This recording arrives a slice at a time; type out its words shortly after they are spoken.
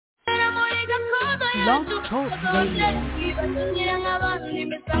Long Talk Radio.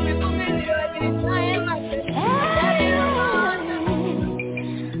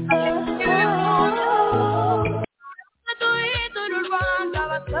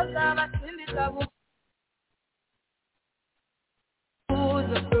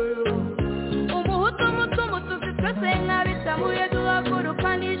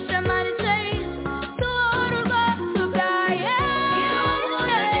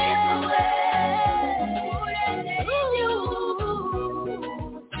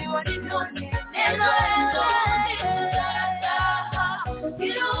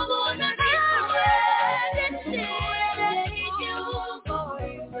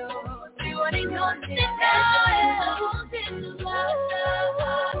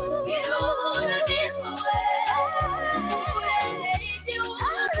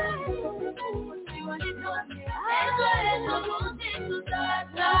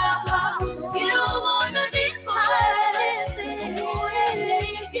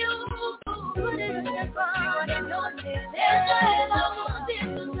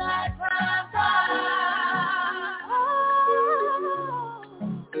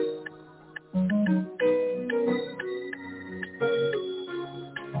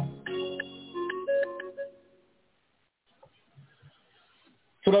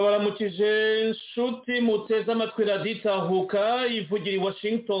 turabaramukije nshuti muteze amatwi radiyo Itahuka ivugira i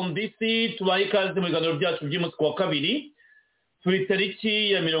Washington DC tubaye ikaze mu biganiro byacu by'umunsi wa kabiri turi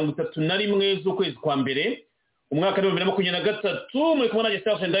tariki ya 31 z'ukwezi kwa mbere umwaka wa 2023 muri kumwe na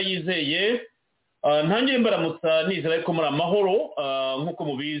Serge Ndayizeye ntangire mbaramutsa nizera ariko muri amahoro nk'uko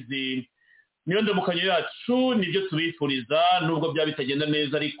mubizi niyo ndemukanyo yacu nibyo tubifuriza nubwo byaba bitagenda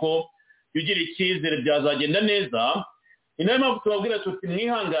neza ariko yugira icyizere byazagenda neza. Inama tubabwira tuti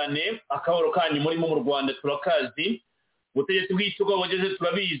mwihangane akahoro kanyu muri mu Rwanda turakazi ubutegetsi bw'icyo wageze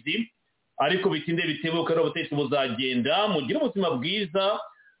turabizi ariko bitinde bitebuka ari ubutegetsi buzagenda mugire ubuzima bwiza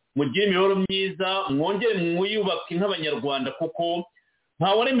mugire imiboro myiza mwongere mwiyubake nk'abanyarwanda kuko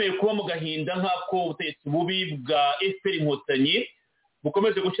nta waremeye kuba mu gahinda nk'ako ubutegetsi bubi bwa FPR inkotanyi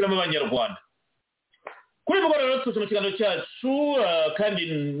bukomeje gushyiramo abanyarwanda. Kuri mugoroba rero tuje mu kiganiro cyacu kandi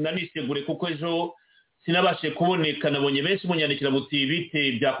nanisegure kuko ejo sinabashe kuboneka nabonye benshi munyandikira muti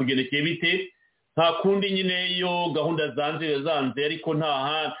bite byakugendekeye bite nta kundi nyine yo gahunda zanze ariko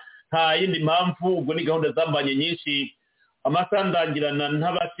nta yindi mpamvu ubwo ni gahunda zambanye nyinshi amasandangirana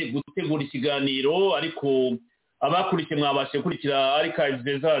ntabashe gutegura ikiganiro ariko abakurikiye mwabashe kurikira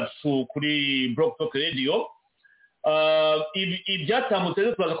archives zacu kuri Blog Talk Radio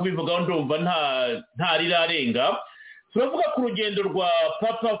ibyatambutse tubaza kubivugaho ndumva nta rirarenga. Turavuga ku rugendo rwa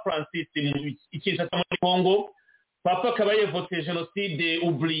Papa Francis mu Kinshasa muri Congo. Papa akaba yavuze genocide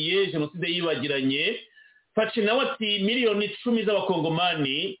oublié, genocide yibagiranye. Fatsi nawe ati miliyoni 10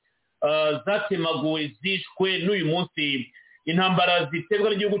 z'abakongomani zatemaguwe zishwe n'uyu munsi intambara ziterwa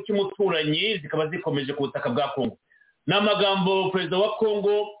n'igihugu cy'umuturanyi zikaba zikomeje ku butaka bwa Congo. N'amagambo perezida wa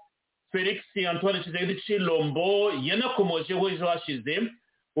Congo Felix Antoine Tshisekedi yanakomoje ejo hashize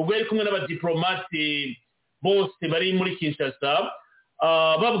ubwo yari kumwe n'abadiplomate bose bari muri Kinshasa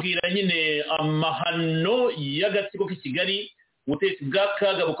babwira nyine amahano y'agatsiko k'Kigali ubutegetsi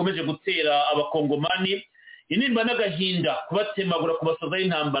bw'akaga bukomeje gutera abakongomani inimba n'agahinda kubatemagura kubasoza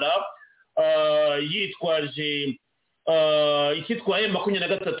y'intambara yitwaje ikitwaye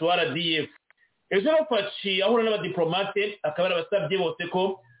 23 RDF. Ejo Fatsi ahura n'abadiplomate akaba arabasabye bose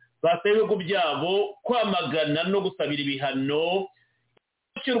ko basaba ibihugu byabo kwamagana no gusabira ibihano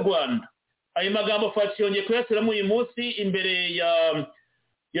cy'u Rwanda. Ayo magambo Fatsi yongeye kuyasiramo uyu munsi imbere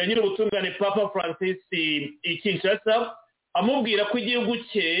ya nyir'ubutungane Papa Francis i Kinshasa amubwira ko igihugu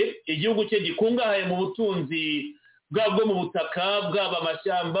cye gikungahaye mu butunzi bwabwo mu butaka bwaba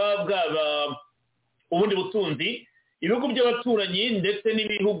amashyamba bwaba ubundi butunzi ibihugu by'abaturanyi ndetse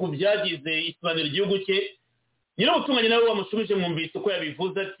n'ibihugu byagize ikibaniro igihugu cye. Nyir'ubutungane nawe wamushubije mwumvise uko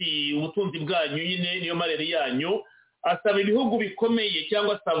yabivuze ati ubutunzi bwanyu nyine niyo marere yanyu. Asaba ibihugu bikomeye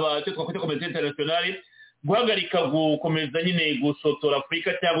cyangwa asaba icyo twakwita komite internationale guhagarika gukomeza nyine gusotora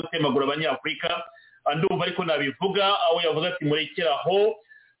Afurika cyangwa gutemagura abanyafurika. Ndumva ariko nabivuga aho yavuga ati murekeraho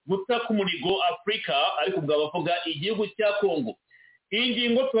guta ku munigo Afurika ariko bwabavuga igihugu cya Congo. Iyi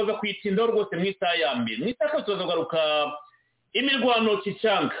ngingo tubaza kwitindaho rwose mu isaha ya mbere. Mu isaha tubaza kugaruka imirwano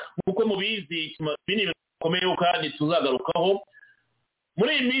kicanga kuko mubizi binini bikomeye kandi tuzagarukaho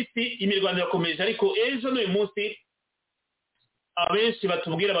muri iyi minsi imirwano yakomeje ariko ejo n'uyu munsi abenshi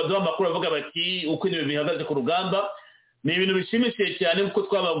batubwira baduha amakuru bavuga bati uko ibintu bihagaze ku rugamba ni ibintu bishimishije cyane kuko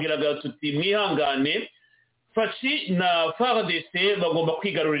twababwiraga tuti mwihangane Fatsi na FARDC bagomba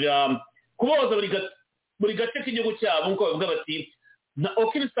kwigarurira kuboza buri gace k'igihugu cyabo nkuko bavuga bati na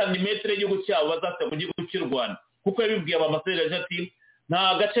okiri santimetero y'igihugu cyabo bazata mu gihugu cy'u Rwanda kuko yabibwiye abamaserere ati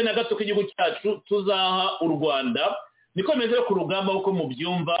nta gace na gato k'igihugu cyacu tuzaha u Rwanda. Niko meze ku rugamba uko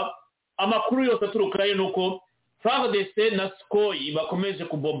mubyumva. Amakuru yose aturukayo nuko FARDC na SCOI bakomeje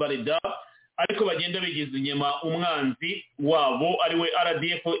kubombarida ariko bagenda bigize inyuma umwanzi wabo ari we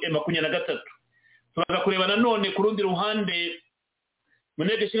RDF M23. Turaza kureba nanone ku rundi ruhande mu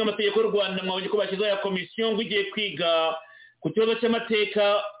nteko ishinga amategeko y'u Rwanda mwabonye ko bashyizeho ya komisiyo ngo igiye kwiga ku kibazo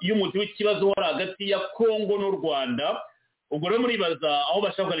cy'amateka y'umuti w'ikibazo wari hagati ya Kongo n'u Rwanda. Ubwo rero muribaza aho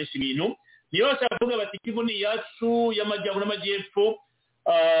bashaka kuganisha ibintu. Niyo bashaka kuvuga bati Kivu ni iyacu y'amajyaruguru n'amajyepfo,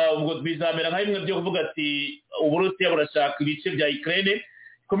 ubwo bizamera nka bimwe byo kuvuga ati Uburusiya burashaka ibice bya Ukraine.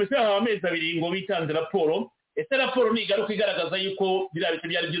 Komisiyo yahawe amezi 2 ngo bitanze raporo. Ese raporo ni igaruka igaragaza yuko biriya bice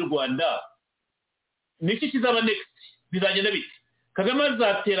byari by'u Rwanda. Niki kizaba next? Bizagenda bite? Kagame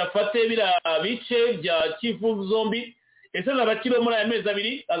azatera afate biriya bice bya Kivu zombi. Ese azabakiriho muri aya mezi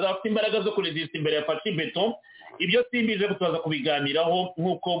 2 azafite imbaraga zo kuresista imbere ya Fatsi beton. Ibyo simbije gutuza kubiganiraho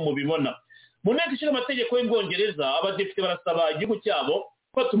nk'uko mubibona. Mu nteko ishinga amategeko y'Ubwongereza abadepite barasaba igihugu cyabo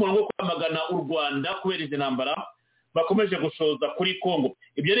gufata umurongo wo kwamagana u Rwanda kubera izi ntambara bakomeje gushoza kuri Kongo.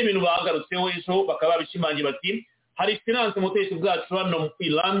 Ibyo ni ibintu bahagarutseho ejo bakaba babishimangiye bati hari silence mu butegetsi bwacu hano i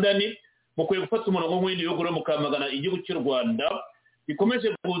London mukwiye gufata umurongo w'ibindi bihugu rero mukamagana igihugu cy'u Rwanda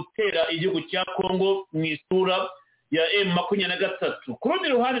bikomeje gutera igihugu cya Kongo mu isura ya M23. Ku rundi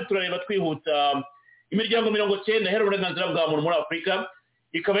ruhande turareba twihuta imiryango 90 ihera uburenganzira bwa muntu muri Afurika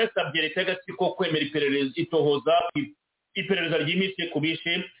ikaba yasabye leta y'agatsiko kwemera iperereza itohoza iperereza ry'iminsi ku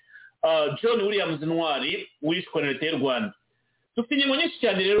bishe John Williams Ntwari wishwe na leta y'u Rwanda. Dufite ingingo nyinshi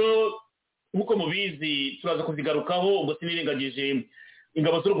cyane rero nk'uko mubizi turaza kuzigarukaho. Ubwo sinirengagije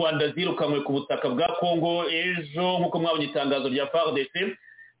ingabo z'u Rwanda zirukanywe ku butaka bwa Kongo ejo nk'uko mwabonye itangazo rya FARDC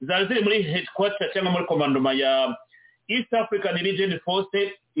zari ziri muri headquarter cyangwa muri commandement ya East African Region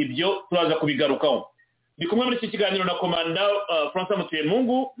Force. Ibyo turaza kubigarukaho. Ndi kumwe muri iki kiganiro na komanda François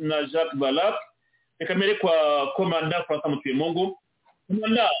Mutuyemungu na Jacques Balak. Reka mbere kwa komanda François Mutuyemungu.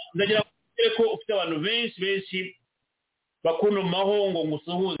 Komanda ndagira ko ufite abantu benshi bakunumaho ngo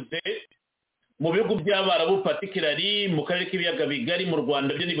ngusuhuze mu bihugu by'Abarabu particularly mu karere k'ibiyaga bigari mu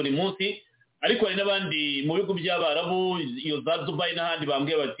Rwanda byo ni buri munsi, ariko hari n'abandi mu bihugu by'Abarabu iyo za Dubai n'ahandi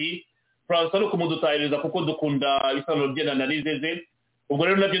bambwiye bati François no kumudutahiriza kuko dukunda ibisobanuro bye na analize ze. Ubwo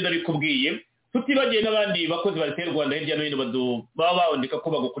rero nabyo ndabikubwiye. Tutibagiye n'abandi bakozi ba leta y'u Rwanda hirya no hino baba baboneka ko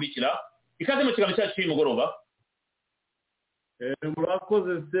bagukurikira. Ikaze mu kiganiro cyacu cy'umugoroba.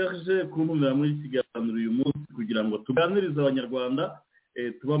 Murakoze Serge kuntumira muri kiganiro uyu munsi kugira ngo tuganirize abanyarwanda,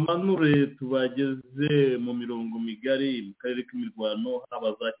 tubamanure tubageze mu mirongo migari mu karere k'imirwano haba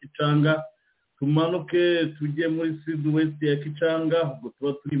za Kicanga, tumanuke tujye muri sud west ya Kicanga, ubwo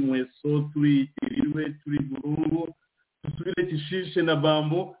tuba turi mu Eso, turi Kirirwe, turi Burungu, dusubire Kishishe na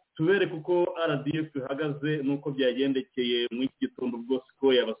Bambo, tubereke uko RDF ihagaze nuko byagendekeye mu iki gitondo bwose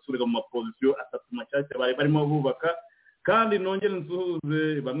ko yabasubira mu mapozisiyo 3 mashyashya bari barimo bubaka. Kandi nongere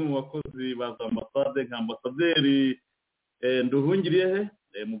nsuhuze bamwe mu bakozi ba ambasade nka ambasaderi Nduhungiriye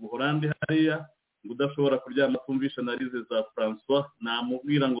mu Buholandi hariya ngo udashobora kuryama tumvisha analize za François,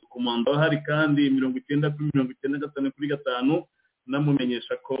 namubwira ngo komanda hari kandi 90-95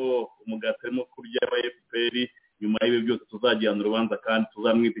 namumenyesha ko umugati arimo kurya aba FPR. Nyuma y'ibi byose tuzajyana urubanza kandi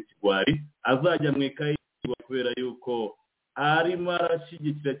tuzamwita ikigwari, azajya mu ikayi kubera yuko arimo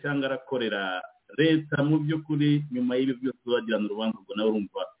arashyigikira cyangwa arakorera leta mu by'ukuri. Nyuma y'ibi byose tuzajyana urubanza, ubwo nawe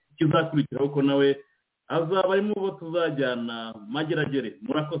urumva ikizakurikiraho ko nawe azaba arimo bo tuzajyana mageragere.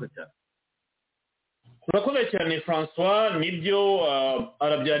 Murakoze cyane. Murakoze cyane François. Nibyo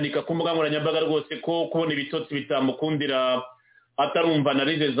arabyandika ku mbuga nkoranyambaga rwose ko kubona ibitotsi bitamukundira atarumva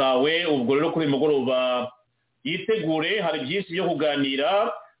analize zawe. Ubwo rero kuri mugoroba yitegure, hari byinshi byo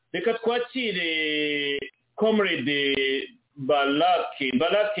kuganira. Reka twakire comrade Balake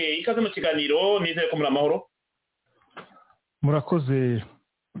ikaze mu kiganiro. Nizere ko muri amahoro. Murakoze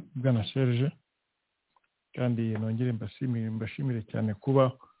bwana Serge, kandi nongere mbashimire cyane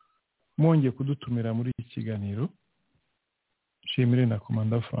kuba mwongeye kudutumira muri iki kiganiro. Nshimire na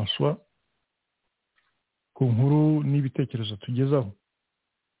komanda François ku nkuru n'ibitekerezo tugezaho,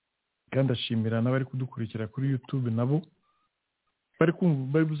 kandi ashimira n'abari kudukurikira kuri YouTube nabo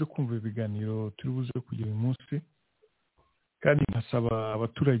bari buze kumva ibiganiro turi buze kugira uyu munsi. Kandi nkasaba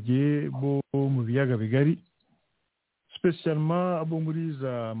abaturage bo mu biyaga bigari, spesialma abo muri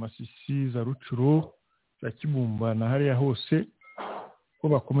za Masisi, za Rucuro, za Kibumba na hariya hose, ko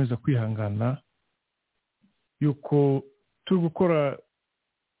bakomeza kwihangana yuko turi gukora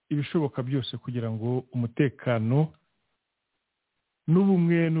ibishoboka byose kugira ngo umutekano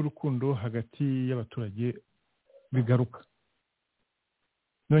n'ubumwe n'urukundo hagati y'abaturage bigaruka.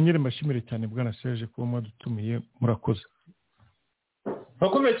 nongere mbashimire cyane bwana Serge kuba mwadutumiye murakoze.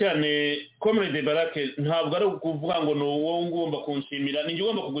 Bakomeye cyane Comrade Barake, ntabwo ari ukuvuga ngo ni wowe ngomba kunshimira, ni njye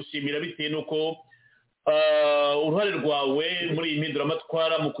ugomba kugushimira bitewe nuko uruhare rwawe muri iyi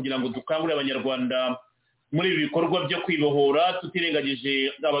mpinduramatwara mu kugira ngo dukangurire abanyarwanda muri ibi bikorwa byo kwibohora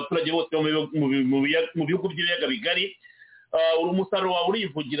tutirengagije abaturage bose mu bihugu by'ibiyaga bigari. Uri umusaruro wawe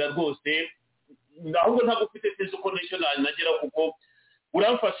urivugira rwose, ahubwo ntabwo ufite sense of connection nagera kuko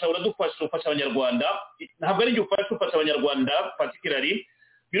uramfasha, uradufasha, ufasha abanyarwanda. Ntabwo ari njye ufasha abanyarwanda particularly,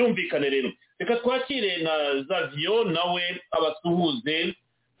 birumvikane rero. Reka twakire na Zavio nawe abasuhuze.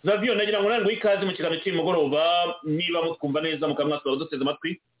 Zavio, nagira ngo nange ikaze mu kiganiro cy'umugoroba, niba mutwumva neza mukamwasaba duteze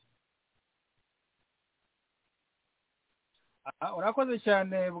amatwi. Urakoze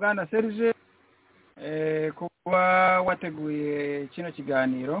cyane bwana Serge kuba wateguye kino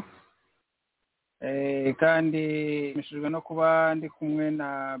kiganiro, kandi nishijwe no kuba ndi kumwe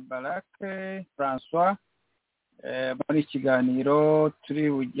na Barake François muri ikiganiro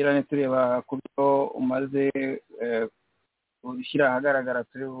turi bugirane tureba ku byo umaze gushyira ahagaragara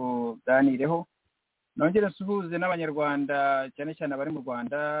turi buganireho. Nongere nsuhuze n'abanyarwanda cyane cyane abari mu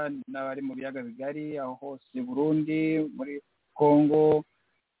Rwanda n'abari mu biyaga bigari, aho hose Burundi, muri Congo,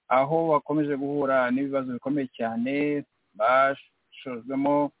 aho bakomeje guhura n'ibibazo bikomeye cyane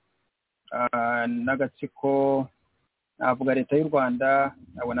bashojwemo n'agatsiko, navuga leta y'u Rwanda,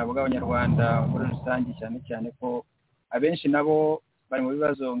 navuga abanyarwanda muri rusange, cyane cyane ko abenshi nabo bari mu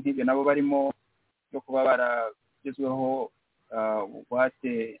bibazo nk'ibyo nabo barimo byo kuba baragezweho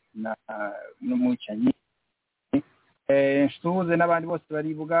ubugwate n'umwicanyi. Nsuhuze n'abandi bose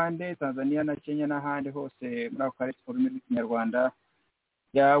bari Bugande, Tanzania na Kenya n'ahandi hose muri ako karere k'ururimi rw'ikinyarwanda.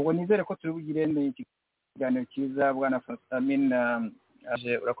 Yawe nizere ko turi bugire ikiganiro cyiza bwana Fastamin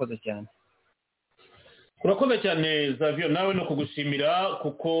aje. Urakoze cyane. Urakoze cyane Zavio, nawe no kugushimira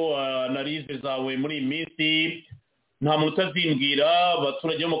kuko analize zawe muri iyi minsi nta muntu utazimbwira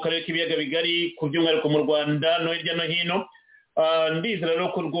abaturage bo mu karere k'ibiyaga bigari, ku by'umwihariko mu Rwanda no hirya no hino. Ndizera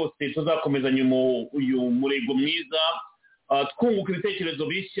rero ko rwose tuzakomezanya uyu murego mwiza, twunguka ibitekerezo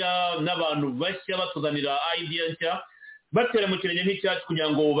bishya n'abantu bashya batuzanira idea nshya, batera mu kirenge nk'icyacu kugira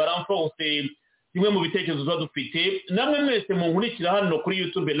ngo baramfose bimwe mu bitekerezo tuba dufite. Namwe mwese munkurikira hano kuri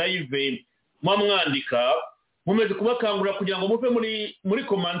YouTube live mwandika, mumeze kubakangurira kugira ngo muve muri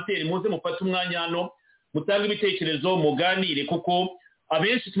commentaire, muze mufate umwanya hano mutange ibitekerezo, muganire, kuko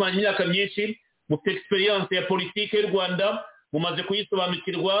abenshi tumanye imyaka myinshi, mufite experience ya politike y'u Rwanda, mumaze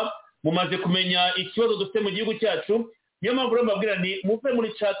kuyisobanukirwa, mumaze kumenya ikibazo dufite mu gihugu cyacu. Niyo mpamvu rero mbabwira ni muve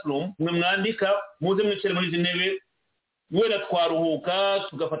muri chat room, mwe mwandika, muze mwicare muri izi ntebe, wenda twaruhuka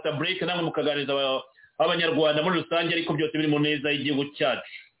tugafata break, namwe mukaganiriza abanyarwanda muri rusange, ariko byose biri mu neza y'igihugu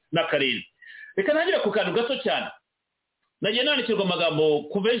cyacu n'akarere. Reka nagira ku kantu gato cyane. Nagiye nandikirwa amagambo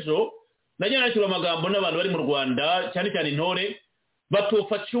kuva ejo, nagiye nandikirwa amagambo n'abantu bari mu Rwanda, cyane cyane intore,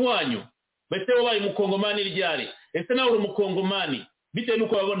 batufasha iwanyu, bese wabaye umukongomani ryari, ese nawe uri umukongomani, bitewe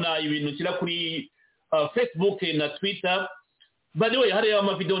n'uko babona ibintu kira kuri Facebook na Twitter. Badiwe hari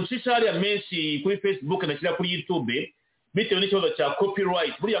amavideo nshisha hariya menshi kuri Facebook na kira kuri YouTube, bitewe n'ikibazo cya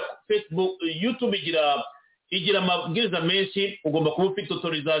copyright. Buriya Facebook, YouTube igira amabwiriza menshi, ugomba kuba ufite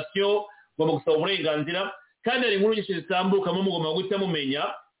autorisation, ugomba gusaba uburenganzira, kandi hari inkuru nyinshi zitambukamo mugomba guhita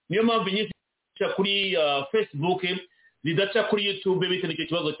mumenya. Niyo mpamvu nyinshi kuri Facebook zidaca kuri YouTube bitewe n'icyo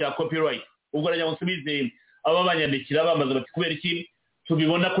kibazo cya copyright. Ubwo rero nsubize aba banyandikira bamaze bati kubera iki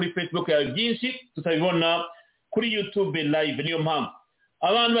tubibona kuri Facebook yawe byinshi tutabibona kuri YouTube live. Niyo mpamvu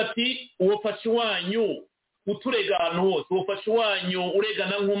abantu bati uwofasha iwanyu uturega ahantu hose, uwofasha iwanyu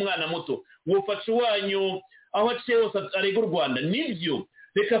uregana nk'umwana muto, uwofasha iwanyu aho aciye hose arega u Rwanda. Nibyo,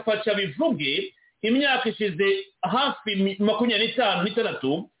 reka fasha bivuge. Imyaka ishize hafi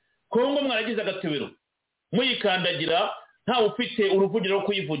 25 Kongo mwaragize agatebero muyikandagira, ntawe ufite uruvugiro rwo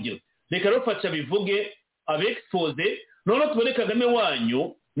kuyivugira. Reka rero fasha bivuge, abexpose, none tubone Kagame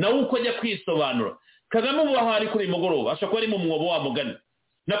wanyu nawe uko ajya kwisobanura. Kagame ubu ahari kuri mugoroba ashaka ari mu mwobo wa mugani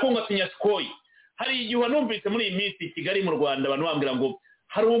nako ngatinya skoyi. Hari igihe numvise muri iyi minsi Kigali mu Rwanda abantu bambwira ngo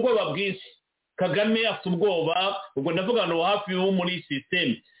hari ubwoba bwinshi, Kagame afite ubwoba. Ubwo ndavuga no hafi yo muri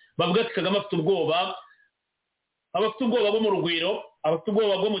system bavuga ati Kagame afite ubwoba, abafite ubwoba bwo mu Rugwiro, abafite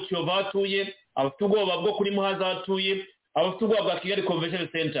ubwoba bwo mu Kiyovu atuye, abafite ubwoba bwo kuri Muhaza atuye, abafite ubwoba bwa Kigali Convention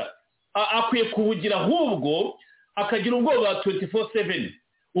Center. Akwiye kubugira ahubwo akagira ubwoba 24/7.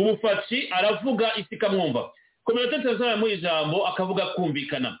 Ubufatsi aravuga isi kamwumva, komite tezara mu ijambo akavuga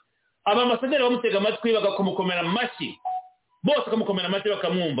kumvikana. Aba amasaderi bamutega amatwi bagakomukomera amashyi, bose bakamukomera amashyi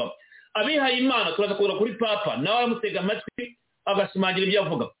bakamwumva. Abihaye Imana turaza kugura kuri papa nawe aramutega amatwi agashimangira ibyo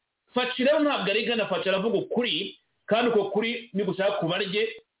avuga. Fatsi rero ntabwo arigana, Fatsi aravuga ukuri kandi uko kuri nigushaka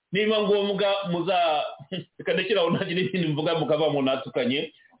kubarye niba ngombwa reka ndekeraho ntagire ibindi mvuga mukava mu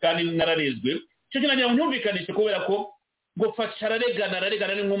natukanye kandi nararezwe icyo kintu nagira ngo ntumvikanishe kubera ko ngo Fatsi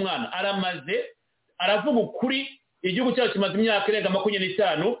araregana ni nk'umwana aramaze aravuga ukuri igihugu cyacu kimaze imyaka irenga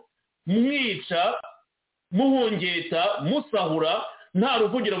 25 mwica muhungeta musahura nta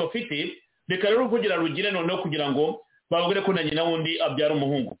ruvugiro bafite reka rero uruvugira rugire noneho kugira ngo babwire ko na nyina wundi abyara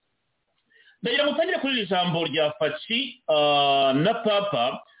umuhungu ndagira ngo utangire kuri iri jambo rya Fatsi na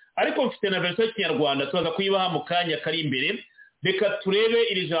papa ariko mfite na verisiyo y'ikinyarwanda tubaza kuyibaha mu kanya kari imbere reka turebe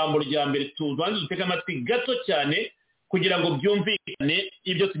iri jambo rya mbere tubanze dutege amatwi gato cyane kugira ngo byumvikane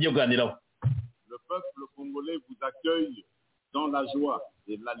ibyo tugiye kuganiraho. Le peuple congolais vous accueille dans la joie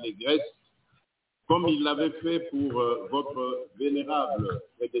et l'allégresse comme il l'avait fait pour votre vénérable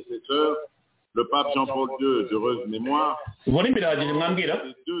prédécesseur, le pape Jean-Paul II, d'heureuse mémoire. Ces 2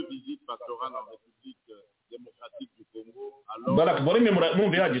 visites pastorales en République démocratique du Congo, alors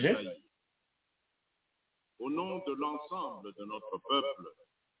au nom de l'ensemble de notre peuple,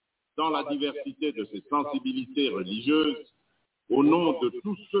 dans la diversité de ses sensibilités religieuses, au nom de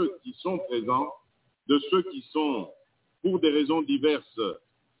tous ceux qui sont présents, de ceux qui sont, pour des raisons diverses,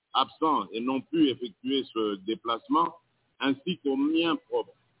 absents et n'ont pu effectuer ce déplacement, ainsi qu'au mien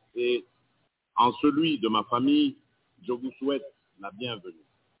propre et en celui de ma famille, je vous souhaite la bienvenue.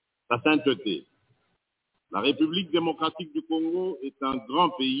 Sa sainteté. La République démocratique du Congo est un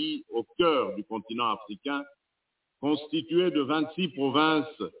grand pays au cœur du continent africain, constitué de 26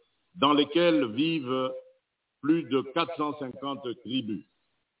 provinces dans lesquelles vivent plus de 450 tribus.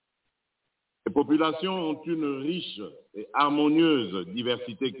 Les populations ont une riche et harmonieuse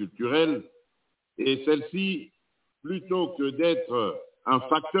diversité culturelle et celle-ci, plutôt que d'être un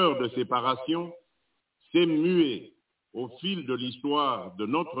facteur de séparation, s'est muée au fil de l'histoire de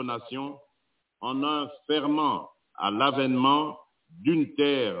notre nation en un ferment à l'avènement d'une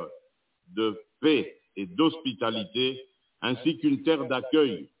terre de paix et d'hospitalité, ainsi qu'une terre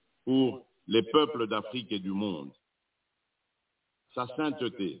d'accueil pour les peuples d'Afrique et du monde. Sa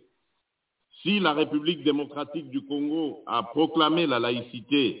sainteté. Si la République démocratique du Congo a proclamé la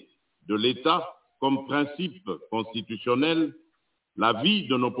laïcité de l'État comme principe constitutionnel, la vie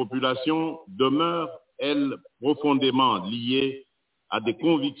de nos populations demeure, elle, profondément liée à des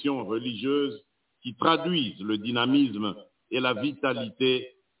convictions religieuses qui traduisent le dynamisme et la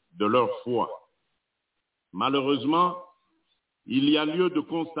vitalité de leur foi. Malheureusement, il y a lieu de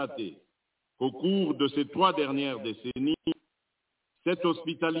constater qu'au cours de ces 3 dernières décennies, cette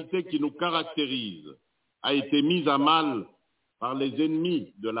hospitalité qui nous caractérise a été mise à mal par les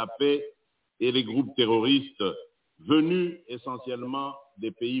ennemis de la paix et les groupes terroristes venus essentiellement des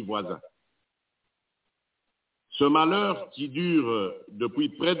pays voisins. Ce malheur qui dure depuis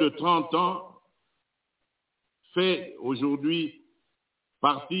près de 30 ans fait aujourd'hui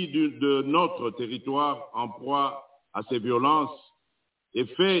partie de notre territoire en proie à ces violences et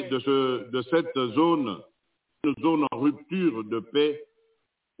fait de cette zone une zone en rupture de paix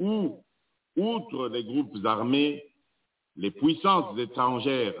où, outre les groupes armés, les puissances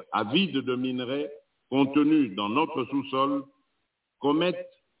étrangères avides de minerais contenus dans notre sous-sol commettent,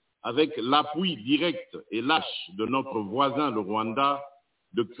 avec l'appui direct et lâche de notre voisin le Rwanda,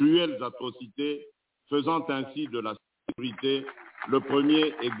 de cruelles atrocités, faisant ainsi de la sécurité le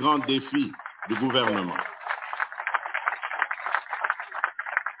premier et grand défi du gouvernement.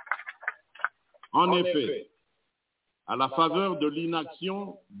 En effet, à la faveur de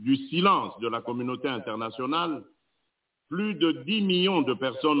l'inaction, du silence de la communauté internationale, plus de 10 millions de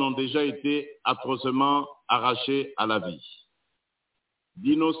personnes ont déjà été atrocement arrachées à la vie.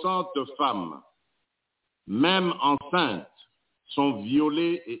 D'innocentes femmes, même enceintes, sont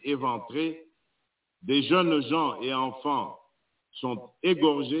violées et éventrées. Des jeunes gens et enfants sont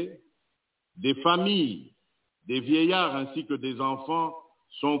égorgés. Des familles, des vieillards ainsi que des enfants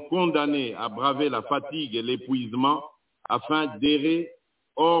sont condamnés à braver la fatigue et l'épuisement afin d'errer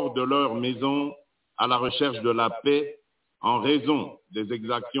hors de leur maison à la recherche de la paix en raison des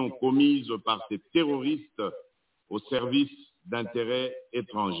exactions commises par ces terroristes au service d'intérêts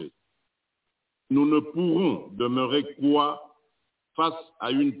étrangers. Nous ne pourrons demeurer quoi face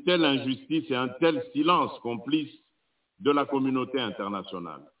à une telle injustice et un tel silence complice de la communauté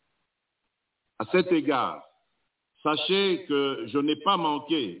internationale. À cet égard, sachez que je n'ai pas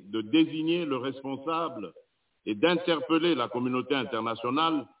manqué de désigner le responsable et d'interpeller la communauté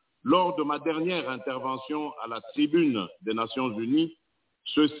internationale lors de ma dernière intervention à la tribune des Nations Unies,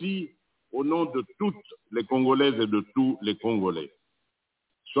 ceci au nom de toutes les Congolaises et de tous les Congolais.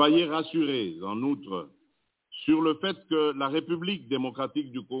 Soyez rassurés, en outre, sur le fait que la République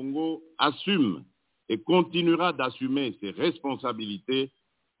démocratique du Congo assume et continuera d'assumer ses responsabilités,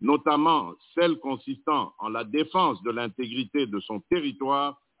 notamment celles consistant en la défense de l'intégrité de son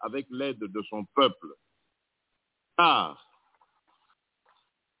territoire avec l'aide de son peuple.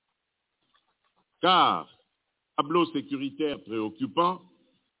 Car, tableau sécuritaire préoccupant,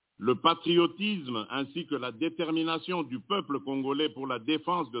 le patriotisme ainsi que la détermination du peuple congolais pour la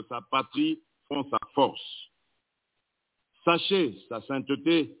défense de sa patrie font sa force. Sachez, sa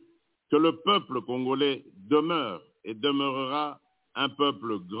sainteté, que le peuple congolais demeure et demeurera un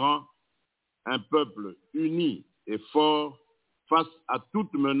peuple grand, un peuple uni et fort face à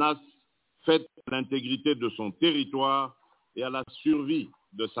toute menace faite à l'intégrité de son territoire et à la survie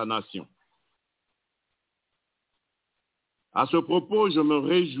de sa nation. À ce propos, je me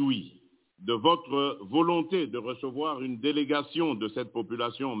réjouis de votre volonté de recevoir une délégation de cette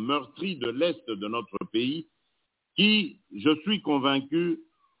population meurtrie de l'Est de notre pays qui, je suis convaincu,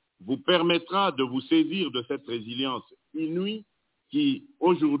 vous permettra de vous saisir de cette résilience inouïe qui,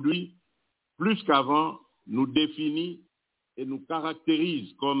 aujourd'hui, plus qu'avant, nous définit et nous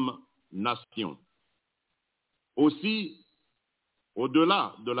caractérise comme nation. Aussi,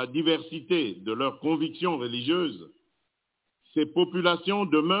 au-delà de la diversité de leurs convictions religieuses, ces populations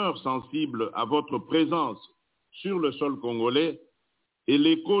demeurent sensibles à votre présence sur le sol congolais et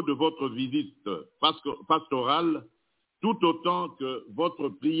l'écho de votre visite pastorale, tout autant que votre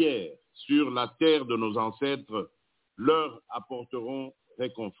prière sur la terre de nos ancêtres leur apporteront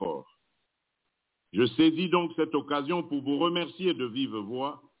réconfort. Je saisis donc cette occasion pour vous remercier de vive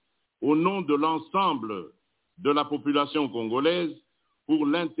voix, au nom de l'ensemble de la population congolaise, pour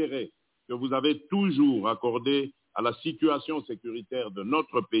l'intérêt que vous avez toujours accordé à la situation sécuritaire de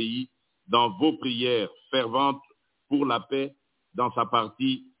notre pays dans vos prières ferventes pour la paix dans sa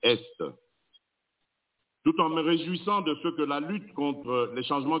partie Est. Tout en me réjouissant de ce que la lutte contre les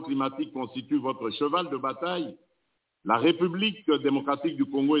changements climatiques constitue votre cheval de bataille, la République démocratique du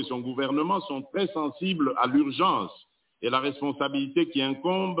Congo et son gouvernement sont très sensibles à l'urgence et la responsabilité qui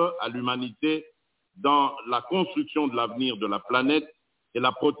incombe à l'humanité dans la construction de l'avenir de la planète et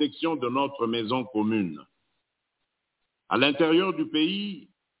la protection de notre maison commune. À l'intérieur du pays,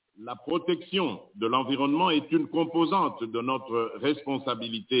 la protection de l'environnement est une composante de notre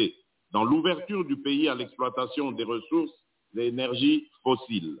responsabilité dans l'ouverture du pays à l'exploitation des ressources et énergies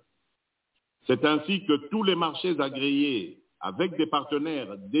fossiles. C'est ainsi que tous les marchés agréés avec des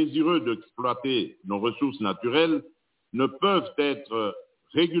partenaires désireux d'exploiter nos ressources naturelles ne peuvent être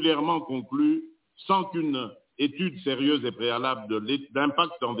régulièrement conclus sans qu'une étude sérieuse et préalable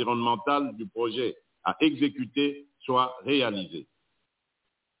d'impact environnemental du projet à exécuter soit réalisée.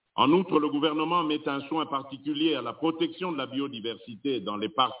 En outre, le gouvernement met un soin particulier à la protection de la biodiversité dans les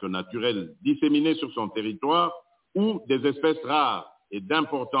parcs naturels disséminés sur son territoire où des espèces rares et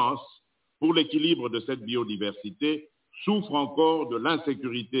d'importance pour l'équilibre de cette biodiversité souffrent encore de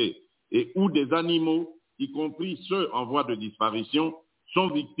l'insécurité et où des animaux, y compris ceux en voie de disparition, sont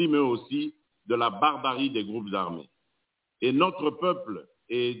victimes eux aussi de la barbarie des groupes armés. Et notre peuple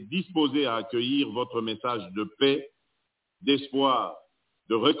est disposé à accueillir votre message de paix, d'espoir,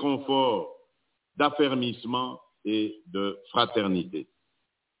 de réconfort, d'affermissement et de fraternité.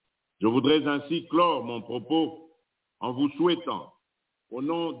 Je voudrais ainsi clore mon propos en vous souhaitant, au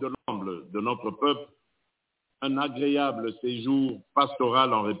nom de l'ensemble de notre peuple, un agréable séjour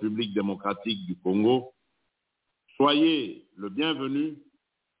pastoral en République démocratique du Congo. Soyez le bienvenu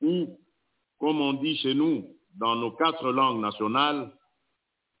ou, comme on dit chez nous, dans nos 4 langues nationales,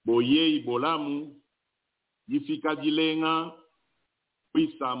 Boye Ibolamu, Yifikadilenga,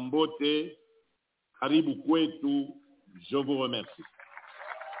 Pisambote, Karibu Kwetu, je vous remercie.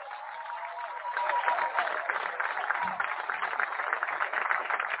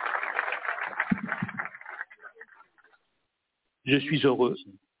 Je suis heureux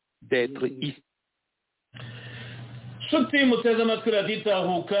d'être ici. nshuti muteze amatwi radiyo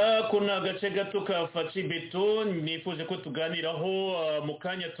itahuka ko ni agace gato ka Fatsi beto nifuje ko tuganiraho mu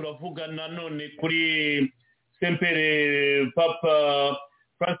kanya turavugana none kuri sempere papa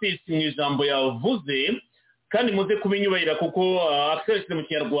Francis mu ijambo yavuze kandi muze kubinyubahira kuko akiseri mu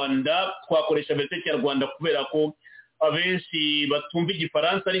kinyarwanda twakoresha mbese ikinyarwanda kubera ko abenshi batumva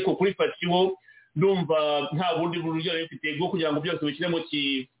igifaransa ariko kuri Fatsi ho ndumva nta bundi buryo bifite bwo kugira ngo byose bishyire mu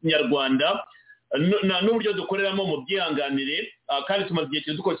kinyarwanda n'uburyo dukoreramo mu byihanganire kandi tumaze igihe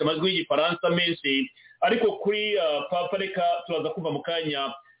kinini dukoresha amajwi y'igifaransa menshi ariko kuri papa reka turaza kuva mu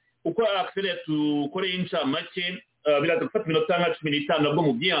kanya uko akiseri tukoreye incamake biraza gufata iminota nka 15 nabwo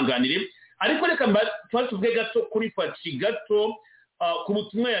mu byihanganire ariko reka tuvuge gato kuri Fatsi gato ku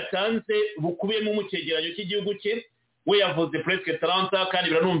butumwa yatanze bukubiyemo mu cyegeranyo cy'igihugu cye we yavuze presque 30 kandi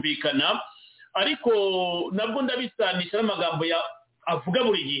biranumvikana ariko nabwo ndabisanisha n'amagambo avuga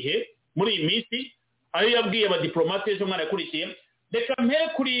buri gihe muri iyi minsi ayo yabwiye abadiplomate ejo mwana yakurikiye. Reka mpere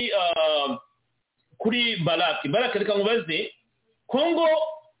kuri barake reka mubaze kongo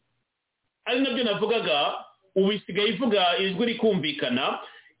ari nabyo navugaga ubu isigaye ivuga ijwi rikumvikana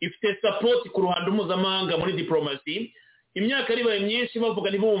ifite support ku ruhando mpuzamahanga muri diplomasi. Imyaka ribaye myinshi bavuga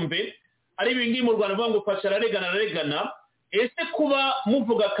ntibumve ari ibingibi mu Rwanda bavuga ngo fasha araregana. Ese kuba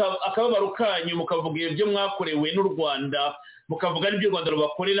muvuga akababaro kanyu mukavuga ibyo mwakorewe n'u Rwanda mukavuga n'ibyo u Rwanda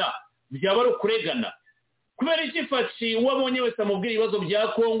rubakorera byaba ari ukuregana kubera iki Fatsi wabonye wese amubwira ibibazo bya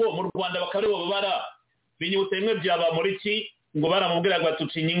Kongo mu Rwanda bakareba babara binyibutse bimwe byaba muri ki ngo baramubwira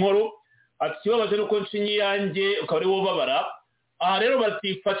batucinya inkoro ati kibabaje nuko nshinyi yanjye ukaba ari wo babara. Aha rero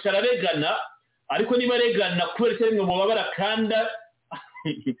bati Fatsi araregana ariko niba aregana kubera icyo rimwe mu babara kanda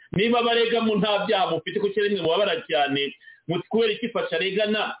niba barega mu nta byaha mufite ko cyo rimwe mu babara cyane kubera iki Fatsi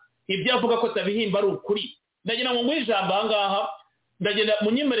aregana ibyo avuga ko tabihimba ari ukuri. Ndagira ngo ngwe ijambo aha ngaha ndagenda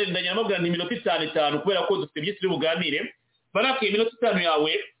munyemerere ndanyamabwira ni minota 5 kubera ko dufite byinshi turi buganire. Barake iminota 5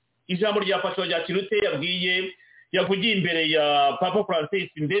 yawe ijambo rya Fatsi rya Kirute yavugiye imbere ya Papa Francis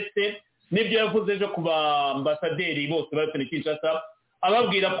ndetse n'ibyo yavuze ejo ku ambasaderi bose bari Kinshasa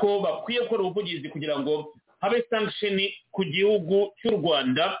ababwira ko bakwiye gukora ubuvugizi kugira ngo habe sanction ku gihugu cy'u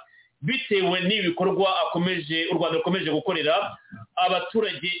Rwanda bitewe n'ibikorwa u Rwanda rukomeje gukorera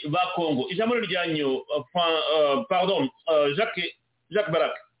abaturage ba Kongo. Ijambo ryanyu pardon Jacques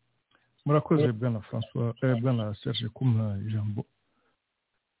Barak. Murakoze bwana François bwana Serge kumpa ijambo.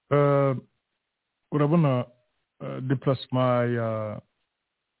 Urabona déplacement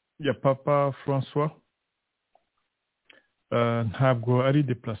ya Papa François ntabwo ari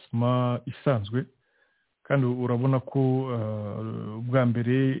déplacement isanzwe kandi urabona ko bwa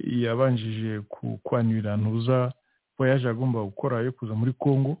mbere yabanjije kwanira ntuza voyage agomba gukora yo kuza muri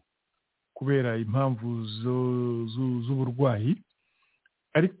Kongo kubera impamvu z'uburwayi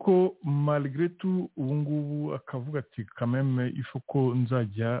ariko malgré tout ubu ngubu akavuga ati quand même ko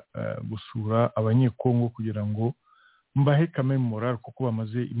nzajya gusura abanyekongo kugira ngo mbahe quand même moral kuko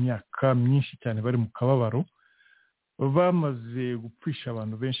bamaze imyaka myinshi cyane bari mu kababaro bamaze gupfisha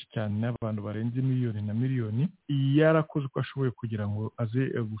abantu benshi cyane abantu barenze miliyoni na miliyoni. Yarakoze uko ashoboye kugira ngo aze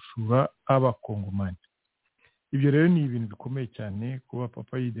gusura abakongomani. Ibyo rero ni ibintu bikomeye cyane kuba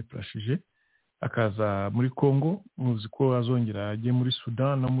papa yideplashije akaza muri Kongo. Muzi ko azongera ajye muri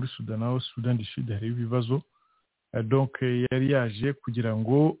Sudan, no muri Sudan naho Sudan du Sud hari ibibazo, donc yari yaje kugira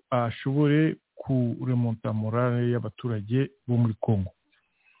ngo ashobore kuremonta morale y'abaturage bo muri Kongo.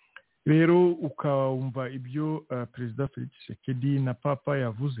 Rero ukawumva ibyo Perezida Felix Tshisekedi na Papa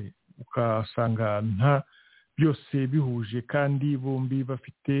yavuze ukasanga nta byose bihuje kandi bombi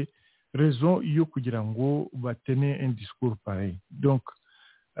bafite raison yo kugira ngo batene un discours pareil. Donc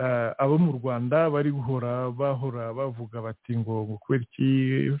abo mu Rwanda bari bahora bavuga bati ngo kubera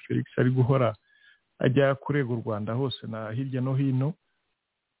iki Felix ari guhora ajya kurega u Rwanda hose na hirya no hino.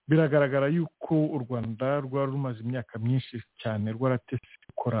 Biragaragara yuko u Rwanda rwari rumaze imyaka myinshi cyane rwaratese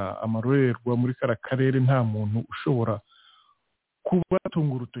gukora amarorerwa muri karere. Nta muntu ushobora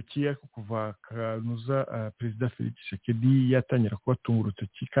kubatunga urutoki kuva kanuza Perezida Felix Tshisekedi yatangira kubatunga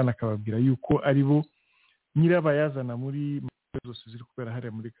urutoki kandi akababwira yuko ari bo nyirabayazana muri zose ziri kubera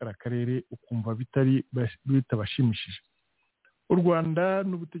hariya muri karere, ukumva bitabashimishije. U Rwanda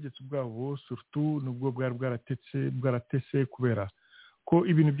n'ubutegetsi bwabo surtout nubwo bwari bwaratese kubera ko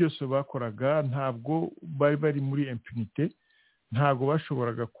ibintu byose bakoraga ntabwo bari muri impunité, ntabwo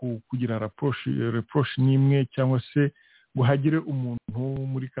bashoboraga kugira reproche n'imwe cyangwa se ngo hagire umuntu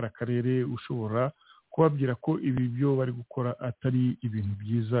muri karere ushobora kubabwira ko ibi byo bari gukora atari ibintu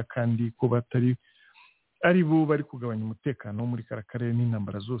byiza kandi ko batari ari bo bari kugabanya umutekano muri karere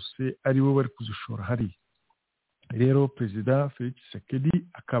n'intambara zose ari bo bari kuzishora hariya. Rero Perezida Felix Tshisekedi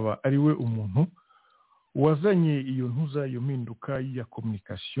akaba ari we umuntu wazanye iyo mpinduka ya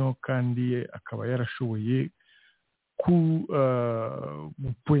communication kandi akaba yarashoboye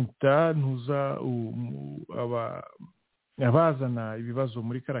gupointa abazana ibibazo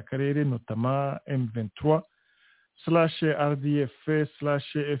muri karere notama M23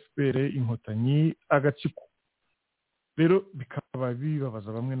 /RDF/FPR inkotanyi agatsiko. Rero bikaba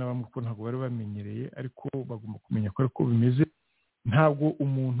bibabaza bamwe na bamwe ko ntabwo bari bamenyereye ariko bagomba kumenya ko ariko bimeze. Ntabwo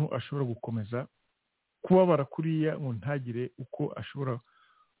umuntu ashobora gukomeza kubabara kuriya ngo ntagire uko ashobora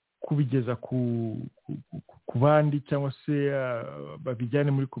kubigeza ku bandi cyangwa se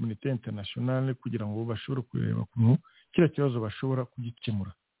babijyane muri community internationale kugira ngo bashobore kureba ukuntu kira kibazo bashobora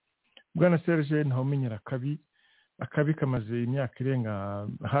kugikemura. Bwana Serge ntawumenyera akabi kamaze imyaka irenga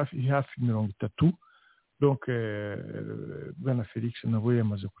hafi 30. Donc Bwana Felix nabo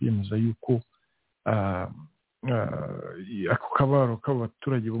yamaze kwiyemeza yuko ako kabaro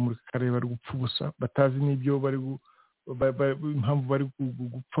k'abaturage bo muri karere bari gupfa ubusa batazi n'ibyo impamvu bari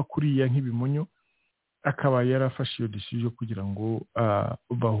gupfa kuriya nk'ibimonyo, akaba yarafashe iyo decision kugira ngo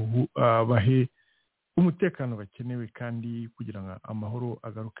bahe umutekano bakenewe kandi kugira ngo amahoro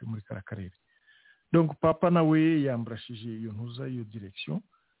agaruke muri kara karere. Donc papa nawe yambrashije iyo ntuza iyo direction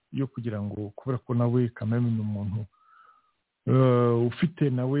yo kugira ngo kubera ko nawe kameme ni umuntu ufite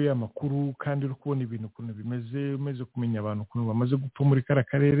nawe amakuru kandi uri kubona ibintu ukuntu bimeze, umeze kumenya abantu ukuntu bamaze gupfa muri kara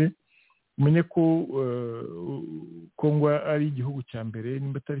karere, umenye ko Kongo ari igihugu cya mbere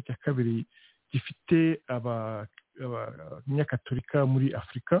nimba atari cya kabiri gifite abanyakatolika muri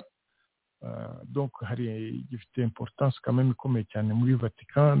Afurika. Donc hari gifite importance quand même ikomeye cyane muri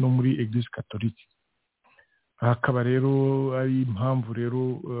Vatican no muri Eglise catholique. Hakaba rero ari impamvu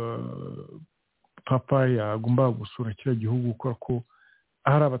rero papa yagomba gusura kiriya gihugu kubera ko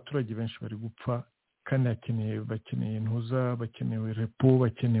hari abaturage benshi bari gupfa kandi bakeneye ntuza, bakenewe repo,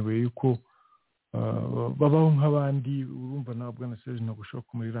 bakenewe yuko babaho nk'abandi. Urumva nawe Bwana Serge ntabwo ushobora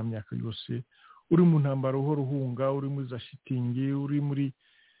kumurira myaka yose uri mu ntambara uhora uhunga, uri muri za shitingi, uri muri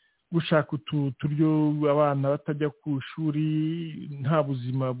gushaka uturyo abana batajya ku ishuri, nta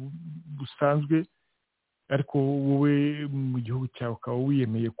buzima busanzwe, ariko wowe mu gihugu cyawe ukaba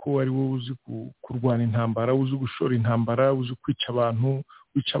wiyemeye ko ari wowe uzi kurwana intambara, uzi gushora intambara, uzi kwica abantu,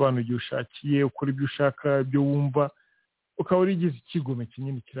 wica abantu igihe ushakiye, ukora ibyo ushaka, ibyo wumva, ukaba urigize ikigome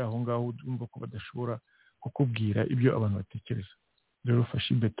kinini kiri aho ngaho, wumva ko badashobora kukubwira ibyo abantu batekereza. Rero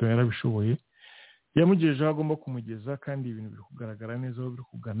fashe beto yarabishoboye, yamugejeje aho agomba kumugeza kandi ibintu biri kugaragara neza aho biri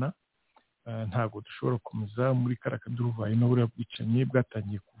kugana. Ntabwo dushobora gukomeza muri karakaduruvayi n'uburiya bwicanyi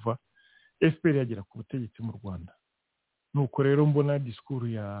bwatangiye kuva FPR yagera ku butegetsi mu Rwanda. Nuko rero mbona disikuru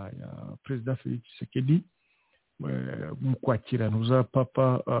ya Perezida Felix Tshisekedi mu kwakira ntuza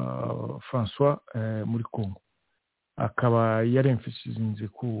Papa François muri Congo, akaba yaremfasizinze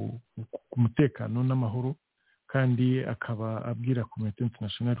ku mutekano n'amahoro, kandi akaba abwira community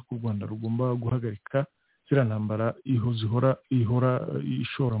international ko u Rwanda rugomba guhagarika ziriya ntambara ihora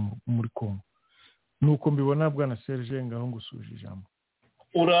ishora muri Congo. Nuko mbibona Bwana Serge, ngaho ngusuje ijambo.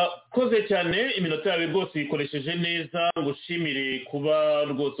 Urakoze cyane, iminota yawe rwose uyikoresheje neza, ngushimire kuba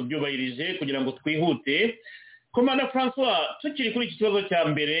rwose ubyubahirije kugira ngo twihute. Komanda François, tukiri kuri iki kibazo cya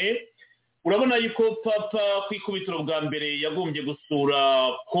mbere, urabona yuko papa ku ikubitiro bwa mbere yagombye gusura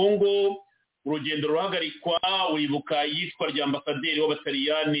Congo, urugendo ruhagarikwa, uribuka yitwa rya ambasaderi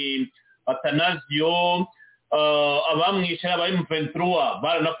w'abataliyani Atanasio, abamwishe n'abari mu 23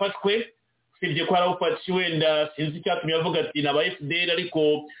 baranafashwe, sibye ko arawufashe wenda sinzi icyatumye avuga ati na FDL, ariko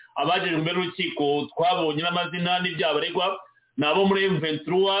abajejwe imbere y'urukiko twabonye n'amazina n'ibyaha baregwa nabo muri M23,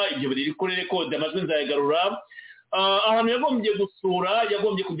 ibyo biri kuri record, amazwi nzayagarura. Ahantu yagombye gusura,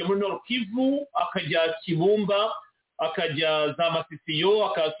 yagombye kujya muri Nord Kivu, akajya Kibumba, akajya za Masisiyo,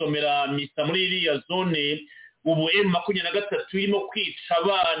 akasomera misa muri iriya zone ubu M23 irimo kwica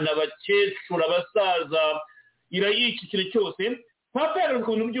abana, abakecuru, abasaza, irayica ikintu cyose. Papa yari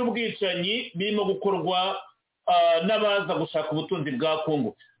ku bintu by'ubwicanyi birimo gukorwa n'abaza gushaka ubutunzi bwa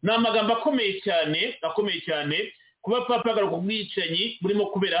Congo. Ni amagambo akomeye cyane kuba papa yagaruka ku bwicanyi burimo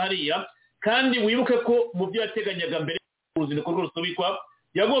kubera hariya, kandi wibuke ko mu byo yateganyaga mbere uruzinduko rwose rubikwa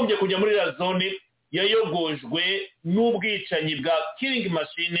yagombye kujya muri la zone yayogojwe n'ubwicanyi bwa killing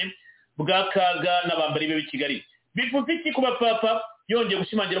machine bwa Kaga n'abambari be b'i Kigali. Bivuze iki kuba papa yongeye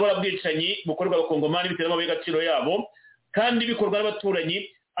gushimangira bora bwicanyi bukorwa abakongomani bitewe n'amabuye y'agaciro yabo kandi bikorwa n'abaturanyi,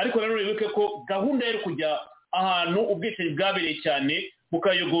 ariko rero wibuke ko gahunda yari kujya ahantu ubwicanyi bwabereye cyane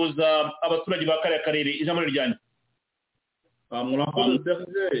bukayogoza abaturage ba kariya karere. Ijambo ryanje.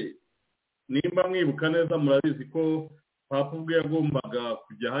 Murakoze, nimba mwibuka neza murabizi ko papa ubwe yagombaga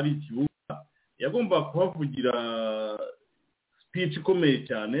kujya hari ikibuga, yagombaga kuhavugira speech ikomeye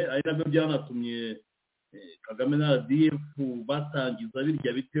cyane, ari nabyo byanatumye Kagame na RDF batangiza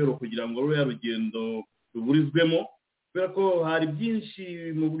birya bitero kugira ngo ruya rugendo ruburizwemo, kubera ko hari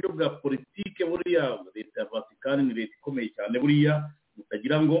byinshi mu buryo bwa politike. Buriya leta ya Vatican ni leta ikomeye cyane, buriya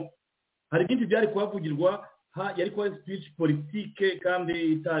mutagira ngo hari byinshi byari kuhavugirwa, yari kuba speech politike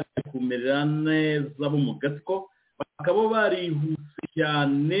kandi itari kumerera neza bo mu gatsiko, bakaba barihuse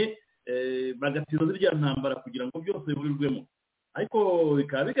cyane bagatiza zirya ntambara kugira ngo byose biburirwemo. Ariko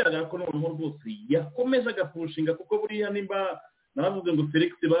bikaba bigaragara ko noneho rwose yakomeje agapushinga, kuko buriya nimba naravuze ngo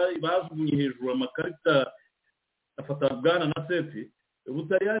Felix bajugunye hejuru amakarita afata Bwana na Seti,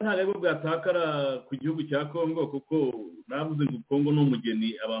 Ubutaliyani nta rero bwatakara ku gihugu cya Congo, kuko navuze ngo Congo ni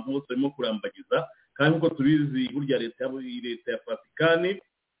umugeni abantu bose barimo kurambagiza, kandi uko tubizi burya leta ya Vatican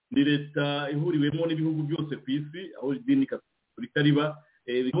ni leta ihuriwemo n'ibihugu byose ku isi, aho idini katolika riba,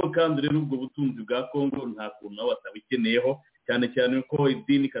 birimo kandi rero ubwo butunzi bwa Kongo nta kuntu nabo batabikeneyeho cyane cyane ko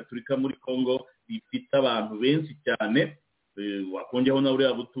idini Katolika muri Kongo rifite abantu benshi cyane wakongeho na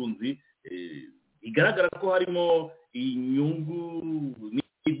buriya butunzi bigaragara ko harimo inyungu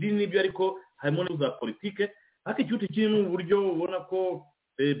idini n'ibyo ariko harimo no za politike ariko icyuti kiri mu buryo ubona ko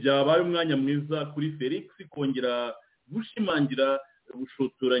byabaye umwanya mwiza kuri Felix kongera gushimangira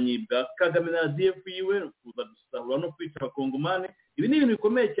ubushotoranyi bwa Kagame na DF yiwe kuza gusahura no kwica abakongomani ibi ni ibintu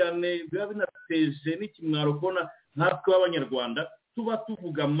bikomeye cyane biba binateje n'ikimwaro kubona nkatwe b'abanyarwanda tuba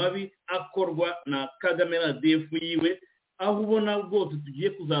tuvuga mabi akorwa na Kagame na DF yiwe aho ubona rwose tugiye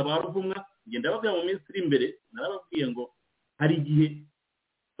kuzaba ruvumwa ngenda babwira mu minsi iri imbere narababwiye ngo hari igihe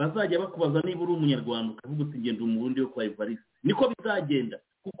bazajya bakubaza niba uri umunyarwanda ukavuga uti ngenda umurundi wo kwa Evariste niko bizagenda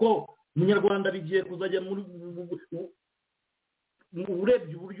kuko umunyarwanda bigiye kuzajya muri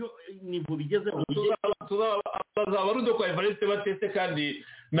urebye uburyo nivo bigezeho bazaba ari udo kwa Evariste batese kandi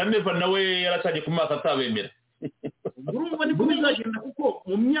na Neva nawe yaracaje ku maso atabemera urumva niko bizagenda kuko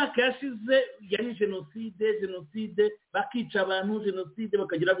mu myaka yashize yari jenoside bakica abantu jenoside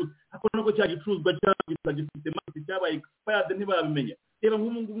bakagira gute ako nako cya gicuruzwa cyagifite maze cyabaye expired ntibabimenya reba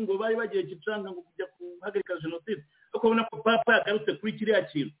nk'ubu ngo bari bagiye kicanga ngo kujya guhagarika jenoside ukabona ko papa yagarutse kuri kiriya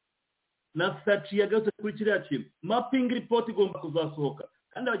kintu na Fatsi yagarutse kuri kiriya kintu mapping report igomba kuzasohoka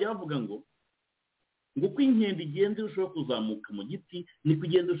kandi bajya bavuga ngo uko inkende igenda irushaho kuzamuka mu giti niko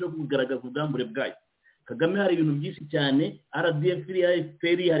igenda irushaho kugaragaza ubwambure bwayo Kagame hari ibintu byinshi cyane RDF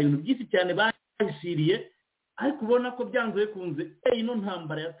FPR hari ibintu byinshi cyane bahishiriye ariko ubona ko byanze bikunze ino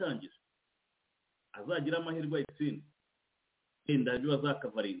ntambara yatangije azagira amahirwe ayitsinda enda byo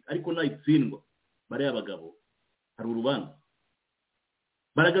azakavaringa ariko nayitsindwa bare abagabo hari urubanza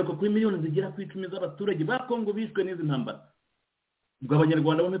baragaruka kuri miliyoni zigera ku 10 z'abaturage ba Kongo bishwe n'izi ntambara ubwo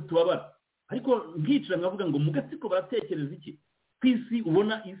abanyarwanda bamwe tubabara ariko ngicara ngavuga ngo mu gatsiko baratekereza iki kwisi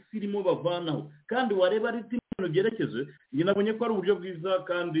ubona isi irimo bavanaho kandi wareba ari ibintu byerekeje njye nabonye ko ari uburyo bwiza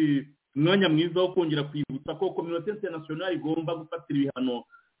kandi umwanya mwiza wo kongera kwibutsa ko community international igomba gufatira ibihano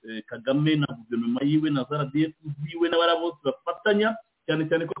Kagame na guverinoma yiwe na RDF yiwe n'abarabose bafatanya cyane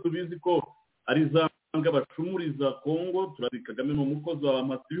cyane ko tubizi ko ari zanga bashumuriza Kongo turazi Kagame no mukozi wa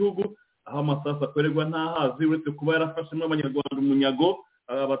ibihugu aho amasasa akorerwa ntahazi uretse kuba yarafashemo abanyarwanda umunyago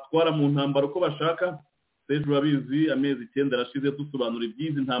abatwara mu ntambara uko bashaka sejo babizi amezi 9 arashize dusobanura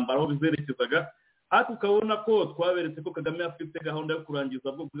ibyizi ntambara aho bizerekezaga ariko ukabona ko twaberetse ko Kagame afite gahunda yo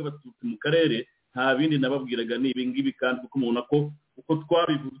kurangiza bwo bw'abatutsi mu karere nta bindi nababwiraga ni ibi ngibi kandi kuko mubona ko uko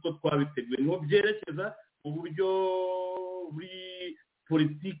twabivuze uko twabiteguye niho byerekeza mu buryo buri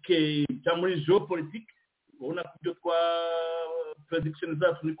politike cyangwa muri geopolitique ubona ko ibyo twa prediction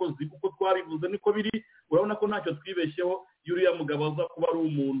zacu niko ziko uko twabivuze niko biri urabona ko ntacyo twibeshyeho yuriya mugabo aza kuba ari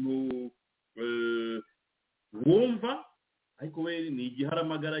umuntu wumva ariko we ni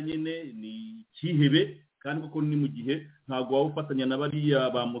igiharamagara nyine ni kihebe kandi kuko ni mu gihe ntago wawufatanya na bariya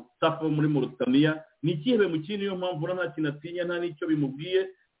ba Mustafa muri Mauritania ni kihebe mu kintu yo mpamvu nta kintu atinya nta nicyo bimubwiye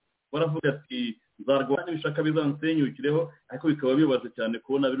baravuga ati nzarwana bishaka bizansenyukireho ariko bikaba bibaze cyane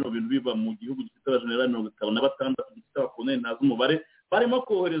kubona bino bintu biva mu gihugu gifite abajenerali 56 gifite abakoloneli ntazi umubare barimo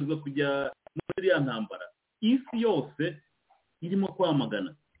koherezwa kujya muri ya ntambara isi yose irimo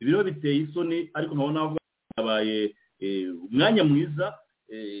kwamagana ibiro biteye isoni ariko nkabona abaye umwanya mwiza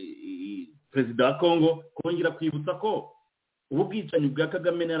perezida wa Kongo kongera kwibutsa ko ubu bwicanyi bwa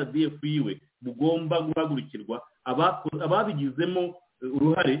Kagame na RDF yiwe bugomba guhagurikirwa ababigizemo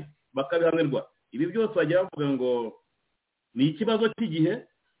uruhare bakabihanirwa ibi byose bagira bavuga ngo ni ikibazo cy'igihe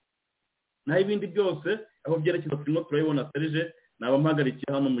naho ibindi byose aho byerekeza turimo turabibona Serge nabampagarikiye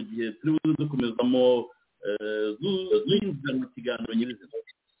hano mu gihe turi buze dukomezamo zuhinzira mu kiganiro nyirizina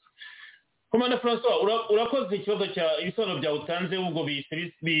Komanda François urakoze ikibazo cya ibisobanuro bya utanze ubwo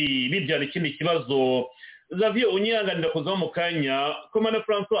bibyara ikindi kibazo Xavier unyihanganira kuzaho mu kanya Komanda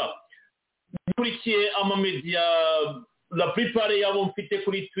François nkurikiye amamedia la plupart yabo mfite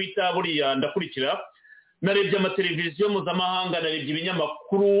kuri Twitter buriya ndakurikira narebye amateleviziyo mpuzamahanga narebye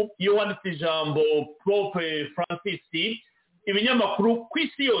ibinyamakuru iyo wanditse ijambo Pope Francis ibinyamakuru ku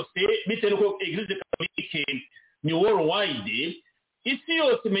isi yose bitewe n'uko Eglise Catholique ni worldwide isi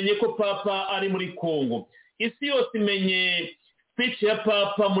yose imenye ko papa ari muri Kongo isi yose imenye speech ya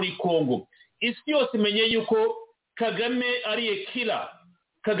papa muri Kongo isi yose imenye yuko Kagame ari ekira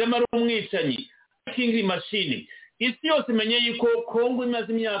Kagame ari umwicanyi king machine isi yose imenye yuko Kongo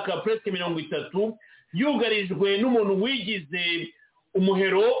imaze imyaka presque 30 yugarijwe n'umuntu wigize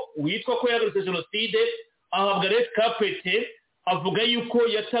umuhero witwa ko yagarutse jenoside ahabwa red carpet avuga yuko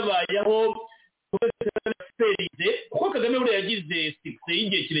yatabayeho kuko Kagame buriya yagize 6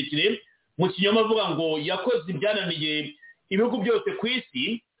 y'igihe kirekire mu kinyoma avuga ngo yakoze ibyananiye ibihugu byose ku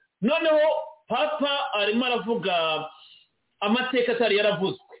isi. Noneho papa arimo aravuga amateka atari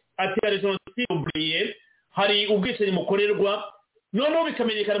yaravuzwe, ati hari jenoside uburiye, hari ubwicanyi mukorerwa, noneho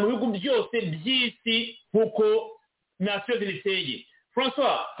bikamenyekana mu bihugu byose by'isi nk'uko nasiyo ziteye.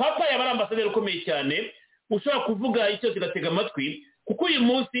 François, papa yaba ari ambasaderi ukomeye cyane, ushobora kuvuga icyo zigatega amatwi, kuko uyu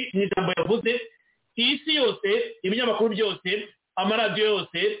munsi mu ijambo yavuze isi yose, ibinyamakuru byose, amaradiyo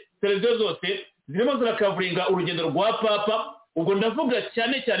yose, televiziyo zose zirimo zirakavuringa urugendo rwa papa. Ubwo ndavuga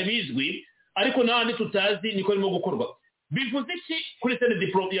cyane cyane bizwi, ariko n'ahandi tutazi niko birimo gukorwa. Bivuze iki kuri sene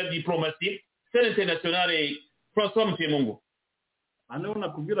ya diplomasi, sene internationale? François Mutemungu. hano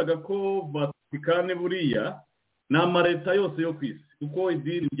nakubwiraga ko Vatikani buriya ni amaleta yose yo ku isi, kuko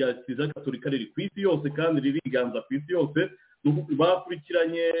idini rya kiliziya gatolika riri ku isi yose kandi ririganza ku isi yose.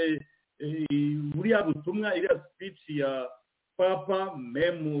 Bakurikiranye buriya butumwa, iriya speech ya papa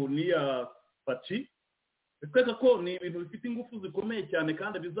memu n'iya Fatsi, bitwereka ko ni ibintu bifite ingufu zikomeye cyane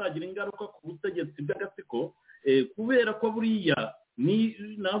kandi bizagira ingaruka ku butegetsi bw'agatsiko, kubera ko buriya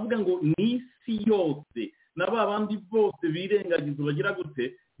navuga ngo ni isi yose na ba bandi bose birengagiza bagira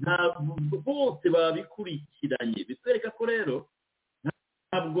gute, bose babikurikiranye. Bitwereka ko rero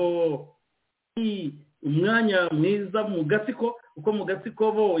ntabwo ni umwanya mwiza mu gatsiko, kuko mu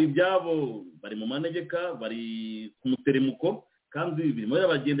gatsiko bo ibyabo bari mu manegeka, bari ku muteremuko kandi birimo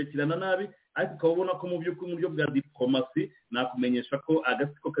birabagendekirana nabi. Ariko ukaba ubona ko mu by'ukuri mu buryo bwa diplomasi nakumenyesha ko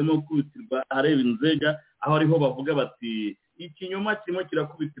agatsiko karimo gukubitirwa areba inzega, aho ariho bavuga bati ikinyoma kirimo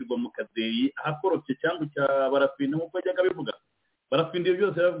kirakubitirwa mu kadeyi ahakorofye cyangwa cya barafina, nk'uko yajyaga bivuga. Barafina ibyo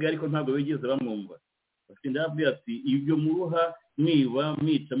byose babwiye ariko ntabwo bigeze bamwumva. Barafina yabwiye ati ibyo muruha mwiba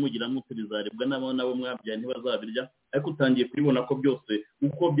mwica mugira muto bizarebwa nabo mwabyaye ntibazabirya. Ariko utangiye kubibona ko byose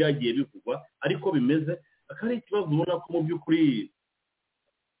uko byagiye bivugwa ariko bimeze. Akari ikibazo ubona ko mu by'ukuri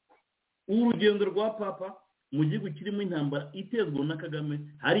urugendo rwa papa mu gihugu kirimo intambara itezwa na Kagame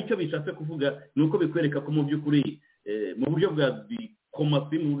hari icyo bishatse kuvuga, ni uko bikwereka ko mu by'ukuri mu buryo bwa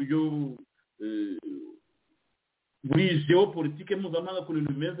diplomasi, mu buryo buri geopolitike mpuzamahanga ku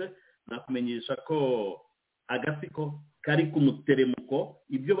bintu bimeze, nakumenyesha ko agatsiko kari ku muteremuko.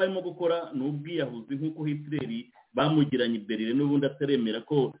 Ibyo barimo gukora ni ubwiyahuzi nk'uko Hitler bamugiranye Berlin n'ubundi ataremera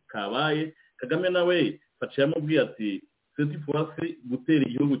ko kabaye. Kagame nawe Fatsi yamubwiye ati seti fuwasi gutera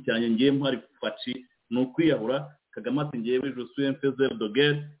igihugu cyanjye ngiye mpari Fatsi ni ukwiyahura. Kagame ati ngewe je suis un faiseur de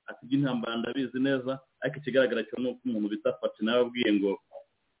guerre, ati by'intambara ndabizi neza. Ariko ikigaragara cyo nuko umuntu bita Fatsi nawe abwiye ngo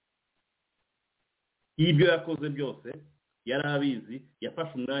ibyo yakoze byose yari abizi.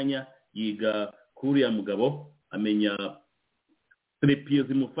 Yafashe umwanya yiga kuri uriya mugabo, amenya terepiye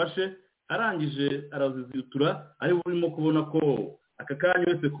zimufashe, arangije arazizitura. ari burimo kubona ko aka kanya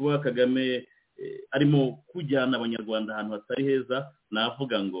wese kuba Kagame arimo kujyana abanyarwanda ahantu hatari heza,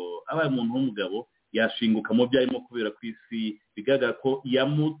 navuga ngo abaye umuntu w'umugabo yashinguka mu byarimo kubera ku isi. Bigaragara ko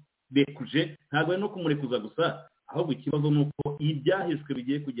yamurekuje, ntabwo ari no kumurekuza gusa, ahubwo ikibazo ni uko ibyahishwe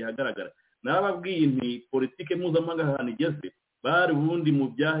bigiye kujya ahagaragara. Nababwiye nti politike mpuzamahanga ahantu igeze, bari ubundi mu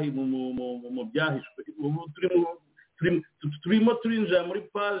byahishwe. Turimo turinjira muri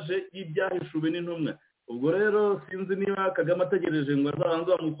paje y'ibyahishwe n'intumwa. Ubwo rero sinzi niba Kagame ategereje ngo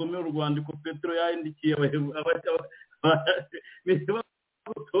azabanze bamusomere urwandiko Petero yahindikiye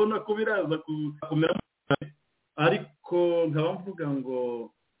tubona ko biraza kumera. Ariko nkaba mvuga ngo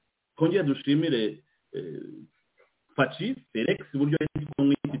twongere dushimire Fatsi Felix uburyo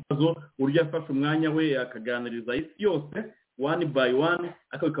yitwa ikibazo, uburyo yafashe umwanya we akaganiriza isi yose one by one,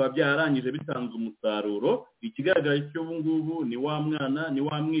 ariko bikaba byarangije bitanze umusaruro. Ikigaragara cy'ubu ngubu ni wa mwana, ni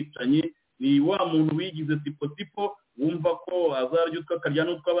wa mwicanyi, ni wa muntu wigize tipo wumva ko azarya utwo akarya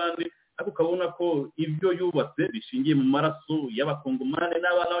n'utw'abandi. Ariko ukabona ko ibyo yubatse bishingiye mu maraso y'abakongomani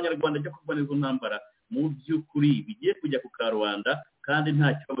n'abana b'abanyarwanda cyo kurwanya izo ntambara mu by'ukuri bigiye kujya ku karubanda, kandi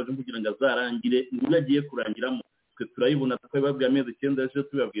nta kibazo kugira ngo azarangire n'ubwo agiye kurangiramo. Twe turayibona, twabibabwiye amezi 9 yashize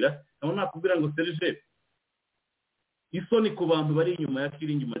tubibabwira. Aho nakubwira ngo Serge, isoni ku bantu bari inyuma ya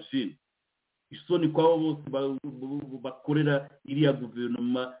killing machine, isoni kwabo bose bakorera iriya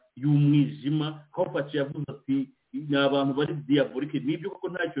guverinoma y'umwijima. Aho Fatsi yavuze ati ni abantu bari diabolike. Nibyo koko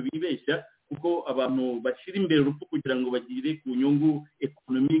ntacyo bibeshya, kuko abantu bashyira imbere urupfu kugira ngo bagire ku nyungu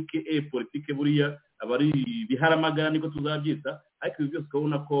economique et politique, buriya abari biharamagara niko tuzabyita. Ariko ibi byose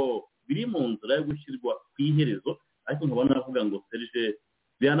ukabona ko biri mu nzira yo gushyirwa ku iherezo. Ariko nkabona navuga ngo Serge,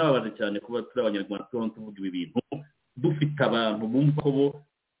 biranababaje cyane kuba turi abanyarwanda tuvuga ibi bintu dufite abantu bumva ko bo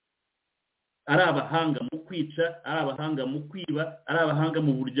ari abahanga mu kwica, ari abahanga mu kwiba, ari abahanga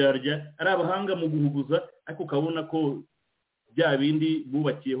mu buryarya, ari abahanga mu guhuguza. Ariko ukabona ko bya bindi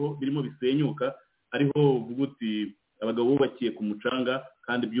bubakiyeho birimo bisenyuka. Ariho uvuga uti abagabo bubakiye ku mucanga,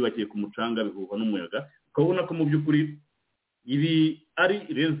 kandi byubakiye ku mucanga bihuha n'umuyaga. Ukabona ko mu by'ukuri ibi ari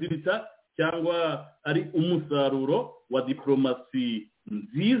resulta cyangwa ari umusaruro wa diplomasi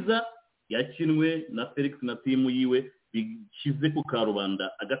nziza yakinwe na Felix na timu yiwe bishyize ku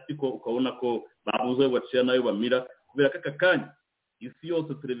karubanda agatsiko ukabona ko babuze bacira nayo bamira kubera ko aka kanya isi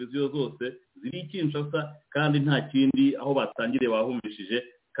yose televiziyo zose ziri Kinshasa kandi nta kindi aho batangiriye bahumishije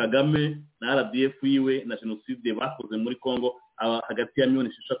Kagame na RDF yiwe na genocide bakoze muri Congo hagati ya miliyoni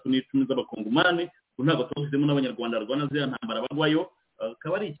 6 n'icumi z'abakongomani ntabwo tuzemo n'abanyarwanda rwana zya ntambara bagwayo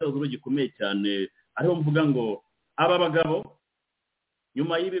akaba ari ikibazo gikomeye cyane ariho mvuga ngo aba bagabo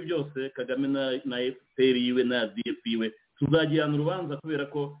nyuma y'ibi byose Kagame na FPR yiwe na RDF yiwe tuzagirana urubanza kubera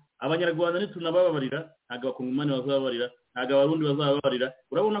ko abanyarwanda ntitunababarira ntabwo abakongomani bazababarira ntabwo abarundi bazababarira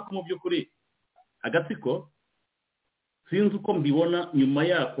urabona ko mu by'ukuri agatsiko sinzi uko mbibona nyuma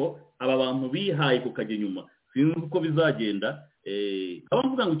yako aba bantu bihaye kukajya nyuma sinzi uko bizagenda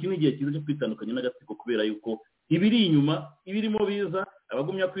abavuga ngo iki ni igihe cyiza cyo kwitandukanya n'agatsiko kubera yuko ibiri inyuma ibirimo biza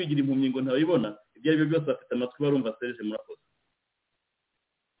abagumya kwigira impumyi ngo ntabibona ibyo ari byo byose bafite amatwi barumva Serge murakoze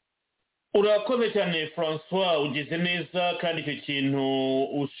urakoze cyane François ugeze neza kandi icyo kintu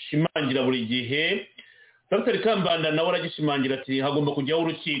ushimangira buri gihe Dr Kambanda nawe aragishimangira ati hagomba kujyaho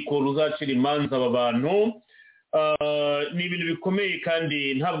urukiko ruzacira imanza aba bantu ni ibintu bikomeye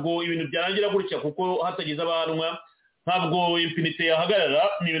kandi ntabwo ibintu byarangira gutya kuko hatagize abahanwa ntabwo impunité yahagarara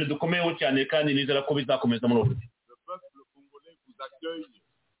ni ibintu dukomeyeho cyane kandi nizera ko bizakomeza muri ubu. Le peuple congolais vous accueille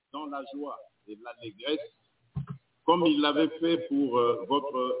dans la joie et l'allégresse comme il l'avait fait pour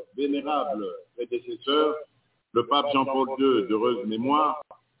votre vénérable prédécesseur, le pape Jean-Paul II, d'heureuse mémoire,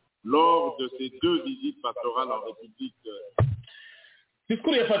 lors de ses 2 visites pastorales en République.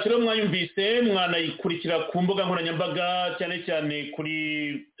 Disikuru ya Fatsi mwayumvise mwanayikurikira ku mbuga nkoranyambaga cyane cyane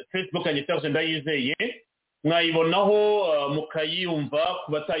kuri Facebook ya Serge Ndayizeye mwayibonaho mukayumva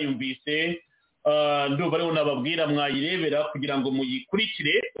ku batayumvise ndumva ariho nababwira mwayirebera kugira ngo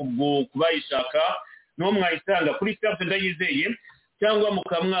muyikurikire ubwo kubayishaka no mwayisanga kuri Serge Ndayizeye cyangwa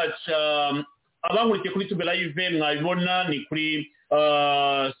mukamwaca abankurikiye kuri Tube Live mwabibona ni kuri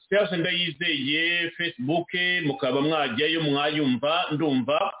Serge Ndayizeye Facebook mukaba mwajyayo mwayumva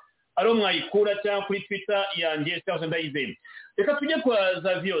ndumva ariho mwayikura cyangwa kuri Twitter yanjye Serge Ndayizeye. Reka tujye kwa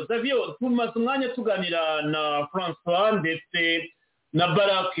Zavio tumaze umwanya tuganira na François ndetse na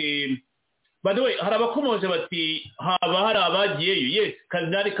Barake. By the way hari abakomoje bati haba hari abagiyeyo yes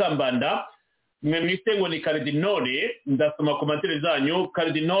Kardinali Kambanda mwise ngo ni Cardinale ndasoma komantere zanyu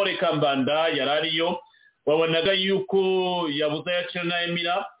Cardinale Kambanda yarariyo wabonaga yuko yabuze yacira na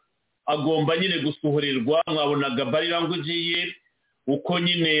Emira agomba nyine gusuhurirwa mwabonaga bari language ye uko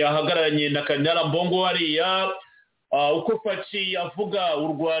nyine yahagararanye na Kardinali Mbongo hariya uko Fatsi avuga u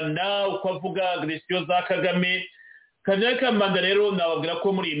Rwanda uko avuga agression za Kagame Kardinali Kambanda rero nababwira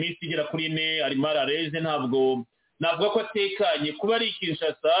ko muri iyi minsi igera kuri 4 ari marareze ntabwo navuga ko atekanye kuba ari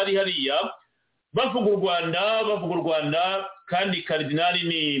Kinshasa ari hariya bavuga u Rwanda kandi Kardinali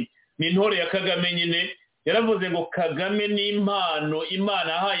ni intore ya Kagame nyine yaravuze ngo Kagame ni impano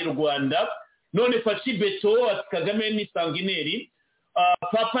Imana ahaye u Rwanda none Fatsi beto ati Kagame ni sanguinaire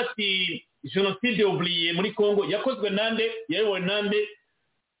papa ati genocide oublié muri Congo yakozwe nande yewe nande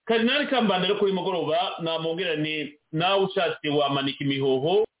Kardinali Kambanda rero kuri mugoroba namubwira ni nawe ushatse wamanika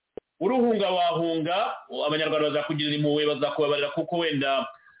imihoho uruhunga wahunga abanyarwanda bazakugirira impuhwe bazakubabarira kuko wenda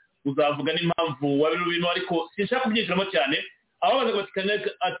uzavuga n'impamvu wabiru bintu ariko sinshaka kubyinjiramo cyane ababaza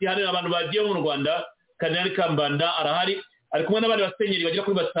ati hano abantu bagiye mu Rwanda Kardinali Kambanda arahari ari kumwe n'abandi basenyeri bagira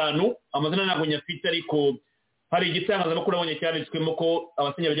kuri 5 amazina ntabwo nyafite ariko hari igitangazamakuru abonye cyanditswemo ko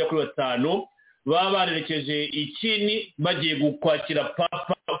abasenyeri bagira kuri 5 baba barerekeje ikini bagiye gukwakira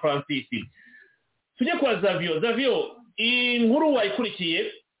Papa Francis. Tujye kwa Zavio inkuru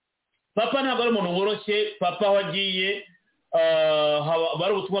wayikurikiye Papa ntabwo ari umuntu woroshye Papa wagiye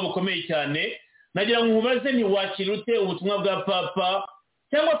bari ubutumwa bukomeye cyane nagira ngo nkubaze ni wakira ute ubutumwa bwa Papa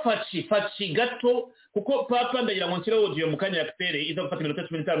cyangwa Fatsi gato kuko Papa ndagira ngo nshyire audio mu kanya yaktere iza gufata iminota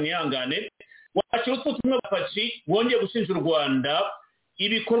 15 yangane wakira ute ubutumwa bwa Fatsi wongeye gushinja u Rwanda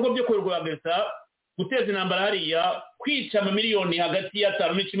ibikorwa byo kurwageza guteza intambara hariya kwica amamiliyoni hagati ya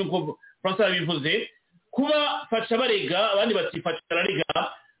 5 n'icumi ko François bivuze kuba Fatsi barega abandi bati Fatsi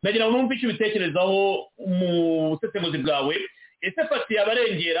ararega nagira ngo numve icyo bitekerezaho mu sesenguzi bwawe ese Fatsi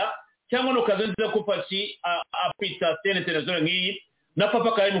yabarengera cyangwa no kazenza ko Fatsi apita international nk'iyi na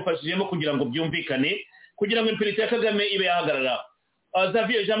Papa kandi mufashijemo kugira ngo byumvikane kugira ngo impunité ya Kagame ibe yahagarara.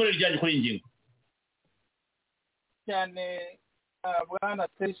 Zavio jambo rijyanye kuri ingingo cyane bwana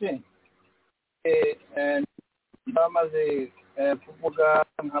Serge bamaze kuvuga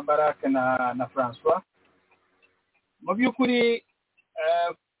nka Barake na François mu by'ukuri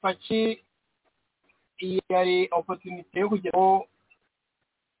Fatsi iyi yari opportunity yo kugira ngo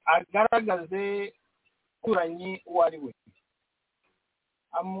agaragaze kuranyi uwo ari we.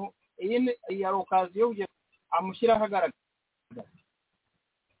 Iyi yari okaziyo yo kugira amushyiraho agaragaza.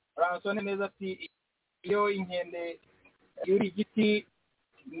 Aransone neza ati iyo inkende yuri igiti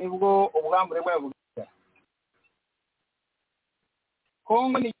nibwo ubwambure bwayo bugira.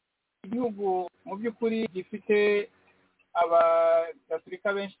 Kongo ni igihugu mu by'ukuri gifite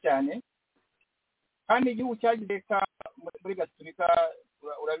abagatulika benshi cyane, kandi igihugu cyagireka muri gatulika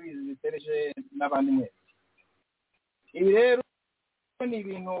urabizi bitereje n'abandi mwese. Ibi rero ni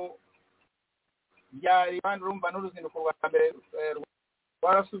ibintu byari kandi urumva n'uruzinduko rwa mbere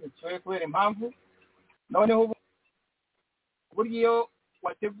rwarasubikiwe kubera impamvu. Noneho burya iyo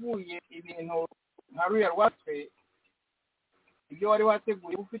wateguye ibintu nka ruriya rwatwe, ibyo wari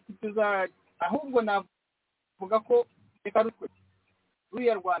wateguye ufite icyo uzajya, ahubwo navuga ko reka rutwe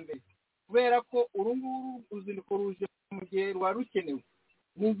ruriya rwa mbere, kubera ko uru nguru uruzinduko ruje mu gihe rwari rukenewe.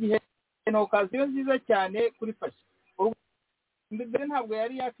 Ni igihe ni okaziyo nziza cyane kuri Fatsi. Mbere ntabwo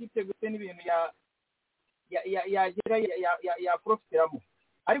yari yakiteguye n'ibintu yagera yaprofitiramo,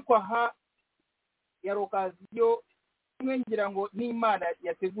 ariko aha yari okaziyo imwe ngira ngo n'Imana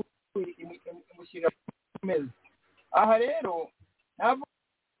yateguye imushyira meza. Aha rero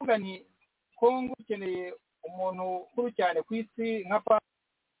navuga ni Kongo ikeneye umuntu ukuru cyane ku isi nka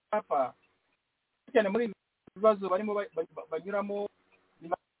papa, cyane muri ibibazo barimo banyuramo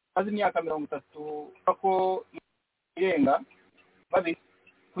maze imyaka 30 ko irenga babi,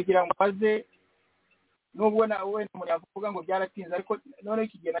 kugira ngo baze nubwo na we umuntu yavuga ngo byaratinze, ariko none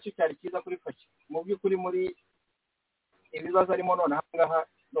iki gihe nacyo cyari cyiza kuri Fatsi. Mu by'ukuri muri ibibazo arimo none ahangaha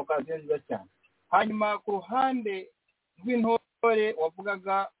okaziyo nziza cyane. Hanyuma ku ruhande rw'intore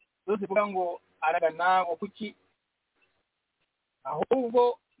wavugaga zose vuga ngo aragana ngo kuki,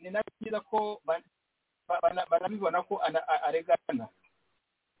 ahubwo ni nabyiza ko banabibona ko aregana.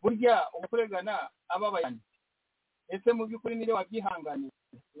 Burya umukuregana ababayane, ese mu by'ukuri niyo wabyihanganiye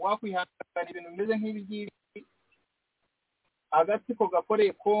wakwihangana ibintu bimeze nk'ibi ngibi agatsiko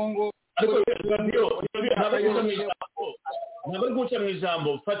gakoreye Kongo. ntabwo ari guca mu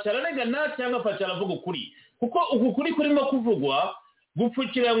ijambo Fatsi araregana cyangwa Fatsi aravuga ukuri, kuko uku kuri kurimo kuvugwa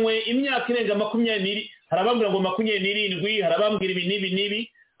gupfukiranywe imyaka irenga 20. Hari abambwira ngo 27, hari abambwira ibi n'ibi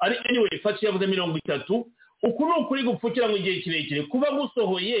n'ibi, anyway Fatsi yavuze 30. Uku ni ukuri gupfukiranywe igihe kirekire, kuba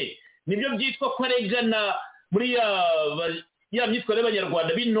gusohoye nibyo byitwa ko aregana. Muri ya myitwarire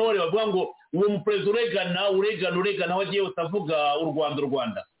y'abanyarwanda b'intore bavuga ngo uwo muperezida uregana aho agiye utavuga u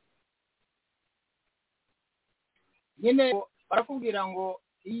Rwanda. Nyine barakubwira ngo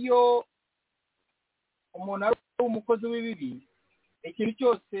iyo umuntu ari umukozi w'ibibi, ikintu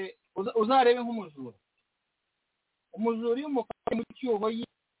cyose uzarebe nk'umujura. Umujura iyo umufashe mu cyuho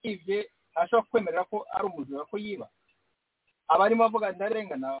yibye ashobora kwemerera ko ari umujura, ko yiba. Abarimo bavuga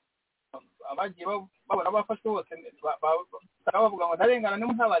ndarengana, abagiye babona bafashe bose bavuga ngo ndarengana,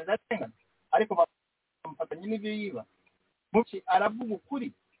 niba ntabazi ndarengana, ariko bamufatanya n'ibyo yiba. Muki aravuga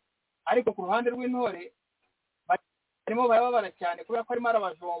ukuri, ariko ku ruhande rw'intore barimo barababara cyane kubera ko arimo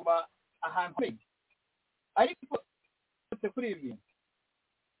arabajomba ahantu he. Ariko kuri ibi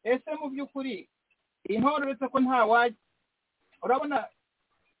ese mu by'ukuri intore uretse ko nta wajya, urabona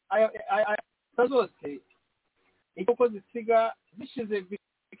zose uko zisiga zishize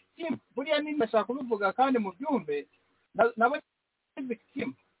victim. Buriya nashaka kubivuga kandi mu byumve nabo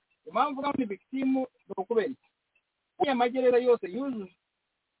victim. Impamvu ngo ni victim ni ukubera aya magereza yose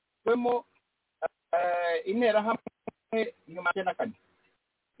yuzujwemo interahamwe nyuma ya 4.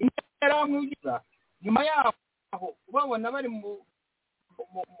 Interahamwe ugiza nyuma yaho ubabona bari mu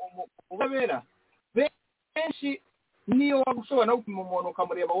babera benshi, niyo wagushobora no gupima umuntu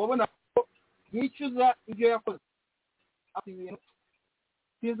ukamureba wabona ko yicuza ibyo yakoze. Ibintu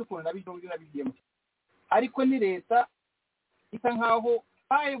sinzi ukuntu nabigiyemo, ariko ni leta isa nkaho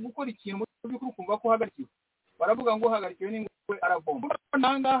baye gukora ikintu mu by'ukuri ukumva ko uhagarikiwe. Baravuga ngo uhagarikiwe n'ingwe aravomba.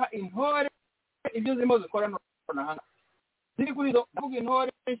 Nangaha intore ibyo zirimo zikora nahanga ziri kuri zo. Ndavuga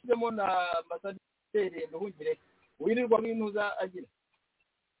intore ishyizemo na ambasaderi Nduhungire wirirwa w'inuza agira.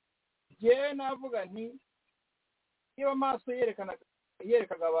 Je navuga nti iyo amaso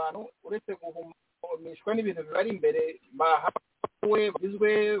yerekaga abantu uretse guhumishwa n'ibintu bibari imbere bahawe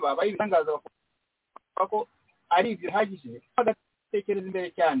bagizwe babaye ibitangaza ko ari ibyo hagije, bagatekereza imbere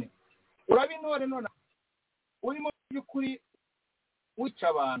cyane. Urabinore none urimo by'ukuri wica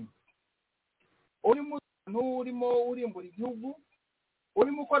abantu, urimo urimbura igihugu,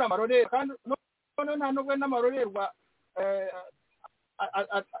 urimo ukora amarorerwa, kandi none nta nubwo n'amarorerwa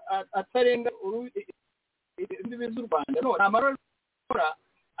atarenga imbibi z'u Rwanda. No, amarorerwa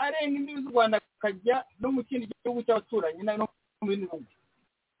arenga imbibi z'u Rwanda akajya no mu kindi gihugu cy'abaturanyi no mu bindi bihugu.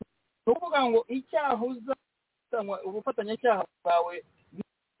 Ni ukuvuga ngo icyaha uzanywa ubufatanyacyaha bwawe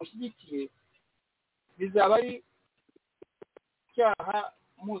ushyigikiye bizaba ari icyaha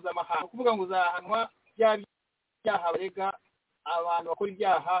mpuzamahanga. Ni ukuvuga ngo uzahanwa bya byaha barega abantu bakora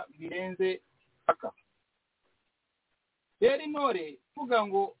ibyaha birenze aka. Rero intore kuvuga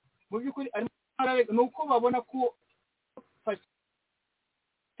ngo mu by'ukuri ni uko babona ko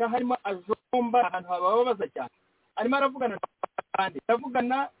harimo ajomba ahantu hababaza cyane. Arimo aravugana n'abandi,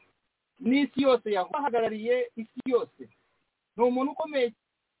 aravugana n'isi yose, yahagarariye isi yose. Ni umuntu ukomeye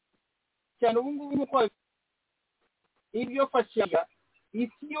cyane ubu ngubu nk'uko ibyo fashyira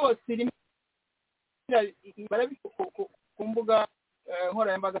isi yose irimo ku mbuga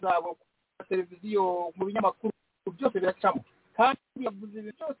nkoranyambaga zabo, televiziyo, mu binyamakuru, byose biracamo. Kandi yavuze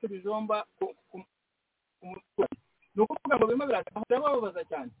ibintu byose bijomba ku muturage. Ni ukuvuga ngo birimo birababaza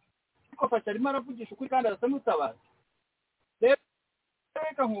cyane. Ariko fasha arimo aravugisha ukuri kandi arasa n'utabaza.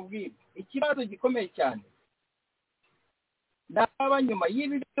 Reka nkubwire ikibazo gikomeye cyane. Ndaba nyuma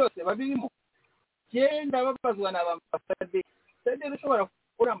y'ibi byose babirimo, genda babazwa n'abambasaderi. Ambasaderi ushobora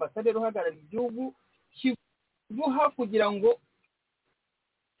kuba ambasaderi uhagarariye igihugu kiguha kugira ngo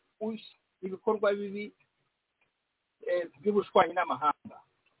ibikorwa bibi by'ubushwanyi n'amahanga,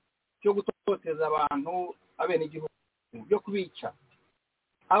 byo gutoteza abantu abenegihugu, byo kubica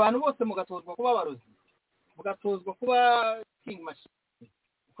abantu bose, mugatozwa kuba abarozi, mugatozwa kuba king machine,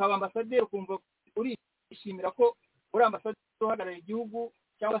 ukaba ambasaderi ukumva urishimira ko uri ambasaderi uhagarariye igihugu,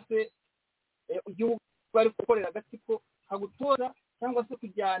 cyangwa se igihugu bari gukorera agatsiko kagutora, cyangwa se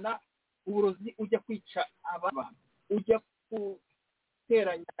kujyana uburozi ujya kwica abantu, ujya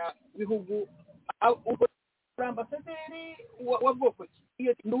guteranya ibihugu. Ambasaderi wa bwoko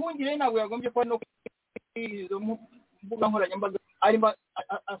ki? Nduhungire ntabwo yagombye kuba no izo mbuga nkoranyambaga arimo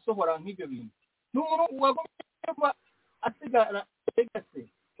asohora nk'ibyo bintu. N'umuntu wagombye kuba asigara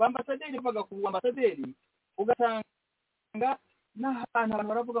egase. Ambasaderi bavuga ku ambasaderi, ugasanga n'ahantu abantu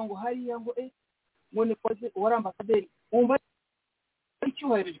baravuga ngo hariya ngo ngo ni koze uwari ambasaderi, wumva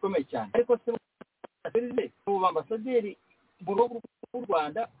icyubahiro gikomeye cyane. Ariko se ubu ambasaderi mu rugo rw'u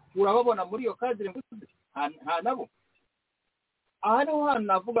Rwanda urababona muri iyo kadire nta nabo. Aha niho hantu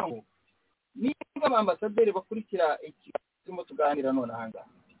navuga ngo niba abambasaderi bakurikira iki turimo tuganira none aha ngaha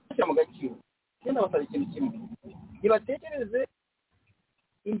bashyira mu gaciro, genda basaba ikintu kimwe, ntibatekereze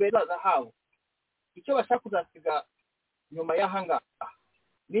imbere zaza habo icyo bashaka kuzasiga nyuma y'aha ngaha.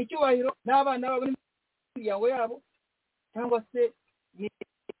 Ni icyubahiro n'abana babo n'imiryango yabo, cyangwa se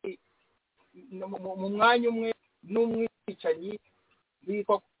mu mwanya umwe n'umwicanyi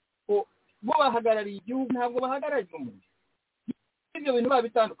bikwa ko bo bahagarariye igihugu, ntabwo bahagarariye umuntu. Ibyo bintu biba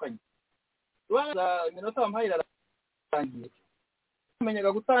bitandukanye. Rwanda iminota bamuhaye irarangiye,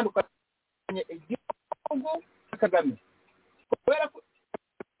 tumenyaga gutandukanya igihugu na Kagame, kubera ko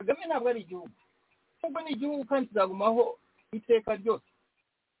Kagame ntabwo ari igihugu, ahubwo ni igihugu kandi kizagumaho iteka ryose.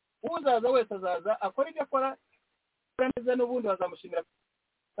 Uzaza wese azaza akora ibyo akora neza, n'ubundi bazamushimira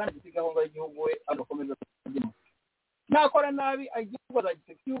kandi agisigaho ngo igihugu we agakomeza kugima. Nakora nabi igihugu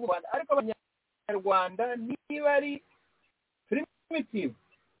azagiteka igihugu Rwanda. Ariko abanyarwanda niba ari primitive,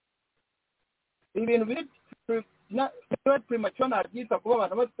 ibintu biri premature nabyita, kuba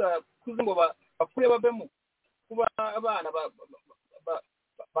abantu batakuze ngo bakure bavemo, kuba abana baba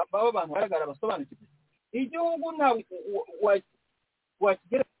abantu bagaragara basobanukirwa. Igihugu ntabwo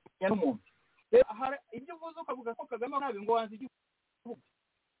wakigereranya n'umuntu. Ibyo uvuze ukavuga ko Kagame nabi ngo wanze igihugu,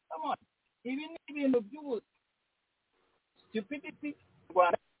 ibi ni ibintu by'ubu stupidity.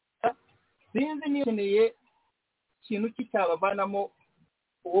 Rwanda sinzi niyo nkeneye ikintu cy'icyabavanamo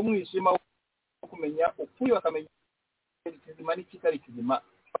uwo mwijima wo kumenya ukuri, bakamenya ikizima n'ikitari kizima,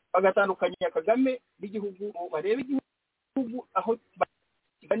 bagatandukanya Kagame n'igihugu, barebe igihugu aho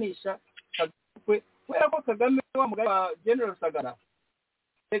bakiganisha Kagame. Kubera ko Kagame wa mugari wa General Sagara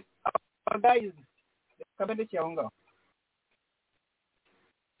abagayizi Kagame cyaho ngaho.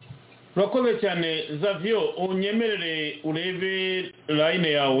 urakoze cyane Zavio, unyemerere urebe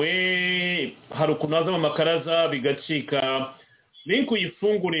line yawe, hari ukuntu hazamo amakaraza bigacika, link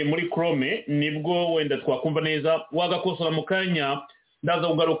uyifungure muri Chrome nibwo wenda twakumva neza. Wagakosora mu kanya, ndaza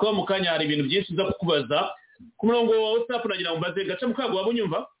kugarukaho mu kanya, hari ibintu byinshi nza kukubaza ku murongo wa WhatsApp. Nagira ngo mbaze Gaca Mukago, waba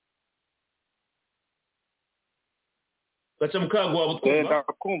unyumva? Gaca Mukago, waba utwumva?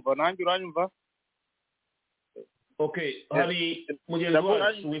 Ndakumva, nanjye uranyumva? Okay, hari mugenzi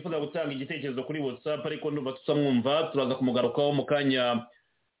wacu wifuza gutanga igitekerezo kuri WhatsApp, ariko ndumva tusamwumva. Turaza kumugarukaho mu kanya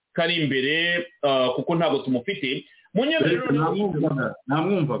kari imbere, kuko ntabwo tumufite.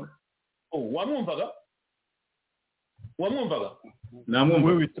 Namwumvaga. Wamwumvaga? namwumva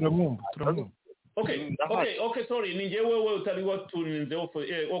wewe turamwumva Okay, sorry, ni njyewe wewe utari watuninze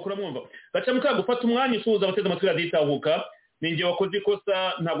kuramwumva. Gaca muka gufata umwanya usuhuza abateze amatwi radiyo Itahuka, ni njye wakoze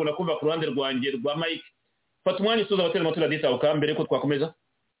ikosa ntabwo nakumva ku ruhande rwanjye rwa Mike. Fata umwanya usuhuza abateze amatwi radiyo Itahuka mbere ko twakomeza.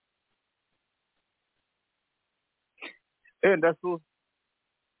 Ndasuhuza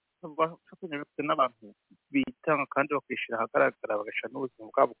n'abantu bitanga kandi bakishyira ahagaragara bagashyira n'ubuzima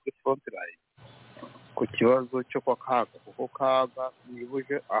bwabo kuri front line ku kibazo cyo kwa Kaga, kuko Kaga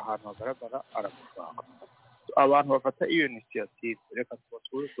nibuje ahantu hagaragara aragushaka. Abantu bafata iyo initiative reka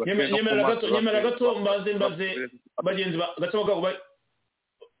tubasuhuze. Nyemera gato mbaze bagenzi gato bagabo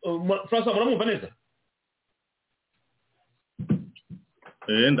François muramwumva neza?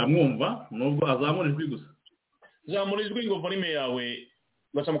 Ndamwumva nubwo azamura ijwi gusa. Zamura ijwi ngo volume yawe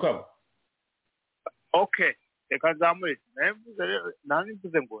gaca mukabo. Okay, reka zamure.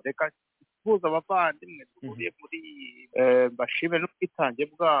 Namvuze ngo reka kuza abavandimwe duhuriye muri bashime no kwitange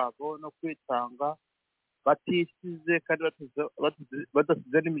bwabo no kwitanga batisize kandi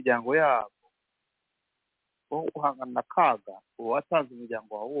badasize n'imiryango yabo wo guhangana na Kaga watanze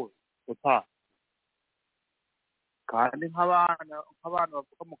imiryango wawe utaha kandi nk'abana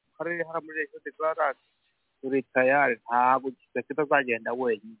bavuga mu karere hari muri Region de Garage leta yari ntabwo kitazagenda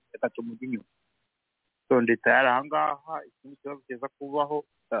wenyine reka tumujye inyuma. So leta yari ahangaha ikindi kibazo kiza kubaho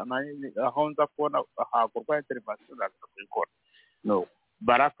aho nza kubona hakorwa intervention kubikora no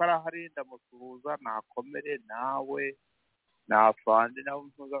barakara hari ndamusuhuza nakomere nawe nafande nawe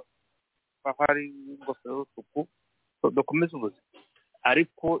mpuza hari ingofero y'usuku dukomeze ubuzima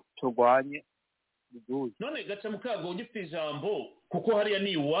ariko turwanye biduye. None gaca mukago ugifite ijambo kuko hariya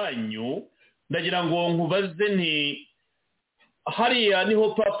ni iwanyu ndagira ngo nkubaze nti hariya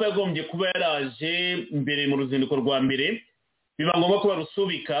niho papa yagombye kuba yaraje mbere mu ruzinduko rwa mbere biba ngombwa ko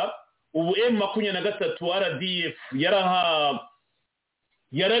barusubika ubu M23 RDF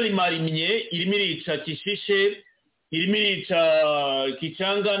yararimarimye irimo irica Kishishe irimo irica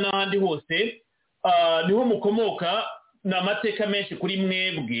Kichanga n'ahandi hose niho mukomoka n'amateka menshi kuri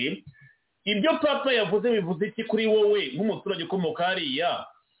mwebwe. Ibyo papa yavuze bivuze iki kuri wowe nk'umuturage ukomoka hariya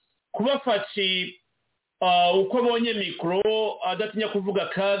kuba Fatsi uko abonye mikoro adatinya kuvuga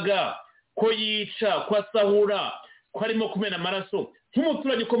Kaga ko yica ko asahura ko arimo kumena amaraso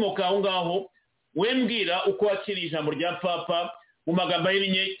nk'umuturage ukomoka aho ngaho wembwira uko wakiriye ijambo rya papa mu magambo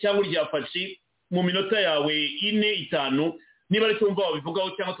ahinnye cyangwa irya Fatsi mu minota yawe 4-5 niba ari cyumva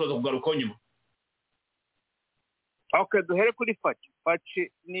wabivugaho cyangwa tuza kugaruka nyuma. Okay, duhere kuri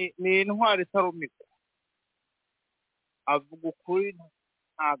Fatsi ni intwari itarumika avuga ukuri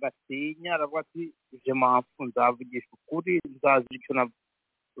agatinya aravuga ati je mpamvu nzavugisha ukuri nzazi icyo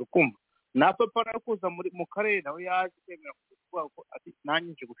nakumva na papa nakuza mu karere nawe yaje kwemera kuvuga ko ati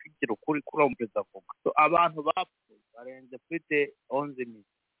nanyije gushyigikira ukuri kuri umurezi avuga. So abantu bapfuye barenze kuri 11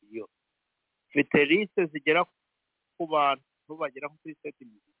 miliyo mfite liste zigera ku bantu bagera kuri 7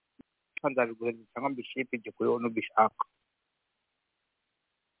 miliyo nzabiguhereza cyangwa mbishipe ije kuri wowe n'ubishaka.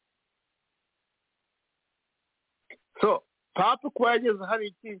 So papa kuba yageze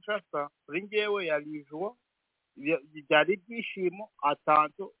hari Kinshasa kuri njyewe yarijwe byari ibyishimo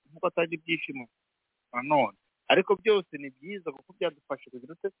atanto nkuko atari ibyishimo nanone ariko byose ni byiza kuko byadufashe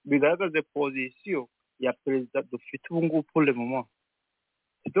kugira bigaragaze position ya perezida dufite ubu ngubu pour le moment.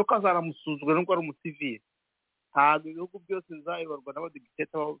 Ibyo kazaramusuzugura nubwo ari umusivili ntabwo ibihugu byose bizayoborwa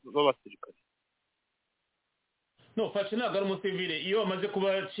n'abadikiteta b'abasirikare. No, Fatsi ntabwo ari umusivile iyo bamaze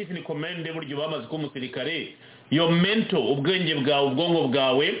kuba chief in command buryo bamaze kuba umusirikare iyo mento ubwenge bwawe ubwonko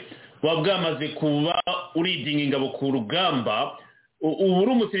bwawe buba bwamaze kuba uridinga ingabo ku rugamba ubu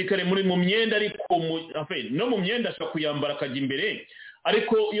uri umusirikare muri mu myenda ariko no mu myenda ashobora kuyambara akajya imbere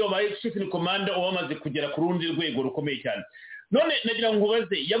ariko iyo baye chief in command uba wamaze kugera ku rundi rwego rukomeye cyane. None nagira ngo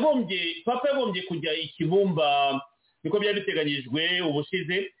ubaze papa yagombye kujya ikibumba niko byari biteganyijwe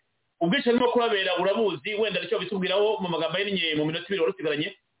ubushize ubwishe arimo kubabera urabuzi wenda aricyo bitubwiraho mu magambo ahinnye mu minota 2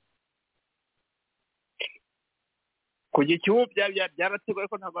 warusigaranye. Kujya ikibu byarateguwe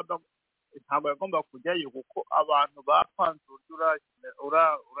ko ntabwo yagomba kujyayo kuko abantu bapanze uburyo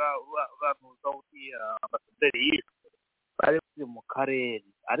uranuza uriya ambasaderi yishwe bari mu karere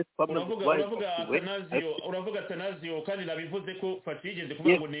ariko uravuga Tanazio kandi nabivuze ko Fatsi yigeze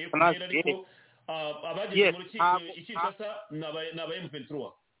kuvuga ngo niye kugera ariko abageze muri Kinshasa n'aba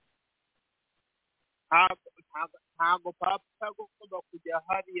M23 ntabwo papa agomba kujya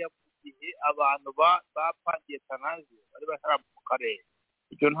hariya mu gihe abantu bapangiye Tanazio bari bahara mu karere.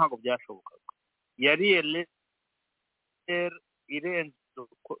 Ibyo ntabwo byashobokaga yari irenze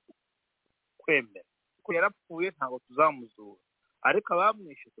kwemera ko yarapfuye ntabwo tuzamuzura ariko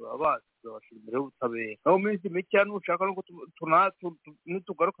abamwishe turabazi turabashira imbere y'ubutabera naho mu minsi mike nushaka no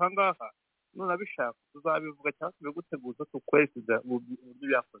nitugaruka aha ngaha nunabishaka tuzabivuga cyangwa tubiguteguza tukwereka uburyo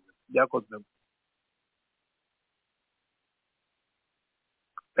byakozwe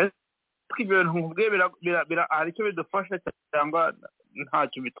ibyo bintu nkubwiye hari icyo bidufasha cyangwa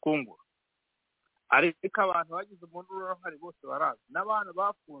ntacyo bitwungura ariko abantu bagize umuntu urahari bose barazi n'abana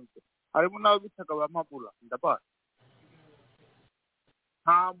bafunze harimo n'abo bitaga abamabura ndabazi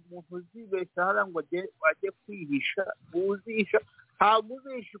nta muntu uzibeshya hariya ngo ajye kwihisha uzisha ntabwo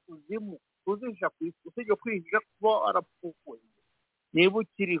uzisha ikuzimu uzihisha ku isi usibye kwihisha kuba warapfuye niba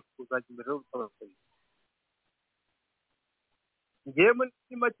ukiri kuzajya imbere y'ubutabera ngewe muri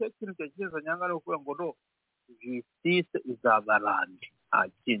make ikintu cyakiza nyanga ni ukuvuga ngo no justice izabarande nta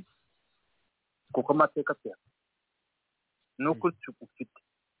kindi kuko amateka tuyafite nuko ufite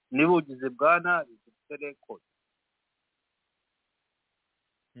niba ugize bwana bifite rekodi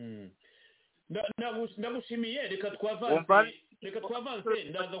ndagushimiye reka twavanse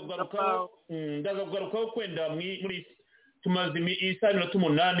ndaza kugarukaho kwenda muri tumaze isaha minota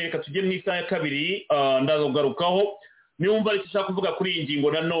 8 reka tujye mu isaha ya kabiri ndaza kugarukaho niwumva icyo ushaka kuvuga kuri iyi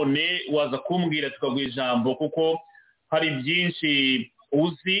ngingo nanone waza kumbwira tukaguha ijambo kuko hari byinshi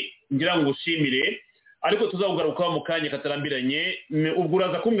uzi ngira ngo ushimire ariko tuzakugarukaho mu kanya katarambiranye ubwo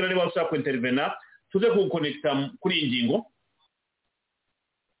uraza kumbwira niba ushaka kwintervena tuze kugukonekita kuri iyi ngingo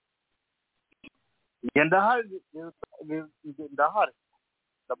ndahari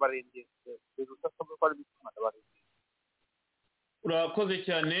ndabarengeye udasabwa ko ari bituma ndabarengeye urakoze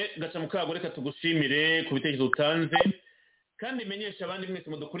cyane gaca mukago reka tugushimire ku bitekerezo utanze kandi menyesha abandi mwese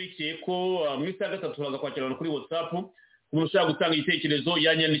mudukurikiye ko mu isaha gatatu turaza kwakira abantu kuri WhatsApp umuntu ushaka gutanga igitekerezo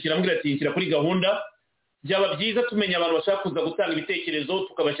yanyandikira ambwira ati nshyira kuri gahunda byaba byiza tumenya abantu bashaka kuza gutanga ibitekerezo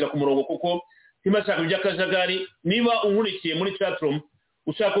tukabashyira ku murongo kuko ntibashaka iby'akajagari niba unkurikiye muri chatroom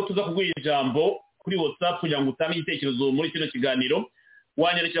ushaka ko tuza kuguha ijambo kuri WhatsApp kugira ngo utange igitekerezo muri kino kiganiro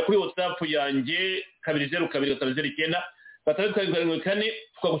wanyandikira kuri WhatsApp yanjye 20229 4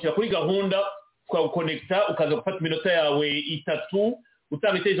 tukagushyira kuri gahunda tukagukonekita ukaza gufata iminota yawe 3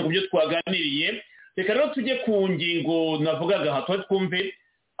 utanga igitekerezo ku byo twaganiriye reka rero tujye ku ngingo navugaga aha twumve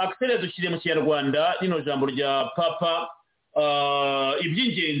akiseri dushyire mu kinyarwanda rino jambo rya papa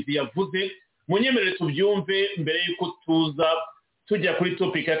iby'ingenzi yavuze munyemerere tubyumve mbere y'uko tujya kuri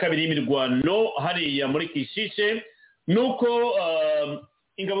topic ya kabiri y'imirwano hariya muri Kishishe nuko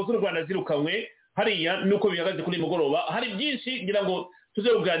ingabo z'u Rwanda zirukanywe hariya nuko bihagaze kuri mugoroba hari byinshi ngira ngo tuze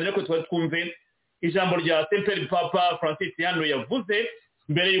kuganira ko twumve ijambo rya Saint Papa Francis hano yavuze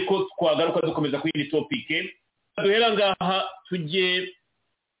mbere yuko twagaruka dukomeza kuri iyi topic duhera ngaha tujye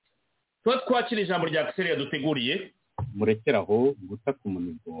twakira ijambo rya akiseri yaduteguriye murekeraho guta ku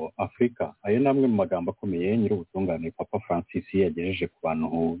munigo Afurika ayo namwe mu magambo akomeye nyir'ubutungane Papa Francis yagejeje ku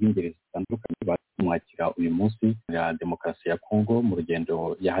bantu b'ingeri zitandukanye batumwakira uyu munsi ya demokarasi ya Kongo mu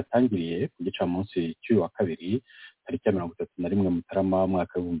rugendo yahatangiriye ku gicamunsi cy'uyu wa kabiri tariki ya 31 Mutarama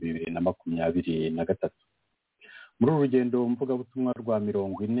mwaka wa 2023 muri uru rugendo mvugabutumwa rwa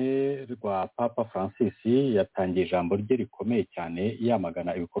 40 rwa Papa Francis yatangiye ijambo rye rikomeye cyane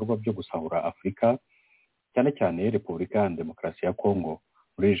yamagana ibikorwa byo gusahura Afurika cyane cyane Repubulika ya Demokarasi ya Kongo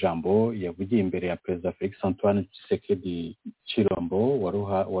muri ijambo yavugiye imbere ya Perezida Felix Antoine Tshisekedi Chilombo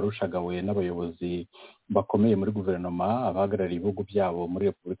warushagawe n'abayobozi bakomeye muri guverinoma abahagarariye ibihugu byabo muri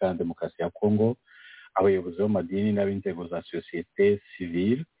Repubulika ya Demokarasi ya Kongo abayobozi b'amadini n'ab'inzego za sosiyete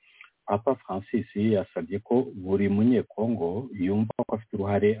civile Papa Francis yasabye ko buri munyekongo yumva ko afite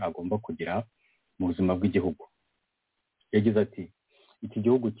uruhare agomba kugira mu buzima bw'igihugu yagize ati iki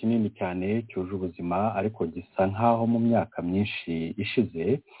gihugu kinini cyane cyuje ubuzima ariko gisa nkaho mu myaka myinshi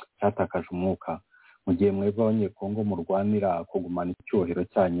ishize cyatakaje umwuka mu gihe mwebwe abanyekongo murwanira kugumana icyubahiro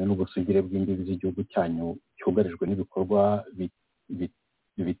cyanyu n'ubusugire bw'imbibi z'igihugu cyanyu cyugarijwe n'ibikorwa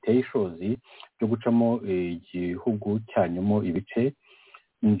biteye ishozi byo gucamo igihugu cyanyumo ibice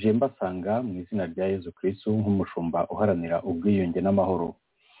nje mbasanga mu izina rya Yezu Kristo nk'umushumba uharanira ubwiyunge n'amahoro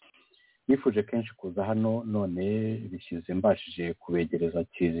nifuje kenshi kuza hano none bishyize mbashije kubegereza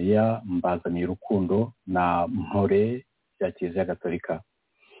kiliziya mbazaniye urukundo na mpore bya kiliziya gatolika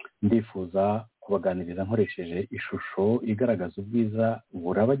ndifuza kubaganiriza nkoresheje ishusho igaragaza ubwiza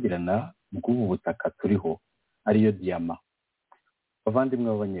burabagirana bw'ubu butaka turiho ariyo diyama bavandimwe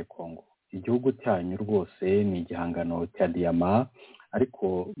b'abanyekongo igihugu cyanyu rwose ni igihangano cya diyama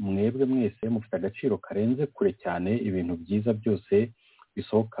ariko mwebwe mwese mufite agaciro karenze kure cyane ibintu byiza byose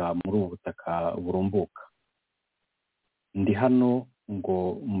bisohoka muri ubu butaka burumbuka ndi hano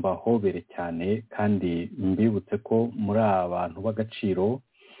ngo mbahobere cyane kandi mbibutse ko muri abantu b'agaciro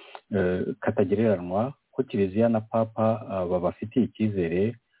katagereranwa ko ko kiliziya na papa babafitiye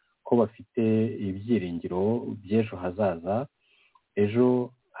icyizere ko bafite ibyiringiro by'ejo hazaza. ejo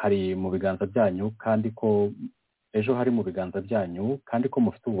hari mu biganza byanyu kandi ko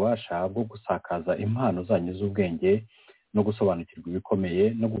mufite ububasha bwo gusakaza impano zanyu z'ubwenge no gusobanukirwa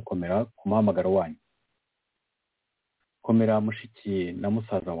ibikomeye no gukomera ku muhamagaro wanyu. Komera mushiki na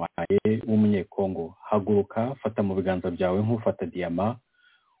musaza wawe w'umunyekongo, haguruka, fata mu biganza byawe nk'ufata diyama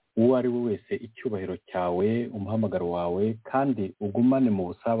uwo ari we wese icyubahiro cyawe, umuhamagaro wawe, kandi ugumane mu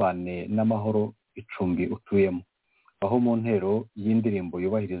busabane n'amahoro icumbi utuyemo, aho mu ntero y'indirimbo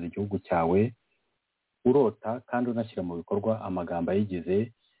yubahiriza igihugu cyawe, urota kandi unashyira mu bikorwa amagambo ayigize.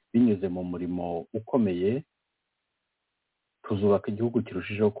 Binyuze mu murimo ukomeye tuzubaka igihugu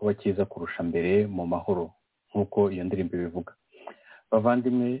kirushijeho kuba cyiza kurusha mbere mu mahoro, nk'uko iyo ndirimbo ibivuga.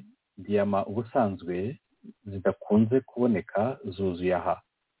 Bavandimwe, diyama ubusanzwe zidakunze kuboneka zuzuye aha.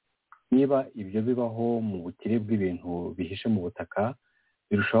 Niba ibyo bibaho mu bukire bw'ibintu bihishe mu butaka,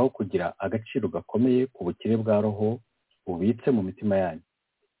 birushaho kugira agaciro gakomeye ku bukire bwa roho bubitse mu mitima yanyu,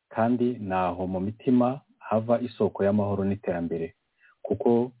 kandi naho mu mitima hava isoko y'amahoro n'iterambere,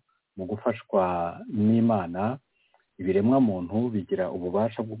 kuko mu gufashwa n'Imana ibiremwa muntu bigira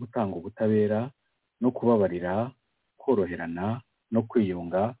ububasha bwo gutanga ubutabera no kubabarira, koroherana no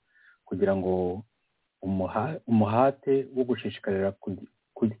kwiyunga, kugira ngo umuhate wo gushishikarira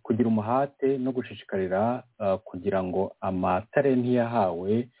kugira umuhate no gushishikarira kugira ngo amatalenti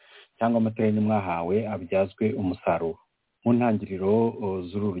yahawe cyangwa amatalenti mwahawe abyazwe umusaruro. Mu ntangiriro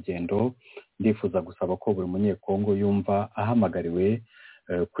z'uru rugendo ndifuza gusaba ko buri munyekongo yumva ahamagariwe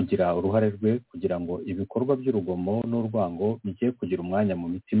kugira uruhare rwe kugira ngo ibikorwa by'urugomo n'urwango bigiye kugira umwanya mu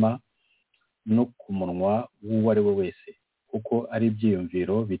mitima no ku munwa w'uwo ari we wese, kuko ari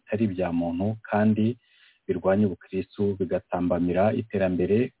ibyiyumviro bitari ibya muntu kandi birwanya ubukristu, bigatambamira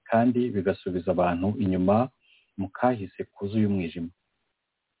iterambere kandi bigasubiza abantu inyuma mu kahise kuzuye umwijima.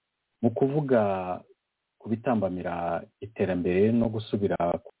 Mu kuvuga ku bitambamira iterambere no gusubira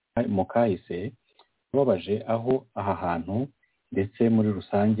mu kahise, babaje aho aha hantu ndetse muri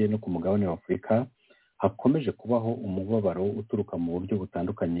rusange no ku mugabane wa Afurika hakomeje kubaho umubabaro uturuka mu buryo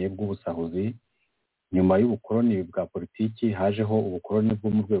butandukanye bw'ubusahuzi. Nyuma y'ubukoloni bwa politiki hajeho ubukoloni bwo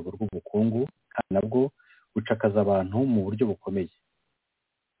mu rwego rw'ubukungu, kandi nabwo gucakaza abantu mu buryo bukomeye.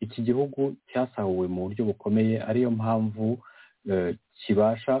 Iki gihugu cyasahuwe mu buryo bukomeye, ariyo mpamvu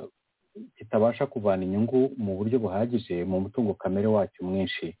kitabasha kuvana inyungu mu buryo buhagije mu mutungo kamere wacyo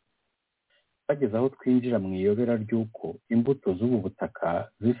mwinshi. Bageze aho twinjira mu iyobera ry'uko imbuto z'ubu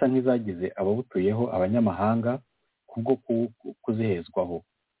butaka zisa nk'izagize ababutuyeho abanyamahanga kubwo kuzihezwaho.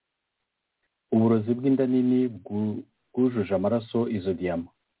 Uburozi bw'inda nini bwujuje amaraso izo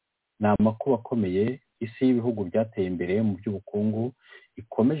diyama. Ni amakuba akomeye isi y'ibihugu byateye imbere mu by'ubukungu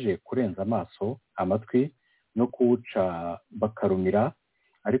ikomeje kurenza amaso, amatwi no kuwuca bakarumira,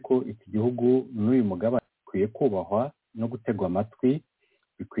 ariko iki gihugu n'uyu mugabane bikwiye kubahwa no gutegwa amatwi,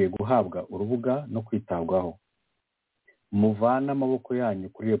 bikwiye guhabwa urubuga no kwitabwaho. Muvana amaboko yanyu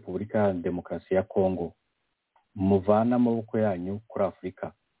kuri Repubulika ya Demokarasi ya Kongo, muvana amaboko yanyu kuri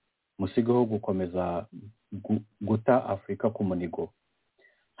Afurika, musigeho gukomeza guta Afurika ku munigo.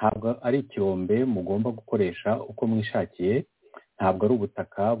 Ntabwo ari ikirombe mugomba gukoresha uko mwishakiye, ntabwo ari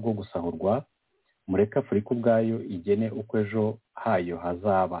ubutaka bwo gusahurwa. Mureke Afurika ubwayo igene uko ejo hayo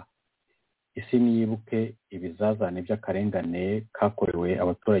hazaba. Isi niyibuke ibizazane by'akarengane kakorewe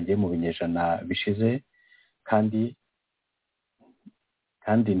abaturage mu binyejana bishize, kandi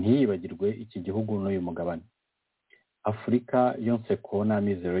ntiyibagirwe iki gihugu n'uyu mugabane. Afurika yonse ko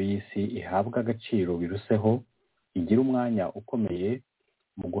n'amizero y'isi ihabwa agaciro biruseho, igira umwanya ukomeye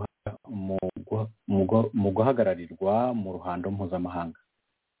mu guhagararirwa mu ruhando mpuzamahanga.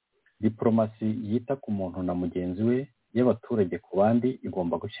 Diplomasi yita ku muntu na mugenzi we, y'abaturage ku bandi,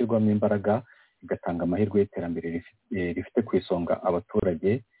 igomba gushyirwamo imbaraga, igatanga amahirwe y'iterambere rifite ku isonga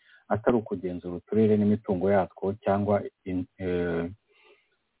abaturage, atari ukugenzura uturere n'imitungo yatwo cyangwa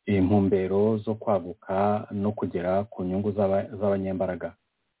intumbero zo kwaguka no kugera ku nyungu z'abanyembaraga.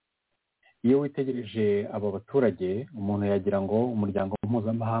 Iyo witegereje aba baturage, umuntu yagira ngo umuryango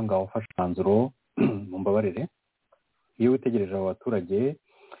mpuzamahanga wafashe umwanzuro mumbabarire iyo witegereje aba baturage,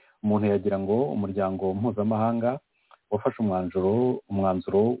 umuntu yagira ngo umuryango mpuzamahanga wafashe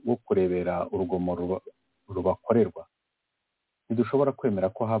umwanzuro wo kurebera urugomo rubakorerwa. Ntidushobora kwemera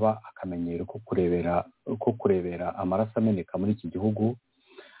ko haba akamenyero ko kurebera amaraso ameneka muri iki gihugu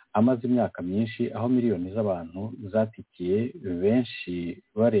amaze imyaka myinshi, aho miliyoni z'abantu zatikiye benshi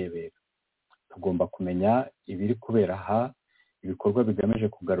barebera. Tugomba kumenya ibiri kubera aha. Ibikorwa bigamije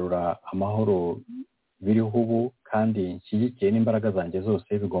kugarura amahoro biriho ubu, kandi nshyigikiye n'imbaraga zanjye zose,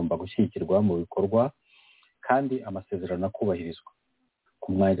 bigomba gushyigikirwa mu bikorwa kandi amasezerano akubahirizwa.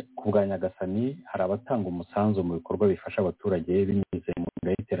 Ku bwa Nyagasani hari abatanga umusanzu mu bikorwa bifasha abaturage binyuze mu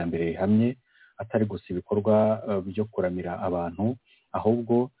nzira y'iterambere rihamye, atari gusa ibikorwa byo kuramira abantu,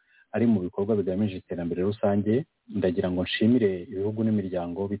 ahubwo ari mu bikorwa bigamije iterambere rusange. Ndagira ngo nshimire ibihugu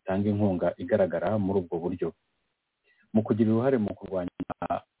n'imiryango bitanga inkunga igaragara muri ubwo buryo mu kugira uruhare mu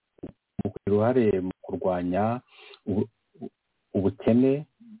kurwanya ubukene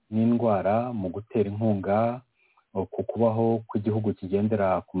n'indwara, mu gutera inkunga ku kubaho kw'igihugu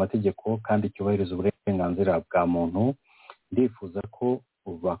kigendera ku mategeko kandi cyubahiriza uburenganzira bwa muntu. Ndifuza ko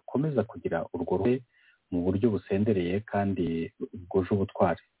bakomeza kugira urwo ruhare mu buryo busendereye kandi bwuje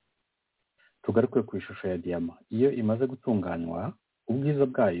ubutwari. Tugaruke ku ishusho ya diyama. Iyo imaze gutunganywa, ubwiza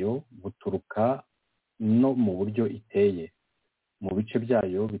bwayo buturuka no mu buryo iteye, mu bice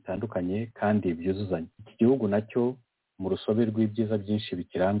byayo bitandukanye kandi byuzuzanya. Iki gihugu nacyo mu rusobe rw'ibyiza byinshi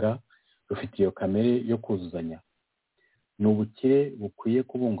bikiranga rufite iyo kamere yo kuzuzanya. Ni ubukire bukwiye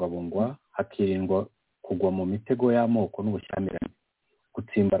kubungwabungwa, hakirindwa kugwa mu mitego y'amoko n'ubushyamirane,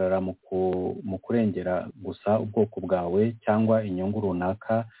 gutsimbarara mu kurengera gusa ubwoko bwawe cyangwa inyungu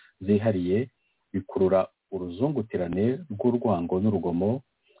runaka zihariye, bikurura uruzungutirane rw'urwango n'urugomo,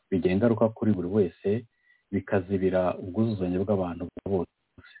 bigira ingaruka kuri buri wese, bikazibira ubwuzuzanye bw'abantu bose.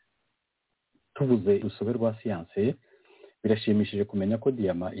 Tuvuze urusobe rwa siyanse, birashimishije kumenya ko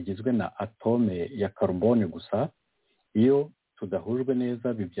diyama igizwe na atome ya carbone gusa. Iyo tudahujwe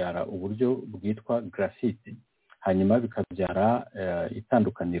neza bibyara uburyo bwitwa graphite, hanyuma bikabyara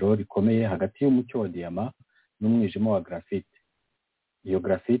itandukaniro rikomeye hagati y'umucyo wa diyama n'umwijima wa graphite. Iyo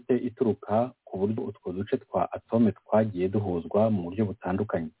graphite ituruka ku buryo utwo duce twa atome twagiye duhuzwa mu buryo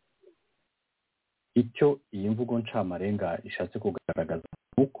butandukanye. Icyo iyi mvugo ncamarenga ishatse kugaragaza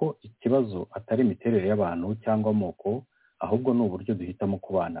nuko ikibazo atari imiterere y'abantu cyangwa amoko, ahubwo ni uburyo duhitamo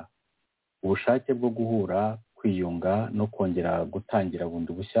kubana. Ubushake bwo guhura, kwiyunga no kongera gutangira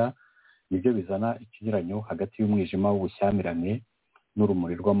bundi bushya nibyo bizana ikinyuranyo hagati y'umwijima w'ubushyamirane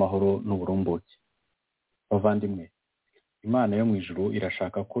n'urumuri rw'amahoro n'uburumbuke. Bavandimwe, Imana yo mu ijuru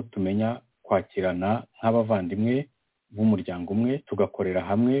irashaka ko tumenya kwakirana nk'abavandimwe b'umuryango umwe, tugakorera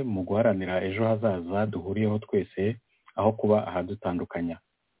hamwe mu guharanira ejo hazaza duhuriyeho twese, aho kuba ahadutandukanya.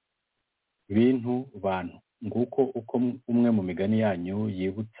 Bintu bantu, nguko uko umwe mu migani yanyu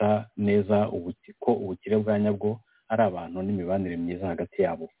yibutsa neza ko ubukire bwa nyabwo ari abantu n'imibanire myiza hagati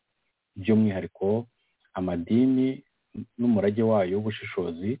yabo. By'umwihariko amadini n'umurage wayo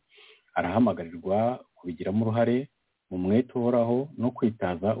w'ubushishozi arahamagarirwa kubigiramo uruhare mu mwete uhoraho no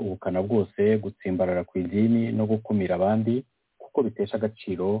kwitaza ubukana bwose, gutsimbarara ku idini no gukumira abandi, kuko bitesha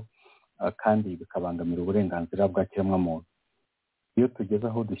agaciro kandi bikabangamira uburenganzira bwa kiremwamuntu. Iyo tugeze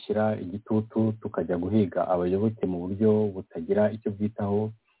aho dushyira igitutu tukajya guhiga abayoboke mu buryo butagira icyo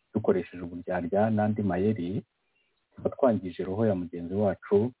bwitaho, dukoresheje uburyarya n'andi mayeri, tuba twangije roho ya mugenzi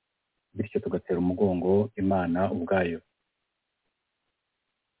wacu, bityo tugatera umugongo Imana ubwayo.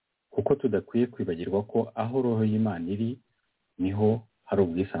 Kuko tudakwiye kwibagirwa ko aho roho y'Imana iri niho hari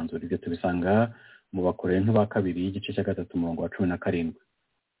ubwisanzure. Ibyo tubisanga mu Bakorinto ba kabiri igice cya 3 umurongo wa 17.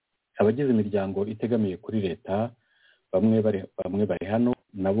 Abagize imiryango itegamiye kuri leta bamwe bari hano,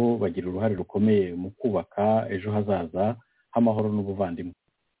 nabo bagira uruhare rukomeye mu kubaka ejo hazaza h'amahoro n'ubuvandimwe.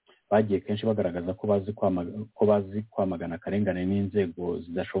 Bagiye kenshi bagaragaza ko bazi kwamagana akarengane n'inzego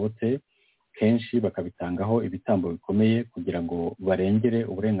zidashobotse, kenshi bakabitangaho ibitambo bikomeye kugira ngo barengere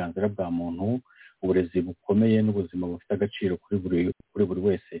uburenganzira bwa muntu, uburezi bukomeye n'ubuzima bufite agaciro kuri buri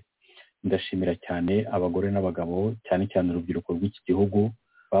wese. Ndashimira cyane abagore n'abagabo, cyane cyane urubyiruko rw'iki gihugu,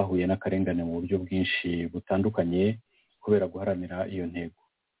 bahuye n'akarengane mu buryo bwinshi butandukanye kubera guharanira iyo ntego.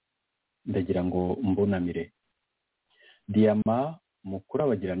 Ndagira ngo mbunamire. Diyama mu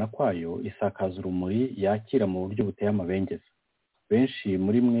kurabagirana kwayo isakaza urumuri yakira mu buryo buteye amabengeza. Benshi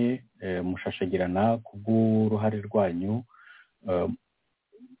muri mwe mushashagirana kubw'uruhare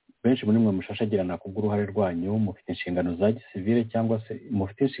rwanyu, mufite inshingano za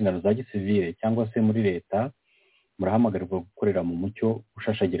gisivile cyangwa se muri leta. Murahamagarirwa gukorera mu mucyo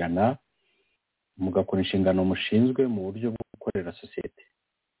ushashagirana, mugakora inshingano mushinzwe mu buryo bwo gukorera sosiyete.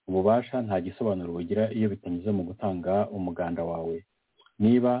 Ububasha nta gisobanuro bugira iyo bitanyuze mu gutanga umuganda wawe.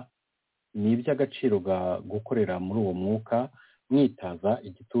 Niba ni iby'agaciro gukorera muri uwo mwuka, mwitaza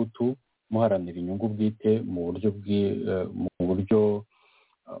igitutu, muharanira inyungu bwite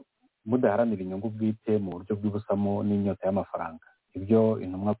mudaharanira inyungu bwite mu buryo bw'ibusamo n'inyota y'amafaranga. Ibyo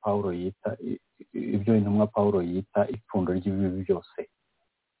intumwa Pawulo yita ipfundo ry'ibibi byose.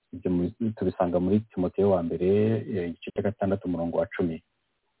 Ibyo tubisanga muri Timoteyo wa mbere igice cya 6 umurongo wa 10.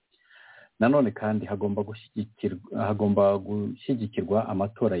 nanone kandi hagomba gushyigikirwa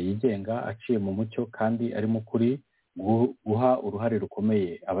amatora yigenga aciye mu mucyo kandi arimo ukuri, guha uruhare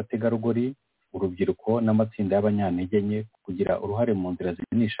rukomeye abategarugori, urubyiruko n'amatsinda y'abanyantege nke kugira uruhare mu nzira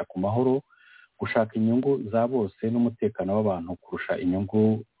ziganisha ku mahoro, gushaka inyungu za bose n'umutekano w'abantu kurusha inyungu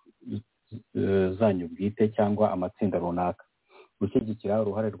zanyu bwite cyangwa amatsinda runaka, gushyigikira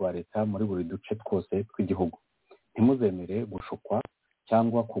uruhare rwa leta muri buri duce twose tw'igihugu. Ntimuzemere gushukwa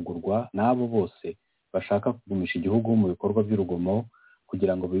cyangwa kugurwa n'abo bose bashaka kugumisha igihugu mu bikorwa by'urugomo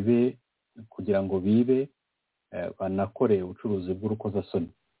kugira ngo bibe banakore ubucuruzi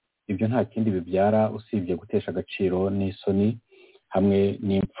bw'urukozasoni. Ibyo nta kindi bibyara usibye gutesha agaciro n'isoni hamwe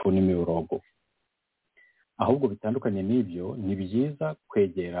n'impfu n'imiborogo. Ahubwo bitandukanye n'ibyo, ni byiza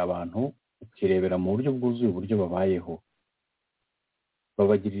kwegera abantu ukirebera mu buryo bwuzuye uburyo babayeho.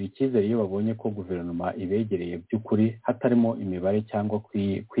 Babagirira icyizere iyo babonye ko guverinoma ibegereye by'ukuri hatarimo imibare cyangwa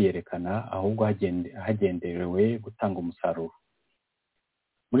kwiyerekana, ahubwo hagenderewe gutanga umusaruro.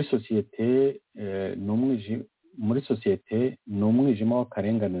 Muri sosiyete ni umwijima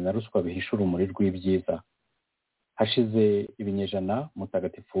w'akarengane na ruswa bihisha urumuri rw'ibyiza. Hashize ibinyejana,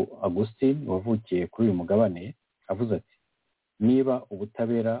 Mutagatifu Augustin wavukiye kuri uyu mugabane avuze ati, niba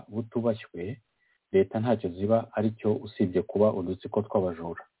ubutabera butubashywe, leta ntacyo ziba ari cyo usibye kuba udutsiko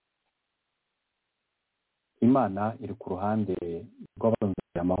tw'abajura. Imana iri ku ruhande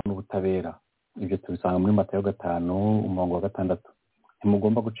rw'abazanira amahoro n'ubutabera. Ibyo tubisanga muri Matayo 5:6.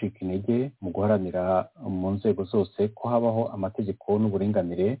 Ntimugomba gucika intege mu guharanira mu nzego zose ko habaho amategeko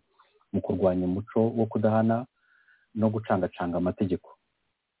n'uburinganire mu kurwanya umuco wo kudahana no gucangacanga amategeko.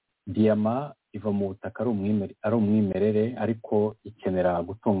 Diyama iva mu butaka ari umwimerere, ariko ikenera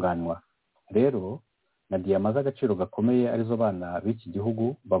gutunganywa. Rero na diyama z'agaciro gakomeye arizo bana b'iki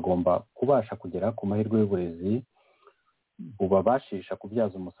gihugu bagomba kubasha kugera ku mahirwe y'uburezi bubabashisha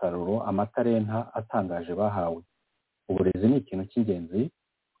kubyaza umusaruro amatalenta atangaje bahawe. Uburezi ni ikintu cy'ingenzi,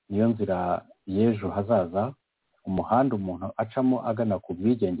 niyo nzira y'ejo hazaza, umuhanda umuntu acamo agana ku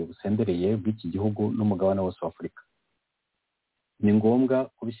bwigenge busendereye bw'iki gihugu n'umugabane wose w'Afurika. Ni ngombwa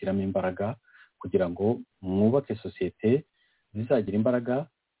kubishyiramo imbaraga kugira ngo mwubake sosiyete zizagira imbaraga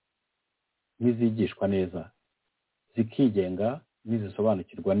n'izigishwa neza, zikigenga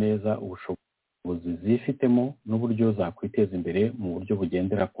n'izisobanukirwa neza ubushobozi zifitemo n'uburyo zakwiteza imbere mu buryo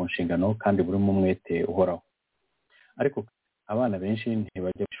bugendera ku nshingano kandi burimo umwete uhoraho. Ariko abana benshi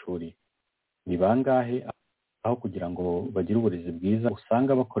ntibajya ku ishuri. Ni bangahe aho kugira ngo bagire uburezi bwiza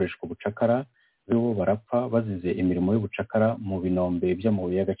usanga bakoreshwa ubucakara, bo barapfa bazize imirimo y'ubucakara mu binombe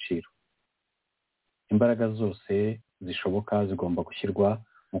by'amabuye y'agaciro. Imbaraga zose zishoboka zigomba gushyirwa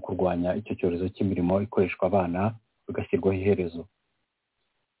mu kurwanya icyo cyorezo cy'imirimo ikoreshwa abana, bigashyirwaho iherezo.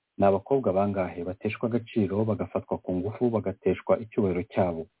 Ni abakobwa bangahe bateshwa agaciro, bagafatwa ku ngufu, bagateshwa icyubahiro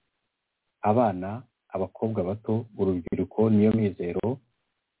cyabo. Abana, abakobwa bato, urubyiruko niyo mizero.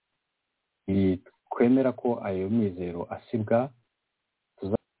 Twemera ko ayo mizero asibwa,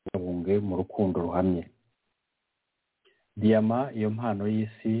 tuzabungabunge mu rukundo ruhamye. Diyama, iyo mpano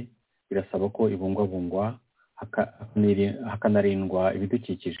y'isi, birasaba ko ibungwabungwa hakanarindwa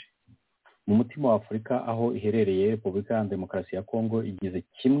ibidukikije. Mu mutima wa Afurika aho iherereye, Repubulika ya Demokarasi ya Kongo igize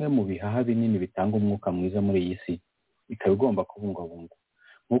kimwe mu bihaha binini bitanga umwuka mwiza muri iyi si, ikaba igomba kubungwabungwa.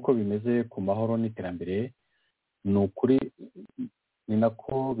 Nk'uko bimeze ku mahoro n'iterambere, ni ukuri ni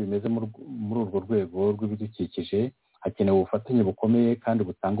nako bimeze muri urwo rwego rw'ibidukikije. Hakenewe ubufatanye bukomeye kandi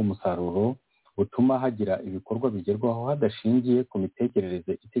butanga umusaruro, butuma hagira ibikorwa bigerwaho hadashingiye ku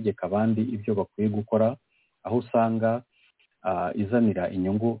mitekerereze itegeka abandi ibyo bakwiye gukora, aho usanga izanira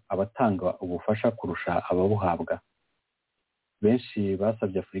inyungu abatanga ubufasha kurusha ababuhabwa. Benshi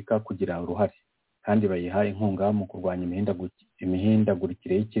basabye Afurika kugira uruhare kandi bayiha inkunga mu kurwanya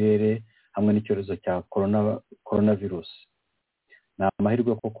imihindagurikire y'ikirere hamwe n'icyorezo cya coronavirus. Ni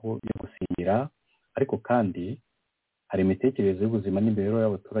amahirwe koko yo gusingira, ariko kandi hari imitekerereze y'ubuzima n'imibereho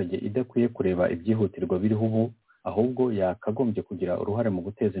y'abaturage idakwiye kureba ibyihutirwa biriho ubu, ahubwo yakagombye kugira uruhare mu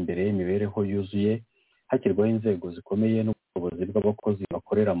guteza imbere imibereho yuzuye, hashyirwaho inzego zikomeye n'ubushobozi bw'abakozi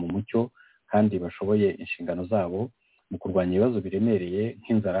bakorera mu mucyo kandi bashoboye inshingano zabo mu kurwanya ibibazo biremereye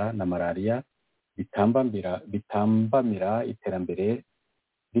nk'inzara na malariya bitambamira iterambere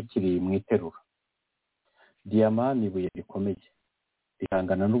rikiri mu iterura. Diyama ni ibuye rikomeye,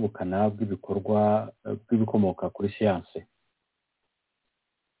 rihangana n'ubukana bw'ibikomoka kuri siyanse.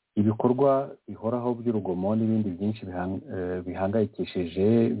 Ibikorwa bihoraho by'urugomo n'ibindi byinshi bihangayikishije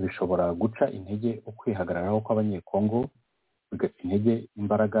bishobora guca intege ukwihagararaho kw'abanyekongo, bigaca intege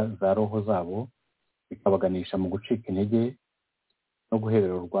imbaraga za roho zabo, bikabaganisha mu gucika intege no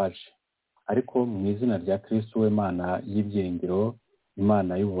guherera urwaje. Ariko mu izina rya Kristo we Mana y'ibyiringiro,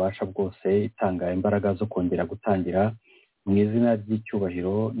 imana y'ububasha bwose itanga imbaraga zo kongera gutangira mu izina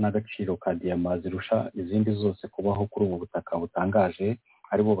ry'icyubahiro n'agaciro ka diyama zirusha izindi zose kubaho kuri ubu butaka butangaje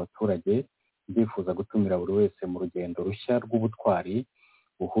ari bo baturage, ndifuza gutumira buri wese mu rugendo rushya rw'ubutwari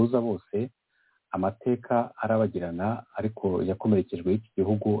buhuza bose. Amateka arabagirana ariko yakomerekejwe y'iki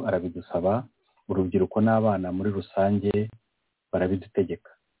gihugu arabidusaba, urubyiruko n'abana muri rusange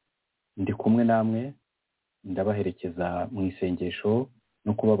barabidutegeka. Ndi kumwe namwe, ndabaherekeza mu isengesho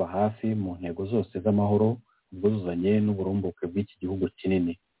no kubaba hafi mu ntego zose z'amahoro, ubwuzuzanye n'uburumbuke bw'iki gihugu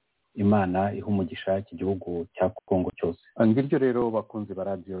kinini. Imana iha umugisha iki gihugu cya Kongo cyose. Ngiryo rero bakunzi ba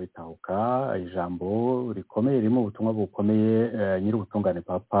radiyo Itahuka, ijambo rikomeye ririmo ubutumwa bukomeye nyir'ubutungane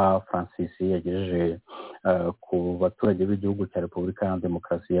Papa Francis yagejeje ku baturage b'igihugu cya Repubulika ya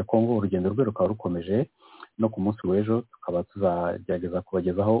Demokarasi ya Kongo. Urugendo rwe rukaba rukomeje no ku munsi w'ejo, tukaba tuzagerageza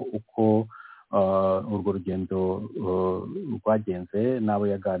kubagezaho uko urwo rugendo rwagenze,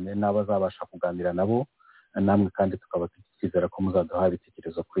 n'abo azabasha kuganira nabo, namwe kandi tukaba twizera ko muzaduha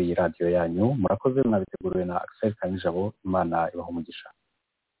ibitekerezo kuri iyi radiyo yanyu. Murakoze, mwabiteguriwe na Axel Kanijabo. Imana ibaha umugisha.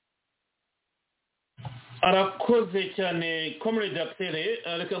 arakoze cyane comrade Axel,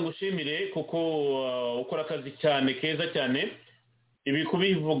 reka ngushimire kuko ukora akazi cyane keza cyane. Ibi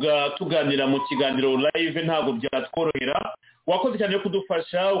kubivuga tuganira mu kiganiro live ntabwo byatworohera. Wakoze cyane yo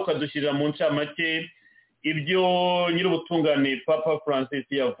kudufasha ukadushyirira mu ncamake ibyo nyir'ubutungane Papa Francis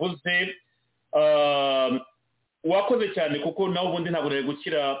yavuze. Wakoze cyane kuko nawe ubundi ntabwo rero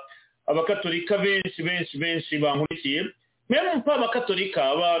gukira abakatolika benshi bankurikiye, mwe mpa abakatolika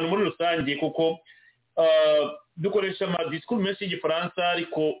abantu muri rusange, kuko dukoresha amadisikuru menshi y'igifaransa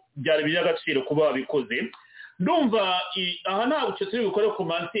ariko byari by'agaciro kuba babikoze. Ndumva aha ntabwo icyo turi bukore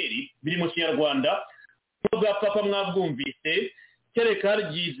komanteri biri mu kinyarwanda bwa Papa mwabwumvise, kereka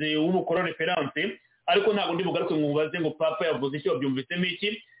ryize umukoro reference, ariko ntabwo ndi bugaruke mubaze ngo Papa yavuze icyo byumvisemo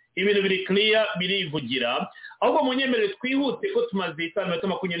iki. Ibintu biri clear, birivugira. Ahubwo munyemerere twihute ko tumaze isaha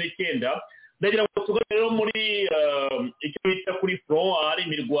 29. Ndagira ngo tuganire muri icyo bita kuri front, ahari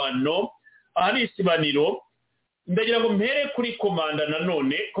imirwano, ahari isibaniro. Ndagira ngo mpere kuri komanda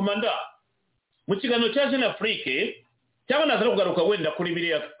nanone. Komanda, mu kiganiro cya Jeune Afrique cyangwa naza kugaruka wenda kuri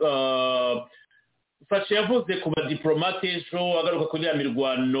biriya Fatsi yavuze ku badiplomate ejo, agaruka kuri ya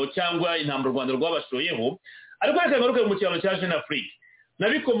mirwano cyangwa intambara u Rwanda rwabashoyeho, ariko reka ngaruke mu kiganiro cya Jeune Afrique.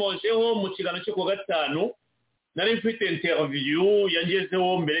 Nabikomojeho mu kiganiro cyo kuwa gatanu, nari mfite interview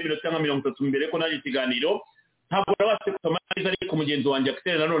yangezeho mbere y'iminota nka 30 mbere ko naje ikiganiro, ntabwo nabashe kusoma neza, ariko mugenzi wanjye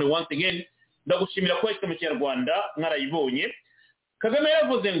Axel nanone once again ndagushimira ko yashyize mu kinyarwanda mwarayibonye. Kagame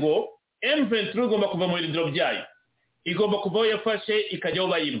yavuze ngo M23 igomba kuva mu birindiro byayo, igomba kuvaho yafashe ikajyaho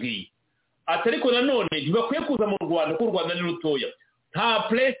bayibwiye. Ariko nanone ntibakwiye kuza mu Rwanda kuko u Rwanda ni rutoya, nta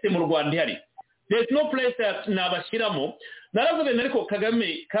place mu Rwanda ihari, there's no place nabashyiramo. Naravuze ariko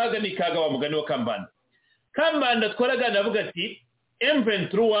Kagame ni kaga wa mugani wa Kambanda twaraganira avuga ati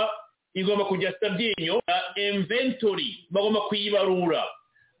M23 igomba kujya Sabyinyo na inventory, bagomba kuyibarura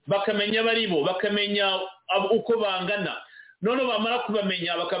bakamenya baribo, bakamenya uko bangana, none bamara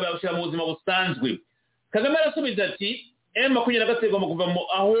kubamenya bakabashyira mu buzima busanzwe. Kagame arasubiza ati M23 igomba kuva mu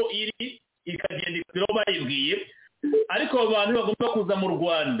aho iri ikagenda ikiro bayibwiye, ariko abantu bagomba kuza mu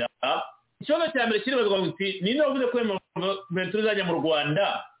Rwanda. Ikibazo cya mbere kiri bavuga ngo ninde wavuze ko M23 izajya mu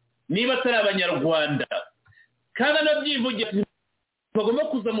Rwanda niba atari abanyarwanda? Kandi anabyivugira bagomba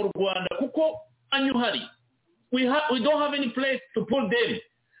kuza mu Rwanda kuko anyu hari, we don't have any place to put them.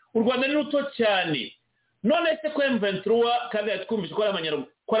 U Rwanda ni ruto cyane. None se ko M23 kandi yatwumvise ko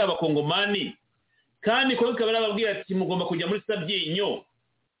ari abakongomani, kandi ko kabara babwira ati mugomba kujya muri Sabyinyo.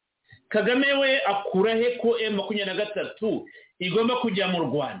 Kagame we akura he ko M23 igomba kujya mu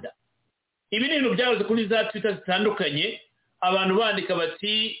Rwanda? Ibi ni ibintu byavuze kuri za Twitter zitandukanye, abantu bandika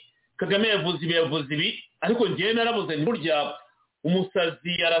bati Kagame yavuze ibi, ariko njyewe narabuze ni burya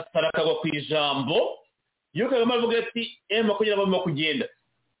umusazi arasara akagwa ku ijambo. Iyo Kagame avuga ati M23 bagomba kugenda,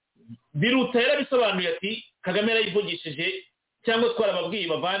 biruta yarabisobanuye ati Kagame yarayivugishije cyangwa twarababwiye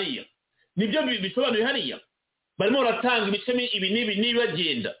bavariya. Nibyo bisobanuye hariya, barimo baratanga ibice ibi n'ibi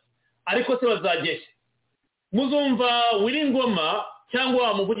bagenda, ariko se bazageshye. Muzumva Wiringoma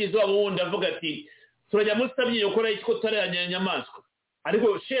cyangwa umuvugizi wabo wundi avuga ati turajya muri Sabyinyo gukora iki ko taranya nyamaswa,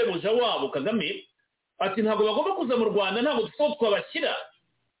 ariko shebuja wabo Kagame ati ntabwo bagomba kuza mu Rwanda, ntabwo twabashyira.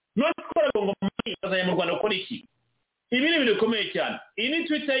 None twara ngo bazajya mu Rwanda gukora iki? Ibi ni ibintu bikomeye cyane. Iyi ni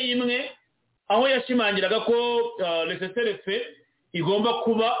Twitter imwe aho yashimangiraga ko RCCRF igomba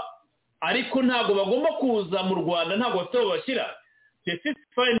kuba, ariko ntabwo bagomba kuza mu Rwanda, ntabwo bafite babashyira. The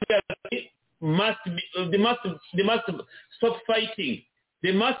ceasefire they must stop fighting,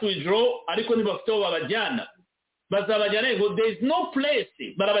 they must withdraw, ariko ntibafite babajyana. bazabajyana ngo there is no place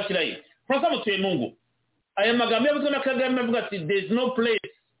barabashyirayo Francois Mutuyemungu aya magambo yavuzwe na Kagame avuga ati there is no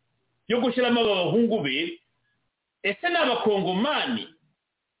place yo gushyiramo abahungu be ese ni abakongomani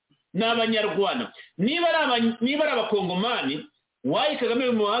ni abanyarwanda niba ari abakongomani wayi Kagame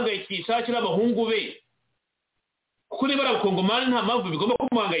bimuhangayikisha akiri abahungu be kuko niba ari abakongomani nta mpamvu bigomba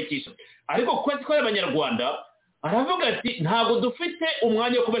kumuhangayikisha ariko kuko ari abanyarwanda aravuga ati ntabwo dufite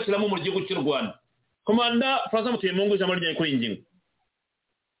umwanya wo kubashyiramo mu gihugu cy'u Rwanda komanda Francois Mutuyemungu ijambo ry'ingenzi kuri iyi ngingo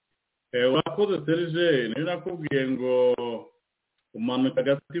urakoze Serge niyo nakubwiye ngo umanuka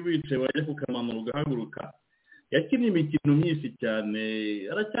agati wicaye wajya kukamanura ugahaguruka yakinnye imikino myinshi cyane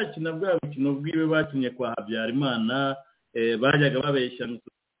aracyakina bwa bukino bwiwe bakinnye kwa Habyarimana bajyaga babeshya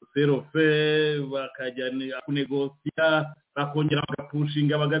serofe bakajyana kunegosiya bakongera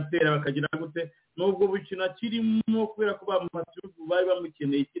bagapushinga bagatera bakagira gute nubwo bukina kirimo kubera ko bamatirugu bari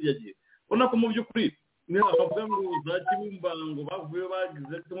bamukeneye kirya gihe ubona ko mu by'ukuri niyo bavuga ngo za Kibumba ngo bavuye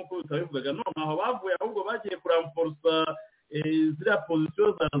bagize nk'uko bitabivugaga none aho bavuye ahubwo bagiye kuramforsa ziriya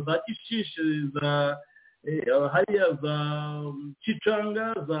pozisiyo za Kishishe za hariya za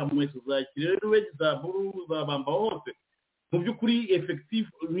Kicanga za Mweso za Kireruwe za Buru za Bamba hose mu by'ukuri effective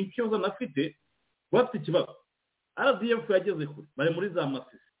n'ikibazo nafite bafite ikibazo RDF yageze kure bari muri za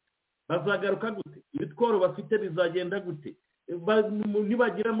Masisi bazagaruka gute ibitwaro bafite bizagenda gute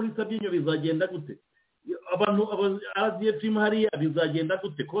nibagira muri Sabyinyo bizagenda gute abantu RDF hariya bizagenda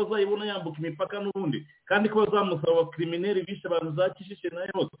gute ko bazayibona yambuka imipaka n'ubundi kandi ko bazamusaba criminel bishe abantu za Kishishe na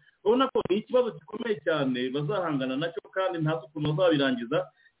yose ubona ko ni ikibazo gikomeye cyane bazahangana nacyo kandi nta ukuntu bazabirangiza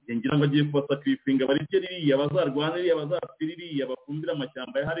ngira ngo agiye kubasakrifinga bari ririya bazarwaniriya bazapfiririya bafumbira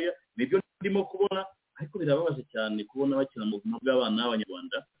amashyamba ya hariya nibyo ndimo kubona ariko birababaje cyane kubona bakina mu buzima bw'abana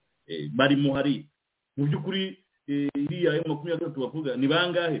b'abanyarwanda barimo hari mu by'ukuri iriya yo 23 bavuga ni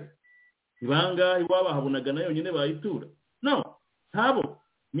bangahe wabahabonaga nayo nyine bayitura no ntabo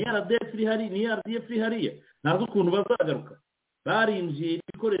ni RDF hari ni RDF hariya nazo ukuntu bazagaruka barinjiye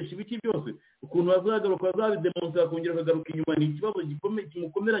ibikoresho ibiki byose ukuntu bazagaruka bazabidemonstrate kongera kagaruka inyuma ni ikibazo gikomeye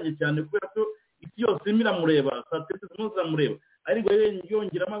kimukomeranye cyane kubera ko isi yose miramureba satellite zose zamureba ariko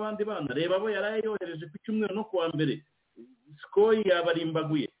yongeramo abandi bana reba abo yarayohereje ku cyumweru no kuwa mbere skoy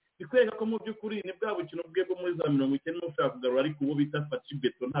yabarimbaguye bikwereka ko mu by'ukuri ni bwa bukino bwego muri za 90 n'ushaka kugarura ariko uwo bita Fatsi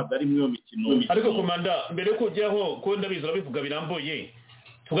beto ntabwo ari mwiyo mikino ariko komanda mbere yo kujyaho ko ndabizi babivuga birambuye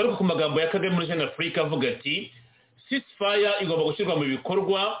tugaruka ku magambo ya Kagame muri Central Africa avuga ati ceasefire igomba gushyirwa mu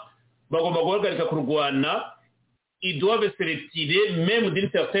bikorwa bagomba guhagarika kurwana idoave selectire même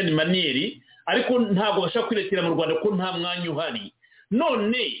d'une certaine manière ariko ntabwo bashaka kwiretira mu Rwanda ko nta mwanya uhari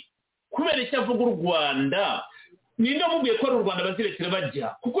none kubera icyo avuga u Rwanda ninde mubwiye ko u Rwanda bazirekera bajya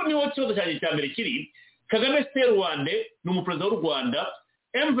kuko niho kibazo cyane cya mbere kiri Kagame Rwanda ni umuperezida w'u Rwanda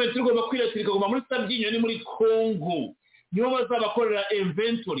M23 igomba kwiretira ikaguma muri Sabyinyo ni muri Congo niho bazabakorera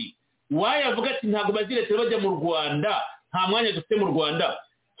inventory wayavuga ati ntabwo bazirekera bajya mu Rwanda nta mwanya dufite mu Rwanda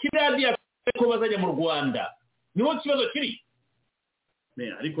kiradiya ko bazajya mu Rwanda niho kibazo kiri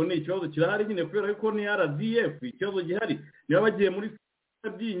ariko ni ikibazo kirahari nyine kubera ko ni RDF ikibazo gihari niba bagiye muri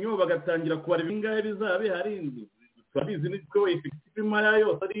Sabyinyo bagatangira kubara bingahe bizabe hari twabizi ni ko effective mara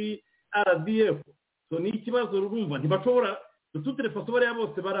yose ari RDF so ni ikibazo urumva ntibashobora tutire faso bari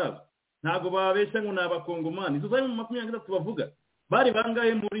bose baraza ntago babeshya ngo nabakongomani tuzaye mu 23 bavuga bari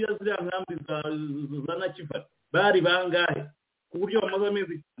bangahe muri yazira nkambi za Nakifata bari bangahe ku buryo bamaze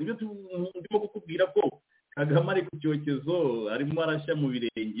amezi nibyo ndimo gukubwira ko Kagame ari ku cyokezo arimo arashya mu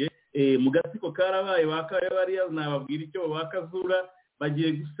birenge mu gatsiko karabaye bakaye bari nababwira icyo bakazura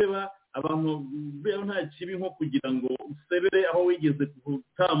bagiye guseba abantu rero nta kibi nko kugira ngo usebere aho wigeze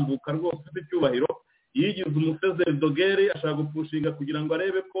gutambuka rwose ufite icyubahiro yigize umusezeri dogere ashaka gupushinga kugira ngo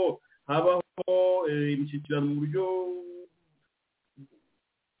arebe ko habaho imishyikirano mu buryo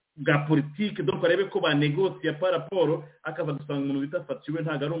bwa politike donc arebe ko banegosia par rapport akaza gusanga umuntu bita Fatsi we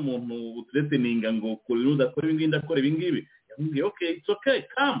ntago ari umuntu utreteninga ngo kuruda kora ibingi ndakora ibingibi yamubwiye okay it's okay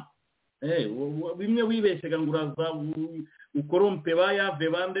come bimwe wibeshyaga ngo uraza ukorompe bayave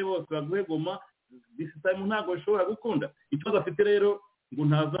bande bose baguhegoma this time ntago bishobora gukunda ikibazo afite rero ngo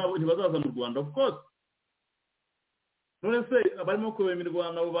ntibazaza mu Rwanda of course none se abarimo kubema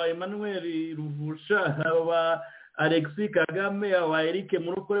Rwanda ba Emmanuel Ruvusha aba Alexis Kagame aba Eric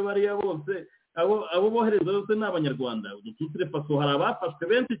Murokore bariya bose abo bohereza bose n'abanyarwanda tutire faso hari abafashwe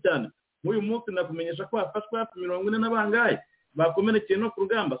benshi cyane uyu munsi nakumenyesha ko hafashwe hafi 40 n'abangaye bakomenekeye no ku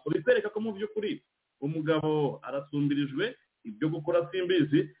rugamba so bikwereka ko mu by'ukuri umugabo arasumbirijwe ibyo gukora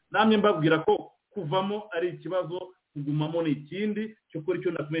simbizi namwe mbabwira ko kuvamo ari ikibazo kugumamo ni ikindi cyo kuri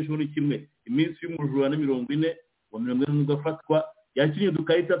cyo nakumenyesha ni kimwe iminsi y'umujura na 40 wa 40 n'ugafatwa yakinye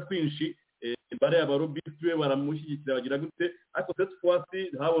dukahita twinshi bariya barobisi be baramushyigikira bagira gute ariko cette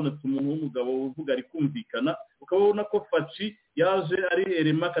fois-ci habonetse umuntu w'umugabo uvuga ari kumvikana ukabona ko Fatsi yaje ari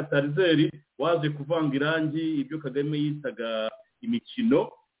elema katarizeri waje kuvanga irangi ibyo Kagame yitaga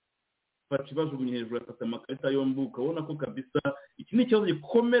imikino Fatsi bajugunye hejuru afata amakarita yombi ukabona ko kabisa iki ni ikibazo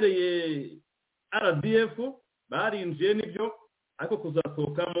gikomereye RDF barinjiye nibyo ariko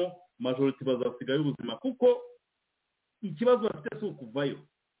kuzasohokamo majority bazasigaye ubuzima kuko ikibazo bafite si ukuvayo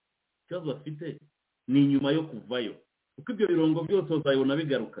ikibazo bafite ni inyuma yo kuvayo kuko ibyo birongo byose bazabona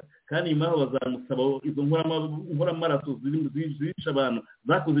bigaruka kandi nyuma aho bazamusaba izo nkoramaraso zica abantu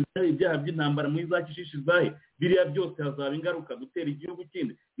zakoze ibyaha by'intambara muri za kishishi zahe biriya byose hazaba ingaruka gutera igihugu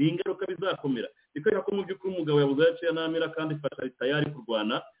kindi ni ingaruka bizakomera bikwereka ko mu by'ukuri umugabo yabuze yaciye n'amira kandi Fatsi tayari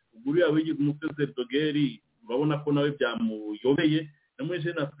kurwana ubwo uriya wigize umusezeri dogeri urabona ko nawe byamuyobeye na muri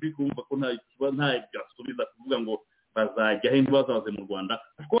Jeune Afrique urumva ko nta byasubiza kuvuga ngo bazajya he ntibazaze mu Rwanda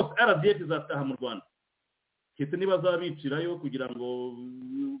of course RDF izataha mu Rwanda kete ntibazabicirayo kugira ngo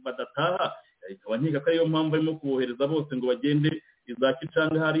badataha abanyiga ko ariyo mpamvu arimo kubohereza bose ngo bagende za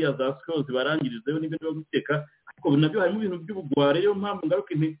Kicanga hariya za Skills barangirizeyo n'ibindi byo guteka ariko nabyo harimo ibintu by'ubugware yo mpamvu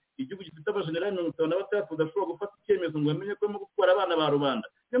ngaruka igihugu gifite abajenerali 53 udashobora gufata icyemezo ngo bamenye ko barimo gutwara abana ba rubanda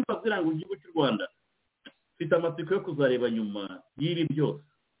niyo mpamvu ziranga igihugu cy'u Rwanda mfite amatsiko yo kuzareba nyuma y'ibi byose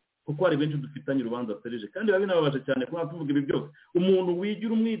kuko hari benshi dufitanye urubanza serije kandi biba binababaje cyane kuba tuvuga ibi byose umuntu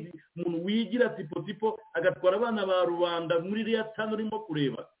wigira tipo agatwara abana ba rubanda muri iriya tano urimo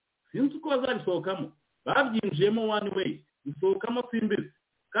kureba sinzi uko bazabisohokamo babyinjiyemo one way bisohokamo simbizi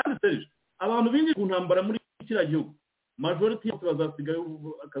kandi serije abantu binjiye ku ntambara muri kiriya gihugu majority yose bazasigaye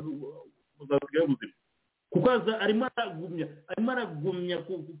ubuzima kuko arimo aragumya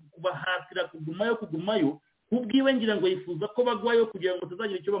kubahatira kugumayo ubwiwe ngira ngo yifuza ko bagwayo kugira ngo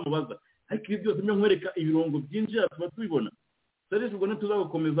tuzagira icyo bamubaza ariko ibi byose byo nkwereka ibirongo byinjira tuba tubibona serije ubwo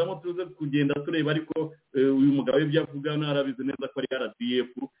ntituzagukomezamo tuze kugenda tureba ariko uyu mugabo ibyo avuga narabizi neza ko ari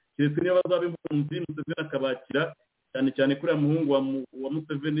RDF keretse niba bazaba impunzi Museveni akabakira cyane cyane kuri muhungu wa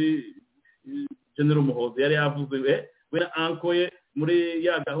Museveni General Muhozi yari yavuze we na anko ye muri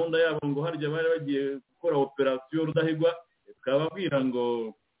ya gahunda yabo ngo harya bari bagiye gukora operation Rudahigwa tukababwira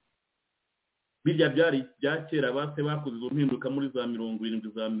ngo birya byari byakera base bakoze izo mpinduka muri za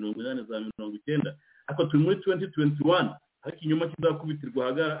 70 za 80 za 90 ariko turi muri 2021 ariko inyuma kizakubitirwa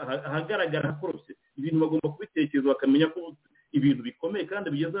ahagaragara hakorose ibintu bagomba kubitekereza bakamenya ko ibintu bikomeye kandi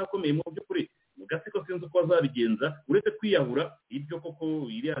bigeze akomeye mu by'ukuri mugasiko sinzi uko bazabigenza uretse kwiyahura ibyo koko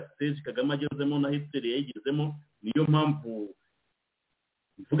iriya stage Kagame agezemo na Hitler yayigezemo niyo mpamvu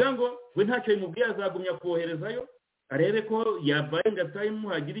mvuga ngo we ntacyo bimubwiye azagumya koherezayo arebe ko yabaye ngatayimu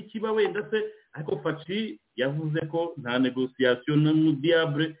hagira ikiba wenda se ariko Fatsi yavuze ko nta negotiation mu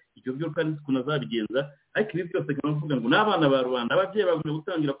diable icyo byo kandi kunazabigenza ariko ibi byose kanavuga ngo n'abana ba Rwanda ababyeyi bagomba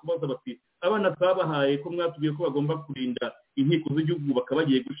gutangira kubaza bati abana twabahaye ko mwatubwiye ko bagomba kurinda inkiko z'igihugu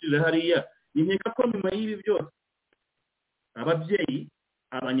bakabagiye gushirira hariya inkeka ko nyuma y'ibi byose ababyeyi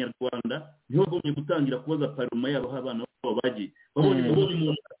abanyarwanda niho bagomba gutangira kubaza paruma yabo abana babo bagiye babonye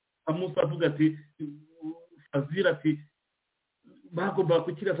umuntu amusa avuga ati azira ati bagomba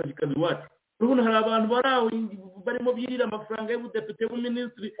kukirasa kikazi wacu urabona hari abantu baraho barimo byirira amafaranga y'ubudepite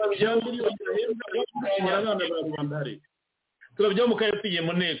bw'umuminisitiri ya miliyoni abana ba Rwanda hari turabyo mu karere tugiye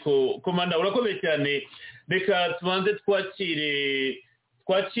mu nteko komanda urakomeye cyane reka tubanze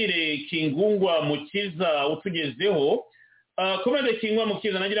twakire Kingungwa Mukiza utugezeho komanda Kingungwa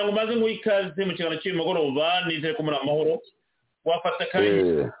Mukiza nagira ngo maze nk'ikaze mu kiganiro cy'umugoroba nizere ko muri amahoro wafata kandi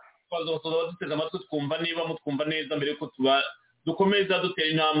duteze amatwi twumva niba mutwumva neza mbere yuko dukomeza dutera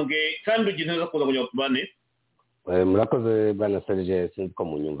intambwe kandi ugira neza kuza kugira ngo tubane murakoze bwana Serge sinzi ko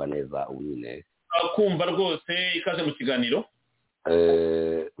munyumva neza unyine kumva rwose ikaze mu kiganiro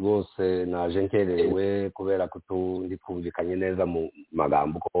rwose naje nkerewe kubera ko ndi kumvikanye neza mu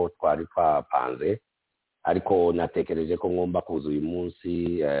magambo ko twari twapanze ariko natekereje ko ngomba kuza uyu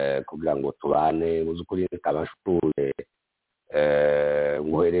munsi kugira ngo tubane mu by'ukuri nk'abashure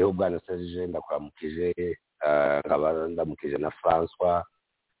nguhereho bwana Serge ndakuramukije nkaba ndamukije na François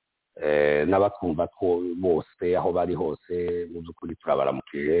n'abatwumva bose aho bari hose mu by'ukuri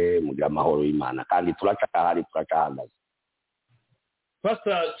turabaramukije mugira amahoro y'Imana kandi turacahagaze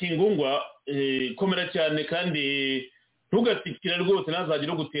Pastor Kingungwa komera cyane kandi ntugatikire rwose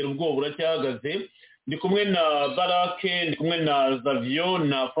nazagira gutera ubwoba uracyahagaze ndi kumwe na Barake ndi kumwe na Zavio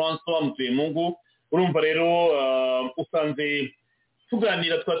na François Mutuyemungu urumva rero usanze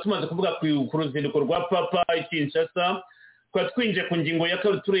tuganira tumaze kuvuga ku ruzinduko rwa papa Kinshasa twinjiye ku ngingo ya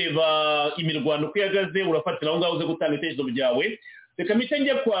kabiri tureba imirwano uko ihagaze urafatira aho ngaho uze gutanga ibitekerezo byawe reka mpite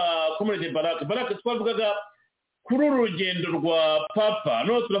njye kwa Comrade Barake twavugaga kuri uru rugendo rwa papa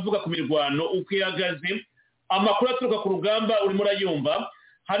noneho turavuga ku mirwano uko ihagaze amakuru aturuka ku rugamba urimo urayumva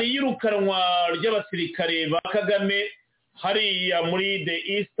hari iyirukanwa ry'abasirikare ba kagame hariya muri the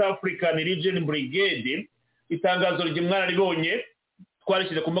East African Region Brigade itangazo ry'imwararibonye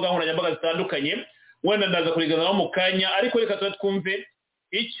twarishyize ku mbuga nkoranyambaga zitandukanye wenda ndaza kuriganaho mu kanya ariko reka tuba twumve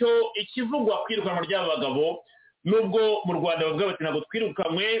icyo ikivugwa kwirukanwa ry'aba bagabo nubwo mu Rwanda bavuga bati ntabwo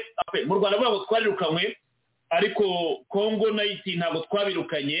twirukanywe mu Rwanda bavuga ngo twarirukanywe ariko Kongo nayo iti ntabwo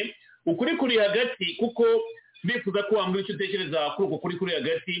twabirukanye ukuri kuri hagati kuko bifuza ko wambwira icyo utekereza kuri uko kuri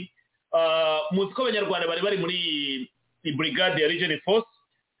hagati muzi ko abanyarwanda bari muri brigade ya Region Force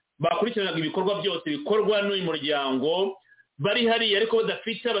bakurikiranaga ibikorwa byose bikorwa n'uyu muryango bari hariya ariko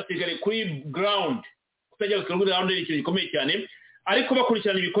badafite abasirikare kuri ground kutajya kuri ground ni ikintu gikomeye cyane ariko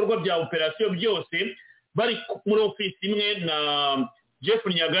bakurikirana ibikorwa bya operation byose bari muri office imwe na Jeff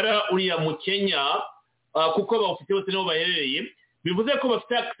Nyagara uriya mu Kenya kuko abafite bose nibo baherereye bivuze ko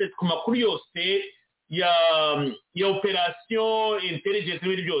bafite access ku makuru yose ya operation intelligence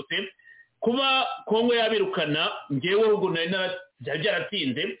n'ibindi byose kuba Kongo yabirukana ngewe ahubwo nari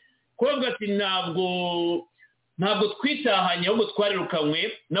byaratinze kuvuga ati ntabwo twitahanye ahubwo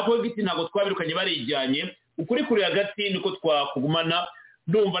twarirukanywe nako giti ntabwo twabirukanye barijyanye ukuri kuri hagati niko twakugumana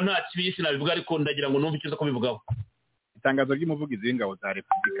ndumva nta kibisi nabivuga ariko ndagira ngo numve icyo kubivugaho itangazo ry'umuvugizi w'ingabo za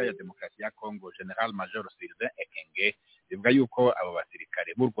Repubulika ya Demokarasi ya Kongo General Major Sylvain Ekenge rivuga yuko abo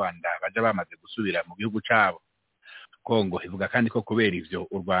basirikare b'u Rwanda baje bamaze gusubira mu gihugu cyabo Kongo ivuga kandi ko kubera ivyo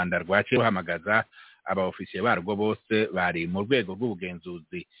u Rwanda rwaciye ruhamagaza aba ofisiye barwo bose bari mu rwego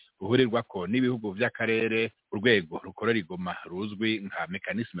rw'ubugenzuzi ruhurirwa ko n'ibihugu by'akarere urwego rukorera igoma ruzwi nka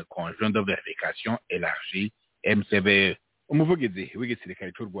mécanisme conjoint de vérification élargie MCVE umuvugizi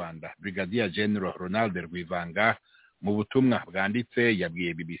w'igisirikare cy'u Rwanda Brigadier General Ronald Rwivanga mu butumwa bwanditse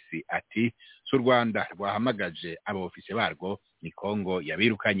yabwiye BBC ati su Rwanda rwahamagaje aba ofisiye barwo ni Kongo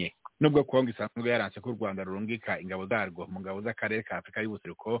yabirukanye nubwo Kongo isanzwe yaranse ko u Rwanda rurungika ingabo zarwo mu ngabo z'akarere ka Afrika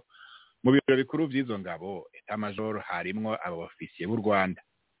y'ubuseruko mu biro bikuru by'izo ngabo Etat Major harimwo aba ofisiye b'u Rwanda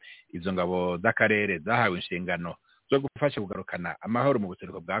izo ngabo z'akarere zahawe inshingano zo gufasha kugarukana amahoro mu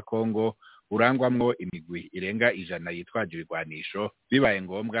buseruko bwa Kongo urangwamwo imigwi irenga 100 yitwaje ibigwanisho bibaye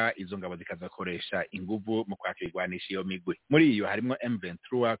ngombwa izo ngabo zikazakoresha inguvu mu kwakirwanisha iyo migwi muri iyo harimo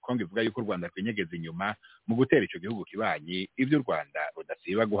M23 Kongo ivuga yuko u Rwanda rwinyegeza inyuma mu gutera ico gihugu kibanyi ivyo u Rwanda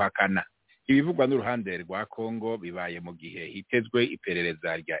rudasiba guhakana ibivugwa n'uruhande rwa Kongo bibaye mu gihe hitezwe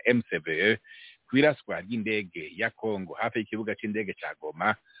iperereza rya MCVE kwiraswa ry'indege ya Kongo hafi y'ikibuga c'indege ca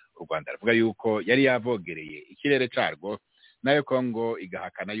Goma u Rwanda ruvuga yuko yari yavogereye ikirere carwo nayo Kongo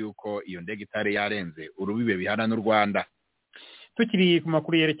igahakana yuko iyo ndege itari yarenze urubibe bihana n'u Rwanda tukiri ku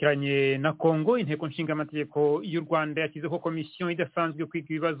makuru yerekeranye na Kongo inteko nshinga amategeko y'u Rwanda yashyizeho komisiyo idasanzwe kwiga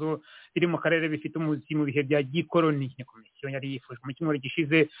ibibazo biri mu karere bifite umuzi mu bihe bya gikoloni komisiyo yari yifujwe mu cyumweru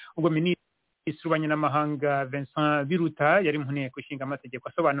gishize ubwo minisitiri w'ububanyi n'amahanga Vincent Biruta yari mu nteko ishinga amategeko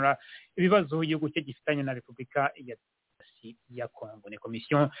asobanura ibibazo igihugu cye gifitanye na Repubulika ya Kongo ni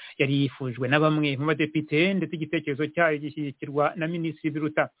komisiyo yari yifujwe na bamwe mu badepite ndetse igitekerezo cyayo gishyigikirwa na minisitiri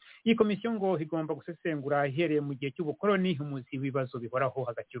Biruta iyi komisiyo ngo igomba gusesengura ihereye mu gihe cy'ubukoloni umuzi w'ibibazo bihoraho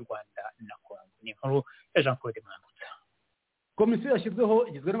hagati y'u Rwanda na Kongo ni inkuru ya Jean Claude Mwambutsa komisiyo yashyizweho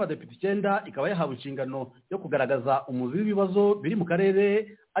igizwe n'abadepite 9 ikaba yahawe inshingano yo kugaragaza umuzi w'ibibazo biri mu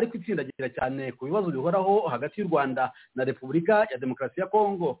karere ariko itsindagira cyane ku bibazo bihoraho hagati y'u Rwanda na Repubulika ya Demokarasi ya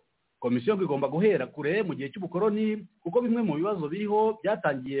Kongo komisiyo igomba guhera kure mu gihe cy'ubukoloni kuko bimwe mu bibazo biriho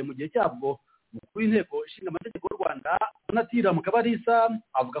byatangiye mu gihe cyabwo umukuru w'inteko ishinga amategeko y'u Rwanda Donatira Mukabarisa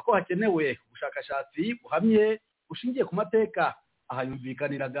avuga ko hakenewe ubushakashatsi buhamye bushingiye ku mateka aha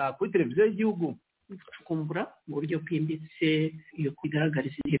yumvikaniraga kuri televiziyo y'igihugu gucukumbura mu buryo bwimbitse iyo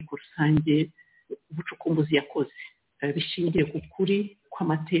kwigaragariza inteko rusange ubucukumbuzi yakoze bishingiye ku kuri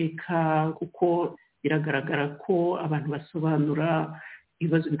kw'amateka kuko biragaragara ko abantu basobanura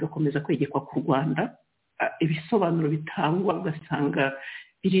ibibazo bigakomeza kwegekwa ku Rwanda ibisobanuro bitangwa ugasanga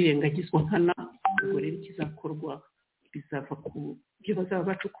birirengagizwa nkana ubwo rero ikizakorwa bizava ku byo bazaba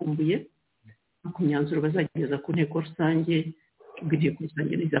bacukumbuye no ku myanzuro bazageza ku nteko rusange ubwo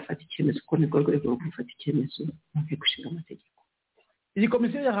rusange rizafata icyemezo ko nibwo rwego rwo gufata icyemezo mu nteko ishinga amategeko iyi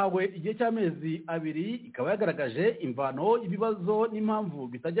komisiyo yahawe igihe cy'amezi 2 ikaba yagaragaje imvano y'ibibazo n'impamvu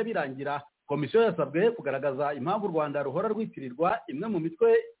bitajya birangira komisiyo yasabwe kugaragaza impamvu u Rwanda ruhora rwitirirwa imwe mu mitwe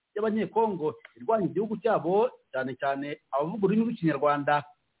y'abanyekongo irwanya igihugu cyabo cyane cyane abavuga ururimi rw'ikinyarwanda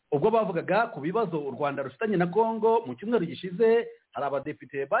ubwo bavugaga ku bibazo u Rwanda rufitanye na Kongo mu cyumweru gishize hari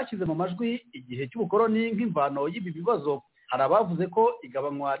abadepite bashyize mu majwi igihe cy'ubukoloni nk'imvano y'ibi bibazo hari abavuze ko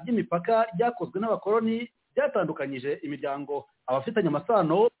igabanywa ry'imipaka ryakozwe n'abakoloni byatandukanyije imiryango abafitanye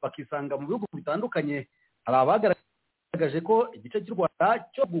amasano bakisanga mu bihugu bitandukanye hari abagaragaje ko igice cy'u Rwanda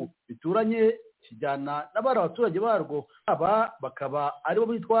cyo bituranye kijyana n'abari abaturage barwo aba bakaba aribo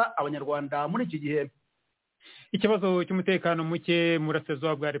bitwa abanyarwanda muri iki gihe. Ikibazo cy'umutekano muke mu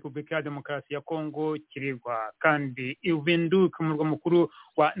burasirazuba bwa Repubulika ya Demokarasi ya Kongo kirigwa kandi Yavuze ku murwa mukuru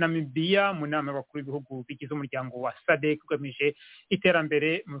wa Namibia mu nama y'abakuru b'ibihugu bigize umuryango wa SADC ugamije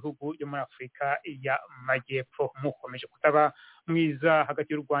iterambere mu bihugu byo muri Afurika y'Amajyepfo. Mukomeje kutaba mwiza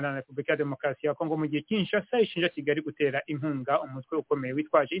hagati y'u Rwanda na Repubulika ya Demokarasi ya Kongo mu gihe Kinshasa ishinja Kigali gutera inkunga umutwe ukomeye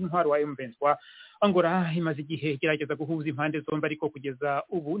witwaje intwaro wa M23. Angola imaze igihe gerageza guhuza impande zombi ariko kugeza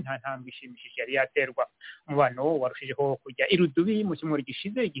ubu nta ntambwe ishimishije yari yaterwa. Umubano warushijeho kujya irudubi mu cyumweru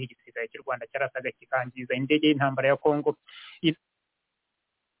gishize igihe igisirikare cy'u Rwanda cyarasaga kikangiza indege y'intambara ya Kongo.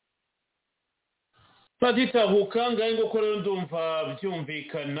 Itahuka ngaho nguko rero ndumva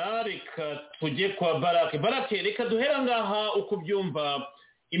byumvikana. Reka tujye kwa barake reka duhera ngaha uko byumva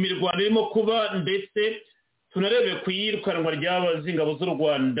imirwano irimo kuba, ndetse tunarebe ku iyirukanwa ry'abazingabo z'u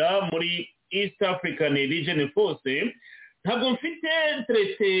Rwanda muri East African Region Force. Ntabwo mfite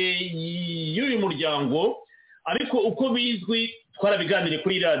interese y'uyu muryango, ariko uko bizwi twarabiganiriye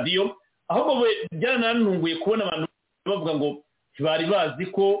kuri radiyo, ahubwo byaranantunguye kubona abantu bavuga ngo ntibari bazi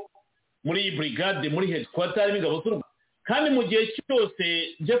ko muri iyi brigade muri headquarter harimo ingabo z'u Rwanda, kandi mu gihe cyose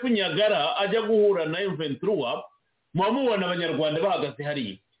Jeff Nyagara ajya guhura na M23 muba mubona abanyarwanda bahagaze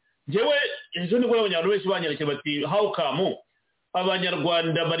hariya. Njyewe ejo nibwo abanyarwanda benshi banyareke bati how come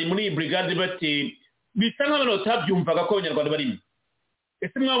abanyarwanda bari muri iyi brigade, bati bisa nk'abantu batabyumvaga ko abanyarwanda barimo.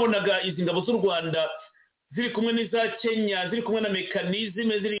 Ese mwabonaga izi ngabo z'u Rwanda ziri kumwe n'iza Kenya, ziri kumwe na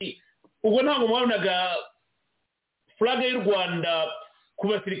mekanizme ziri ubwo ntabwo mwabonaga flag y'u Rwanda ku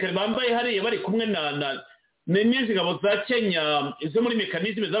basirikare bambaye hariya bari kumwe n'izi ngabo za Kenya zo muri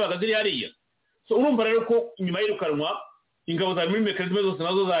mekanizme zabaga ziri hariya. So urumva rero ko nyuma y'irukanwa ingabo za muri mekanizme zose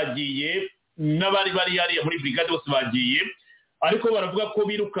nazo zagiye, n'abari bari hariya muri brigade bose bagiye, ariko baravuga ko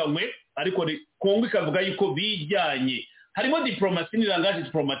birukanwe, ariko Kongo ikavuga yuko bijyanye. Harimo diplomasi n'irangage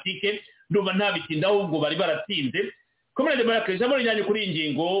diplomatique, ndumva nta bitinda ahubwo bari baratinze. Komerede Barake, ijambo rijyanye kuri iyi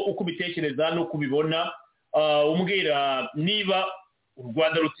ngingo, uko ubitekereza n'uko ubibona, umbwira niba u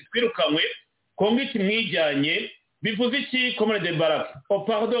Rwanda ruti twirukanwe, Kongo iti mwijyanye, bivuze iki Komerede Barake?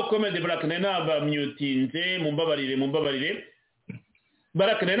 Pardon Komerede Barake, nabamyutinze, mumbabarire.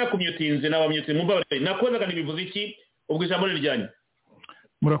 Barake nakumyutinze, nabamyutinze, mumbabarire. Nakozaga bivuze iki? Ubwo ijambo rijyanye.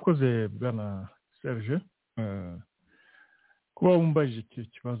 Murakoze bwana Serge, kuba wumbaje iki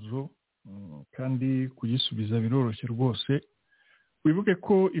kibazo kandi kugisubiza biroroshye rwose. Wibuke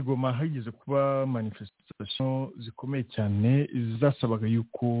ko igoma hageze kuba manifestation zikomeye cyane zasabaga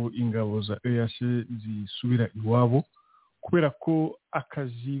yuko ingabo za EAC zisubira iwabo, kubera ko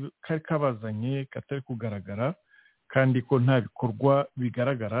akazi kari kabazanye katari kugaragara, kandi ko nta bikorwa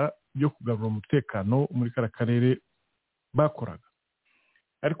bigaragara byo kugarura umutekano muri kara karere bakoraga.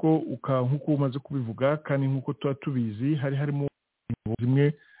 Ariko nk'uko umaze kubivuga kandi nk'uko tuba tubizi, harimo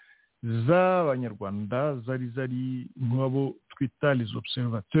zimwe z'abanyarwanda zari nk'abo twita les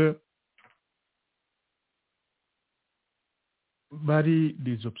observateurs, bari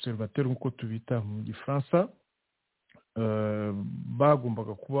les observateurs nk'uko tubita mu gifaransa,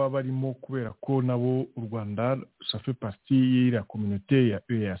 bagombaga kuba barimo kubera ko nabo u Rwanda ça fait partie ya communauté ya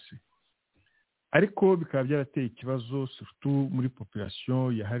EAC. Ariko bikaba byarateye ikibazo surtout muri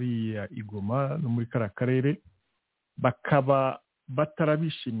population ya hariya Igoma no muri kara karere, bakaba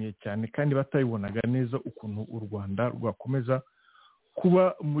batarabishimiye cyane kandi batayibonaga neza ukuntu u Rwanda rwakomeza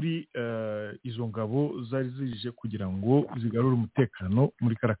kuba muri izo ngabo zari zije kugira ngo zigarure umutekano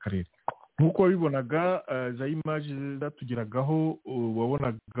muri kara karere. Nk'uko bibonaga za image zatugiragaho,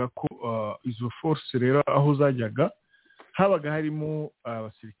 wabonaga ko izo force rero aho zajyaga habaga harimo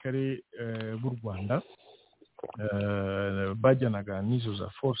abasirikare b'u Rwanda bajyanaga n'izo za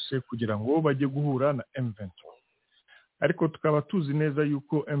force kugira ngo bajye guhura na M23. Ariko tukaba tuzi neza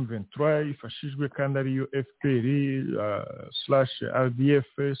yuko M23 ifashijwe kandi ariyo FPR /RDF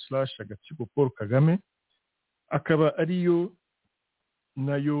 /agatsiko Paul Kagame, akaba ariyo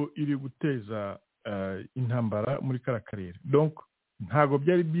nayo iri guteza intambara muri kara karere. Donc ntago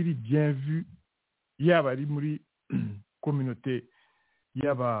byari biri bien vu, yaba ari muri communauté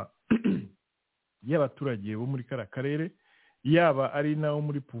y'abaturage bo muri kara karere, yaba ari naho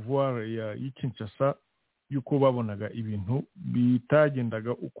muri pouvoir ya Kinshasa, yuko babonaga ibintu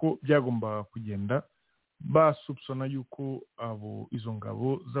bitagendaga uko byagombaga kugenda, basubsona yuko izo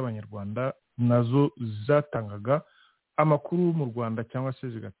ngabo z'abanyarwanda nazo zatangaga amakuru mu Rwanda cyangwa se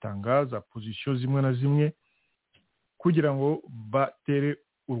zigatanga za position zimwe na zimwe kugira ngo batere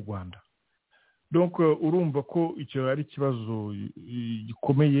u Rwanda. donc urumva ko icyo ari ikibazo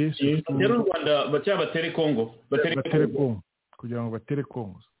gikomeye rero u Rwanda batere Congo kugira ngo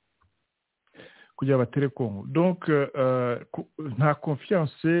batere Congo donc nta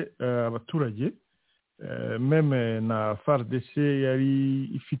confiance abaturage meme na FARDC yari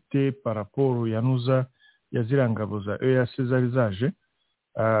ifite par rapport yanuza yazirangabo za EAC zari zaje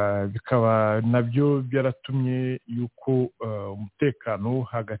bikaba nabyo byaratumye yuko umutekano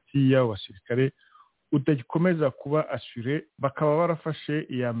hagati y'abasirikare utagikomeza kuba assuré bakaba barafashe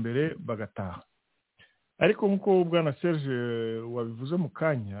iya mbere bagataha ariko nkuko bwana Serge wabivuze mu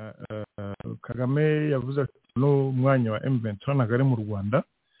kanya Kagame yavuze ati no mwanya wa M23 nagare mu Rwanda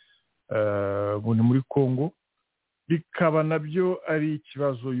ngo ni muri Congo bikaba nabyo ari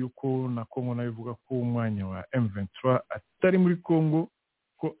ikibazo yuko na Congo nabivuga ko umwanya wa M23 atari muri Congo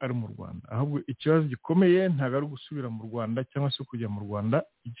ko ari mu Rwanda ahubwo ikibazo gikomeye ntago ari gusubira mu Rwanda cyangwa se kujya mu Rwanda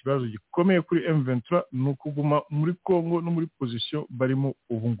ikibazo gikomeye kuri M23 ni ukuguma muri Congo no muri position barimo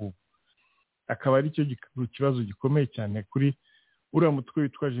ubu ngubu akaba ari cyo kibazo gikomeye cyane kuri uriya mutwe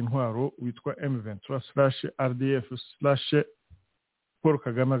witwaje intwaro witwa M23/RDF/Paul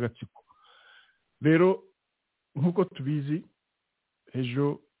Kagame agatsiko rero nkuko tubizi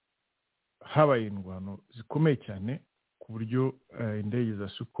ejo habaye indwano zikomeye cyane ku buryo indege za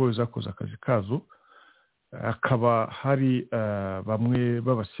Sukhoi zakoze akazi kazo akaba hari bamwe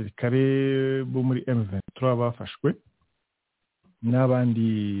b'abasirikare bo muri M23 bafashwe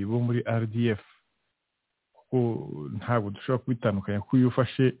n'abandi bo muri RDF kuko ntabwo dushobora kubitandukanya ko iyo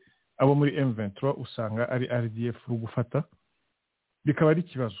ufashe abo muri M23 usanga ari RDF uri gufata bikaba ari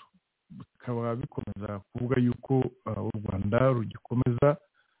ikibazo bikaba bikomeza kuvuga yuko u Rwanda rugikomeza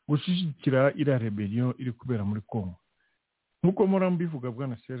gushyigikira iriya rebellion iri kubera muri Congo nkuko murambivuga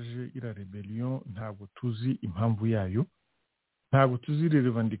bwana Serge iriya rebellion ntabwo tuzi impamvu yayo ntabwo tuzi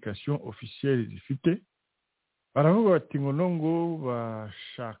revendication officielle zifite baravuga bati ngo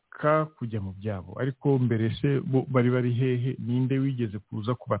bashaka kujya mu byabo ariko mbere se bari hehe ninde wigeze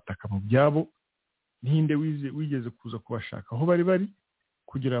kuza kubataka mu byabo ninde wigeze kuza kubashaka aho bari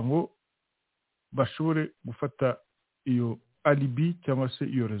kugira ngo bashobore gufata iyo alibi cyangwa se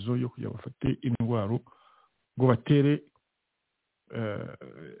iyo rezo yo kujya bafate indwaro ngo batere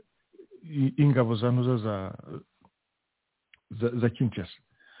ingabo za Kinshasa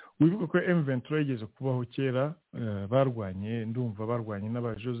wibuka ko M23 yigeze kubaho kera barwanye ndumva barwanye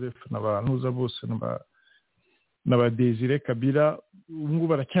n'aba Joseph n'abantuza bose n'aba Desire Kabila ubu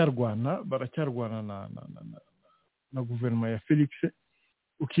baracyarwana na guverinoma ya Felix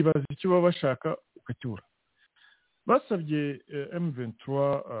ukibaza icyo baba bashaka ukacyura basabye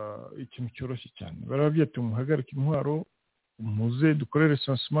M23 ikintu cyoroshye cyane barababwiye ati muhagarike intwaro muze dukorere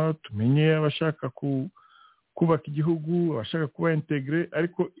recensement tumenye abashaka kubaka igihugu abashaka kuba integre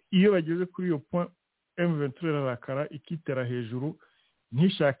ariko iyo bageze kuri iyo point M23 rarakara ikitera hejuru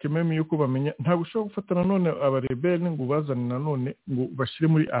ntishake meme yuko bamenya ntabwo ushobora gufatana none abarebelle ngo bazane nanone ngo bashire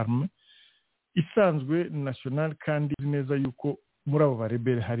muri arme isanzwe national kandi neza yuko muri abo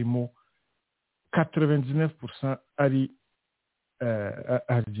barebelle harimo 99% ari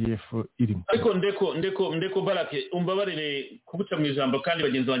RDF irimo ariko ndeko barake umbabarire kuguca mu ijambo kandi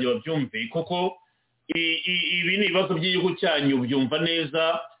bagenzi banjye babyumve koko ibi ni ibibazo by'igihugu cyanyu byumva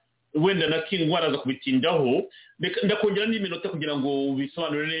neza wenda na kingwara za kubitindaho ndakongera n'iminota kugira ngo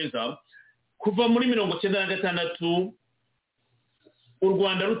ubisobanure neza kuva muri 1996 u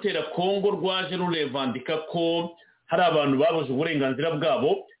Rwanda rutera Congo rwaje rurevandika ko hari abantu babuze uburenganzira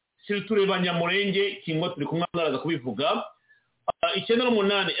bwabo siri tureba Nyamurenge kimwe turi kumwe mwaraza kubivuga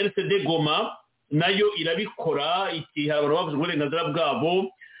 98 RCD Goma nayo irabikora iti hari abantu babuze uburenganzira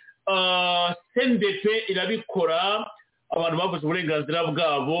bwabo CNDP irabikora abantu babuze uburenganzira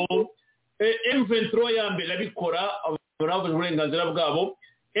bwabo M23 ya mbere irabikora abantu babuze uburenganzira bwabo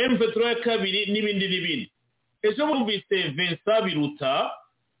M23 ya kabiri n'ibindi ejo bumvise Vincent Biruta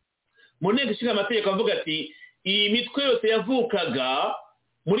mu nteko ishinga amategeko avuga ati iyi mitwe yose yavukaga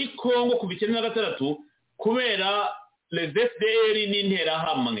muri Congo kuva 1996 kubera les FDR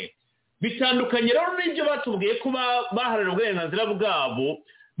n'interahamwe bitandukanye rero n'ibyo batubwiye kuba baharira uburenganzira bwabo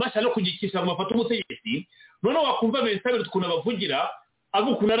bashaka no kugikisha mu mafata umutegetsi none wakumva Vincent Biruta ukuntu abavugira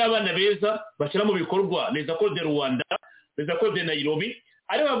agukuna ari abana beza bashyira mu bikorwa les accords de Rwanda les accords de Nairobi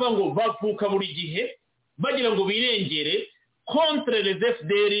ari bavuga ngo bavuka buri gihe bagira ngo birengere contre les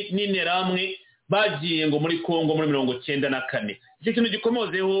FDR n'interahamwe bagiye ngo muri Congo muri 1994 icyo kintu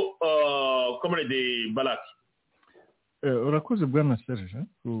gikomozeho comrade Balak urakoze bwana Serge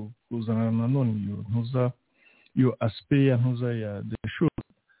kuzana nanone iyo aspect ya ntuza ya the show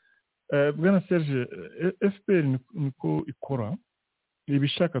bwana Serge FPR niko ikora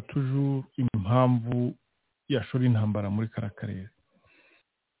ibishaka toujours impamvu yashora intambara muri karakarere.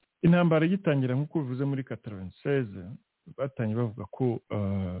 Intambara gitangira nk'uko bivuze muri 96 batangiye bavuga ko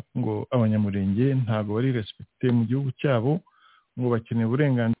ngo abanyamurenge ntago bari respecté mu gihugu cyabo, ngo bakeneye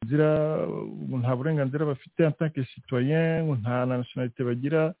uburenganzira, nta burenganzira bafite en tant que citoyen, nta nationalité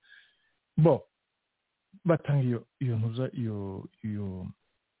bagira. Bon, batanga iyo ntuza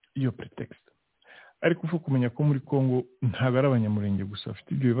iyo pretext. Ariko ufu kumenya ko muri Kongo ntago ari abanyamurenge gusa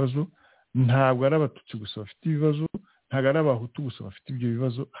bafite ibyo bibazo, ntabwo ari abatutsi gusa bafite ibibazo, ntabwo ari abahutu gusa bafite ibyo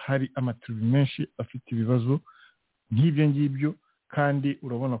bibazo, hari amatribu menshi afite ibibazo nk'ibyo ngibyo. Kandi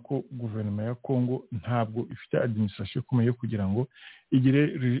urabona ko guverinoma ya Kongo ntabwo ifite administration ikomeye kugira ngo igire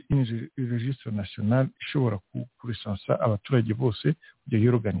registre national ishobora kurisansa abaturage bose kujya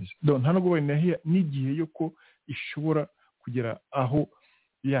yorganize. Donc nta nubwo n'igihe yuko ishobora kugera aho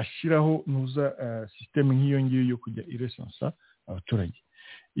yashiraho nuza systeme nk'iyo ngiyo yo kujya iresansa abaturage.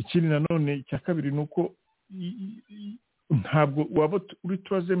 Ikindi nanone cya kabiri nuko ntabwo waba uri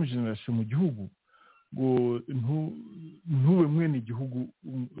troisième génération mu gihugu ngo ntube mwene igihugu,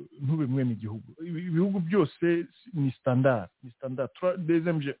 ibihugu byose ni standard,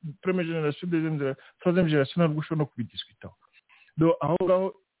 première génération, troisième génération ntabwo ushobora no kubidiscutaho. Donc aho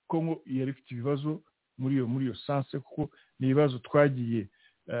ngaho Kongo yari ifite ibibazo muri iyo sanse, kuko ni ibibazo twagiye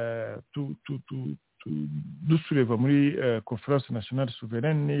dusureva muri conference nationale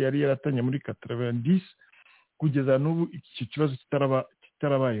souveraine yari yaratanye muri 90 kugeza n'ubu iki kibazo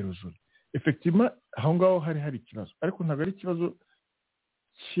kitarabaye ruzuri. Effectivement aho ngaho hari ikibazo, ariko ntabwo ari ikibazo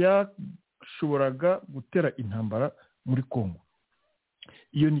cyashoboraga gutera intambara muri Kongo.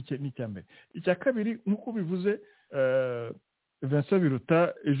 Iyo ni cyambere. Icya kabiri nk'uko bivuze Vincent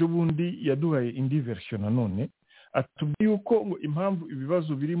Biruta ejo bundi yaduhaye indi version nanone, atubwiye yuko ngo impamvu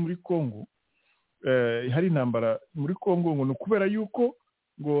ibibazo biri muri Kongo hari intambara muri Kongo ngo kubera yuko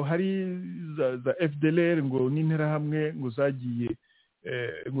ngo hari za FDLR ngo n'interahamwe ngo zagiye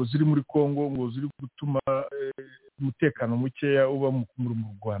ngo ziri muri Kongo ngo ziri gutuma umutekano mukeya uba mu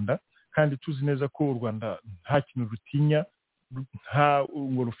Rwanda, kandi tuzi neza ko u Rwanda nta kintu rutinya, nta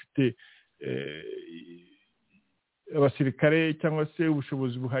ngo rufite abasirikare cyangwa se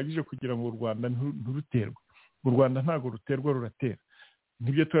ubushobozi buhagije kugira ngo u Rwanda nturuterwe. U Rwanda ntago ruterwa, ruratera.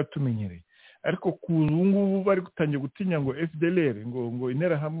 Nibyo tuba tumenyereye. Ariko ku ngubu bari gutangiye gutinya ngo FDLR ngo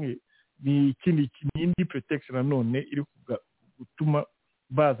interahamwe ni ikindi indi pretext nanone iri gutuma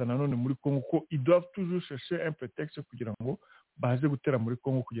baza nanone muri Kongo, ko ils doivent toujours chercher un prétexte kugira ngo baze gutera muri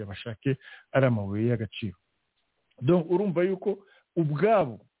Kongo kugira bashake ari amabuye y'agaciro. Donc urumva yuko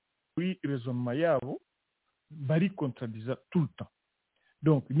ubwabo kuri raisonnement yabo bari contradiza tout le temps.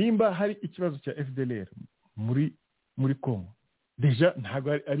 Donc nimba hari ikibazo cya FDLR muri Kongo, deja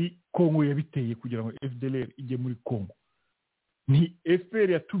ntabwo ari Kongo yabiteye kugira ngo FDLR ijye muri Kongo, ni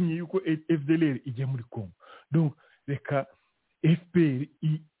FPR yatumye yuko FDLR ijye muri Kongo. Donc reka FPR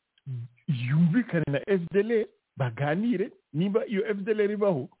yumvikane na FDLR baganire nimba iyo FDLR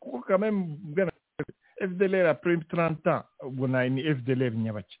ibaho, kuko quand même FDLR après 30 ans ubwo ni FDLR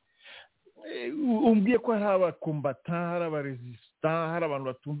nyabaki. Umbwiye ko hari abakombatant, hari abaresistant, hari abantu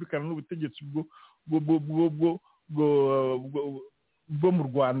batumvikana n'ubutegetsi bwo mu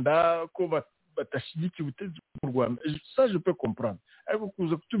Rwanda, ko batashyigikiye ubutegetsi mu Rwanda, ça je peux comprendre. Ariko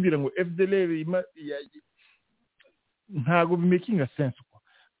kuza kutubwira ngo FDLR ntago bimaking sense kwa.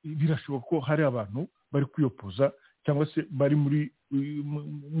 Birashoboka ko hari abantu bari kuyopoza cyangwa se bari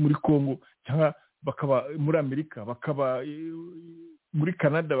muri Kongo, cyangwa bakaba muri Amerika, bakaba muri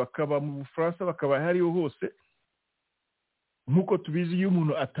Canada, bakaba mu Bufaransa, bakaba hariho hose. Nkuko tubizi iyo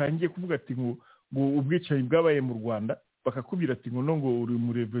umuntu atangiye kuvuga ati ngo ubwicanyi bwabaye mu Rwanda, bakakubwira ati ngo uri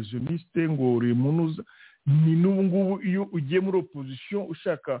mu revisioniste, ngo uri munuza. Ni n'ubu ngubu iyo ugiye muri opposition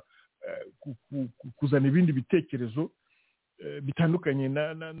ushaka kuzana ibindi bitekerezo bitandukanye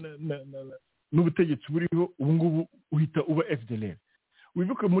n'ubutegetsi buriho ubu ngubu, uhita uba FDLR.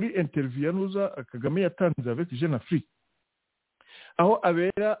 Wibuke muri interview yanuza Kagame yatanze avec Jeune Afrique, aho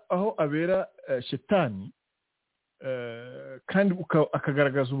abera shetani, kandi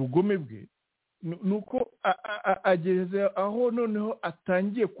akagaragaza ubugome bwe, nuko ageze aho noneho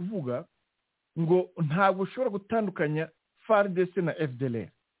atangiye kuvuga ngo ntabwo ushobora gutandukanya FARDC na FDLR.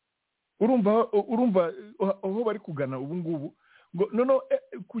 Urumva aho bari kugana ubu ngubu, ngo noneho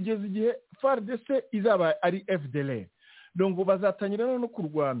kugeza igihe FARDC izaba ari FDLR, donc bazatangira no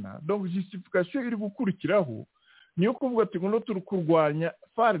kurwana. Donc justification iri gukurikiraho niyo kuvuga ati ngo turi kurwanya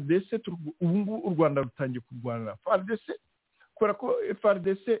FARDC, ubu ngubu u Rwanda rutangiye kurwana FARDC kubera ko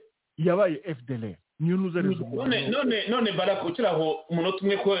FARDC yabaye FDLR. Niyo nuzarezo none barakukiraho umunota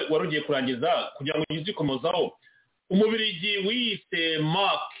umwe ko warugiye kurangiza kugira ngo yizikomozaho. umubirigi wiyise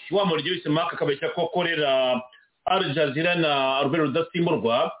Mark wa murigi wiyise Mark akabeshya ko akorera Al Jazeera na Albert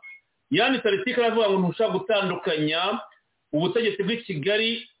Rudatsimburwa yanditse article avuga ngo ntushaka gutandukanya ubutegetsi bw'i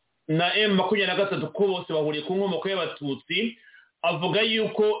Kigali na M23 ko bose bahuriye ku nkomoko y'abatutsi avuga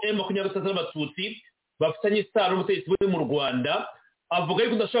yuko M23 n'abatutsi bafitanye isano n'ubutegetsi buri mu Rwanda avuga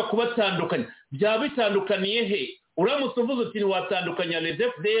yuko udashobora kubatandukanya byaba bitandukaniye he uramutse uvuze uti watandukanya les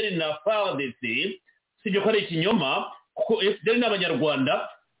FDL na FARDC sibyo ko ari ikinyoma kuko FDL n'abanyarwanda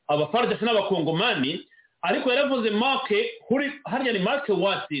aba FARDC n'abakongomani ariko yaravuze Mark harya ni Mark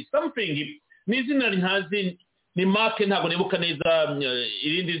wati something ni izina ntazi ni Mark ntabwo nibuka neza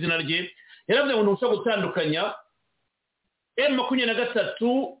irindi zina rye yaravuze ngo ntushobora gutandukanya M23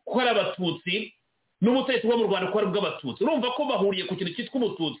 ko ari abatutsi n'ubutegetsi bwo mu Rwanda ko ari bw'abatutsi urumva ko bahuriye ku kintu cyitwa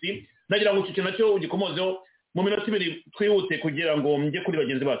umututsi nagira ngo icyo kintu nacyo ugikomozeho mu minota ibiri twihute kugira ngo mujye kuri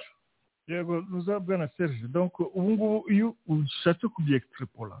bagenzi bacu yego Bwana Serge donc ubu ngubu iyo ushatse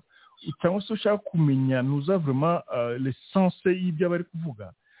kubyextrapola cyangwa se ushaka kumenya nuza vraiment l'essence y'ibyo bari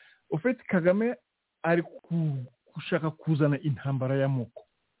kuvuga au fait Kagame ari gushaka kuzana intambara y'amoko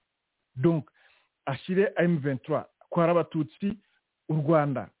donc ashire M23 ko ari abatutsi u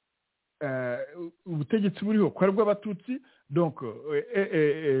Rwanda ubutegetsi buriho ko ari bw'abatutsi donc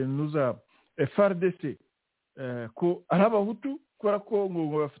nuza FARDC ko ari abahutu kubera ko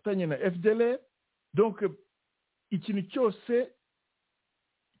ngo bafatanye na FDL donc ikintu cyose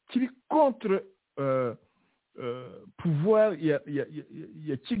kiri contre pouvoir ya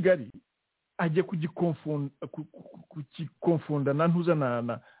Kigali ajye kugikonfunda na ntuza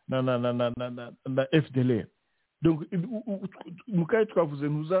na FDL donc mukaye twavuze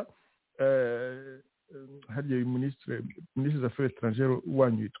ntuza hariya ministre des affaires étrangères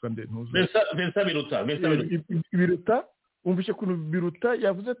wanyu yitwa nde ntuza Biruta umvishe kuntu Biruta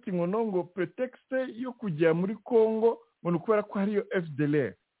yavuze ati ngo nongo pretexte yo kujya muri Congo ngo nukubera ko hariyo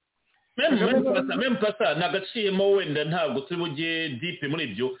FDL même pasa nagaciyemo wenda ntabwo turi bujye deep muri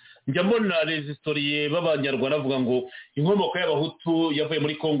ibyo njya mbona les historiens b'abanyarwanda bavuga ngo inkomoko y'abahutu yavuye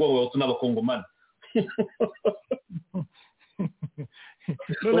muri Congo abahutu n'abakongomani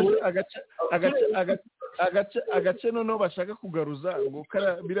agace noneho bashaka kugaruza ngo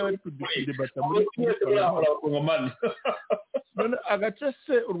biriya bari kudebata muri none agace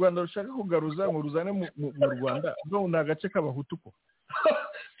se u Rwanda rushaka kugaruza ngo ruzane mu Rwanda no ni agace k'abahutu ko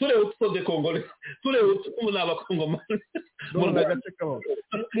tureutu de Congolais tureutu n'abakongomani no ni agace k'abahutu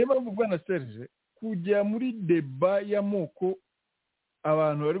niba Bwana Serge kujya muri deba y'amoko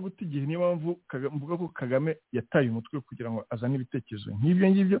abantu bari guta igihe niyo mpamvu mvuga ko Kagame yataye umutwe kugira ngo azane ibitekerezo nk'ibyo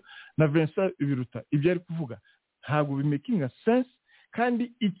ngibyo na Vincent Biruta ibyo ari kuvuga ntabwo bimakinga sense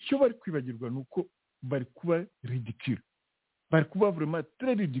kandi icyo bari kwibagirwa nuko bari kuba ridicule bari kuba vraiment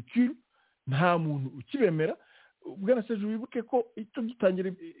très ridicule nta muntu ukibemera Bwana Serge wibuke ko icyo gitangira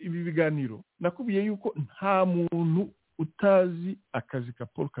ibi biganiro nakubiye yuko nta muntu utazi akazi ka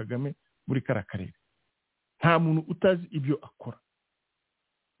Paul Kagame muri karakarere nta muntu utazi ibyo akora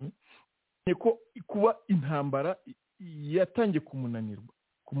ko kuba intambara yatangiye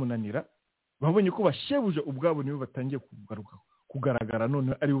kumunanira babonye ko bashebuje ubwabo nibo batangiye kugaragara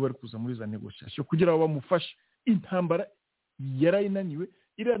none ari bo bari kuza muri za negotiation kugira ngo bamufashe intambara yarayinaniwe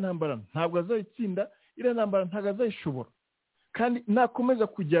iriya ntambara ntabwo azayitsinda iriya ntambara ntabwo azayishobora kandi nakomeza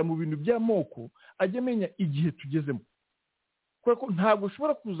kujya mu bintu by'amoko ajye amenya igihe tugezemo kubera ko ntabwo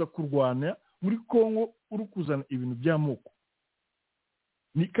ushobora kuza kurwana muri Congo uri kuzana ibintu by'amoko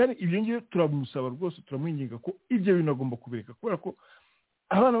ni kandi ibyo ngibyo turamusaba rwose turamwinginga ko ibyo bintu agomba kubireka kubera ko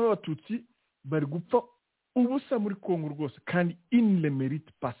abana b'abatutsi bari gupfa ubusa muri Congo rwose kandi in le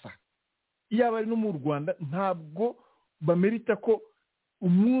mérite pas ça yaba ari no mu Rwanda ntabwo bamerita ko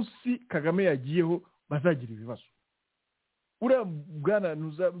umunsi Kagame yagiyeho bazagira ibibazo uriya Bwana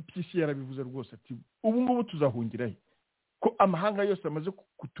nuza PC yarabivuze rwose ati ubu ngubu tuzahungirahe ko amahanga yose amaze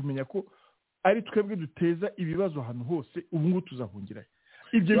kutumenya ko ari twebwe duteza ibibazo ahantu hose ubu ngubu tuzahungirahe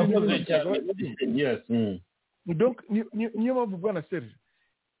ibyo donc niyo mpamvu Bwana Serge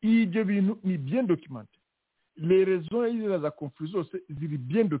ibyo bintu ni bien documenté les raisons za conflit zose ziri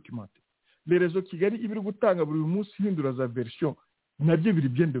bien documenté les raisons Kigali ibiri gutanga buri munsi hindura za version nabyo biri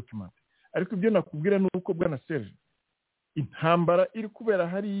bien documenté ariko ibyo nakubwira nuko Bwana Serge intambara iri kubera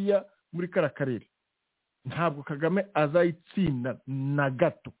hariya muri karakarere ntabwo Kagame azayitsinda na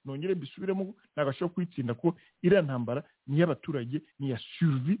gato nongere bisubiremo nagashobora kwitsinda ko iriya ntambara ni y'abaturage ni ya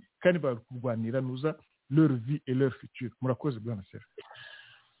survie kandi bari kurwanira nuza leur vie et leur futur murakoze Bwana Serge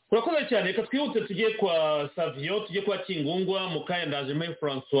urakoze cyane reka twihute tujye kwa Savio tujye kwa Kingungwa mukaya ndaje muri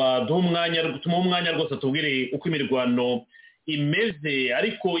François tuma umwanya rwose tubwire uko imirwano imeze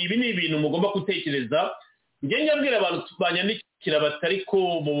ariko ibi ni ibintu mugomba gutekereza njye mbwira abantu banyandikira batari ko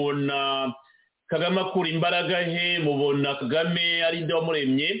mubona Kagame akura imbaraga he, mubona Kagame ari nde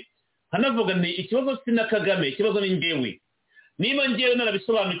wamuremye, hanavuga ni ikibazo si na Kagame, ikibazo ni njyewe. Niba njyewe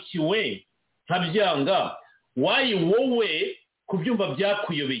narabisobanukiwe nkabyanga, wayi wowe kubyumva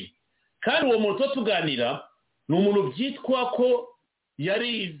byakuyobeye? Kandi uwo muntu tuganira ni umuntu byitwa ko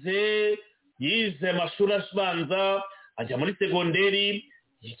yize amashuri abanza, ajya muri segonderi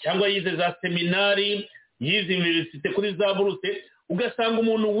cyangwa yize za seminari, yize universite kuri za buruse, ugasanga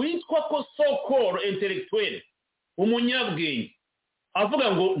umuntu witwa ko sokoro intellectuel, umunyabwenge,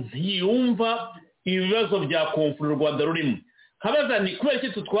 avuga ngo ntiyumva ibibazo bya konfuru u Rwanda rurimo. Habaza ni kubera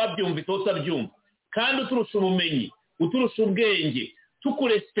iki twabyumvise tutabyumva, kandi uturusha ubumenyi, uturusha ubwenge,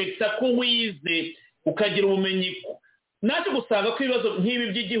 tukurespekta ko wize ukagira ubumenyi. Naje gusanga ko ibibazo nk'ibi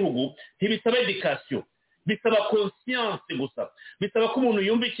by'igihugu ntibisaba education, bisaba conscience gusa, bisaba ko umuntu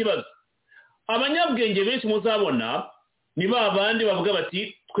yumva ikibazo. Abanyabwenge benshi muzabona ni babandi bavuga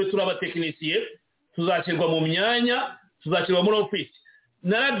bati twe turi abatekinisiye, tuzashyirwa mu myanya, tuzashyirwa muri ofisi.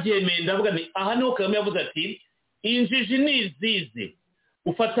 Narabyemeye ndavuga ni aha niho Kagame yavuze ati injiji nizize,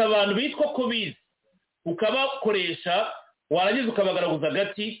 ufata abantu bitwa ko bize ukabakoresha, warangiza ukabagaragaza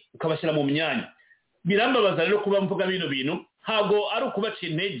agati ukabashyira mu myanya. Birambabaza rero kuba mvuga bino bintu, ntabwo ari ukubaca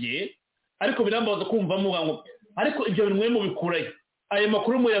intege, ariko birambabaza kumva muvuga ngo ariko ibyo bintu mwe mubikurayo, ayo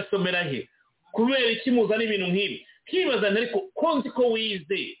makuru muyasomera he, kubera iki muzana ibintu nk'ibi? Kibaza ariko konzi ko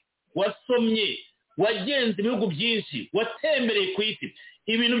wize, wasomye, wagenze ibihugu byinshi, watembereye ku isi,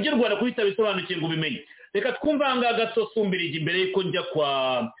 ibintu by'u Rwanda kuhita bisobanukirwa ubimenye. Reka twumva ahangaha gato Sumbirigi mbere yuko njya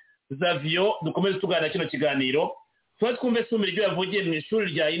kwa Zavio dukomeze tuganira kino kiganiro. Tuba twumve Sumbirigi yavugiye mu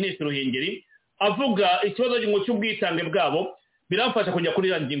ishuri rya Ines Ruhengeri avuga ikibazo cy'ubwitange bwabo, biramfasha kujya kuri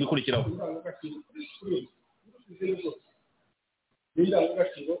ya ngingo ikurikiraho.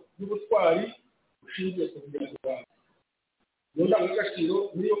 Indangagaciro y'ubutwari ushingiye ku bunyarwanda, iyo ndangagaciro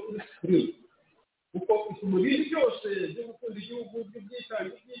niyo kuri kuko muri byose byo gukunda igihugu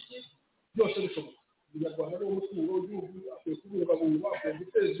by'ubwitange bw'iki byose bishoboka. Umunyarwanda ni umutungo w'igihugu, akwiye kubungabungwa, akwiye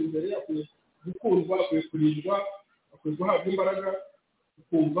guteza imbere, akwiye gukundwa, akwiye kurindwa, akwiye guhabwa imbaraga,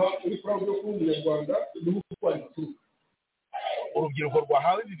 ukumva uri proud yo kuba umunyarwanda n'ubutwari buturuka. Urubyiruko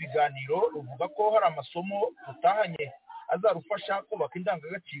rwahawe ibi biganiro ruvuga ko hari amasomo rutahanye azarufasha kubaka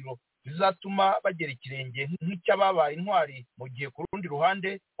indangagaciro zizatuma bagera ikirenge nk'icy'ababaye intwari, mu gihe ku rundi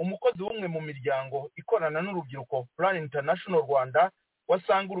ruhande umukozi w'umwe mu miryango ikorana n'urubyiruko Plan International Rwanda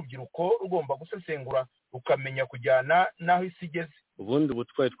wasanga urubyiruko rugomba gusesengura rukamenya kujyana n'aho isi igeze. Ubundi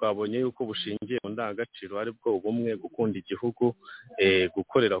butwaye twabonye yuko bushingiye mu ndangagaciro ari bwo ubumwe, gukunda igihugu,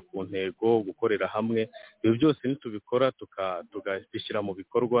 gukorera ku ntego, gukorera hamwe. Ibi byose nitubikora tugashyira mu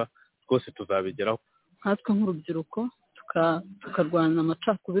bikorwa twose tuzabigeraho. Nkatwe nk'urubyiruko tukarwana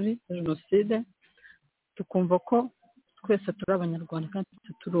amacakubiri ya jenoside, tukumva ko twese turi abanyarwanda kandi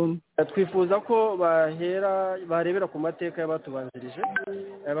turi umwe. Twifuza ko barebera ku mateka y'abatubanjirije,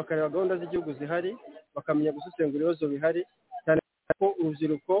 bakareba gahunda z'igihugu zihari, bakamenya gusesengura ibibazo bihari, cyane ko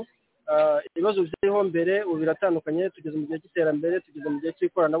urubyiruko ibibazo byariho mbere ubu biratandukanye. Tugeze mu gihe cy'iterambere, tugeze mu gihe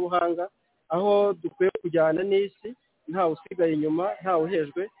cy'ikoranabuhanga, aho dukwiye kujyana n'isi, ntawe usigaye inyuma, ntawe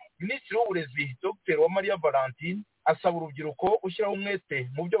uhejwe. Minisitiri w'uburezi Dr. Uwamariya Valentine asaba urubyiruko gushyiraho umwete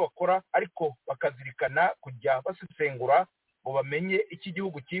mu byo bakora, ariko bakazirikana kujya basesengura ngo bamenye iki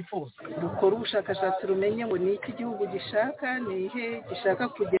igihugu cyifuza. Dukora ubushakashatsi rumenye ngo ni iki igihugu gishaka, ni ihe gishaka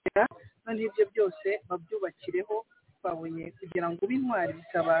kugera, noneho ibyo byose babyubakireho. Babonye kugira ngo ube intwari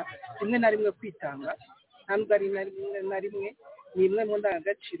bisaba rimwe na rimwe kwitanga, ntabwo ari na rimwe, ni imwe mu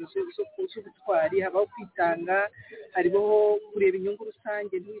ndangagaciro z'ubutwari. Habaho kwitanga, hariho kureba inyungu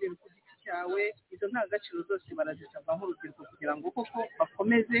rusange, ntirebe ku giti cyawe. Izo ndangagaciro zose barazisabwa nk'urubyiruko kugira ngo koko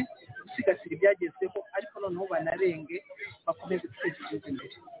bakomeze gusigasira ibyagezweho, ariko noneho banarenge, bakomeze guteza igihugu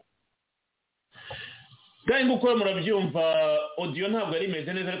imbere. Kandi nk'uko murabyumva, audio ntabwo ari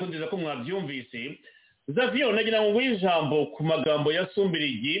imeze neza, ariko nziza ko mwabyumvise. Zavio, nagira ngo ijambo ku magambo ya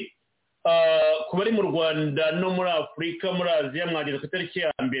Sumbirigi, ku bari mu Rwanda no muri Afurika, muri Aziya, mwageze ku itariki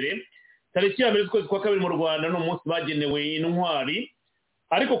ya mbere z'ukwezi kwa kabiri mu Rwanda ni umunsi bagenewe intwari.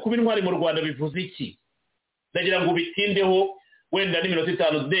 Ariko kuba intwari mu Rwanda bivuze iki? Nagira ngo bitindeho, wenda n'iminota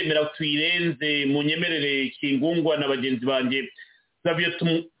 5 ndemera tuyirenze, mu nyemerere kingungwa na bagenzi banjye. Zavio,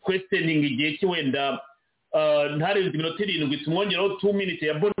 questioning igihe ki wenda ntarenze iminota 7, tumwongeraho 2 minutes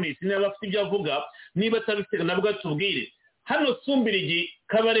ya bonus niba afite ibyo avuga, niba atabifite nabwo atubwire. Hano Sumbirigi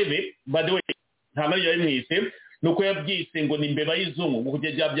Kabarebe, by the way, nta mari yabimwise, nuko yabyise ngo ni imbeba y'izungu,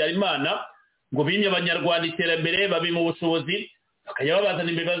 kujya byabyara Imana, ngo bimye abanyarwanda iterambere, babi mu bushobozi, bakajya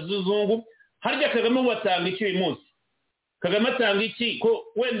babazana imbeba z'izungu. Harya Kagame batanga iki uyu munsi? Kagame atanga iki ko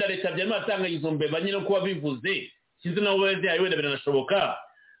wenda leta byarimo atanga izo mbeba nyine ko wabivuze sinzi nawe wese yawe wenda biranashoboka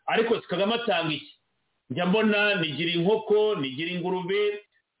ariko Kagame atanga iki njya mbona nigira inkoko nigira ingurube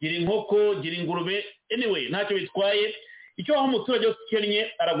gira inkoko gira ingurube anyway ntacyo bitwaye icyo aho umuturage wese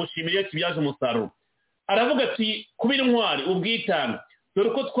ukennye aragushimira iyo kibyaje umusaruro aravuga ati kubira intwari ubwitange dore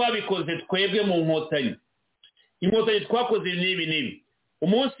ko twabikoze twebwe mu nkotanyi inkotanyi twakoze n'ibi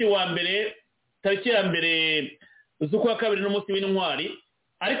umunsi wa mbere tariki ya mbere z'ukwa kabiri n'umunsi w'intwari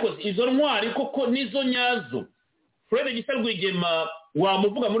ariko izo ntwari koko nizo nyazo Fred Gisa Rwigema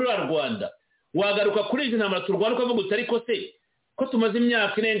wamuvuga muri Rwanda wagaruka kuri izi ntambara turwana ukavuga uti ariko se ko tumaze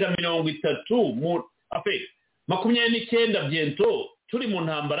imyaka irenga 30 mu 29 byento turi mu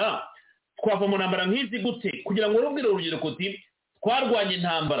ntambara twava mu ntambara nk'izi gute kugira ngo rubwire urugero kuti twarwanye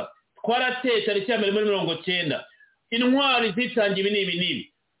intambara twarateye tariki ya mbere muri 90 intwari zitangiye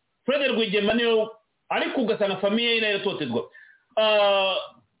ibi Fred Rwigema niyo ariko ugasanga famiye ina yatotezwa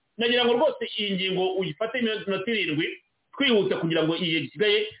nagira ngo rwose iyi ngingo uyifate iminota 7 twihuta kugira ngo iye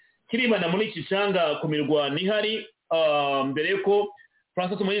gisigaye kiribana muri iki canga ku mirwano ihari mbere ko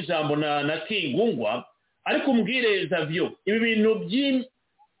Francis mu ijambo na Kingungwa ariko umbwire Zavio ibi bintu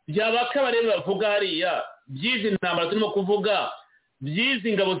by'abakabarebe bavuga hariya byizi ntambara turimo kuvuga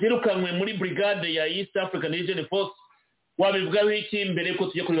byizi ngabo zirukanwe muri brigade ya East African Region Force wabivugaho iki mbere ko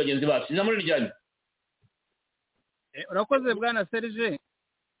tujye kuri bagenzi bacu ijambo rijyanye urakoze bwana Serge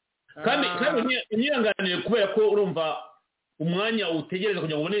kandi unyihanganire kubera ko urumva umwanya utegereza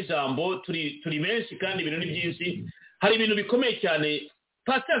kugira ngo ubone ijambo turi benshi kandi ibintu ni byinshi hari ibintu bikomeye cyane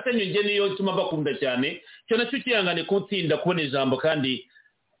Pastor Senyonge niyo tuma bakunda cyane cyo nacyo kiyangane kutinda kubona ijambo kandi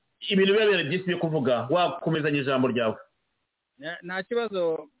ibintu biba byinshi byo kuvuga wakomezanya ijambo ryawe nta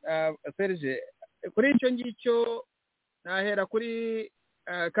kibazo Serge kuri icyo ngicyo nahera kuri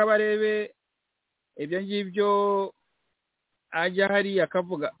Kabarebe ibyo ngibyo ajya hari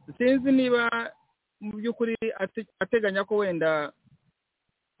akavuga sinzi niba mu by'ukuri ateganya ko wenda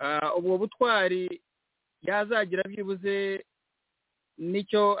ubwo butwari yazagira byibuze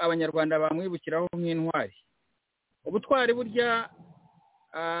nicyo abanyarwanda bamwibukiraho nk'intwari ubutwari burya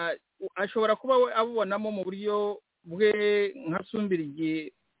ashobora kuba abubonamo mu buryo bwe nka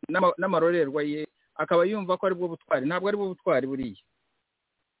Sumbirigi n'amarorerwa ye akaba yumva ko ari bwo butwari ntabwo ari bwo butwari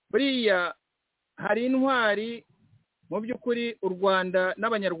buriya hari intwari mu by'ukuri u Rwanda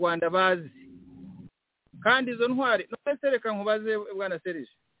n'abanyarwanda bazi kandi izo ntwari none reka nkubaze bwana Serge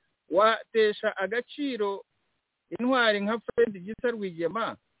watesha agaciro intwari nka Fred Gisa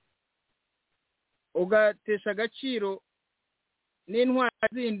Rwigema ugatesha agaciro n'intwari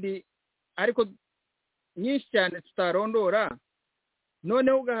zindi ariko nyinshi cyane tutarondora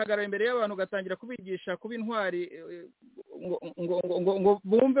noneho ugahagarara imbere y'abantu ugatangira kubigisha kuba intwari ngo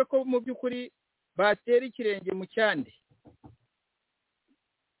bumve ko mu by'ukuri batera ikirenge mu cyandi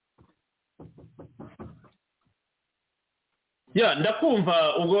ndakumva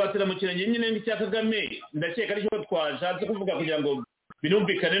ubwo watera mu kirenge nyine n'icya Kagame ndakeka aricyo twashatse kuvuga kugira ngo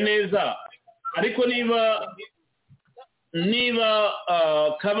binumvikane neza ariko niba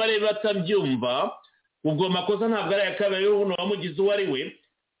Kabare batabyumva ubwo makosa ntabwo ari Kabare uno wamugize uwo ari we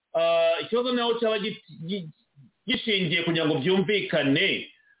ikibazo naho cyaba gishingiye kugira ngo byumvikane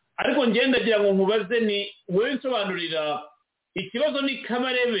ariko ndagira ngo nkubaze ni wowe nsobanurira ikibazo ni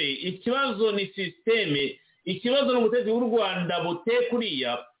Kabarebe ikibazo ni systeme ikibazo n'umutetsi w'u Rwanda bute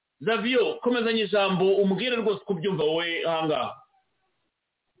kuriya Zavio komezanya ijambo umbwire rwose kubyumva wowe ahangaha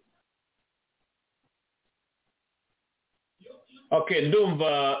okay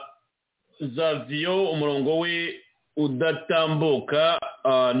ndumva Zavio umurongo we udatambuka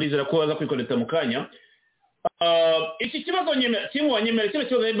nizera ko baza kwikonekta mu kanya iki kibazo kimwanyemera cyo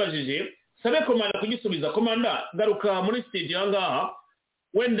kibazo yibajije sabe komanda kugisubiza komanda garuka muri studio ahangaha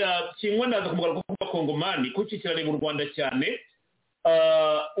wenda kingwa ndaza kumugaruka ku Kongomani kucikirana mu Rwanda cyane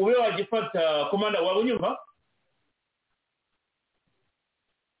ube wagifata komanda waba unyumva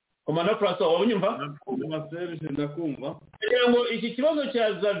komanda Francois waba unyumva ndakumva ngo iki kibazo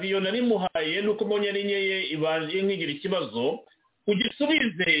cya Zavio nari muhaye nuko mbonye ninyeye ibanje nkigira ikibazo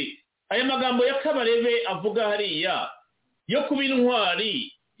ugisubize aya magambo ya Kabarebe avuga hariya yo kuba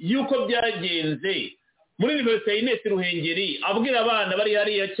intwari yuko byagenze muri Universite Ines Ruhengeri abwira abana bari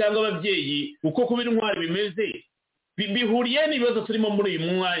hariya cyangwa ababyeyi uko kuba intwari bimeze bihuriye n'ibibazo turimo muri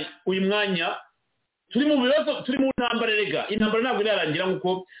uyu mwanya turi mu bibazo turi mu ntambara rega intambara ntabwo irarangira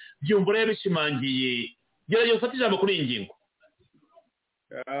nkuko byumvura yabishimangiye gerageza ufate ijambo kuri iyi ngingo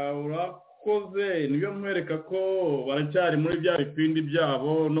urakoze niyo mwereka ko baracyari muri bya bipindi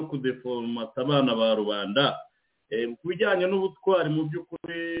byabo no kudeformata abana ba rubanda ku bijyanye n'ubutwari mu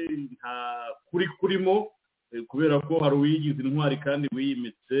by'ukuri nta kuri kurimo kubera ko hari uwigize intwari kandi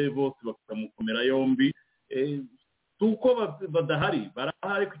wiyimitse bose bakamukomera yombi si uko badahari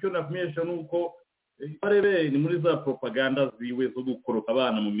barahari ariko icyo nakumenyesha ni uko barebe ni muri za propaganda ziwe zo gukoroka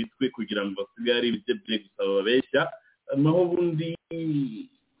abana mu mitwe kugira ngo basigare ari ibidebye gusa babeshya naho ubundi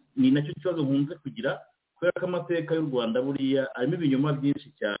ni nacyo kibazo nkunze kugira kubera ko amateka y'u Rwanda buriya arimo ibinyoma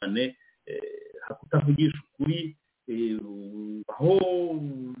byinshi cyane kutavugisha ukuri aho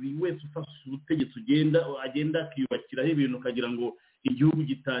buri wese ufashe ubutegetsi agenda akiyubakiraho ibintu ukagira ngo igihugu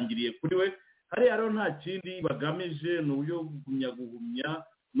gitangiriye kuri we hariya rero nta kindi bagamije ni uburyo guhumya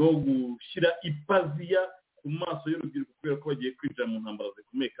no gushyira ipaziya ku maso y'urubyiruko kubera ko bagiye kwinjira mu ntambara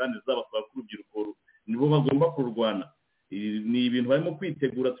zikomeye kandi zabasaba ko urubyiruko nibo bagomba kurwana ni ibintu barimo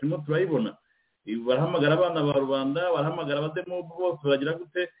kwitegura turimo turayibona barahamagara abana ba rubanda barahamagara abademo bose baragira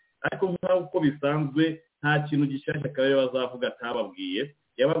gute ariko nk'uko bisanzwe nta kintu gishyashya akaba bazavuga atababwiye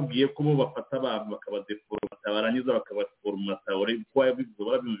yababwiye ko bo bafata abantu bakabadeforomata barangiza bakabaforomata kuko yabivuze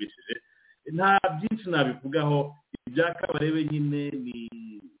barabyumvishije nta byinshi nabivugaho ibya Kabarebe nyine ni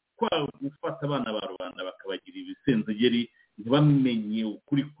kwa gufata abana ba rubanda bakabagira ibisenzegeri ntibamenye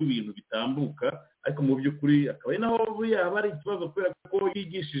ukuri kw'ibintu bitambuka ariko mu by'ukuri akaba ari naho yaba ari ikibazo kubera ko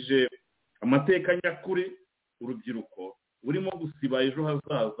yigishije amateka nyakuri urubyiruko urimo gusiba ejo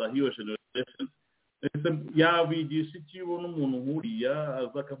hazaza hiyo generation yabigisha iki ubona umuntu nk'uriya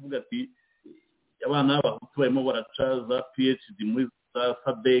aza akavuga ati abana b'abahutu barimo baraca za PhD muri za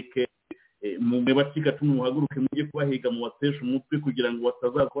sadeke mwe bakika tumwe muhaguruke mujye kubahiga mu batesha umutwe kugira ngo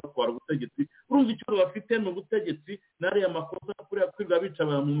batazaza batwara ubutegetsi urumva icyo bafite ni ubutegetsi n'ariya makosa kuriya kwiga bica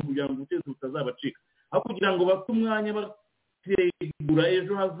abantu kugira ngo ubutegetsi butazabacika aho kugira ngo bafite umwanya bategura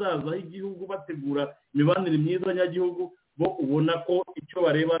ejo hazaza h'igihugu bategura imibanire myiza y'abanyagihugu bo ubona ko icyo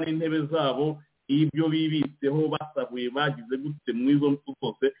bareba n'intebe zabo ibyo bibitseho basahuye bagize gute mu izo mfu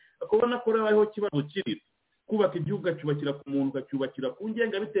zose bakabona ko rero hariho ikibazo kiri kubaka igihugu acyubakira ku muntu acyubakira ku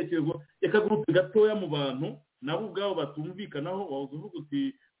ngengabitekerezo y'akagurupe gatoya mu bantu nabo ubwabo batumvikanaho wabuze uvuga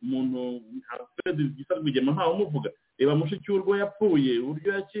uti umuntu gisa rwigema ntawe umuvuga reba mushicyurwo yapfuye uburyo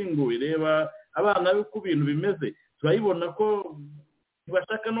yakinguwe reba abana be uko ibintu bimeze turayibona ko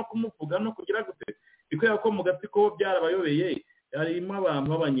ntibashaka no kumuvuga no kugira gute bikwiye ko mu gatsiko byarabayobeye harimo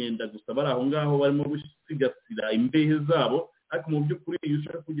abantu b'abanyenda gusa bari aho ngaho barimo gusigasira imbehe zabo ariko mu by'ukuri iyo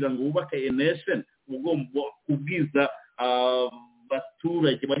ushaka kugira ngo wubake nation ugomba kubwiza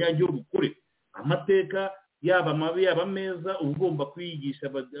abaturage abanyagihugu kure amateka yaba mabi yaba meza ugomba kwigisha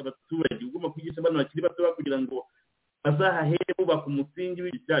abaturage ugomba kwigisha abana bakiri bato kugira ngo bazahahere bubaka umusingi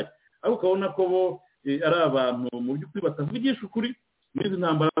w'icyayi ariko ukabona ko bo ari abantu mu by'ukuri batavugisha ukuri muri izi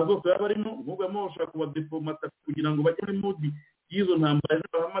ntambara zose baba barimo nk'ubwo bashobora kubadeforomata kugira ngo bajye muri mudi y'izo ntambara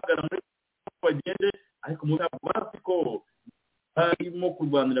bahamagara muri bagende ariko mu ntabwo bazi ko barimo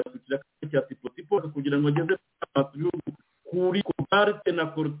kurwanira ku kiraka cya tipo kugira ngo bageze kuri kubarte na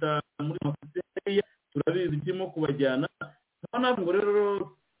koruta muri maseya turabizi kirimo kubajyana ntabwo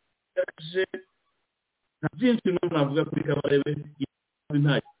rero yaje nta byinshi n'umuntu navuga kuri Kabarebe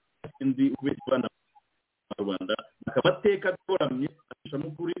nta kindi ukubeshya abana mu Rwanda akabateka agoramye ashamo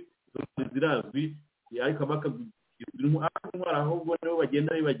kuri zirazwi ariko intwari ahubwo nibo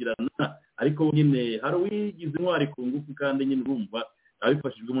bagenda bibagirana ariko nyine hari uwigize intwari ku ngufu kandi nyine urumva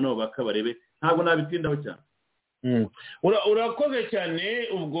abifashijwemo nabo ba Kabarebe ntabwo nabitindaho cyane urakoze cyane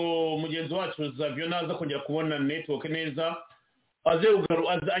ubwo mugenzi wacu Zavio naza kongera kubona network neza aze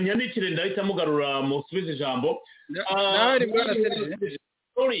anyandikire ndahita mugarura musubize ijambo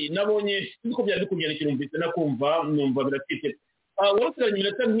sorry nabonye niko byari bikugenda kirumvise nakumva numva biratite warasigaranye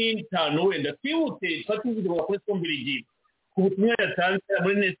iminota nk'itanu wenda twihute twatuvuze ngo bakore Sombirigi ku butumwa yatanze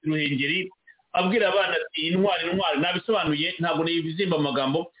muri Nesi Ruhengeri abwira abana ati intwari nabisobanuye ntabwo ni ibizimba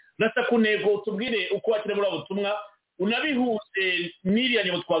amagambo nasa ku ntego tubwire uko wakira muri butumwa unabihuze n'iriya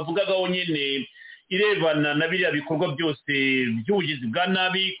nyabo twavugagaho nyine irebana na biriya bikorwa byose by'ubugizi bwa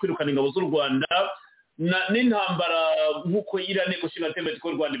nabi kwirukana ingabo z'u Rwanda n'intambara nk'uko iriya nteko nshinga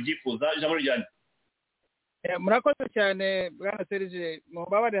y'u Rwanda ibyifuza ijambo ryanjye murakoze cyane bwana Serge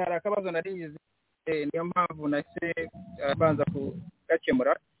mubabare hari akabazo narigize niyo mpamvu nahise banza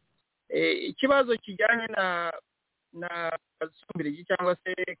kugakemura ikibazo kijyanye na Sombirigi cyangwa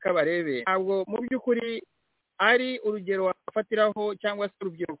se Kabarebe ntabwo mu by'ukuri ari urugero wafatiraho cyangwa se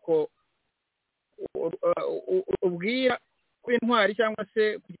urubyiruko ubwira ko intwari cyangwa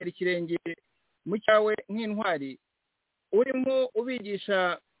se kugera ikirenge mu cyawe nk'intwari urimo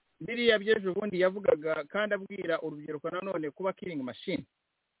ubigisha biriya by'ejo bundi yavugaga kandi abwira urubyiruko nanone kuba killing machine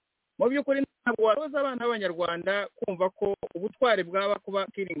mu by'ukuri ntabwo waroza abana b'abanyarwanda kumva ko ubutwari bwaba kuba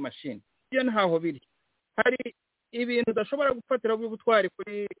killing machine iyo ntaho biri hari ibintu udashobora gufatira ubutwari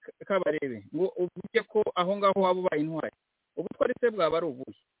kuri Kabarebe ngo uvuge ko aho ngaho waba ubaye intwari. Ubutwari se bwaba ari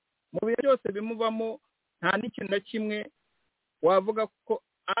ubuhe? Mu bihe byose bimuvamo nta n'ikintu na kimwe wavuga ko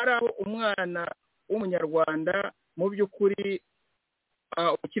ari aho umwana w'umunyarwanda mu by'ukuri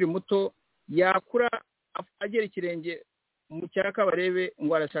ukiri muto yakura agera ikirenge mu cya Kabarebe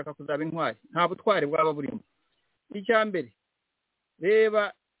ngo arashaka kuzaba intwari. Nta butwari bwaba burimo. Icya mbere,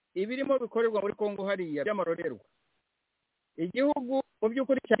 reba ibirimo bikorerwa muri Kongo hariya by'amarorerwa. Igihugu mu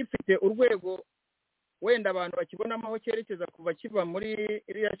by'ukuri cyari gifite urwego wenda abantu bakibonamo aho cyerekeza kuva kiva muri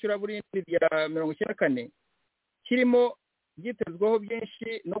iriya curaburindi rya 94 kirimo gitezweho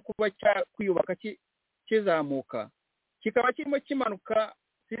byinshi no kuba kwiyubaka kizamuka, kikaba kirimo kimanuka.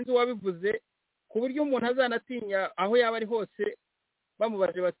 Sinzi uwabivuze ku buryo umuntu azanatinya aho yaba ari hose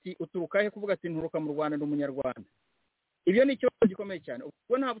bamubaje bati uturuka he, kuvuga ati nturuka mu Rwanda ndi umunyarwanda. Ibyo ni ikibazo gikomeye cyane.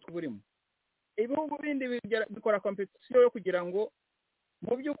 Ubwo nta butwe burimo. Ibihugu bindi bikora competition yo kugira ngo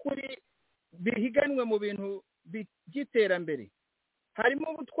mu by'ukuri bihiganwe mu bintu by'iterambere.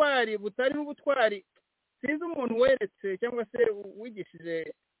 Harimo ubutwari butari n'ubutwari. Sinzi umuntu weretse cyangwa se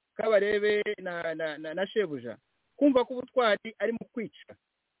wigishije Kabarebe na Shebuja kumva ko ubutwari ari mu kwica.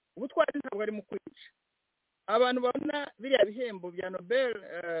 Ubutwari ntabwo ari mu kwica. Abantu babona biriya bihembo bya Nobel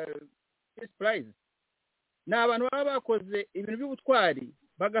Peace Prize ni abantu baba bakoze ibintu by'ubutwari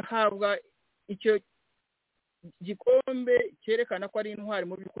bagahabwa icyo gikombe cyerekana ko ari intwari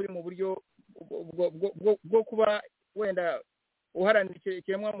mu by'ukuri mu buryo bwo kuba wenda uharanira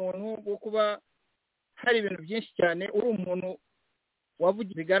ikiremwamuntu, bwo kuba hari ibintu byinshi cyane uri umuntu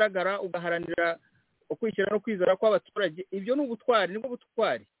wavugiye bigaragara ugaharanira ukwishyira no kwizera kw'abaturage. Ibyo ni ubutwari, nibwo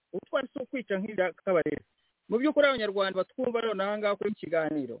butwari. Ubutwari si ukwica nk'ibya Kabarebe. Mu by'ukuri abanyarwanda batwumva rero naha ngaha kuri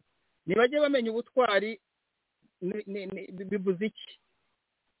ikiganiro nibajye bamenya ubutwari bivuze iki.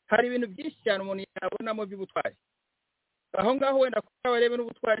 Hari ibintu byinshi cyane umuntu yabonamo by'ubutwari. Aho ngaho wenda Kabarebe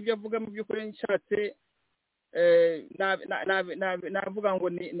n'ubutwari ibyo avuga mu by'ukuri nshatse navuga ngo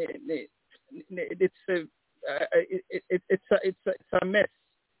it's a mess.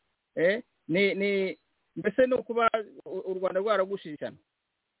 Mbese ni ukuba u Rwanda rwaragushishana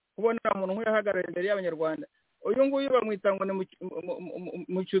kubona umuntu nk'uyahagarara imbere y'abanyarwanda. Uyu nguyu bamwita ngo ni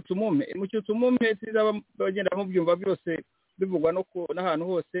mucyutumume sizaba bagenda mubyumva byose bivugwa n'ahantu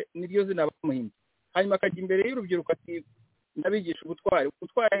hose niryo zina bamuhimba, hanyuma akajya imbere y'urubyiruko ati ndabigisha ubutwari.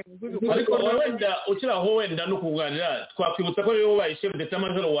 Ariko wenda ukiraho wenda no kuganira twakwibutsa ko rero wabaye chef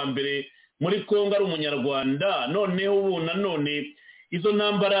d'état-major wa mbere muri Kongo ari umunyarwanda. Noneho ubu nanone izo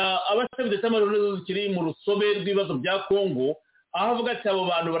ntambara aba chef d'état-major zikiri mu rusobe rw'ibibazo bya Kongo, aho avuga ati abo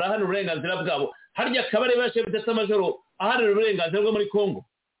bantu barahanira uburenganzira bwabo. Harya Kabarebe chef d'état-major ahanira uburenganzira bwo muri Kongo?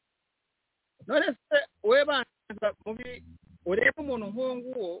 None se we banza mubi urebe umuntu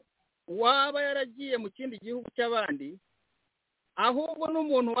nk'uwo waba yaragiye mu kindi gihugu cy'abandi, ahubwo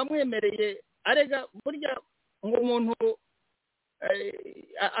n'umuntu wamwemereye arega burya ngo umuntu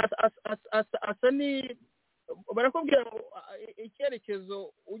asa ni barakubwira ngo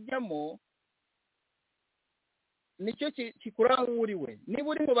icyerekezo ujyamo nicyo kikuranga uri we. Niba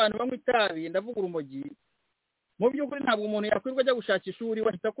uri mu bantu banywa itabi, ndavuga urumogi, mu by'ukuri ntabwo umuntu yakwirwa ajya gushakisha uri we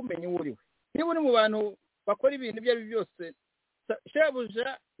ahita kumenya uri we. Niba uri mu bantu bakora ibintu ibyo ari byo byose,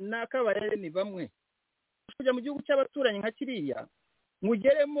 Shebuja na Kabarebe ni bamwe. Kujya mu gihugu cy'abaturanyi nka kiriya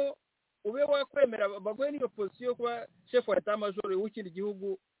mugeremo ube wakwemera bagoye n'iyo position yo kuba chef wa état-major w'ikindi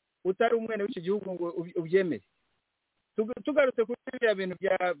gihugu utari umwene w'iki gihugu ngo ubyemere. Tugarutse kuri biriya bintu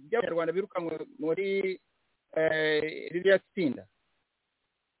by'abanyarwanda birukanwe muri ririya tsinda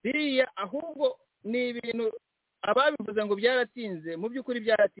biriya, ahubwo ni ibintu ababivuze ngo byaratinze. Mu by'ukuri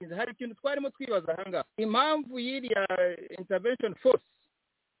byaratinze. Hari ikintu twarimo twibaza ahangaha, impamvu y'iriya intervention force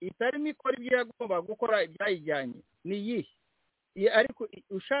itarimo ikora ibyo yagomba gukora ibyayijyanye ni iyihe? Ariko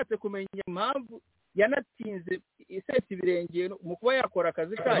ushatse kumenya impamvu yanatinze isesa ibirenge mu kuba yakora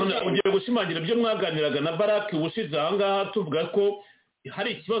akazi kayo. Ugiye gushimangira ibyo mwaganiraga na Baraki ubushize ahangaha tuvuga ko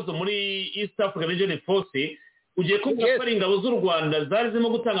hari ikibazo muri East African Region Force. Ugiye kuvuga ko ari ingabo z'u Rwanda zari zirimo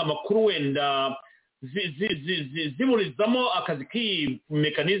gutanga amakuru wenda ziburizamo akazi k'iyi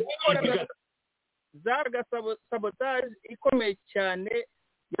mekanizme zaga sabotage ikomeye cyane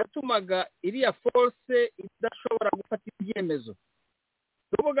yatumaga iriya force idashobora gufata ibyemezo.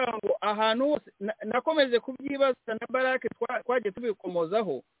 Tuvuga ngo ahantu hose nakomeje kubyibaza na Barake twagiye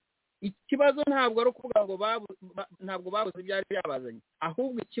tubikomozaho. Ikibazo ntabwo ari ukuvuga ngo ntabwo babuze ibyari byabazanye,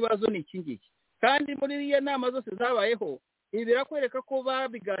 ahubwo ikibazo ni iki ngiki. Kandi muri iriya nama zose zabayeho ibi birakwereka ko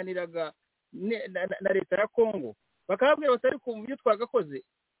babiganiraga na leta ya Kongo, bakababwira batari ku byo twagakoze.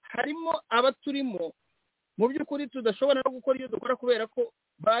 Harimo abaturimo mu by'ukuri tudashobora no gukora ibyo dukora kubera ko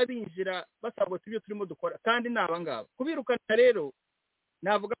babinjira basabota ibyo turimo dukora kandi ni abangaba kubirukana rero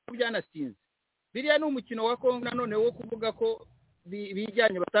navuga ko byanatinze biriya ni umukino wa Kongo nanone wo kuvuga ko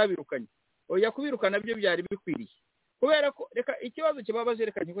bijyanye batabirukanye oya kubirukana byo byari bikwiriye kubera ko reka ikibazo kibabaje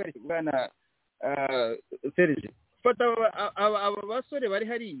reka nkwereke bwana Serge fata aba basore bari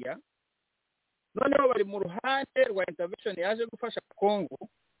hariya noneho bari mu ruhande rwa intervention yaje gufasha Kongo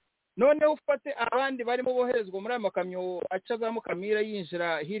noneho ufate abandi barimo boherezwa muri amakamyo aca za Mukamira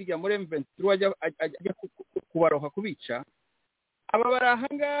yinjira hirya muri M23 ajya kubaroha kubica aba bari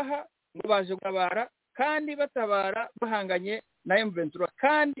ahangaha ngo baje gutabara kandi batabara bahanganye na M23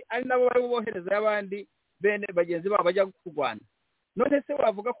 kandi ari nabo bari bohereza abandi bene bagenzi babo bajya kurwana none se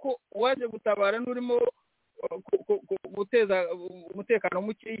wavuga ko waje gutabara n'urimo guteza umutekano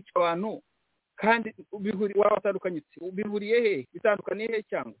muke y'abantu kandi wabatandukanye bihuriye he bitandukaniye he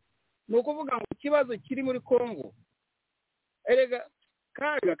cyangwa ni ukuvuga ngo ikibazo kiri muri Kongo erega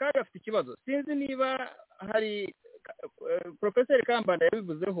kaga afite ikibazo sinzi niba hari Professor Kambanda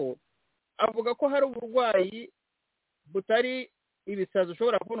yabivuzeho avuga ko hari uburwayi butari ibisazi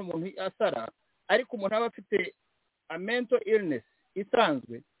ushobora kubona umuntu asara ariko umuntu aba afite a mental illness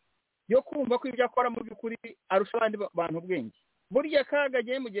isanzwe yo kumva ko ibyo akora mu by'ukuri arusha abandi bantu ubwenge burya kaga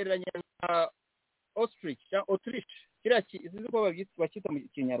agiye mugereranya na Autriche kiriya izi ko bakita mu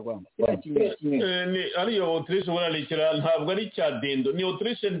kinyarwanda ariyo Autriche ubona ntabwo ari cya dendo ni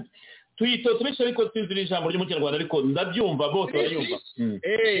Autriche tuyita Autriche ariko sinzi ijambo ryo mu kinyarwanda ariko ndabyumva bose barayumva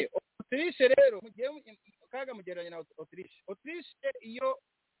Autriche rero mugiye kaga mugereranya na Autriche iyo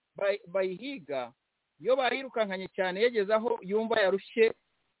bayihiga iyo bayirukankanye cyane yageze aho yumva yarushye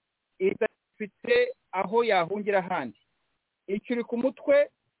ifite aho yahungira ahandi ikiri ku mutwe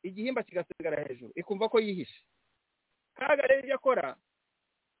igihimba kigasigara hejuru ikumva ko yihishe kaga rero ibyo akora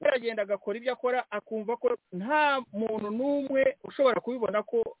yaragenda agakora ibyo akora akumva ko nta muntu n'umwe ushobora kubibona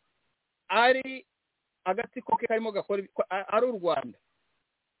ko ari agatsiko ke karimo gakora ari u Rwanda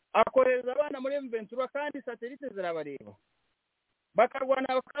akoreza abana muri M23 kandi satelite zirabareba bakarwana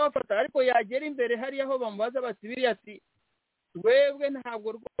bakabafata ariko yagera imbere hari aho bamubaza bati biriya ati twebwe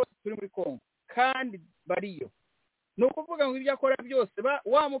ntabwo rwose turi muri Kongo kandi bariyo ni ukuvuga ngo ibyo akora byose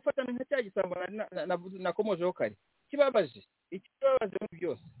wamufatana nka cya gisambo nakomojeho kare ikibabaje muri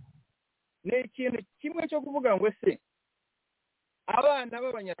byose ni ikintu kimwe cyo kuvuga ngo ese abana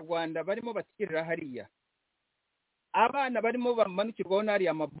b'abanyarwanda barimo batikirira hariya abana barimo bamanukirwaho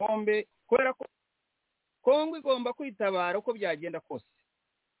n'ariya amabombe kubera ko Kongo igomba kwitabara uko byagenda kose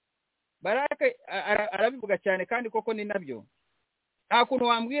Baraka arabivuga cyane kandi koko ni nabyo nta kuntu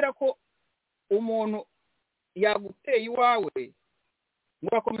wambwira ko umuntu yaguteye iwawe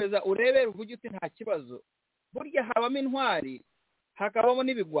ngo akomeza urebere uvuge uti nta kibazo burya habamo intwari hakabamo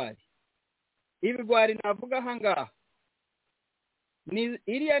n'ibigwari ibigwari navuga ahangaha ni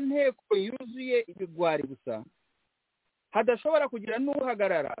iriya nteko yuzuye ibigwari gusa hadashobora kugira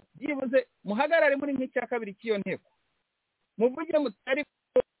n'uhagarara byibuze muhagarare muri nk'icya kabiri cy'iyo nteko muvuge mutari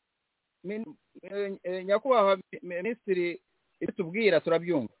nyakubahwa minisitiri itubwira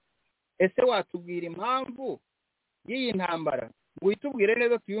turabyumva ese watubwira impamvu y'iyi ntambara ngo uyitubwire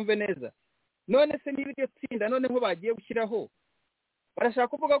neza tuyumve neza none se niba iryo tsinda noneho bagiye gushyiraho barashaka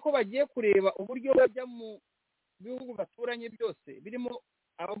kuvuga ko bagiye kureba uburyo bajya mu bihugu baturanye byose birimo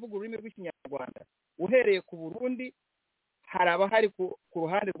abavuga ururimi rw'ikinyarwanda uhereye ku Burundi hari abahari ku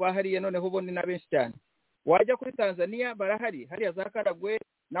ruhande rwa hariya noneho ubundi na benshi cyane wajya kuri Tanzania barahari hariya za Karagwe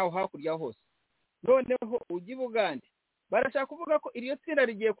naho hakurya hose noneho ujya i Bugande barashaka kuvuga ko iryo tsinda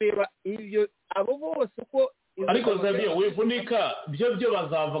rigiye kureba ibyo abo bose uko ariko Xavier wivunika byo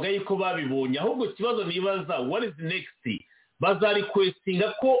bazavuga yuko babibonye ahubwo ikibazo nibaza what is next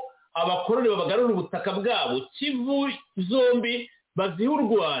bazarikwestinga ko abakoroni babagarura ubutaka bwabo Kivu zombi baziha u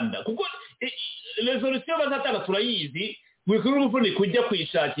Rwanda kuko resolution bazatanga turayizi wikuru ubufunika kujya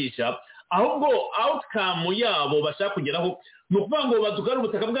kwishakisha ahubwo outcome yabo bashaka kugeraho ni ukuvuga ngo badugarura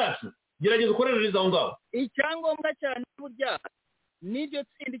ubutaka bwacu gerageza ukorereza aho ngaho icyangombwa cyane burya n'ibyo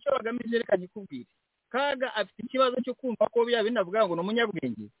tsinda icyo bagamije reka gikubwire kaga afite ikibazo cyo kumva ko biya binavuga ngo ni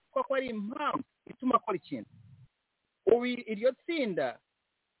umunyabwenge kuko ari impamvu ituma akora ikintu ubu iryo tsinda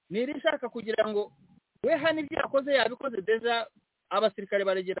nirishaka kugira ngo we hano ibyo yakoze yabikoze deja abasirikare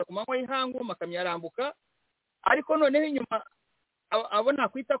baragenda ku manywa y'ihangu makamyo arambuka ariko noneho inyuma abona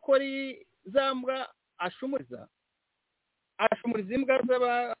kwita ko ari zambwa ashumuriza imbwa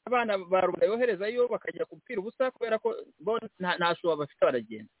z'abana ba rubanda yoherezayo bakajya kupfira ubusa kubera ko nta shuba bafite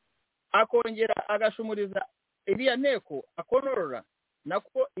baragenda akongera agashumuriza iriya nteko akonorora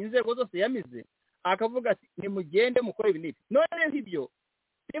nako inzego zose yamize akavuga ati nimugende mukore ibi n'ibi none nk'ibyo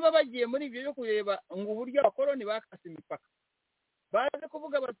niba bagiye muri ibyo byo kureba ngo uburyo abakoloni bakase imipaka baze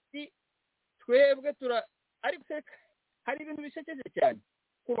kuvuga bati twebwe ariko hari ibintu bishekeje cyane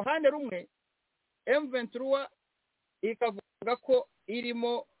ku ruhande rumwe M23 ikavuga ko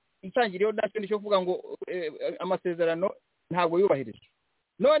irimo itangiriyeho nacyo cyo kuvuga ngo amasezerano ntabwo yubahirijwe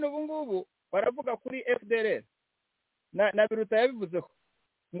none ubu ngubu baravuga kuri FDLR na biruta yabivuzeho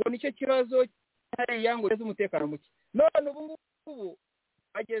ngo nicyo kibazo cyari yango cy'umutekano muke none ubu ngubu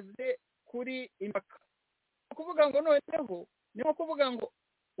ageze kuri impaka kuvuga ngo noneho niho kuvuga ngo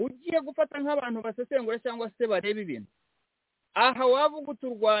ugiye gufata nk'abantu basesengura cyangwa se bareba ibintu aha wavuga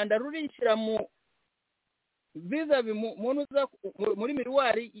u Rwanda rurishyira mu muntu uza muri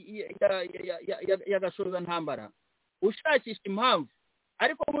miruwari ya gashoza ntambara ushakisha impamvu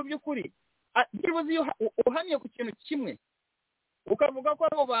ariko mu by'ukuri byibuze uhamye ku kintu kimwe ukavuga ko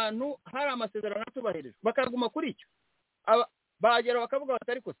abo bantu hari amasezerano atubahirijwe bakaguma kuri icyo bagera bakavuga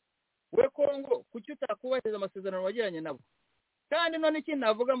batari kose we Kongo kuki utakubahiriza amasezerano wagiranye nabo kandi none iki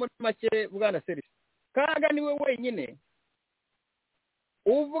navuga muri make bwana Serge kaga niwe wenyine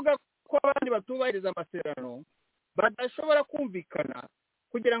uvuga ko abandi batubahiriza amasezerano badashobora kumvikana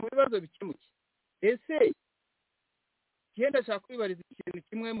kugira ngo ibibazo bikemuke ese genda ashaka kwibariza ikintu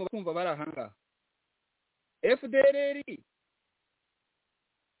kimwe mu bakumva bari ahangaha FDLR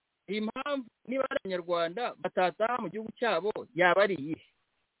impamvu niba ari abanyarwanda batataha mu gihugu cyabo yaba ari iyihe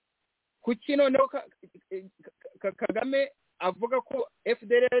kuki noneho Kagame avuga ko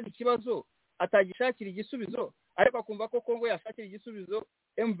FDLR ikibazo atagishakira igisubizo ariko akumva ko Kongo yashakira igisubizo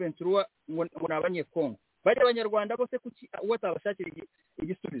M23 ngo n'abanyekongo bari abanyarwanda bose kuki uwo atabashakira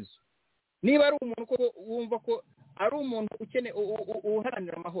igisubizo niba ari umuntu ko wumva ko ari umuntu ukene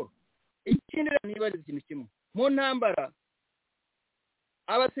uharanira amahoro ikindi niba ari ikintu kimwe mu ntambara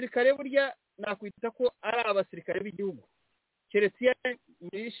abasirikare burya nakwita ko ari abasirikare b'igihugu keretse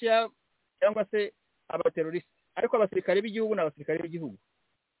milisha cyangwa se abateroriste ariko abasirikare b'igihugu n'abasirikare b'igihugu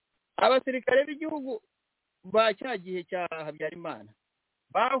abasirikare b'igihugu ba cya gihe cya Habyarimana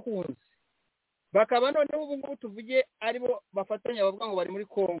bahunze bakaba noneho ubu ngubu tuvuge aribo bafatanya bavuga ngo bari muri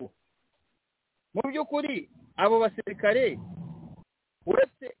Kongo mu by'ukuri abo basirikare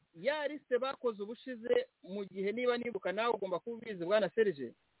uretse yarise bakoze ubushize mu gihe niba nibuka nawe ugomba kubizi bwana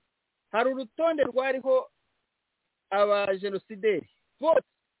Serge hari urutonde rwariho aba genocidaires bose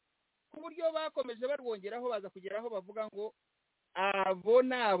ku buryo bakomeje barwongeraho baza kugeraho bavuga ngo abo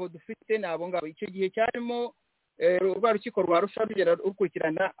nabo dufite nabo ngabo icyo gihe cyarimo rwa rukiko rwa Arusha rugera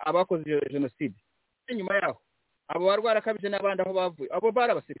rukurikirana abakoze genocide nyuma yaho abo barwarakabije n'abandi aho bavuye abo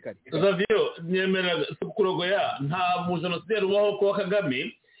bari abasirikare Zavio nyemera kurogoya nta mujenosideri ubaho ko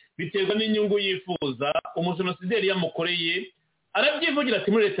Kagame biterwa n'inyungu yifuza umujenosideri yamukoreye arabyivugira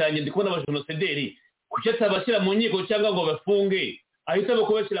ati muri leta yanjye ndi kubona abajenosideri kuki atabashyira mu nkiko cyangwa ngo bafunge ahitamo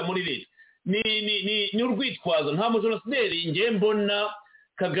kubashyira muri leta ni urwitwazo nta mujenosideri nge mbona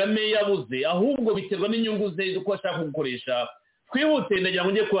Kagame yabuze ahubwo biterwa n'inyungu ze uko ashaka gukoresha twihute ndagira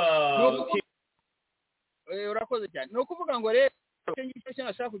ngo njye kwa urakoze cyane ni ukuvuga ngo rero icyo ngicyo cyo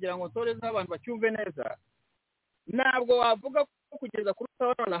nashaka kugira ngo nsoreze abantu bacyumve neza ntabwo wavuga ko kugeza kuri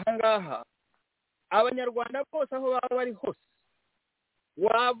utabona aha ngaha abanyarwanda bose aho baba bari hose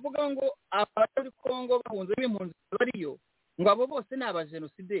wavuga ngo abari Kongo bahunze b'impunzi bariyo ngo abo bose ni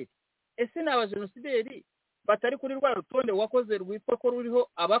abajenosideri ese ni abajenosideri batari kuri rwa rutonde wakoze rwitwa ko ruriho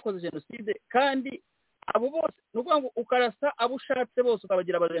abakoze jenoside kandi abo bose ni ukuvuga ngo ukarasa abo ushatse bose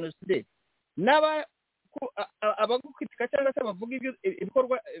ukabagira abajenosideri abagukritika cyangwa se abavuga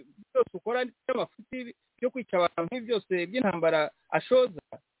ibikorwa byose ukora n'amafuti yo kwica abantu nk'ibi byose by'intambara ashoza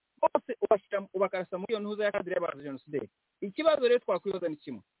bose ubakarasa muri iyo ntuza ya kadire y'abantu jenoside ikibazo rero twakwibaza ni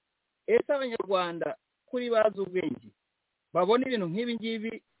kimwe ese abanyarwanda kuri bazi ubwenge babona ibintu nk'ibi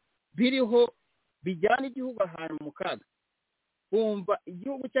ngibi biriho bijyana igihugu ahantu mu kaga bumva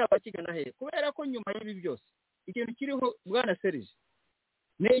igihugu cyaba kigana hehe kubera ko nyuma y'ibi byose ikintu kiriho bwana Serge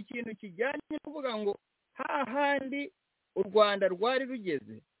ni ikintu kijyanye kuvuga ngo hahandi u Rwanda rwari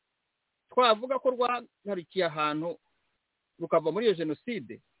rugeze twavuga ko rwagarukiye ahantu rukava muri iyo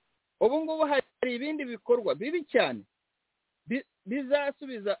jenoside ubu ngubu hari ibindi bikorwa bibi cyane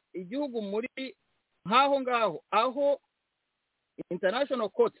bizasubiza igihugu muri nk'aho ngaho aho international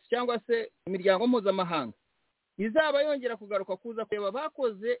court cyangwa se imiryango mpuzamahanga izaba yongera kugaruka kuza kureba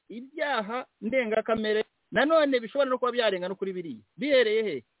bakoze ibyaha ndengakamere nanone bishobora no kuba byarenga no kuri biriya bihereye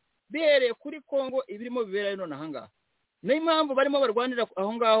he bihereye kuri Kongo ibirimo bibera none aha ngaha niyo mpamvu barimo barwanira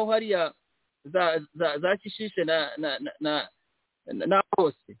aho ngaho hariya za Kishishe na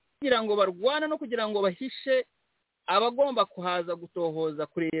hose kugira ngo barwana no kugira ngo bahishe abagomba kuhaza gutohoza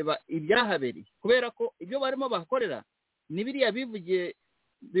kureba ibyahabereye kubera ko ibyo barimo bakorera ni biriya bivugiye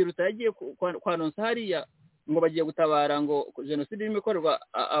biruta yagiye kwanonsa hariya ngo bagiye gutabara ngo jenoside irimo ikorerwa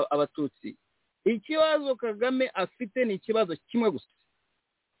abatutsi. Ikibazo Kagame afite ni ikibazo kimwe gusa,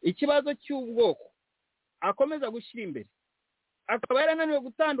 ikibazo cy'ubwoko akomeza gushyira imbere, akaba yarananiwe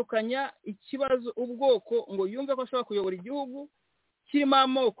gutandukanya ikibazo ubwoko ngo yumve ko ashobora kuyobora igihugu kirimo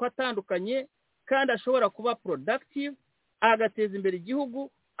amoko atandukanye kandi ashobora kuba productive agateza imbere igihugu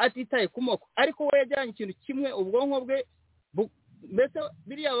atitaye ku moko. Ariko we yajyanye ikintu kimwe, ubwonko bwe mbese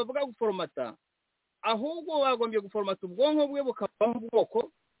biriya bavuga guforomata, ahubwo bagombye guforomata ubwonko bwe bukavaho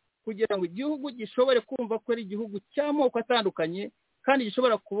ubwoko kugira ngo igihugu gishobore kumva ko ari igihugu cy'amoko atandukanye kandi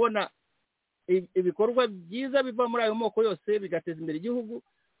gishobora kubona ibikorwa byiza biva muri ayo moko yose bigateza imbere igihugu,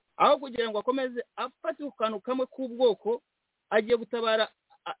 aho kugira ngo akomeze afate ku kantu kamwe k'ubwoko. Agiye gutabara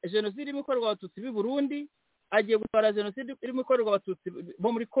jenoside irimo ikorerwa abatutsi b'i Burundi, agiye gutabara jenoside irimo ikorerwa abatutsi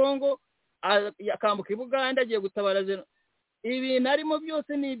bo muri Congo, akambuka i Buganda, agiye gutabara ibintu arimo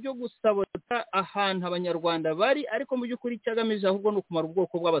byose ni ibyo gusabota ahantu abanyarwanda bari, ariko mu by'ukuri cyagamije ahubwo ni ukumara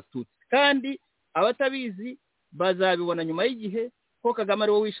ubwoko bw'abatutsi. Kandi abatabizi bazabibona nyuma y'igihe ko Kagame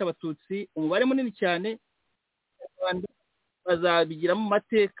ari we wishe abatutsi umubare munini cyane, bazabigiramo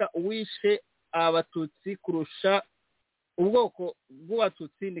mateka uwishe abatutsi kurusha ubwoko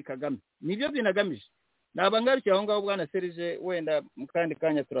bw'abatutsi ni Kagame. Nibyo binagamije. Nabangarukiye aho ngaho bwana Serge, wenda mu kandi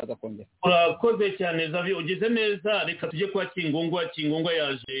kanya turaza kongera. Urakoze cyane Xavier, ugize neza. Reka tujye kwa Kingungwa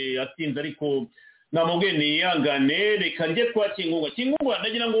yaje atinze ariko namubwiye niyangane. Reka njye kwa Kingungwa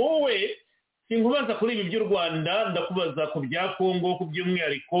ndagira ngo wowe sinkubaza kuri ibi by'u Rwanda, ndakubaza ku bya Kongo, ku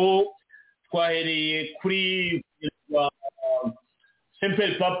by'umwihariko twahereye kuri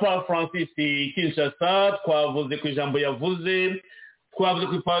Saint Papa Francis Kinshasa, twavuze ku ijambo yavuze, twavuze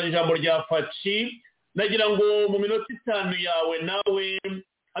ku ijambo rya Fatsi. Nagira ngo mu minota 5 yawe nawe,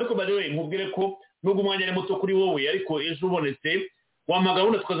 ariko bari nkubwire ko nubwo umwanya ari muto kuri wowe, ariko ejo ubonetse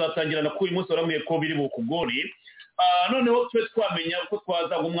wamagabuna tukazatangirana ku uyu munsi waramwiye ko biri bukugori. Noneho twe twamenya ko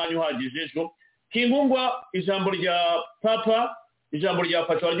twazaga umwanya uhagije ejo. Kingungwa, ijambo rya Papa, ijambo rya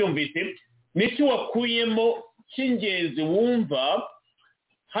Fatsi waryumvise, n'iki wakuyemo cy'ingenzi wumva?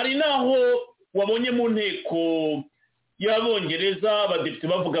 Hari naho wabonye mu nteko y'Abongereza abadepite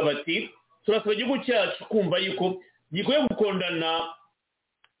bavuga bati turasaba igihugu cyacu kumva yuko gikwiye gukondana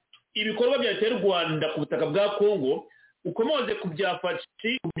ibikorwa bya leta y'u Rwanda ku butaka bwa Kongo, ukomoze ku bya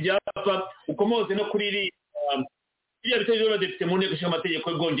Fatsi, ku bya Papa, ukomoze no kuri iriya bitekerezo by'abadepite mu nteko ishinga amategeko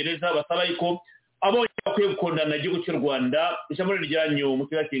y'Ubwongereza basaba yuko Abongereza bakwiye gukondana igihugu cy'u Rwanda. Ijambo ryanyu mu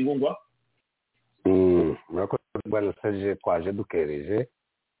kiga Kingungwa. Murakoze bwana Serge, twaje dukereje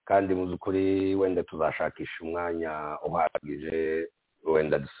kandi mu by'ukuri wenda tuzashakisha umwanya uhagije,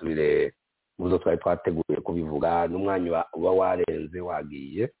 wenda dusubire mu byo twari twateguye kubivuga. N'umwanya uba warenze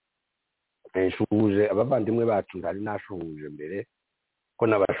wagiye. Nshuje abavandimwe bacu ntari nashuhuje mbere ko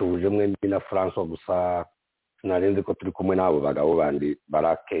nabashuhuje mwembi na François gusa, sinarenze ko turi kumwe n'abo bagabo bandi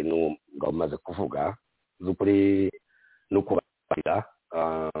Barake n'umugabo umaze kuvuga z'ukuri no kubarira.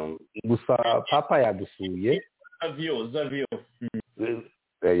 Gusa Papa yadusuye Xavier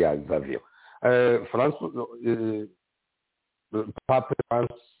Papa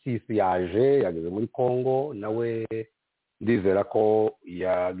Francis yageze muri Congo, nawe ndizera ko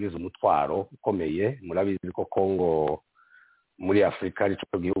yagize umutwaro ukomeye. Murabizi ko Congo muri Afurika ari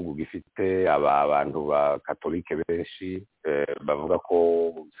cyo gihugu gifite abantu ba katolike benshi, bavuga ko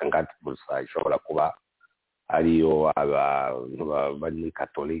 50% ishobora kuba ariyo abantu bari muri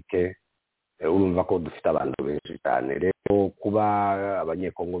katolike. Urumva ko dufite abantu benshi cyane. Rero kuba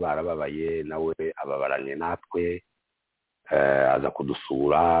abanyekongo barababaye, nawe ababaranye natwe, aza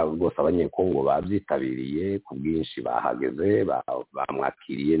kudusura rwose. Abanyekongo babyitabiriye ku bwinshi, bahageze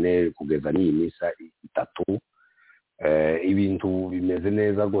bamwakiriye kugeza n'iyi misa 3. Ibintu bimeze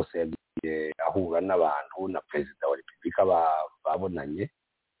neza rwose. Yagiye ahura n'abantu na perezida wa repubulika babonanye.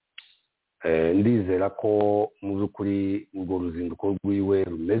 Ndizera ko mu by'ukuri urwo ruzinduko rwiwe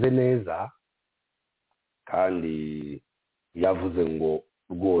rumeze neza, kandi yavuze ngo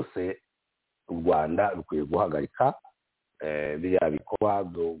rwose u Rwanda rukwiye guhagarika biriya bikorwa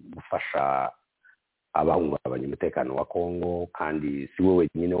byo gufasha abahungabanya umutekano wa Kongo. Kandi si we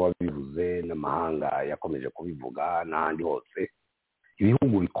wenyine wabivuze, n'amahanga yakomeje kubivuga n'ahandi hose.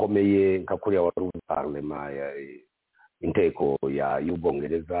 Ibihugu bikomeye nka kuriya wari parlement inteko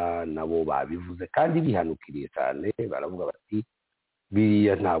y'Ubwongereza nabo babivuze kandi bihanukiriye cyane. Baravuga bati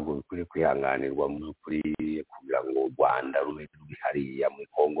biriya ntabwo bikwiriye kwihanganirwa mu by'ukuri, kugira ngo u Rwanda rube ruri hariya muri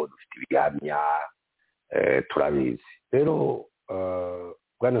Kongo. Dufite ibihamya, turabizi. Rero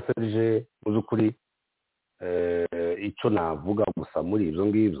bwana Serge, mu by'ukuri icyo navuga gusa muri ibyo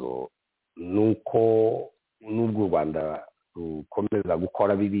ngibyo ni uko n'ubwo u Rwanda rukomeza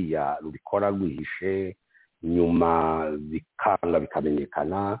gukora biriya rubikora rwihishe nyuma bikanga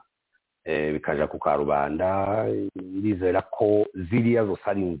bikamenyekana bikaja ku karubanda. Ndizera ko ziriya zose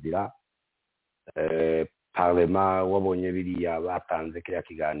ari inzira. Parlement wabonye biriya batanze kiriya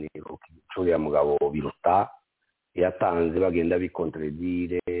kiganiro cy'uriya mugabo Biruta yatanze bagenda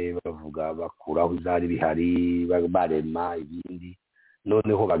bikontredire bavuga bakuraho izari bihari barema ibindi,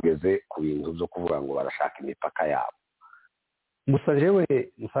 noneho bageze ku bintu byo kuvuga ngo barashaka imipaka yabo. Gusa jewe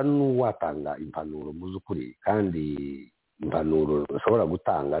nsa n'uwatanga impanuro mu z'ukuri, kandi impanuro ushobora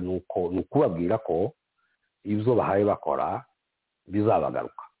gutanga ni ukubabwira ko ibyo bahaye bakora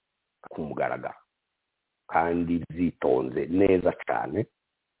bizabagaruka ku mugaragaro kandi zitonze neza cyane,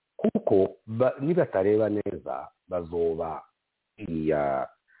 kuko nibatareba neza bazoba iriya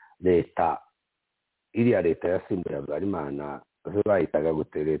leta yasimbuye Habyarimana bayitaga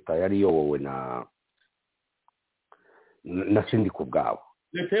gute, leta yari iyobowe na sindika ubwabo,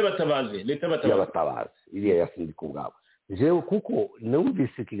 leta y'abatabazi iriya ya sindika ubwabo. jewe kuko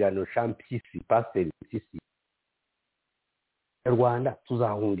numvise ikiganiro cya Mpyisi, Pasiteri Mpyisi, Rwanda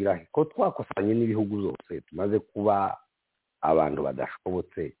tuzahungira ko twakusanye n'ibihugu zose tumaze kuba abantu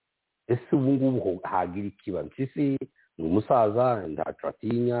badashobotse, ese ubu ngubu hagira ikiba? Mpyisi ni umusaza ntacu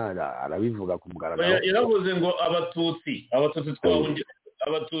atinya, arabivuga ku mugaragaro. Yaravuze ngo abatutsi twahungira,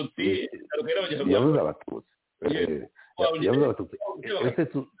 abatutsi yavuze abatutsi ese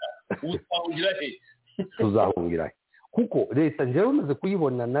tuzahungira he? Kuko leta njyewe umaze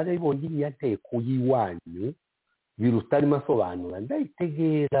kuyibona naribonye iriya nteko y'iwanyu Biruta arimo asobanura,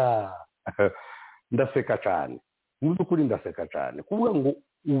 ndayitegera ndaseka cyane, mu by'ukuri ndaseka cyane kuvuga ngo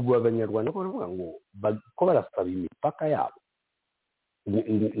ubu abanyarwanda baravuga ngo ko barasaba imipaka yabo,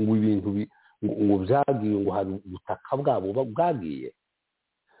 ngo ibintu ngo byagiye, ngo hari ubutaka bwabo bwagiye.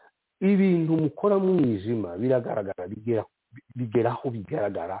 Ibintu mukora mu mwijima biragaragara, bigeraho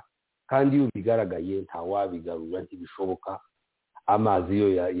bigaragara, kandi iyo bigaragaye ntawabigarura, ntibishoboka. Amazi yo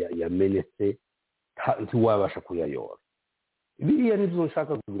yamenetse ntiwabasha kuyayora. Biriya nibyo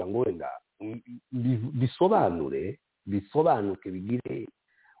nshaka kugira ngo wenda bisobanuke bigire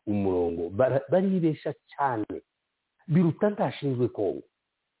umurongo. Baribesha cyane. Biruta ntashinzwe Kongo.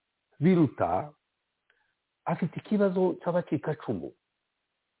 Biruta afite ikibazo cy'abacikacumu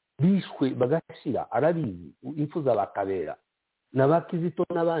bishwe bagashira, arabizi. Impfu z'abakabera n'abakizito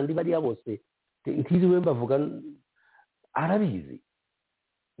n'abandi bariya bose ntiriwe mbavuga, arabizi.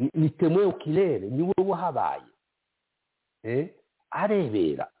 Ni temwe ukilere, niwe wahabaye,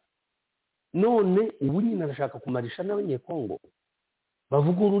 arebera. None ubu nyine arashaka kumarisha n'abanyekongo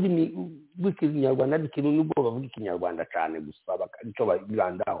bavuga ururimi rw'ikinyarwanda, n'ikintu nubwo bavuga ikinyarwanda cyane gusa icyo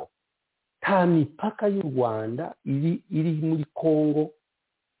bibandaho. Nta mipaka y'u Rwanda iri muri Kongo,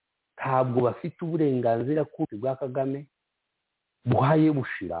 ntabwo bafite uburenganzira kuri bwa Kagame buhaye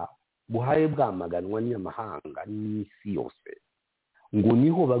bushira, buhaye bwamaganwa n'amahanga n'isi yose, ngo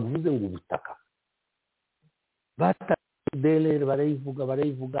niho bavuze ngo ubutaka batadelere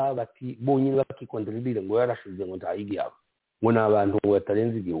barayivuga bati bonyine bakikontribire ngo yarashize ngo ntayigiyabo, ngo n'abantu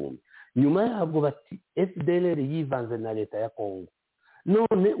batarenze 1000. Nyuma yabwo bati FDLR yivanze na leta ya Kongo,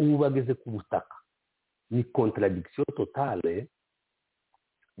 none ubu bageze ku butaka. Ni contradiction totale,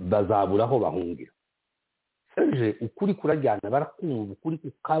 bazabura aho bahungira. Serge, ukuri kurajyana, barakumva ukuri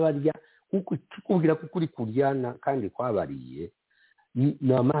kukabarya, kuko kikubwira ko ukuri kuryana kandi kwabariye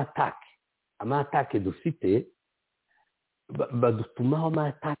ni amatake dufite, badutumaho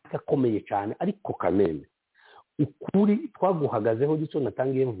amatake akomeye cyane. Ariko kameme ukuri twaguhagazeho, gico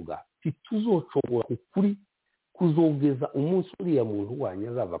natangiye mvuga, tituzoshobora ukuri kuzogeza umunsi uriya muntu wanyu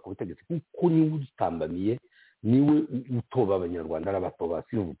azava ku butegetsi, kuko niwe udutambamiye, niwe utoba abanyarwanda, arabatoba.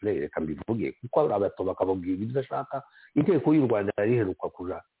 S'il vous plaît, reka mbivuge, kuko arabatoba akababwira ibyo ashaka. Inteko y'u Rwanda yariheruka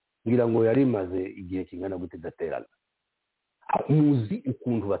kuja, ngira ngo yari imaze igihe kingana gute idaterana. Muzi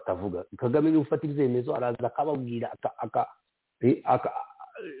ukuntu batavuga. Kagame niwe ufata ibyemezo, araza akababwira,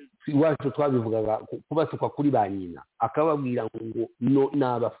 iwacu twabivugaga kubatuka kuri ba nyina, akababwira ngo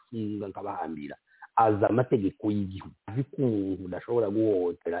n'abafunga nkabahambira. Aza amategeko y'igihugu, azi ko umuntu udashobora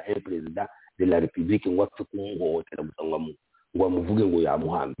guhohotera perezida de la République ngo apfe kumuhohotera gusa ngo amuvuge ngo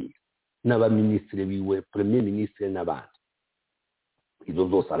yamuhambira. N'abaminisitiri biwe, premier ministre n'abandi, izo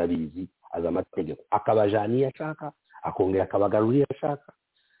zose arabizi. Aza amategeko akabajana iyo ashaka, akongera akabagarura iyo ashaka.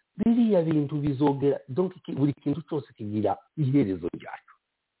 Biriya bintu bizogera, donc buri kintu cyose kigira iherezo ryacu.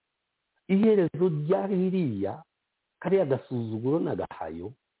 Iherezo rya biriya kariya gasuzuguro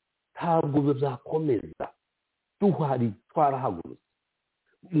n'agahayo ntabwo bizakomeza. Duhari twarahagurutse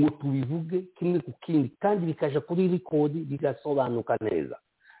ngo tubivuge kimwe ku kindi, kandi bikaja kuri record bigasobanuka neza.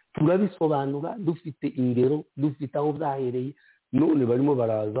 turabisobanura dufite ingero dufite aho byahereye none barimo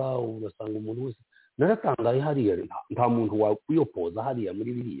baraza ugasanga umuntu wese naratangaye hariya nta muntu wakwiyopoza hariya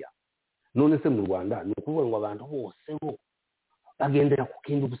muri biriya none se mu Rwanda ni ukuvuga ngo abantu bose bo bagendera ku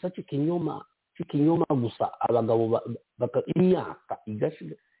kintu gusa cy'ikinyoma gusa abagabo imyaka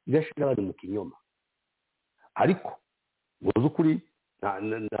igashira bari mu kinyoma ariko mu by'ukuri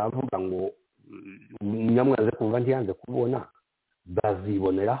navuga ngo nyamwanze kumva ntiyanze kubona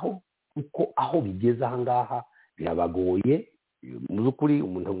baziboneraho kuko aho bigeze aha ngaha birabagoye mu by'ukuri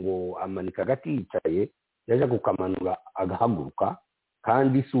umuntu ngo amanika agati yicaye yaje kukamanura agahaguruka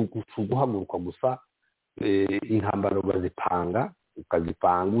kandi si uguhaguruka gusa intambara bazipanga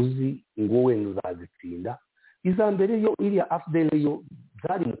ukazipanga uzi ngo wenda uzazitsinda iza mbere yo iriya afdl yo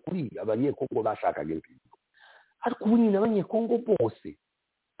zari mukuri abanyekongo bashakaga impinduka ariko ubu nyine abanyekongo bose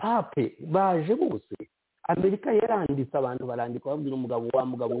pape baje bose amerika yaranditse abantu barandika babwira umugabo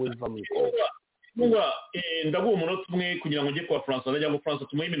we va muri kongo ndaguha umunota umwe kugira ngo ujye kwa François ajya ngo François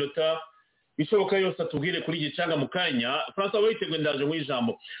tumuhe iminota bishoboka yose atubwire kuri gicanga mu kanya François witeguye ndaje mu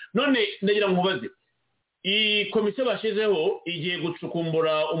ijambo none ndagira ngo mubaze iyi komisiyo bashyizeho igiye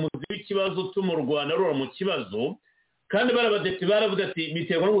gucukumbura umuzi w'ikibazo mu Rwanda rura mu kibazo kandi baravuga ati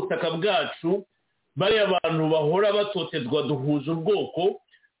biterwa n'ubutaka bwacu bariya abantu bahora batotezwa duhuje ubwoko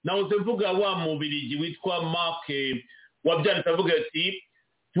nahoze mvuga wa mubirigi witwa Mark wabyanditse avuga ati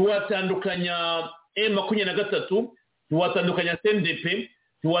ntiwatandukanya M23 ntiwatandukanya CNDP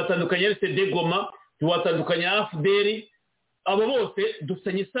ntiwatandukanya RCD Goma ntiwatandukanya AFDL abo bose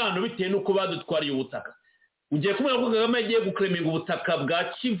dufitanye isano bitewe n'uko badutwariye ubutaka ugiye kumenya ko Kagame agiye gukereminga ubutaka bwa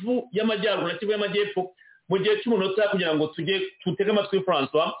Kivu y'amajyaruguru na Kivu y'amajyepfo mu gihe cy'umunota kugira ngo tutege amatwi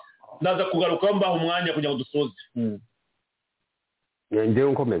François ndaza kugaruka mbaho umwanya kugira ngo dusoze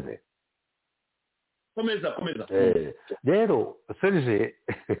ngewe nkomeze komeza rero Serge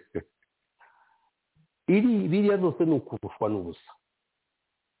biriya zose ni ukurushwa n'ubusa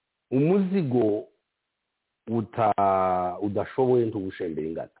umuzigo udashoboye ntugushembera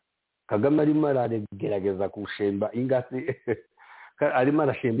ingata Kagame arimo aragerageza kuwushemba ingati arimo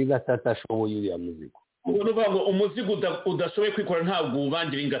arashemba ingata atashoboye uriya muzigo ubwo nuvuga ngo umuzigo udashoboye kwikora ntabwo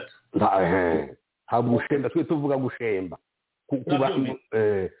ubangira ingata ntabwo ushemba twe tuvuga gushemba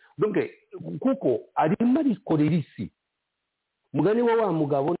kuko arimo arikorera isi mugani wa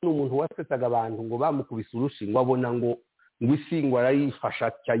mugabo ni umuntu wasetsaga abantu ngo bamukubise urushi ngo abona ngo isi ngo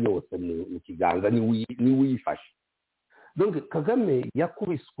arayifasha cya yose mu kiganza ni uyifashe Kagame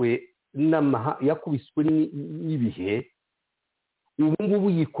yakubiswe n'ibihe ubu ngubu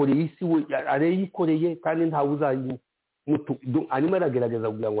yikoreye isi we arayikoreye kandi ntawe arimo aragerageza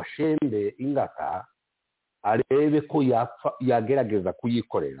kugira ngo ashembe ingata arebe ko yagerageza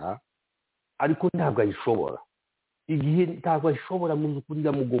kuyikorera ariko ntabwo ayishobora igihe ntabwo ayishobora mu by'ukuri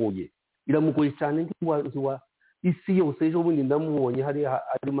biramugoye cyane ntiwa isi yose ejo bundi ndamubonye hariya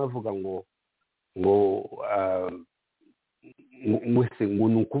arimo avuga ngo wese ngo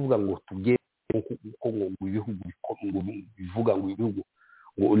ni ukuvuga ngo tubye ko ngo ibihugu bivuga ngo ibihugu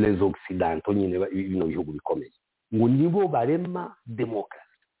ngo les occidentaux nyine bino bihugu bikomeye ngo nibo barema demokarasi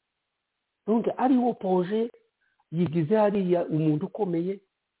ariwo poje yigize hariya umuntu ukomeye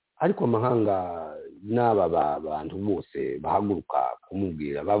ariko amahanga n'aba bantu bose bahaguruka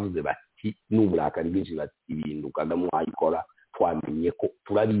kumubwira bavuze bati n'uburakari bwinshi batirindukaga mwayikora twamenye ko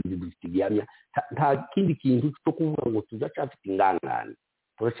turabizi dufite igihamya nta kindi kintu cyo kuvuga ngo turacyafite ingangane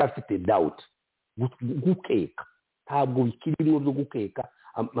turacyafite doubt gukeka ntabwo bikirimo byo gukeka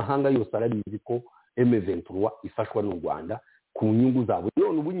amahanga yose arabizi ko M23 ifashwa n'u Rwanda ku nyungu zabo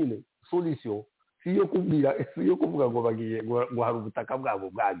none ubu nyine solution si yo kuvuga ngo bagiye ngo hari ubutaka bwabo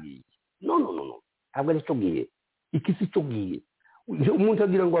bwagiye no ntabwo ari cyo gihe iki si cyo gihe umuntu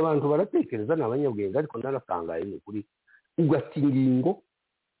agira ngo abantu baratekereza ni abanyabwenge ariko naratangaye ni ukuri ugata ingingo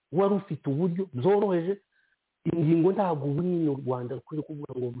wari ufite uburyo byoroheje ingingo ntabwo ubu nyine u Rwanda rukwiye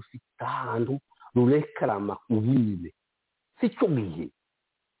kuvuga ngo rufite ahantu rurekarama ubunyize si cyo gihe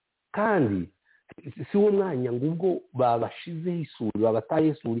kandi si wo mwanya ngo ubwo babashizeho isuri babataye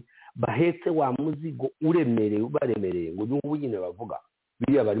isuri bahetse wa muzigo baremereye ngo n'ubu nyine bavuga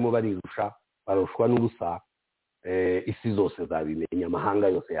biriya barimo barirusha barushwa n'ubusa isi zose zabimenye amahanga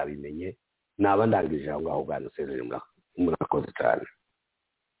yose yabimenye naba ndangije aho ngaho bwa Serge murakoze cyane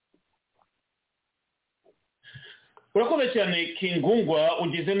urakoze cyane Kingungwa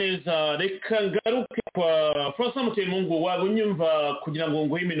ugeze neza reka ngaruke kwa François Mutemungu waba unyumva kugira ngo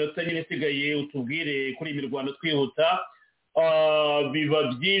nguhe iminota nyine isigaye utubwire kuri imirwano twihuta biba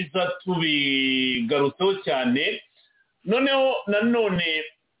byiza tubigarutseho cyane noneho nanone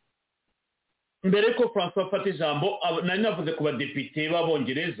mbere ko François afata ijambo nari navuze ku badepite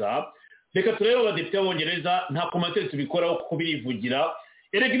b'abongereza reka turebe abadepite b'abongereza nta komantere tubikoraho kuko birivugira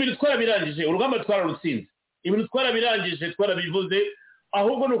erega ibintu twarabirangije urugamba twararutsinze ibintu twarabirangije twarabivuze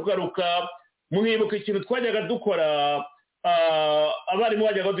ahubwo ni ukugaruka mwibuka ikintu twajyaga dukora abarimu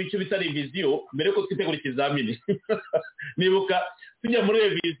bajyaga baduha icyo bita reviziyo mbere ko twitegura ikizamini nibuka tujya muri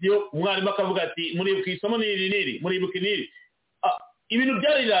reviziyo umwarimu akavuga ati muribuka isomo n'iri muribuka n'iri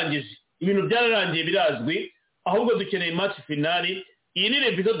ibintu byararangiye birazwi ahubwo dukeneye match finali iyi ni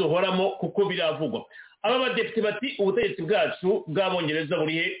reviziyo duhoramo kuko biravugwa aba badepite bati ubutegetsi bwacu bw'abongereza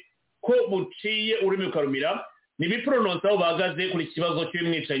burihe ko buciye ururimi rukarumira nibipronounce aho bahagaze kuri iki kibazo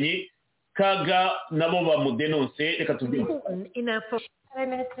cy'umwicanyi kaga nabo bamudenonse reka tubyumve.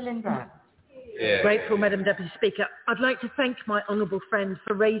 Grateful, Madam Deputy Speaker. I'd like to thank my honourable friend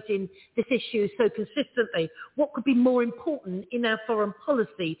for raising this issue so consistently. What could be more important in our foreign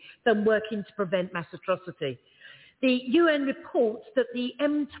policy than working to prevent mass atrocity? The UN reports that the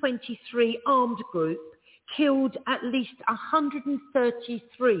M23 armed group killed at least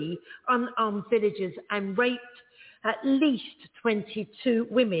 133 unarmed villagers and raped at least 22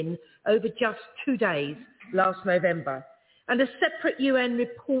 women over just 2 days last November. And a separate UN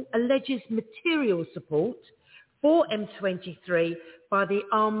report alleges material support for M23 by the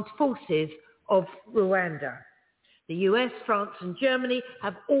armed forces of Rwanda. The US, France and Germany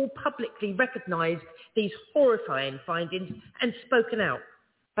have all publicly recognised these horrifying findings and spoken out,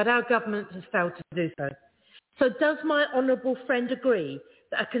 but our government has failed to do so. So does my honourable friend agree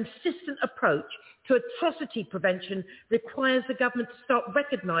that a consistent approach to atrocity prevention requires the government to start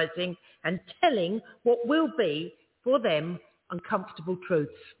recognising and telling what will be, for them, uncomfortable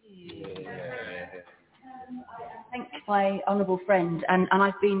truths? Thank my honourable friend, and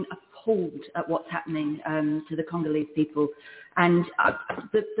I've been appalled at what's happening to the Congolese people. And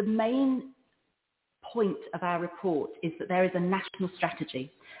the main point of our report is that there is a national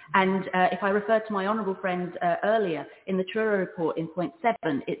strategy. And if I refer to my honourable friend earlier, in the Truro report in point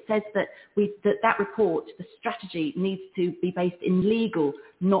 7, it says that that report, the strategy, needs to be based in legal,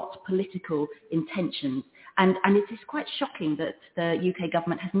 not political intentions. And it is quite shocking that the UK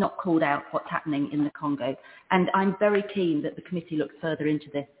government has not called out what's happening in the Congo. And I'm very keen that the committee looks further into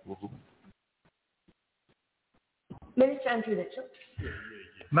this. Minister Andrew Litchell.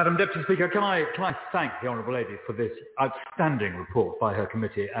 Madam Deputy Speaker, can I thank the Honourable Lady for this outstanding report by her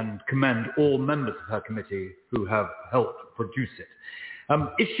committee and commend all members of her committee who have helped produce it.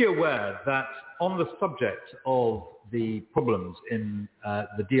 Is she aware that on the subject of the problems in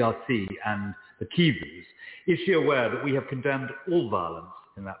the DRC and the Kivus, is she aware that we have condemned all violence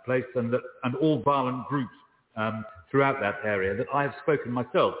in that place and all violent groups throughout that area, that I have spoken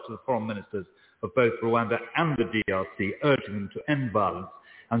myself to the foreign ministers of both Rwanda and the DRC, urging them to end violence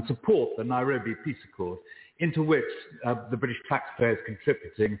and support the Nairobi Peace Accord, into which the British taxpayer is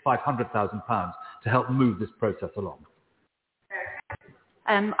contributing £500,000 to help move this process along?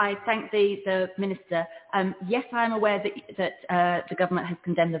 I thank the Minister. Yes, I am aware that the government has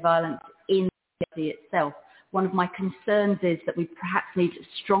condemned the violence in the DRC itself. One of my concerns is that we perhaps need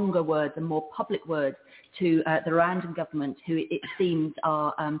stronger words and more public words to the Rwandan government, who it seems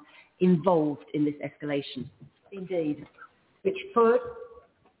are involved in this escalation. Indeed. Richard Ford.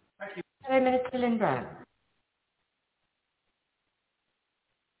 Thank you. Hello, Minister Lynn Brown.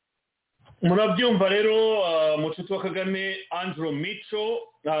 murabyumva rero mucuti wa Kagame Andrew Micho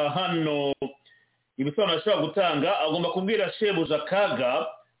hano ibisobanuro ashobora gutanga agomba kubwira shebuja Kaga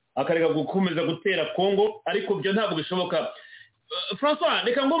akareka gukomeza gutera Kongo ariko byo ntabwo bishoboka. François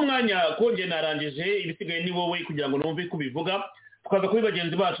reka ngo mwanya konge narangije ibisigaye ni wowe kugira ngo numve kubivuga tukaza kuri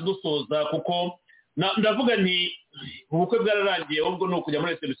bagenzi bacu dusoza kuko ndavuga nti ubukwe bwararangiye ahubwo no kujya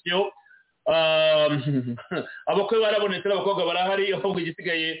muri reception abakwe barabonetse n'abakobwa barahari ahubwo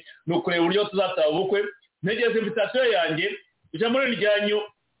igisigaye ni ukureba uburyo tuzataha ubukwe. Ntegeze invitation yanjye ijambo ryanyu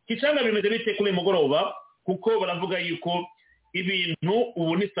kicanga bimeze bite kuri mugoroba kuko baravuga yuko ibintu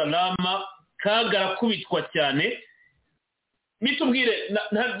ubu ni salama Kaga kubitwa cyane. Bitubwire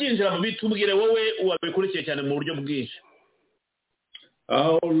ntabyinjira mu bitubwire wowe wabikurikiye cyane mu buryo bwinshi.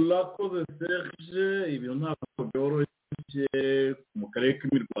 Urakoze Serge, ibintu ntabwo byoroshye mu karere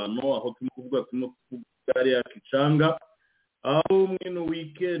k'imirwano aho turimo kuvuga hariya Kicanga aho mwino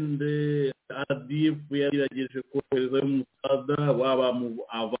weekend ADF yagerageje koherezayo umusaza waba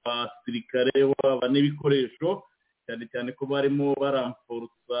abasirikare waba n'ibikoresho cyane cyane ko barimo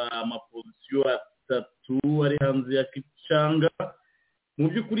baramforsa amapozisiyo atatu ari hanze ya Kicanga. Mu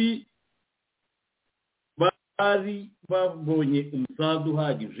by'ukuri bari babonye umusada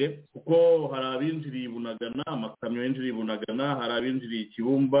uhagije kuko hari abinjiriye Bunagana, amakamyo yinjiriye Bunagana, hari abinjiriye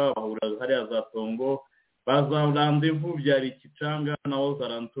Kibumba bahura hariya za Tongo, baza randevu byari Kicanga na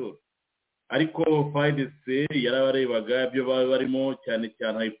Zarantura, ariko FARDC yarabarebaga ibyo baba barimo, cyane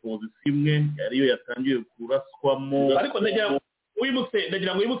cyane hari pozisiyo imwe ariyo yatangiye kuraswamo. Ariko ndagira ngo wibutse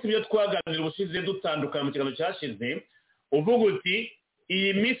ibyo twaganira ubushize dutandukana mu kiganiro cyashize, uvuga uti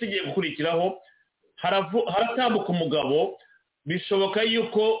iyi minsi igiye gukurikiraho haratambuka umugabo, bishoboka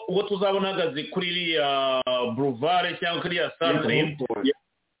yuko ubwo tuzabona ahagaze kuri iriya boulevard cyangwa kuri iriya centre,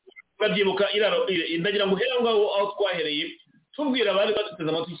 urabyibuka ndagira ngo uhere aho twahereye tubwira abari baduteze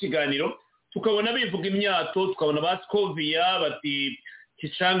amatwi ikiganiro, tukabona bivuga imyato, tukabona ba Scovia bati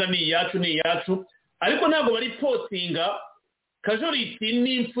Kicanga ni iyacu, ariko ntabwo bari potinga kajoriti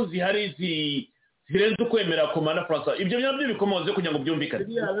n'impfu zihari zirenze ukwemera Komanda Francois. Ibyo byabyo bikomoze kugira ngo byumvikane.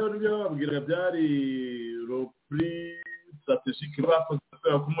 Ibyo babwira byari repri strategique bakoze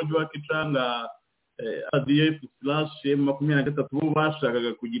ku mujyi wa Kicanga, ADF/M23 bo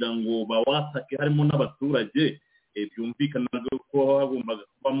bashakaga kugira ngo bawatake harimo n'abaturage, byumvikanaga ko hagombaga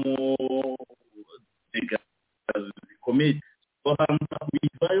kubamo zikomeye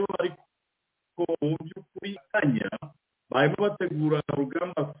bivayo, ariko mu by'ukuri kanya barimo bategura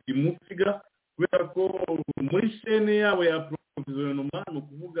urugamba simusiga, kubera ko muri shene yabo ya provisionnement ni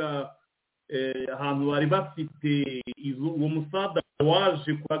ukuvuga ahantu bari bafite uwo musada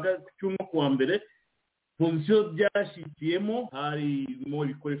waje kuwa mbere, pozisiyo byashyikiyemo harimo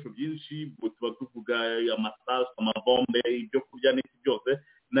ibikoresho byinshi, tuba tuvuga amasasu, amabombe, ibyo kurya n'iki byose,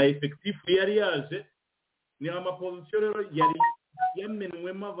 na efekitifu yari yaje. Ni amapozisiyo rero yari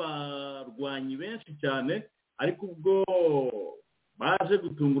yamenwemo abarwanyi benshi cyane, ariko ubwo baje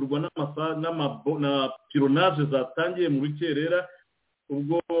gutungurwa na pironaje zatangiye mu rukerera,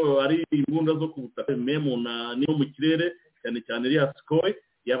 ubwo ari imbunda zo ku butaka memo niyo mu kirere, cyane cyane iriya Sukhoi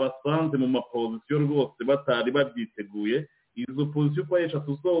yabasanze mu mapozisiyo rwose batari babyiteguye. Izo pozisiyo uko ari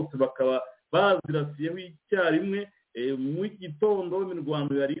eshatu zose bakaba bazirasiyeho icyarimwe. Mu gitondo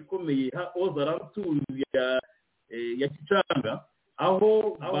imirwano yari ikomeye Zarantura ya Kicanga,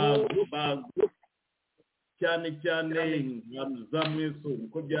 aho cyane za Mweso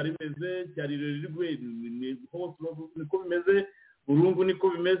niko byari bimeze, cyari Ririgwe hose niko bimeze, Burungu niko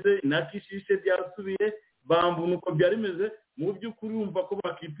bimeze, na Kishishe byasubiye, Bambu nuko byari bimeze. Mu by'ukuri wumva ko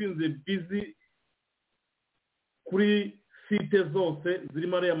bakipinze bizi kuri site zose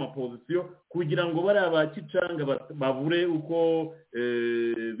zirimo ariya mapozisiyo, kugira ngo bariya ba Kicanga babure uko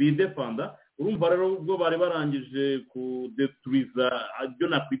bidefanda. Urumva rero ubwo bari barangije kudeturiza ibyo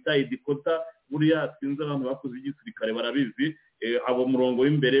nakwita idikota, buriya sinzi abantu bakoze igisirikare barabizi, abo murongo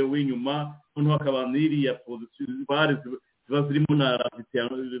w'imbere w'inyuma, noneho hakaba n'iriya pozisiyo ziba zirimo na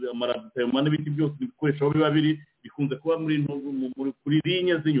amaravitayoma n'ibiti byose ibikoresho aho biba biri, bikunze kuba kuri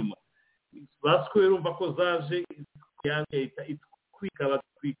linye z'inyuma. Baswe urumva ko zaje itwika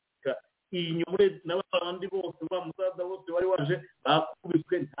inyuma n'abandi bose ba musada bose bari waje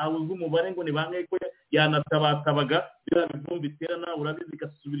bakubiswe, ntawe uzi umubare ngo ni bangahe, ko yanatabatabaga biriya bivumbi itera, nawe urabizi,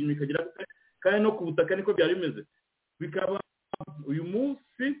 igasubira inyuma ikagira gute, kandi no ku butaka niko byari bimeze. Bikaba uyu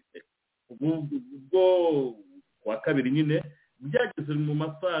munsi ubwo wa kabiri nyine byageze mu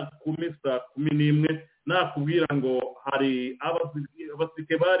masaha 10:11, nakubwira ngo hari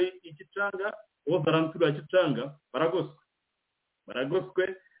abasike bari Ikicanga, Zarantura ya Kicanga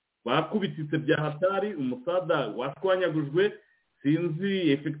baragoswe, bakubititse bya hatari, umusada washwanyagujwe,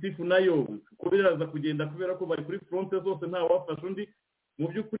 sinzi efekitifu nayo ko biraza kugenda, kubera ko bari kuri fronte zose nta wafashe undi. Mu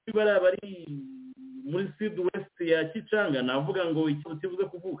by'ukuri bari muri sud west ya Kicanga, navuga ngo ikintu kivuze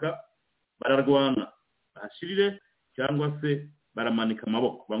kuvuka, bararwana bashirire cyangwa se baramanika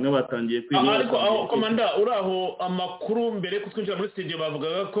amaboko, bamwe batangiye kwiga. Ariko aho Komanda uraho, amakuru mbere ko twinjira muri studio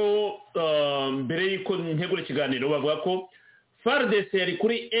bavugaga ko mbere y'uko ntegura ikiganiro bavuga ko FARDC yari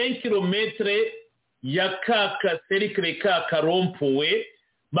kuri 1 kilometre ya kaka serikre kaka rompuwe,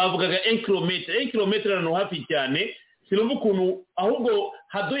 bavugaga 1 kilometre ahantu hafi cyane. Sinumva ukuntu ahubwo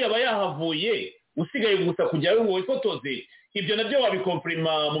hado yaba yahavuye, usigaye gusa kujyayo ngo wifotoze. Ibyo nabyo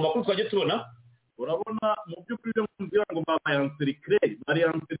wabikomprima mu makuru twaje tubona. Urabona mu by'ukuri byo kugira ngo bari anserikre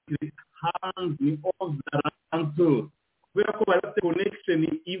hands ni Zarantura, kubera ko bari bafite connection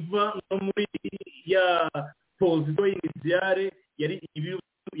iva no muri ya pozisiyo initiale yari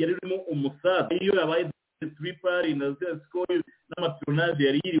irimo umusada, iyo yabaye tripari na Sukhoi n'amapionage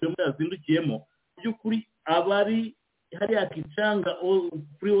yari yiriwemo yazindukiyemo. Mu by'ukuri abari hariya Kicanga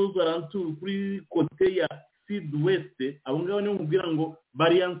kuri Zarantura kuri kote ya sud west, abo ngabo niyo mubwira ngo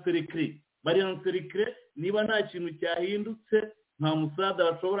bari anserikre, niba nta kintu cyahindutse nta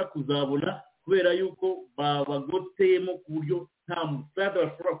musada bashobora kuzabona, kubera yuko babagoteyemo ku buryo nta musada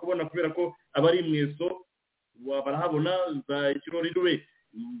bashobora kubona kubera ko abari imweso barahabona za kiroririwe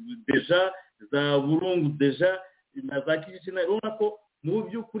deja za burungu deja na za kicina urabona ko mu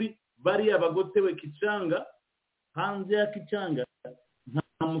by'ukuri bariya bagotewe kicanga hanze ya kicanga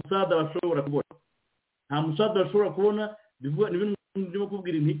nta musada bashobora kubona nta musada bashobora kubona ndimo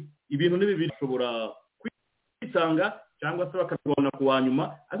kubwira ibintu ni bibiri bashobora kwitanga cyangwa se bakarwana ku wa nyuma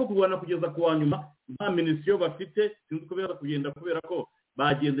ariko kurwana kugeza ku wa nyuma nta minisiyo bafite sinzi uko biza kugenda kubera ko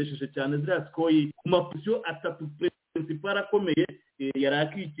bagendesheje cyane ziriya sikoyi ku mapozisiyo atatu principal akomeye yari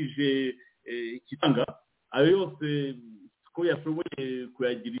akikije ikitanga ayo yose ko yashoboye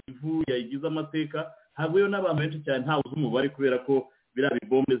kuyagira ivu yayigize amateka ntabwo yo n'abantu benshi cyane ntawe uzi umubare kubera ko biriya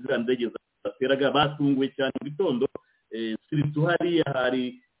bibombe ziriya ndege zateraga batunguwe cyane mu gitondo siritu hariya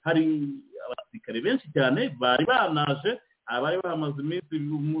hari abasirikare benshi cyane bari banaje abari bahamaze iminsi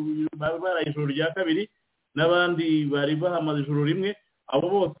bari baraye ijoro rya kabiri n'abandi bari bahamaze ijoro rimwe abo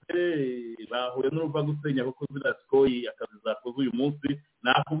bose bahuye n'uruva gusenya kuko ziriya sikoyi akazi zakoze uyu munsi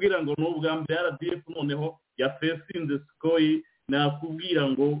nakubwira ngo n'ubwa mbere RDF noneho yafesinze sikoyi nakubwira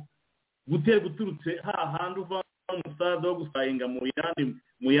ngo guterwa uturutse hahandi uva umusada wo gusahinga mu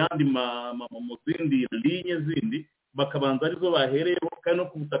yandi mu zindi linye zindi bakabanza arizo bahereyeho kandi no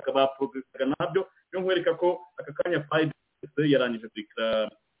ku butaka baprogesaga nabyo byo nkwereka ko aka kanya FIDC yarangije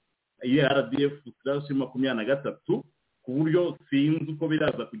kwikira RDF /23 ku buryo sinzi uko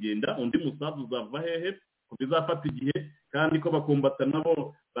biraza kugenda undi musaza uzava hehe ko bizafata igihe kandi ko bakumbata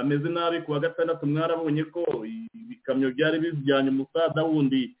nabo bameze nabi ku wa gatandatu mwarabonye ko ibikamyo byari bijyanye umusada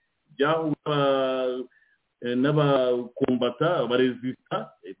wundi byahura n'abakumbata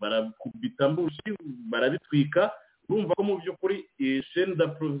baresista barakubita mbushi barabitwika urumva ko mu by'ukuri chaîne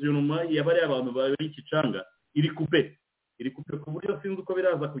d'approvisionnement yabari abantu bari ikicanga iri kupe ku buryo sinzi uko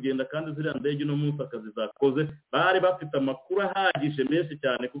biraza kugenda kandi ziriya ndege no munsi akazi zakoze bari bafite amakuru ahagije menshi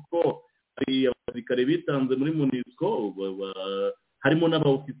cyane kuko hari abasirikare bitanze muri MONUSCO harimo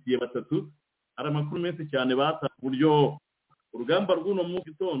n'abaofisiye batatu hari amakuru menshi cyane batanze uburyo urugamba rw'uno mu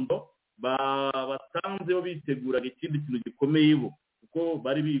gitondo batanzeho biteguraga ikindi kintu gikomeye bo kuko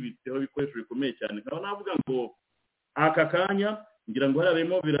bari bibitseho ibikoresho bikomeye cyane nkaba navuga ngo aka kanya ngira ngo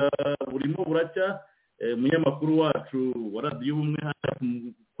harimo burimo buracya umunyamakuru wacu wa radiyo ubumwe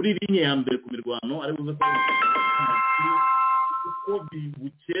kuri linye ya mbere ku mirwano ari buze uko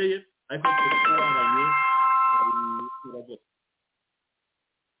bukeye ariko turabaranye uragose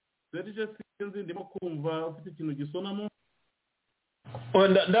Serge sinzi ndimo kumva ufite ikintu gisonamo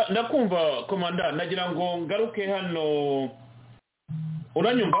ndakumva komanda nagira ngo ngaruke hano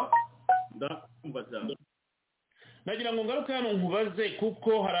uranyumva ndakumva cyane nagira ngo ngaruke hano nkubaze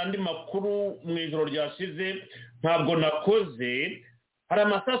kuko hari andi makuru mu ijoro ryashize ntabwo nakoze hari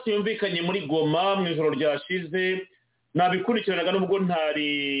amasasu yumvikanye muri Goma mu ijoro ryashize nabikurikiranaga nubwo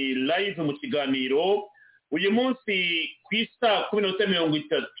ntari live mu kiganiro uyu munsi ku isa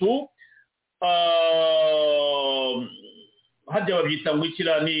 10:30 hajya babyita ngo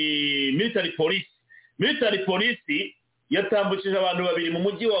ikira ni military police yatambukije abantu babiri mu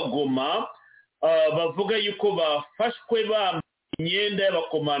mujyi wa Goma bavuga yuko bafashwe bambaye imyenda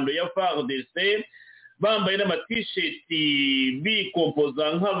y'abakomando ya FARDC bambaye n'amatisheti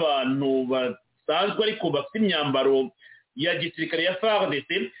bikompoza nk'abantu basanzwe ariko bafite imyambaro ya gisirikare ya FARDC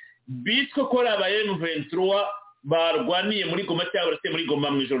bitwe ko ari aba M23 barwaniye muri Goma cyangwa se muri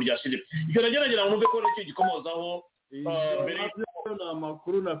Goma mu ijoro ryashize ibyo nagerageza ngo numve ko nicyo gikomozaho mbere ni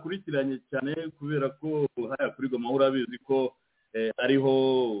amakuru nakurikiranye cyane kubera ko haya kuri Goma urabizi ko ariho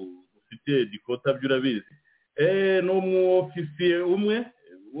ufite dikota by'urabizi ni umwofisiye umwe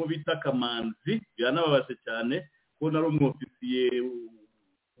uwo bita Kamanzi byanababaje cyane ko nari umwofisiye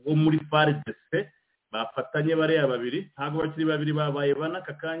wo muri FARDC bafatanye bariya babiri ntabwo bakiri babiri babaye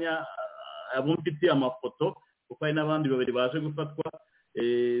banaka kanya abo mfitiye amafoto kuko hari n'abandi babiri baje gufatwa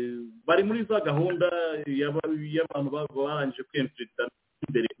bari muri za gahunda y'abantu barangije kwinjira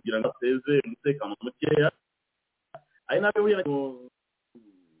imbere kugira ngo bateze umutekano mukeya ari nabyo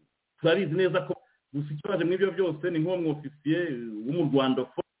turabizi neza ko gusa ikibazo muri ibyo byose ni nk'umwofisiye wo mu Rwanda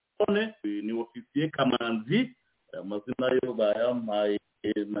fone ni ofisiye Kamanzi amazina yo bayampaye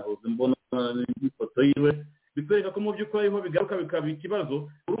nahoze mbona n'ifoto yiwe bitwereka ko mu by'ukuri ariho bigaruka bikaba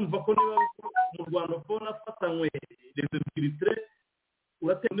ikibazo urumva ko niba mu Rwanda fone afatanywe reserve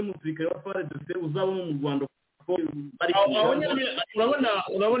urateye undi musirikare wa FARDC uzabona mu Rwanda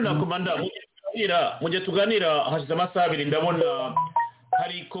urabona komanda mu gihe tuganira hashize amasaha abiri ndabona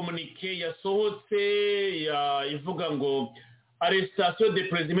hari komunike yasohotse ivuga ngo arrestation de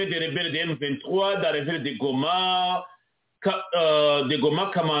présumés de rebelles de M23 dans la ville de Goma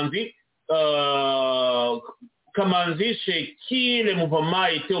Kamanzi Kamanzi, chez qui le mouvement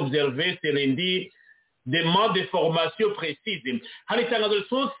a été observé ce lundi, demande de formation précise. Hari itangazo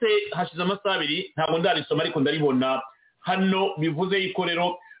risohotse hashize amasaha abiri ntabwo ndarisoma ariko ndaribona hano bivuze yuko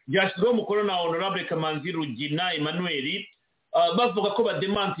rero ryashyizweho umukono na honorable Kamanzi Rugina Emmanuel bavuga ko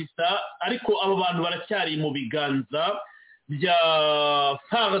bademantisa ariko abo bantu baracyari mu biganza bya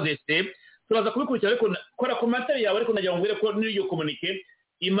FARDC. Turaza kubikurikira ariko kora komentari yawe ariko nagira ngo ngwire ko n'iyo communique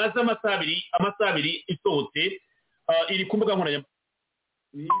imaze amasaha abiri isohotse iri ku mbuga nkoranyambaga.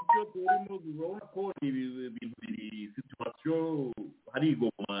 Nibyo turimo kubona ko ibintu situation hari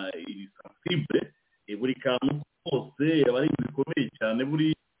igoma iri sensible buri kantu kose aba ari bikomeye cyane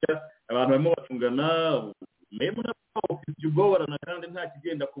buriya abantu barimo bacungana memo n'abafite ubwobarana kandi nta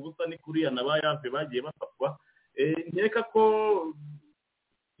kigenda ku busa ni kuriya nabayave bagiye bafatwa. Nkeka ko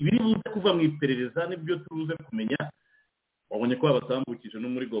ibiri buze kuva mu iperereza nibyo turuze kumenya. Wabonye ko abatambukije no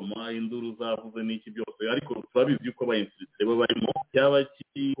muri Goma induru zavuze n'iki byose ariko turabizi yuko abayinfiltre bo barimo cyaba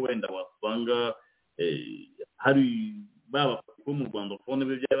ki wenda wasanga hari baba ko mu Rwanda phone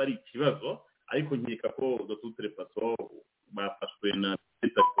be byaba ari ikibazo ariko nkeka ko de toute façon bafashwe na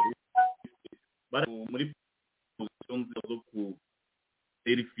leta bari muri position zo ku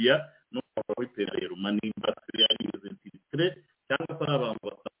verifia no kwitera rumani bateri ari infiltre cyangwa se abantu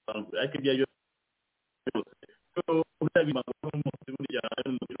basanzwe ariko ibyo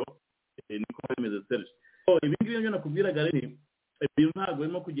niko bimeze Serge. Ibi ngibi byo nakubwiraga rero ibintu ntabwo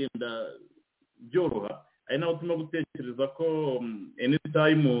birimo kugenda byoroha ari naho turimo gutekereza ko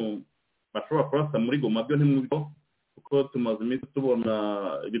anytime bashobora kurasa muri Goma byo ntimubyo kuko tumaze iminsi tubona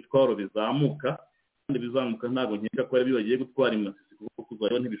ibitwaro bizamuka kandi bizamuka ntabwo nkeka ko ari bagiye gutwara imasisi kuko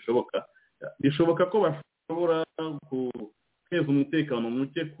kuzayo ntibishoboka. Bishoboka ko bashobora guteza umutekano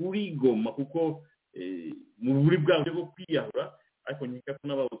muke kuri Goma kuko mu buri bwabo bwo kwiyahura ariko nkeka ko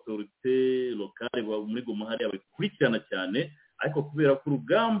n'abautorite lokale muri Goma hari abakurikirana cyane ariko kubera ko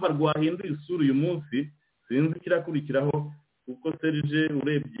urugamba rwahinduye isura uyu munsi sinzi kirakurikiraho kuko Serge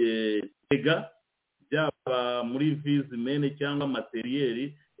urebye tega byaba muri vizimene cyangwa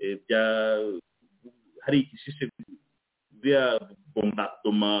materiyeri bya hari ikishishe bya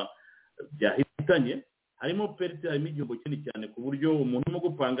bombardoma byahitanye harimo perite harimo igihombo kinini cyane ku buryo umuntu urimo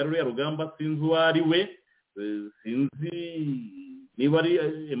gupanga ruriya rugamba sinzi uwo ari we sinzi niba ari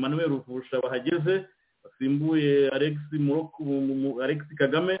Emmanuel Ruvusha bahageze basimbuye Alex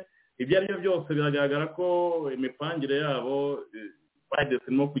Kagame. Ibyo ari byo byose biragaragara ko imipangire yabo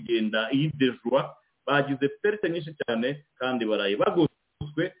bagezemo kugenda iyidejwa bagize perite nyinshi cyane kandi baraye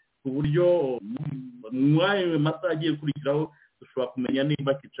bagoswe ku buryo mwayo masaha agiye kurikiraho dushobora kumenya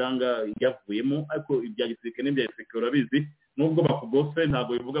niba Kicanga yavuyemo ariko ibya gisirikare n'ibya gisirikare urabizi nubwo bakugose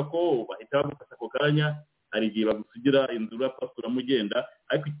ntabwo bivuga ko bahita bagufata ako kanya hari igihe bagusigira inzira pasura mugenda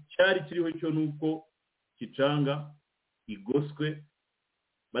ariko icyari kiriho cyo nuko Kicanga igoswe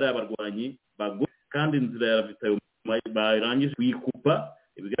bariya barwanyi bagoswe kandi inzira ya Vitayo barangije kuyikupa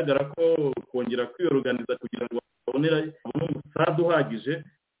bigaragara ko kongera kwiyoruganiza kugira ngo babone umusada uhagije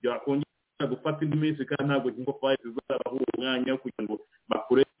byakongera gufata indi minsi kandi ntabwo ngingo fight zabaho umwanya kugira ngo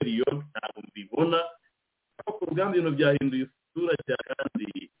bakure iyo ntabwo mbibona ko ku rugamba ibintu byahinduye isura kandi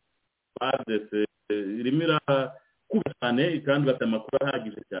badese irimira kuba cyane kandi bata amakuru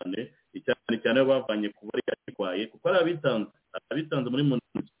ahagije cyane cyane bavanye ku bari yatwaye kuko ari abitanze muri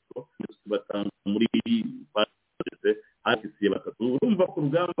MONUSCO batanga muri badese hafisiye batatu urumva ku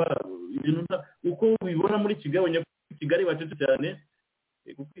rugamba ibintu uko ubibona muri Kigali bacece cyane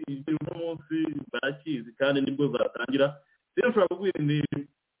kuko uno munsi barakizi kandi nibwo zatangira rero ushobora kubwira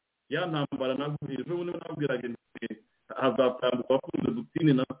ya ntambara ejo bundi nabwiraga hazatambuka abakunze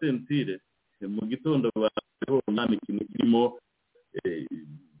Butini na Sentire mu gitondo bariho nta mikino kirimo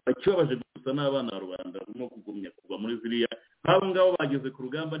bakibabaje gusa n'abana ba rubanda barimo kugumya kuva muri ziriya nk'abo ngabo bageze ku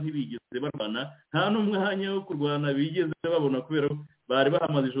rugamba ntibigeze barwana nta n'umwanya wo kurwana bigeze babona kubera bari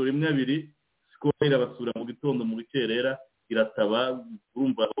bahamaze ijoro rimwe abiri sikoro irabasura mu gitondo mu rukerera irataba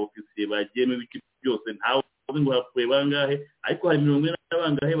urumva ofisiye bagiyemo ibice byose ntawe uzi ngo hapfuye bangahe ariko hari 40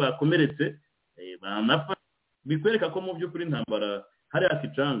 n'abangahe bakomeretse banapfa bikwereka ko mu by'ukuri intambara hari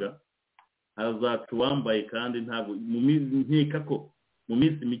Kicanga hazacu wambaye kandi ntabwo nkeka ko mu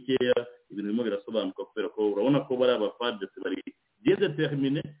minsi mikeya ibintu birimo birasobanuka kubera ko urabona ko bari abafadese bari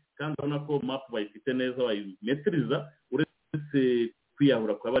determine kandi urabona ko map bayifite neza bayimetriza uretse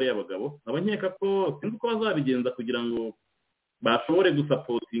kwiyahura kwa bari abagabo abankeka ko sinzi ko bazabigenza kugira ngo bashobore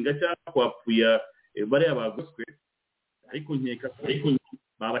gusapotinga cyangwa kwapfuya bari abagoswe ariko nkeka ariko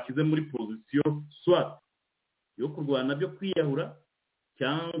babashyize muri position soit yo kurwana byo kwiyahura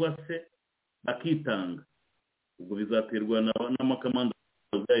cyangwa se bakitanga ubwo bizaterwa n'amakamanda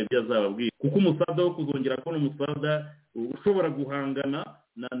byayo byazababwira kuko umusada wo kuzongera kubona umusada ushobora guhangana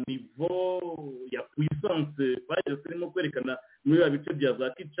na nivo ya puissance bageze turimo kwerekana muri ya bice bya za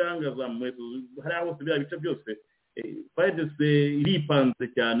Kicanga za Mweso hari hose bya bice byose bageze iripanze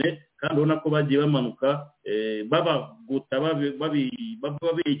cyane kandi ubona ko bagiye bamanuka babaguta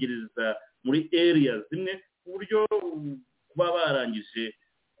babegereza muri area zimwe ku buryo kuba barangije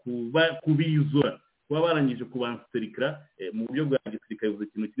kubizura kuba barangije kubansirikira mu buryo bwa gisirikare bivuze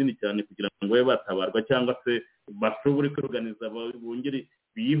ikintu kinini cyane kugira ngo babe batabarwa cyangwa se bashobore kwiorganiza bongere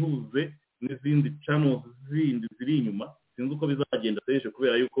bihuze n'izindi channels zindi ziri inyuma sinzi uko bizagenda seje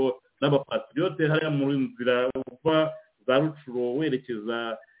kubera yuko n'abapatriote hariya muri nzira uva za Rucuro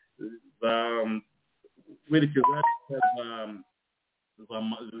werekeza za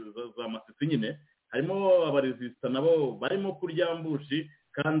Masisi nyine harimo abaresista nabo barimo kurya mbushi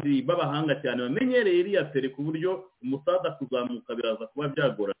kandi babahanga cyane bamenyereye iriya tere ku buryo umusada kuzamuka biraza kuba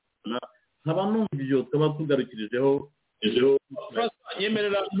byagorana nkaba numva ibyo tuba tugarukirijeho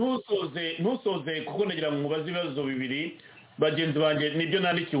nyemerera ntusoze kuko nagira ngo mubaze ibibazo bibiri bagenzi banjye nibyo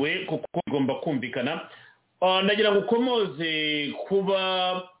nandikiwe kuko bigomba kumvikana nagira ngo ukomoze kuba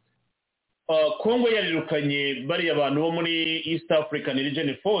Kongo yarirukanye bariya abantu bo muri East African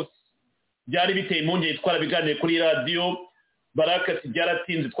Region Force byari biteye impungenge twarabiganiye kuri radiyo barakati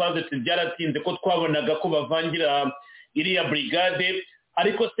byaratinze twazetse byaratinze ko twabonaga ko bavangira iriya brigade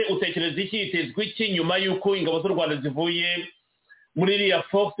ariko se utekereza iki itezwe iki nyuma y'uko ingabo z'u Rwanda zivuye muri iriya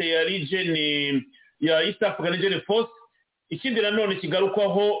force ya region ya East African Region Force ikindi nanone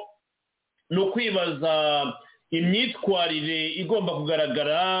kigarukwaho ni ukwibaza imyitwarire igomba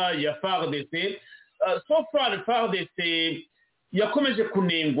kugaragara ya FARDC so far FARDC yakomeje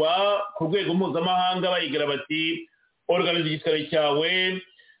kunengwa ku rwego mpuzamahanga bayigira bati organize igisirikare cyawe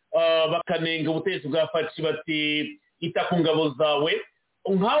bakanenga ubutegetsi bwa Fatsi bati ita ku ngabo zawe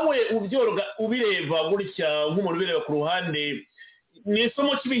nkawe ubireba gutya nk'umuntu ubireba ku ruhande ni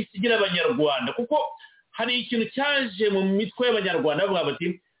isomo kibigira abanyarwanda kuko hari ikintu cyaje mu mitwe y'abanyarwanda bavuga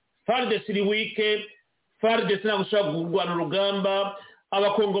bati FARDC iri wike FARDC ntabwo ushobora kurwana urugamba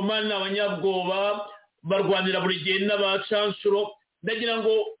abakongomani n'abanyabwoba barwanira buri gihe n'abacanshuro ndagira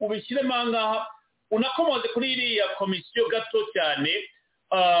ngo ubishyiremo ahangaha unakomoze kuri iriya komisiyo gato cyane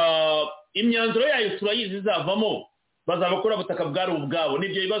imyanzuro yayo turayizi izavamo bazabakora ubutaka bwari ubwabo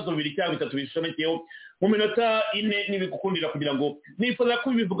n'ibyo bibazo bibiri cyangwa bitatu bishomekeyeho mu minota ine n'ibigukundira kugira ngo nifuza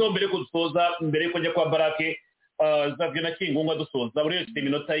ko ibivugaho mbere yo dusoza mbere yuko njya kwa barake zavyo na kingunga dusoza buri wese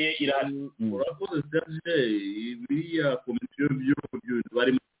iminota ye irahari urakoze Serge iriya komisiyo byo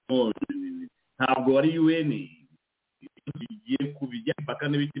barimo ntabwo ari UN igiye kubijya paka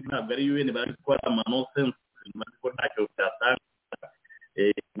n'ibiti ntabwo ari UN bari gukora nonsense ko ntacyo cyatanga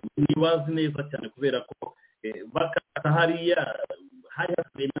nibazi neza cyane kubera ko bakata hariya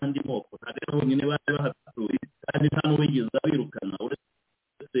hasigaye n'andi moko ntabwo nyine bari bahatuye kandi nta n'uwigeze abirukana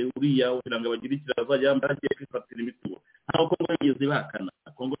uretse uriya kugira ngo bagire ikiraza yambaye agiye kwifatira imitungo ntabwo Kongo yigeze bakana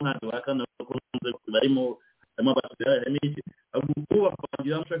Kongo ntabwo bakana ko barimo abasirikare n'iki ahubwo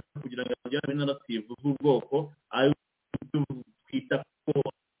bapangira amashaka kugira ngo ajyane n'arativu z'ubwoko ayo twita ko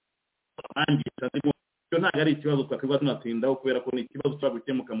abangiza ndimo cyo ntabwo ari ikibazo twakwiba tunatindaho kubera ko ni ikibazo cyo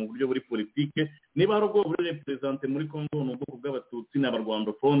gukemuka mu buryo buri politike niba hari ubwo buri represente muri Kongo n'ubwoko bw'abatutsi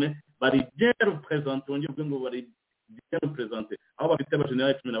n'abarwandofone bari bien represente wongeye ngo bari bien represente aho bafite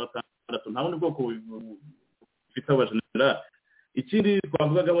abajenerali 16 nta bundi bwoko bufite abajenerali ikindi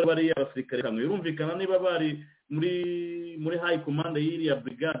twavugaga bari abasirikare hamwe birumvikana niba bari muri high command y'iriya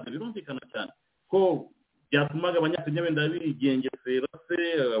brigade birumvikana cyane ko byatumaga abanyakenya benda bigengesera se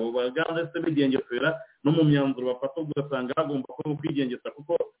abo baganda se bigengesera no mu myanzuro bafata ugasanga bagomba ko kwigengesa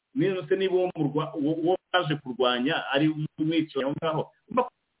kuko niba se niba uwo baje kurwanya ari umwicanyi aho ngaho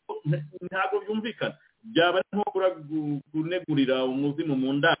ntabwo byumvikana byaba ari nko kunegurira umuzimu mu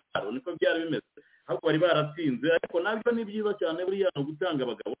ndaro niko byari bimeze ahubwo bari baratsinze ariko nabyo ni byiza cyane buriya no gutanga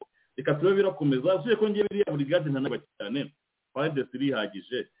abagabo reka tube birakomeza usuye ko ngiye biriya brigade ntanaba cyane FARDC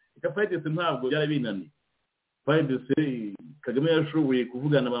irihagije reka FARDC ntabwo byari binani FARDC Kagame yashoboye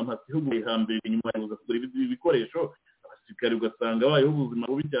kuvugana abantu bihugu hambere inyuma yo kugura ibikoresho abasirikare ugasanga bayeho ubuzima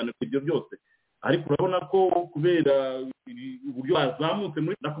bubi cyane ku ibyo byose ariko urabona ko kubera uburyo bazamutse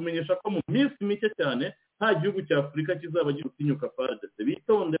muri nakumenyesha ko mu minsi mike cyane nta gihugu cya Afurika kizaba gitinyuka FARDC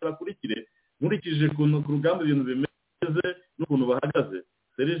bitondera bakurikire nkurikije ku rugamba ibintu bimeze n'ukuntu bahagaze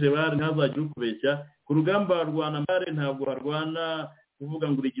Serge bari ntazagira ukubeshya ku rugamba rwana mbare ntabwo harwana kuvuga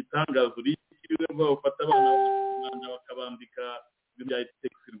ngo igitangazo rikiwe bafata abana bakabambika ibya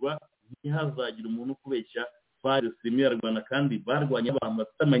texirwa ntihazagira umuntu kubeshya FARDC Rwanda kandi barwanya abantu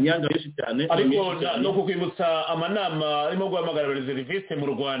bafite amanyanga menshi cyane ariko no kukwibutsa amanama arimo guhamagara abareseriviste mu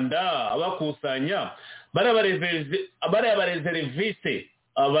Rwanda abakusanya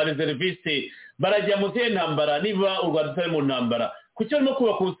abareseriviste barajya mu zihe ntambara niba u Rwanda rutari mu ntambara kuki barimo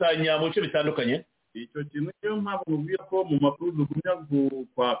kubakusanya mu bice bitandukanye icyo kintu niyo mpamvu mubwira ko mu makuru dugumya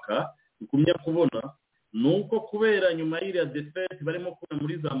kwaka dugumya kubona nuko kubera nyuma y'iriya defete barimo kubona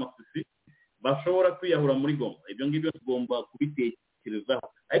muri za Masisi bashobora kwiyahura muri Goma ibyo ngibyo tugomba kubitekerezaho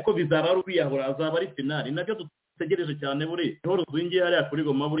ariko bizaba ari ubiyahura azaba ari finali nabyo dutegereje cyane buri horo zingiye hariya kuri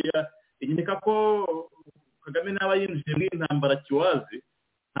Goma buriya inyika ko Kagame n'aba yinjiye mu intambara kiwazi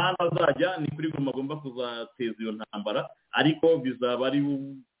nta nazajya ni kuri Goma agomba kuzateza iyo ntambara ariko bizaba ari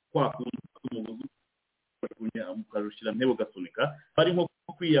kwakunda umugozi mukarushira ntebo gasunika bari nko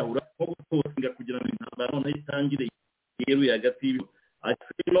kwiyahura nko gutosinga kugira ngo intambara noneho itangire yeruye hagati y'ibyo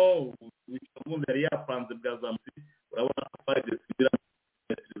ariko umuntu yari yapanze bwa zamusi urabona ko FARDC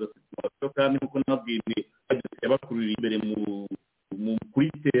kandi nkuko nabwiye yabakurira imbere mu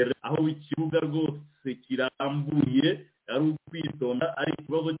kuritere aho ikibuga rwose kirambuye ari ukwitonda ari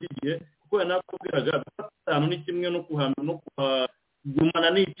ikibazo cy'igihe kuko yanakubwiraga gatanu ni kimwe no kuhagumana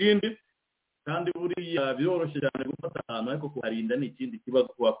n'ikindi kandi buriya biroroshye cyane gufata ahantu ariko kuharinda ni ikindi kibazo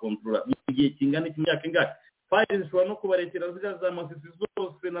kuhakontorora mu gihe kingana imyaka ingahe FARDC ishobora no kubarekera ziriya za Masisi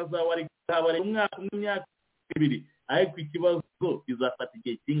zose na za warikabare umwaka umwe imyaka ibiri ariko ikibazo bizafata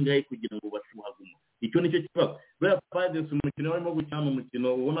igihe kingahe kugira ngo bashuhaguma icyo nicyo kibazo buriya FARDC umukino barimo gukina mu mukino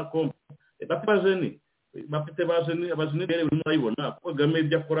ubona ko bafite abajene rero urimo urayibona kuko Kagame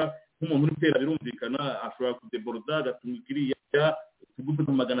ibyo akora nk'umuntu uri gutera birumvikana ashobora kudeboroda agatuma ikiriya tugupe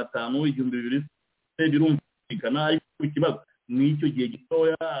 500 2,000 birumvikana ariko ikibazo n'icyo gihe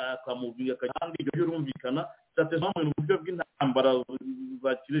gitoya akamuvinga kandi ibyo birumvikana cyatezamo mu buryo bw'intambara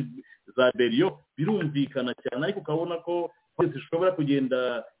za beriyo birumvikana cyane ariko ukabona ko zishobora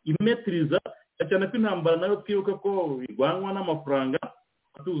kugenda imetiriza cyane ko intambara nayo twibuka ko irwanwa n'amafaranga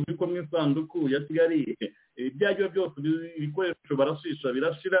tuzi ko mu isanduku ya Kigali ibyajyo byose ibikoresho barashisha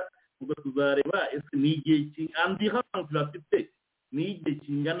birashira ubwo tuzareba ese ni igihe andirance bafite ni igihe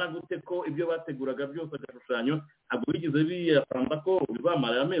kingana gute ko ibyo bateguraga byose agashushanyo ntabwo bigize biyapanda ko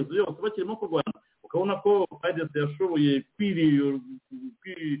bizamara amezi yose bakirimo kurwana ukabona ko FARDC yashoboye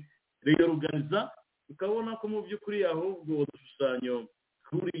kwireorganiza ukabona ko mu by'ukuri ahubwo udushushanyo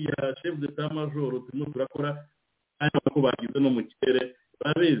kuriya chef d'état major turimo turakora kandi ko bagize no mu kirere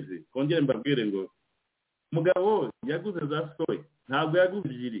babizi kongere mbabwire ngo mugabo yaguze za soya ntabwo yaguze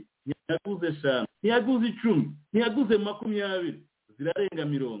 2 ntiyaguze 5 ntiyaguze 10 ntiyaguze 20 zirarenga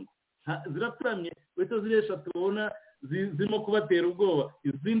 50 ziraturamye wese ziresha tubona zirimo kubatera ubwoba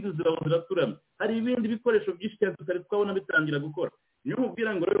izindi ziraturamye hari ibindi bikoresho byinshi cyane tutari twabona bitangira gukora niyo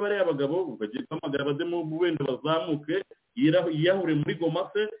mubwira ngo rero bari abagabo bagiye kwamagara bademo wenda bazamuke yiyahure muri Goma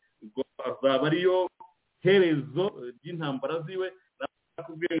se azaba ariyo herezo ry'intambara ziwe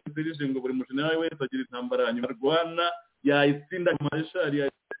nakubwiye serije ngo buri mujenerali wese agira intambara hanyuma rwana yayitsinda marshal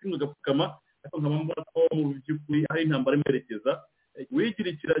yayitsinda gapfukama ariko nkaba mbona ko mu by'ukuri hari intambara imerekeza wigira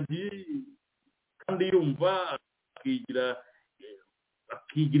ikiragi kandi yumva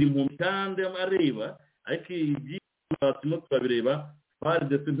akigira impunzi kandi areba ariko iby'abatimo turabireba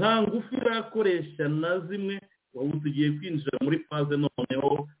FARDC nta ngufu irakoresha na zimwe ubu tugiye kwinjira muri phase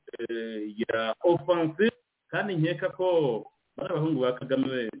noneho ya offensive kandi nkeka ko bari abahungu ba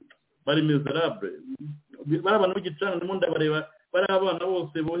Kagame bari miserable bari abantu b'igicana ndimo ndabareba bari abana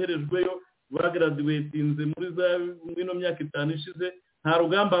bose boherejweyo bagraduatinze muri za ngino myaka 5 ishize nta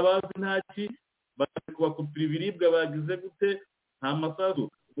rugamba bazi ntaki bari kubakupira ibiribwa bagize gute nta masasu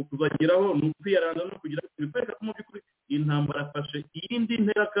kuzageraho ni ukwiyaranda no kugira ibifeka mu by'ukuri intambara afashe iyindi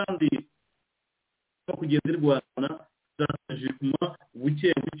ntera kandi no kugenda irwana strategically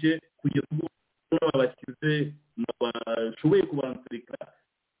buke kugeza ubwo n'abakize bashoboye kubansirika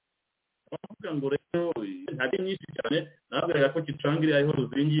bavuga ngo rero hari nyinshi cyane navuga ko kicangire aho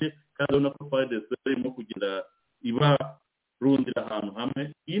ruzingiye kandi ubona ko FARDC barimo kugira iba rundira ahantu hamwe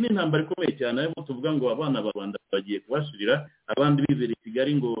iyi ni intambara ikomeye cyane ariko tuvuga ngo abana ba Rwanda bagiye kubashirira abandi bibere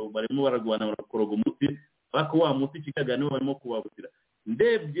Kigali ngo barimo baragwana barakoroga umuti bako wa muti kikagane barimo kubabutira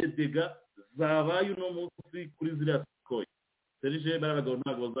ndebye dega zabaye uno munsi kuri ziriya koye serije barabagabo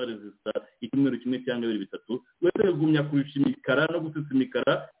ntabwo bazaresista icyumweru kimwe cyangwa 2-3 wese gumya kurusha imikara no gusitsa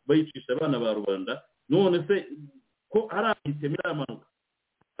imikara bayicisha abana ba Rwanda none se ko arahitemira amanuka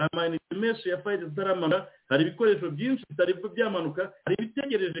amayinite menshi ya FARDC zitaramana hari ibikoresho byinshi bitari byamanuka hari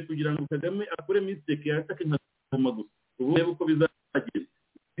ibitegereje kugira ngo Kagame akore mistake yatake ntagoma gusa ubu reba uko bizagira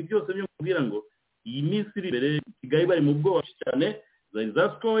byose byo mubwira ngo iyi minsi iri imbere Kigali bari mu bwoba cyane zari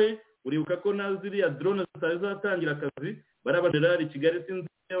zaskoye uribuka ko na ziriya drone zitari zatangira akazi barabajerari Kigali sinzi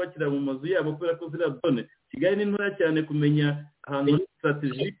bakira mu mazu yabo kubera ko ziriya drone Kigali ni ntoya cyane kumenya ahantu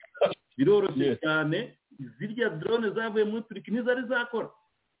strategic biroroshye cyane zirya drone zavuye muri Turiki ntizari zakora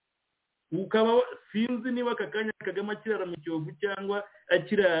ukaba sinzi niba akakanya Kagame akirara mu Kiyovu cyangwa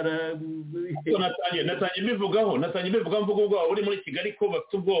akirara natangiye mbivugaho mvuga ubwo uri muri Kigali ko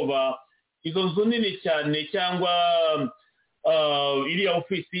bafite ubwoba izo nzu nini cyane cyangwa iriya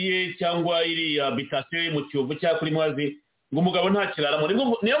ofisi ye cyangwa iriya habitation ye mu Kiyovu cyangwa kuri Mwazi ngo umugabo ntakiraramo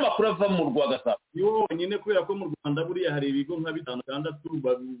niyo makuru ava mu Rwagasabo yonyine kubera ko mu Rwanda buriya hari ibigo nka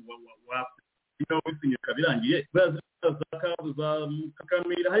 5-6 wisinyuka birangiye za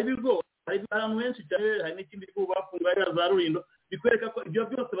Kakamira hari ibigo hari ahantu henshi cyane hari n'ikindi gihugu bafungaye za Rulindo bikwereka ko ibyo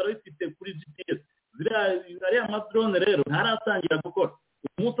byose barabifite kuri GPS ariya amadrone rero ntaratangira gukora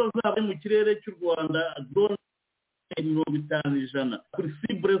umunsi azaba mu kirere cy'u Rwanda drone 50% kuri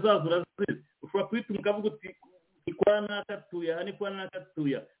cible zazo urazizi ushobora kwita ukavuga uti ikwana nakatuya hani kwa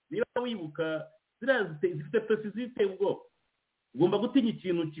nakatuya niba wibuka zifite precision ubwo ugomba gutinya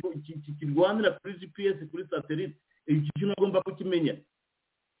ikintu kirwanira kuri GPS kuri satellite iki kintu ugomba kukimenya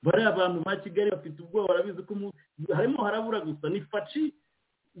bari abantu ba Kigali bafite ubwoba barabizi ko harimo harabura gusa ni Fatsi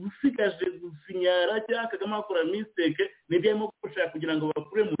usigaje gusinyara cyangwa Kagame akora mistake n'ibyarimo gushaka kugira ngo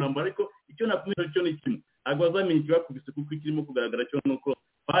bakure mu ntambara ariko icyo nakumira cyo ni kimwe agwazamenye ikibakubise kuko ikirimo kugaragara cyo nuko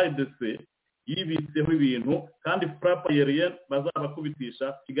FARDC yibitseho ibintu kandi frappe aérienne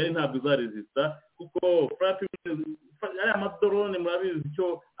bazabakubitisha Kigali ntabwo izaresista kuko frappe ari amadrone murabizi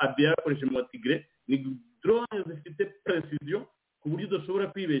icyo Abiy yakoresheje mu Tigre ni drone zifite precision ku buryo udashobora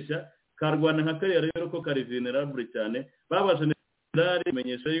kwibeshya karwana nka kariya rero ko kari vulnerable cyane babaje generali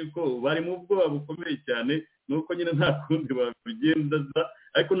menyesha yuko bari mu bwoba bukomeye cyane nuko nyine nta kundi babigendaza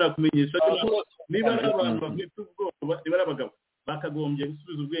ariko nakumenyesha ko niba ari abantu bafite ubwoba niba ari abagabo bakagombye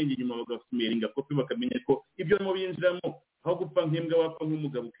gusubiza ubwenge inyuma bagafumeringa kopi bakamenya ko ibyo mu binjiramo aho gupfa nk'imbwa wapfa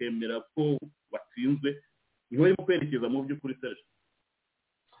nk'umugabo ukemera ko watsinzwe niho urimo kwerekeza mu by'ukuri Serge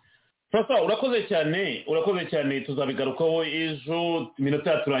Sasa urakoze cyane tuzabigarukaho ejo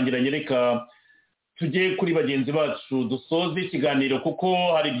iminota yaturangiranye reka tujye kuri bagenzi bacu dusoze ikiganiro kuko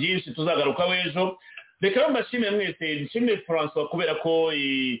hari byinshi tuzagarukaho ejo reka mbashimire mwese nshimire François kubera ko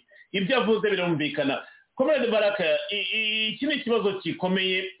ibyo avuze birumvikana Comrade Baraka iki ni ikibazo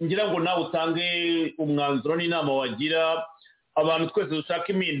gikomeye ngira ngo nawe utange umwanzuro n'inama wagira abantu twese dushaka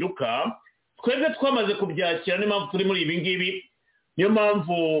impinduka twebwe twamaze kubyakira n'impamvu turi muri ibi ngibi niyo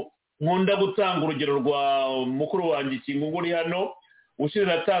mpamvu nkunda gutanga urugero rwa mukuru wanjye Kingungu uri hano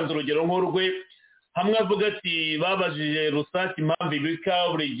ushize atanze urugero nk'urwe hamwe avuga ati babajije Rusake impamvu ibika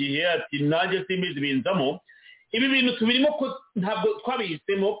buri gihe ati nanjye simbizi binzamo ibi bintu tubirimo ko ntabwo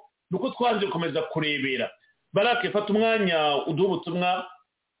twabihisemo nuko twaje gukomeza kurebera Barake fata umwanya uduha ubutumwa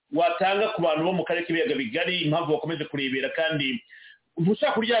watanga ku bantu bo mu karere k'ibiyaga bigari impamvu bakomeje kurebera kandi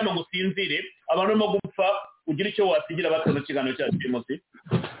ntushaka kuryama ngo usinzire abantu barimo gupfa ugira icyo wasigira batanu ikiganiro cyacu uyu munsi.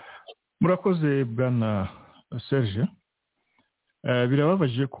 Murakoze bwana Serge.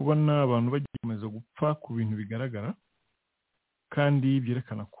 Birababaje kubona abantu bagikomeza gupfa ku bintu bigaragara kandi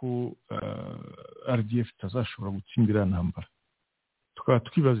byerekana ko RDF itazashobora gutsindira intambara. Tukaba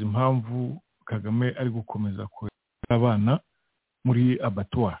twibaza impamvu Kagame ari gukomeza kohereza abana muri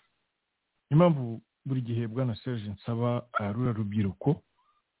abattoir. Impamvu buri gihe bwana Serge nsaba rura rubyiruko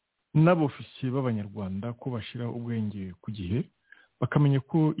n'abofisiye b'abanyarwanda ko bashira ubwenge ku gihe bakamenya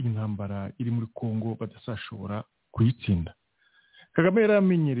ko iyi ntambara iri muri Kongo badasashobora kuyitsinda. Kagame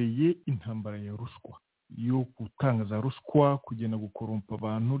yaramenyereye intambara ya ruswa yo gutanga za ruswa kugenda gukorompa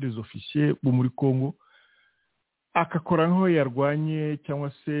abantu les officiers bo muri Kongo akakora nko yarwanye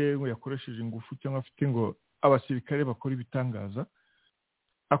cyangwa se ngo yakoresheje ingufu cyangwa afite ngo abasirikare bakora ibitangaza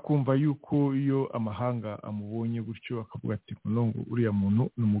akumva yuko iyo amahanga amubonye gutyo akavuga ati ngo uriya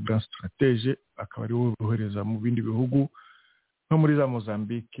muntu ni umugan stratege akaba ari we bohereza mu bindi bihugu nko muri za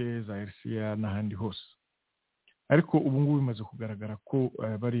Mozambique za RCA n'ahandi hose. Ariko ubu ngubu bimaze kugaragara ko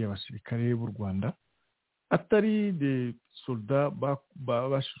bari abasirikare b'u Rwanda atari de soldats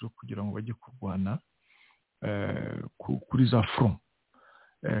babashije kugira ngo bajye kurwana kuri za front.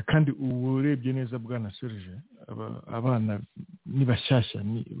 Kandi urebye neza bwana Serge abana ni bashyashya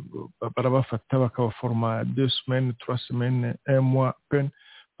barabafata bakabaforma 2 semaines 3 semaines 1 mois pen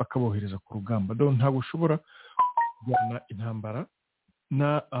bakabohereza ku rugamba. Donc ntabwo ushobora kujyana intambara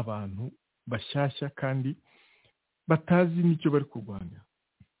na abantu bashyashya kandi batazi n'icyo bari kurwanya.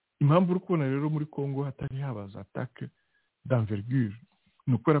 Impamvu uri kubona rero muri Kongo hatari habaza attaque d'envergure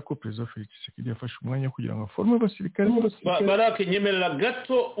nukora ko President Felix Tshisekedi yafashe umwanya kugira ngo aforme abasirikare Barake nyemerera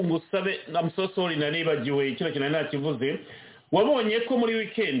gato umusabe namusosori nanibagiwe kino kintu nakivuze wabonye ko muri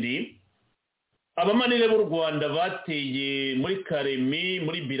wikendi abamanire b'u Rwanda bateye muri Karemi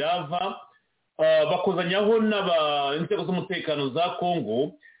muri Birava bakozanyaho n'inzego z'umutekano za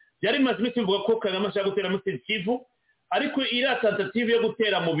Congo. Byari bimaze iminsi bivuga ko Kagame ashaka gutera muri Kivu, ariko iriya tentative yo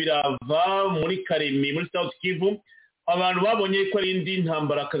gutera mu Birava muri Karemi muri South Kivu abantu babonye ko ari indi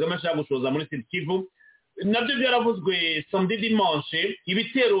ntambara Kagame ashaka gushoza muri Kivu. Nabyo byaravuzwe samedi dimanche,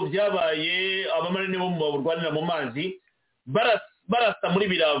 ibitero byabaye abamarine bo mu Rwanda mu mazi barasa muri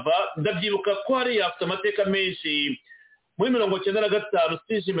Birava. Ndabyibuka ko hari afite amateka menshi muri 1995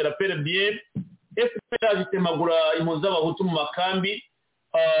 si je me rappelle bien, FPR itemagura impunzi z'abahutu mu makambi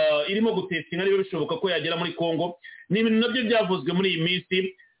irimo gutetsinga niba bishoboka ko yagera muri Congo. Ni ibintu nabyo byavuzwe muri iyi minsi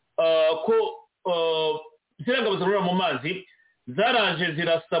ko zirangabo zirura mu mazi zaraje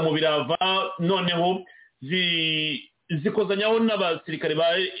zirasa mu Birava, noneho zikozanyaho n'abasirikare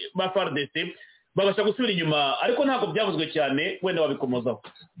ba FARDC babasha gusubira inyuma, ariko ntabwo byavuzwe cyane, wenda wabikomozaho.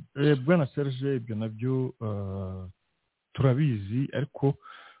 Bwana Serge, ibyo nabyo turabizi, ariko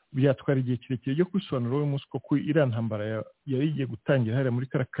byatwara igihe kirekire cyo kwisobanura uwo munsi ko iriya ntambara yari igiye gutangira hariya muri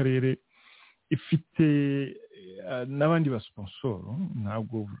kara karere ifite n'abandi basponsoro,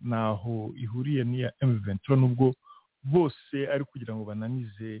 ntabwo naho ihuriye n'iya M23, nubwo bose ari kugira ngo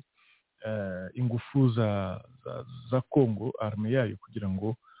bananize ingufu za Congo, arme yayo, kugira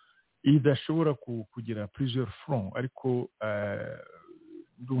ngo idashobora kugira plusieurs fronts, ariko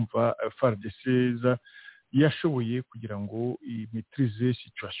ndumva FARDC yashoboye kugira ngo imetrize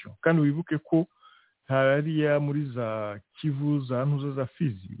situation. Kandi wibuke ko hariya muri za Kivu za Ntuza za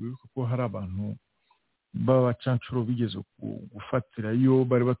Fizi, wibuke ko hari abantu b'abacancuro bigeze gufatira iyo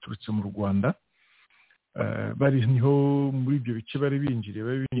bari baturutse mu Rwanda, bari niho muri ibyo bice bari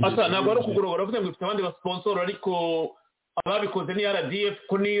binjiriye. Asa ntabwo ari ukugorora kugira ngo ifite abandi basponsor, ariko ababikoze ni RDF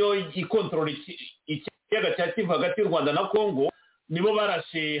ko niyo ikontorora ikiyaga cya Kivu hagati y'u Rwanda na Congo, nibo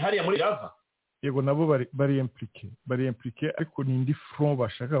barashe hariya muri Birava. Yego, nabo bari impliqué, ariko ni indi front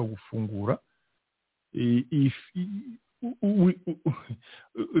bashaka gufungura.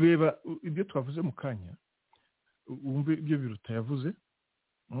 Reba ibyo twavuze mu kanya, wumve ibyo Biruta yavuze,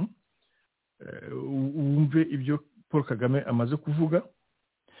 wumve ibyo Paul Kagame amaze kuvuga,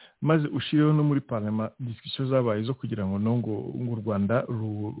 maze ushireho no muri parlement discussion zabaye zo kugira ngo u Rwanda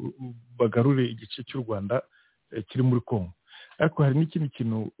bagarure igice cy'u Rwanda kiri muri Congo. Ariko hari n'ikindi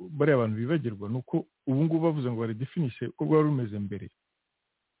kintu bari abantu bibagirwa, nuko ubu ngubu bavuze ngo bari definise ko rwari rumeze mbere.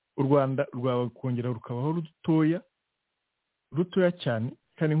 U Rwanda rwakongera rukabaho rutoya cyane,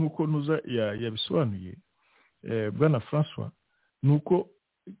 kandi nk'uko Ntuza yabisobanuye Bwana François, nuko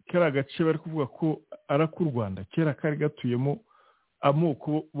kari agace bari kuvuga ko ari ak'u Rwanda kera kari gatuyemo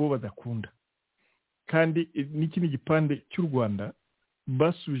amoko bo badakunda, kandi n'ikindi gipande cy'u Rwanda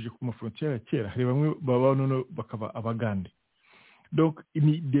basubije ku mafrontiere ya kera, hari bamwe baba none bakaba abagande. Donc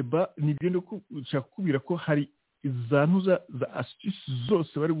ni débat, ni byo nshaka kubwira ko hari za Ntuza za astuce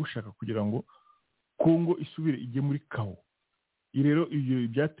zose bari gushaka kugira ngo Congo isubire ijye muri kawo. Rero ibyo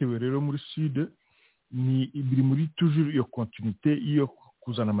byatewe rero muri sud, ni biri muri toujours iyo continuité iyo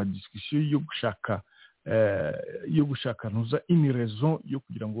kuzana ama discussion yo gushaka Ntuza une raison yo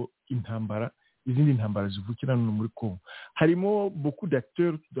kugira ngo izindi ntambara zivukira no muri Congo. Harimo beaucoup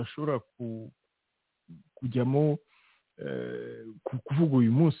d'acteurs tudashobora kujyamo kuvuga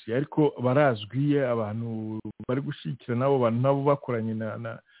uyu munsi, ariko barazwi, abantu bari gushikira nabo bakoranye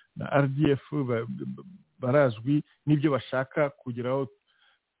na RDF barazwi, n'ibyo bashaka kugeraho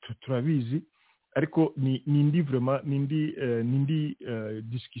turabizi, ariko ni indi vraiment n'indi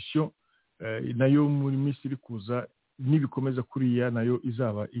discussion nayo muri minsi iri kuza, nibikomeza kuriya nayo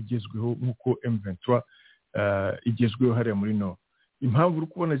izaba igezweho nk'uko M23 igezweho hariya muri Nord. Impamvu uri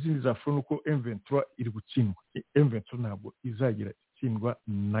kubona izindi za front uko M23 iri gutsindwa, M23 ntabwo izagira itsindwa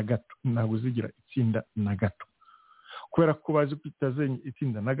na gato, ntabwo zigira itsinda na gato, kubera ko bazi kwitazenye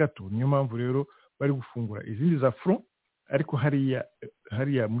itsinda na gato. Niyo mpamvu rero bari gufungura izindi za front, ariko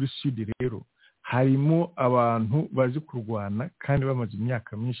hariya muri sud rero harimo abantu bazi kurwana kandi bamaze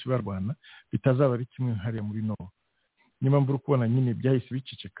imyaka myinshi barwana, bitazaba ari kimwe hariya muri Nord. Niyo mpamvu uri kubona nyine byahise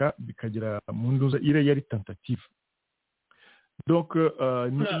biceceka bikagera mu Nduza, ire yari tentative. Donc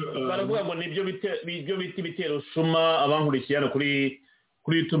baravuga ngo nibyo bita ibitero shuma, abankurikiye hano kuri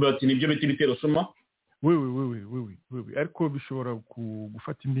YouTube bati nibyo bita ibitero shuma. Oui, ariko bishobora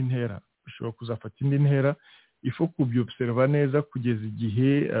gufata indi ntera, bishobora kuzafata indi ntera. Ifo kubyobserva neza kugeza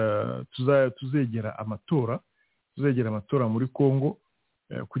igihe tuzegera amatora muri Congo,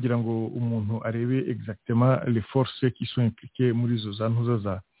 kugira ngo umuntu arebe exactement les forces qui sont impliquées muri izo za Ntuza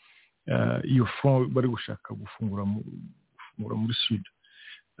za iyo front bari gushaka gufungura muri sud.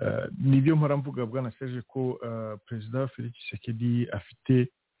 nibyo mpora mvuga bwana Serge ko perezida Felix Tshisekedi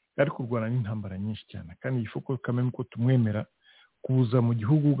ari kurwana n'intambara nyinshi cyane kandi ifuko kameme ko tumwemera kuza mu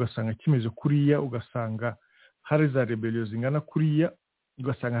gihugu ugasanga kimeze kuriya ugasanga hari za rebellion zingana kuriya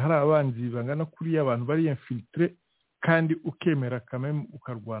ugasanga hari abanzi bangana kuriya abantu bari infiltré kandi ukemera kameme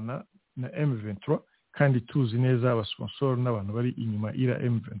ukarwana na M23 kandi tuzi neza abasponsor n'abantu bari inyuma ira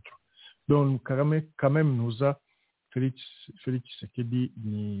M23 donc Kagame kameme nuza Felix Tshisekedi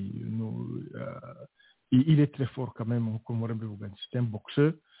il est très fort quand même nkuko muri mbivuga c'est un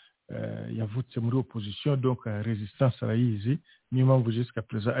boxeur yavutse muri opposition donc resistance arayizi niyo mpamvu jusqu'à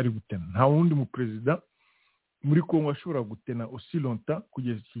présent ari gutena nta wundi mu president muri Congo ashobora gutena aussi longtemps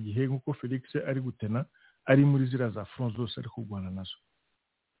kugeza iki gihe nkuko Felix ari gutena ari muri zira za front zose ari kurwana nazo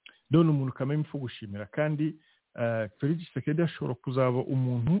donc umuntu kamwe mfu gushimira kandi Felix Tshisekedi ashobora kuzaba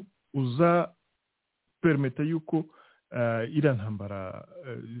umuntu uza permeta yuko ziriya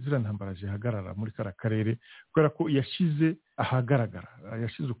ntambara zihagarara muri kara karere kubera ko yashize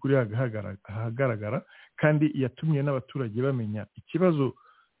ukuri ahagaragara kandi yatumye n'abaturage bamenya ikibazo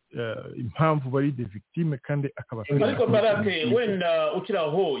impamvu bari de victime kandi akabafasha ariko Barake wenda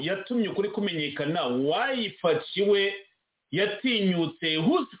ukiraho yatumye ukuri kumenyekana wayifaciwe yatinyutse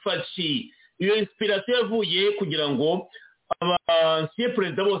husifaci iyo inspiration yavuye kugira ngo abansiye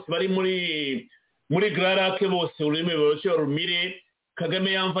perezida bose bari muri Grarake bose ururimi bose rumire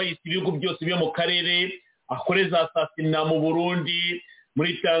Kagame yamvaye ibihugu byose byo mu karere akoreza asasina mu Burundi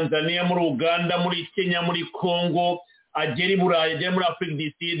muri Tanzania muri Uganda muri Kenya muri Congo agera i Burayi agera muri Afrique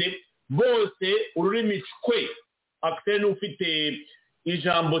du Sud bose ururimi cwe Axel ufite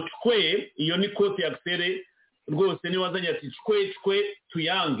ijambo cwe iyo ni kote Axel rwose ni wazanye ati cwe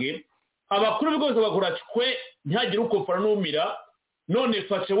tuyange abakuru bose bakora cwe ntihagire ukofara n'umira none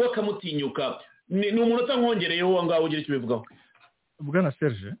fashe we kamutinyuka ni umunota nkongereyeho ngaho ugira icyo bivugaho bwana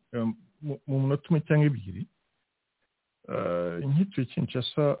Serge mu munota umwe cyangwa ibiri nk'icyo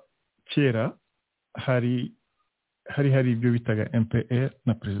Kinshasa kera hari ibyo bitaga MPR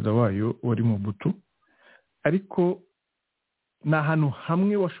na perezida wayo wari mu butu ariko ni ahantu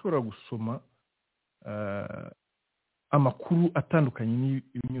hamwe washobora gusoma amakuru atandukanye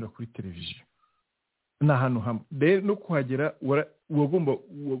n'ibinyura kuri televiziyo ni ahantu hamwe rero no kuhagera wagomba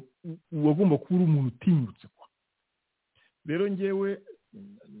kuba uri umuntu utinyutse kwa rero ngewe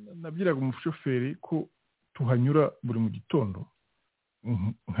nabwiraga umushoferi ko tuhanyura buri mu gitondo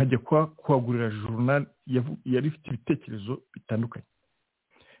nkajya kuhagurira journal yari ifite ibitekerezo bitandukanye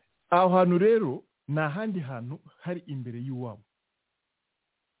aho hantu rero ni ahandi hantu hari imbere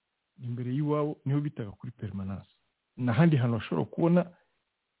y'iwabo niho bitaga kuri permanence ni ahandi hantu bashobora kubona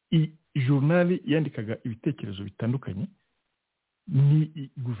journal yandikaga ibitekerezo bitandukanye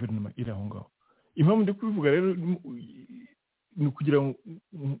ni guverinoma iri aho ngaho impamvu ndi kubivuga rero ni ukugira ngo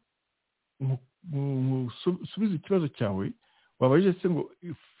usubize ikibazo cyawe wabajije se ngo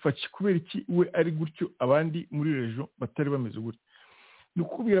faci kubera iki we ari gutyo abandi muri region batari bameze gutyo ni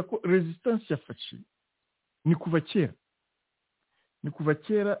ukubwira ko resistance ya faci ni kuva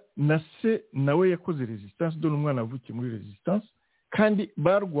kera na se nawe yakoze resistance dore umwana avukiye muri resistance kandi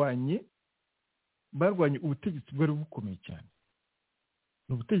barwanye ubutegetsi bwari bukomeye cyane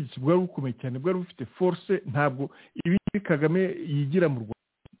ubutegetsi bwari bukomeye cyane bwari bufite force ntabwo ibi Kagame yigira mu Rwanda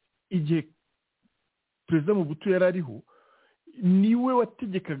igihe perezida mu butu yari ariho niwe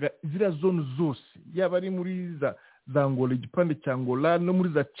wategekaga ziriya zone zose yaba ari muri za Angola igipande cya Angola no muri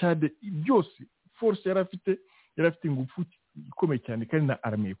za Chad byose force yari afite ingufu ikomeye cyane kandi na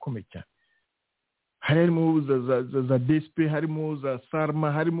armée ikomeye cyane harimo za DSP harimo za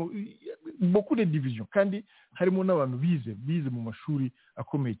Sarma harimo beaucoup de divisions kandi harimo n'abantu bize mu mashuri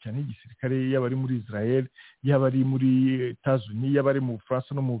akomeye cyane y'igisirikare yaba ari muri Israel yaba ari muri Etats-Unis yaba ari mu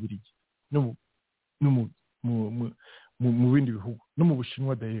France no mu Bubiligi no mu bindi bihugu no mu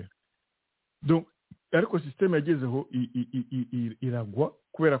Bushinwa d'ailleurs donc ariko système yagezeho iragwa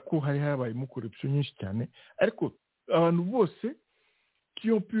kubera ko hari habayemo corruption nyinshi cyane ariko abantu bose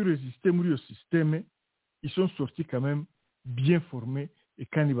qui ont pu résister muri iyo système ils sont sortis quand même bien formés et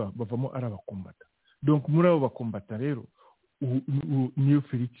kandi bavamo ari abakombata donc muri abo bakombata rero niyo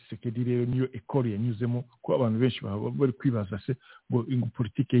Felix Tshisekedi rero niyo école yanyuzemo ko abantu benshi bari kwibaza se ngo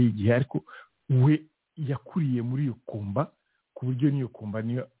politike y'igihe ariko we yakuriye muri iyo komba ku buryo niyo komba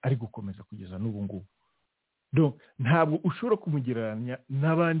niyo ari gukomeza kugeza n'ubu ngubu donc ntabwo ushobora kumugereranya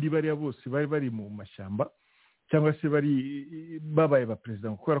n'abandi bariya bose bari mu mashyamba cyangwa se babaye ba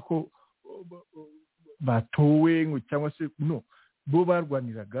president kubera ko batowe ngo cyangwa se no bo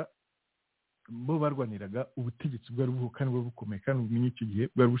barwaniraga bo barwaniraga ubutegetsi bwari buho kandi bwari bukomeye kandi ubumenye icyo gihe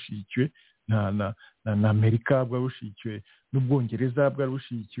bwari bushyigikiwe na Amerika, bwari bushyigikiwe n'Ubwongereza, bwari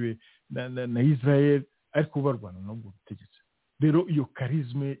bushyigikiwe na Israel, ariko barwana n'ubwo butegetsi. Rero iyo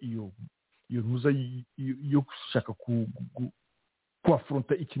karizme iyo ntuza yo gushaka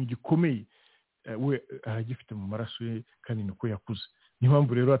kuafronta ikintu gikomeye we aragifite mu maraso ye kandi niko yakuze. Niyo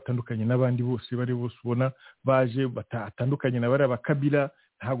mpamvu rero atandukanye n'abandi bose bari bose ubona baje batandukanye na bari abakabila,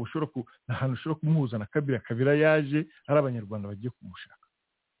 ntabwo nta hantu ushobora kumuhuza na Kabila yaje ari abanyarwanda bagiye kumushaka,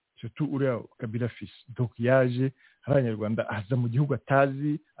 surtout uriya Kabila fils. Donc yaje ari abanyarwanda, aza mu gihugu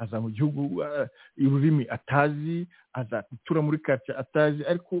atazi, aza mu gihugu ururimi atazi, aza gutura muri quartier atazi,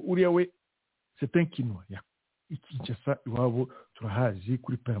 ariko uriya we c'est un Kinois. Kinshasa iwabo turahazi,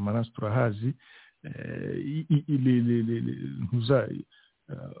 kuri permanence turahazi, ntuza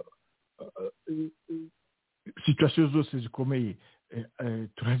situation zose zikomeye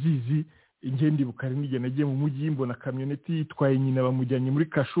turazizi. Ingende bukari nige nagiye mu mujyi mbona kamyoneti yitwaye nyina bamujyanye muri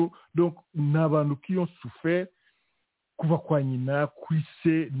kasho. Donc n'abantu qui ont souffert kuva kwa nyina kuri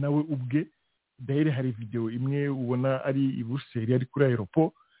se nawe ubwe. D'ailleurs hari video imwe ubona ari i Bruxelles ari kuri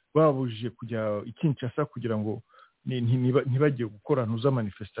aeroport, babujije kujya i Kinshasa kugira ngo ntibagiye gukora ntuza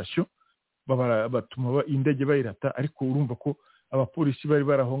manifestation, batuma indege bayirata. Ariko urumva ko abapolisi bari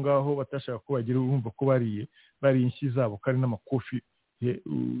baraho ngaho batashaka ko bagira, urumva ko bari inshyi zabo kandi n'amakofi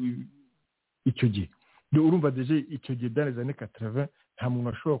icyo gihe. Urumva deje icyo gihe dans les années 80 nta muntu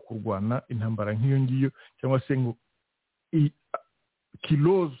ashobora kurwana intambara nk'iyo ngiyo, cyangwa se ngo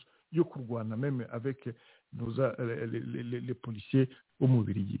kiloze yo kurwana meme avec les policiers bo mu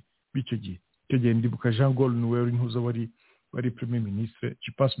Bubiligi b'icyo gihe. Icyo gihe ndibuka Jean Gaulle niwe wari ntuza wari premier ministre,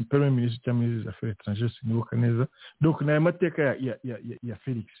 je pense premier ministre cyangwa ministre des affaires étrangères sinibuka neza. Donc na mateka ya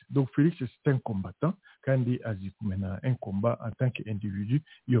Félix. Donc Félix c'est un combattant kandi azi kumena un combat en tant qu'individu,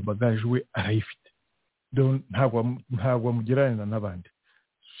 iyo bagage we arayifite. Donc ntabwo amugereranya n'abandi.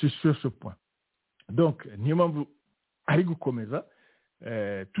 C'est sur ce point. Donc niyo mpamvu ari gukomeza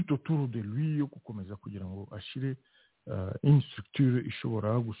tout autour de lui yo gukomeza kugira ngo ashire une structure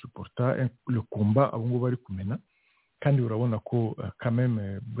ishobora gusupporta le combat abo ngo bari kumena. Kandi urabona ko quand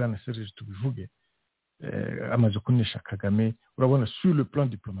même bwana Serge tubivuge amaze kunesha Kagame. Urabona sur le plan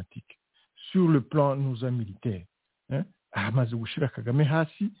diplomatique, sur le plan nous militaire, amaze gushira Kagame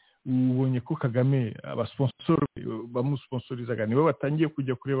hasi. Ubonye ko Kagame abasponsor bamusponsorizaga nibo batangiye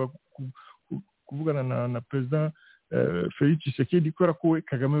kujya kureba kuvugana na president Félix Tshisekedi kubera ko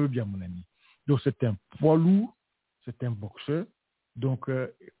Kagame we byamunaniye. Donc c'est un poids lourd, c'est un boxeur. Donc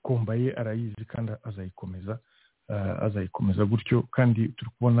kombaye arayizi kandi azayikomeza gutyo, kandi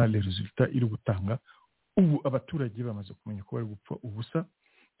turi kubona les résultats iri gutanga. Ubu abaturage bamaze kumenya ko bari gupfa ubusa,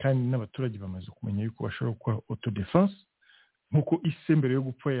 kandi n'abaturage bamaze kumenya yuko bashobora gukora autodefense. Nkuko ise mbere yo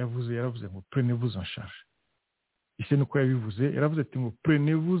gupfa yaravuze ngo prenez-vous en charge. Ise nuko yabivuze, yaravuze ati ngo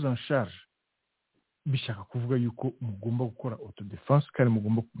prenez-vous en charge, bishaka kuvuga yuko mugomba gukora autodefense kandi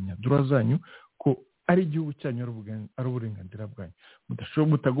mugomba kumenya droit zanyu, ko ari igihugu cyanyu ari uburenganzira bwanyu.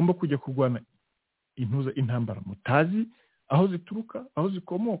 Mutagomba kujya kurwana intambara mutazi aho zituruka, aho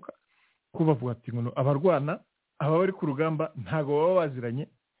zikomoka, ko bavuga ati ngo abarwana aba bari ku rugamba ntago baba baziranye,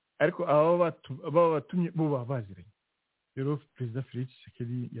 ariko aba batumye bo baba baziranye. Rero Perezida Félix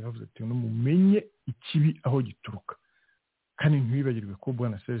Tshisekedi yaravuze ati ngo mumenye ikibi aho gituruka, kandi ntibibagirwe ko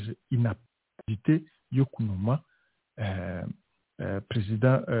bwana Serge inapite yo kunoma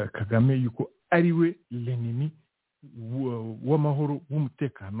Perezida Kagame yuko ariwe l'ennemi w'amahoro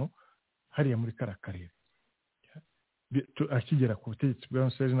w'umutekano hariya muri karakarere. Akigera ku butegetsi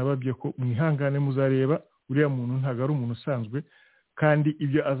bwa Serge nababwiye ko mwihangane muzareba uriya muntu ntago ari umuntu usanzwe, kandi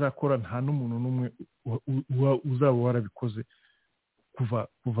ibyo azakora nta n'umuntu n'umwe uzaba warabikoze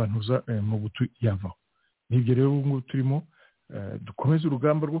kuva ntuza mu butu yavaho. Nibyo rero ubu ngubu turimo dukomeza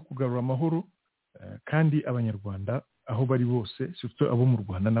urugamba rwo kugarura amahoro, kandi abanyarwanda aho bari bose, surtout abo mu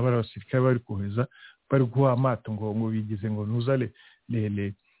Rwanda n'abari abasirikare bari kohereza, bari guha amato ngo bigize ngo ntuzale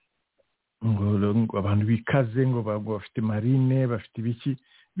ngo abantu bikaze ngo bafite marine bafite ibiki.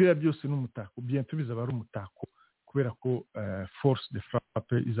 Biriya byose n'umutako, bien tubiza bari umutako, kubera ko force de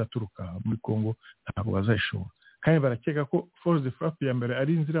frappe izaturuka muri Congo ntabwo bazayishobora. Kandi barakeka ko force de frappe ya mbere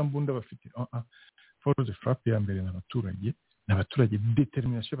ari inzira mbunda bafite. Force de frappe ya mbere n'abaturage,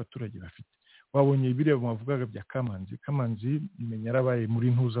 determination y'abaturage bafite. Wabonye ibireba bavugaga bya Kamanzi menya yarabaye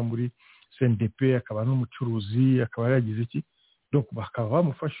muri ntuza muri CNDP, akaba n'umucuruzi, akaba yagize iki. Donc bakaba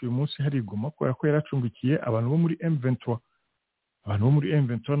bamufashe uyu munsi hari Goma kubera ko yaracumbikiye abantu bo muri M23. Abantu bo muri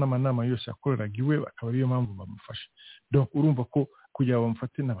M23 n'amanama yose yakoreraga iwe, akaba ariyo mpamvu bamufashe. Donc urumva ko kugira ngo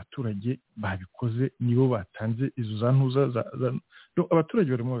bamufate n'abaturage babikoze nibo batanze izo za ntuza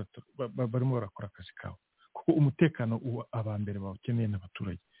abaturage barimo barakora akazi kabo kuko umutekano aba mbere bawukeneye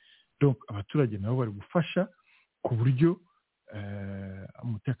n'abaturage donc abaturage nabo bari gufasha ku buryo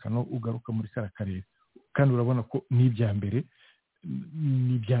umutekano ugaruka muri kara karere kandi urabona ko ni ibya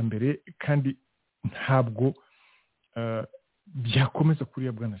mbere kandi ntabwo byakomeza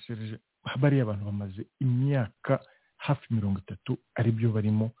kuriya bwana Serge bariya abantu bamaze imyaka hafi 30 ari byo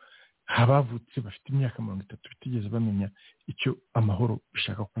barimo abavutse bafite imyaka 30 bitigeze bamenya icyo amahoro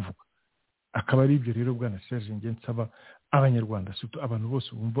bishaka kuvuga akaba ari ibyo rero bwana Serge nge nsaba abanyarwanda surtout abantu bose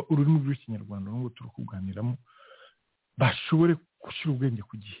bumva ururimi rw'ikinyarwanda n'ubwo turi kuganiramo bashobore gushyira ubwenge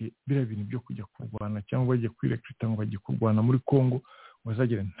ku gihe biriya bintu byo kujya kurwana cyangwa bajya kwirekrita ngo bajye kurwana muri Congo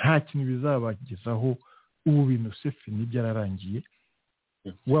bazagera nta kintu bizabagezaho ubu bintu sefi n'ibyararangiye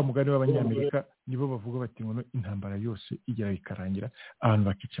wa mugani w'abanyamerika nibo bavuga bati ngo intambara yose igera ikarangira abantu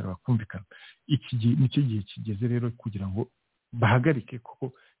bakicara bakumvikana iki gihe nicyo gihe kigeze rero kugira ngo bahagarike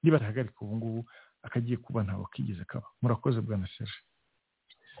kuko niba bahagarika ubu ngubu akagiye kuba ntawe kigeze kaba murakoze bwana Serge.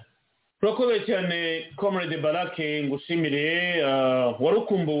 Urakoze cyane Comrade Barake ngushimire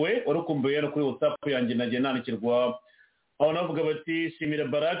warukumbuwe no kuri WhatsApp yanjye nagiye nandikirwa aho navuga bati shimira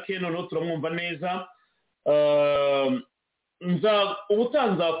Barake noneho turamwumva neza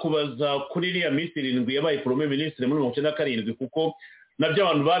ubutanza kubaza kuri iriya minsi 7 yabaye Premier Ministre muri 1997 kuko nabyo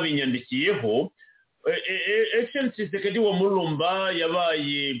abantu babinyandikiyeho Excellency Sekedi wa Mulumba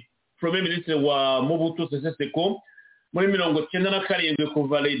yabaye Premier Ministre wa Mobutu Sese Seko muri 1997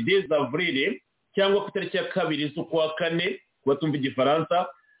 kuva le 10 avril cyangwa ku itariki ya 2 z'ukwa 4 kubatumva igifaransa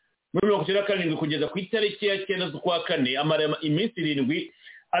muri 1997 kugeza ku itariki ya 9 z'ukwa 4 amara iminsi 7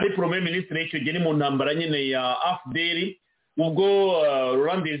 ari Premier Ministre icyo gihe mu ntambara nyine ya AFDL ubwo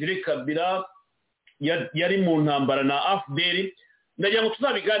Laurent Désiré Kabila yari mu ntambara na AFDL ndagira ngo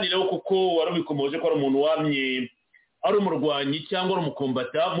tuzabiganireho kuko warabikomoje ko ari umuntu wamye ari umurwanyi cyangwa ari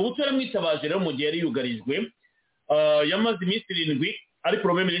umukombata mu butore mwitabaje rero mu gihe yari yugarijwe yamaze iminsi 7 ari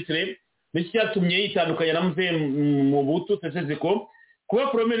Premier Ministre n'iki cyatumye yitandukanya na Mzee Mobutu Sese Seko kuba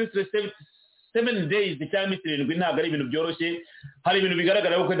Premier Ministre 7 days cyangwa iminsi 7 ntabwo ari ibintu byoroshye hari ibintu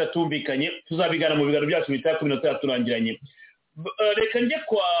bigaragara ko ndatumvikanye tuzabigana mu bigaro byacu bita ku minota yaturangiranye reka njye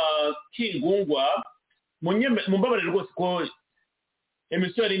kwa Kingungwa mu mbabare rwose ko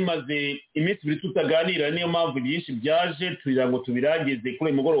emission yari imaze iminsi 2 tutaganira niyo mpamvu byinshi byaje tugira ngo tubirangize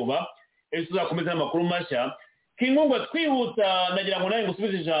kuri mugoroba tuzakomeza amakuru mashya Kingungwa twihuta nagira ngo nawe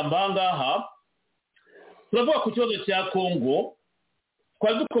ngusubize ijambo ahangaha turavuga ku kibazo cya Congo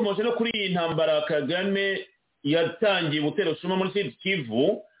kwa dukomoje no kuri iyi ntambara Kagame yatangiye gutera ushuma muri Sud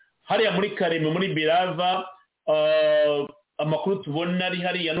Kivu hariya muri Kareme muri Birava amakuru tubona ari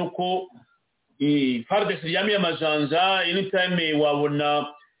hariya nuko FARDC yamiye amajanja anytime wabona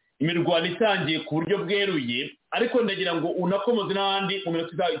imirwano itangiye ku buryo bweruye ariko ndagira ngo unakomoze n'ahandi mu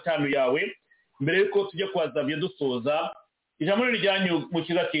minota 5 yawe mbere yuko tujya kwazabye dusoza ijambo rijyanyu mu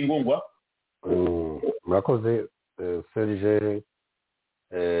kiza Kingungwa. Murakoze Serge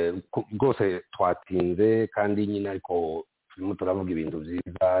rwose twatinze kandi nyine ariko turimo turavuga ibintu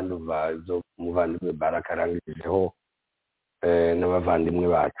byiza nuva zo muvandimwe barakarangijeho n'abavandimwe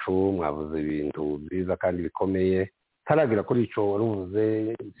bacu mwavuze ibintu byiza kandi bikomeye taragira kuri ico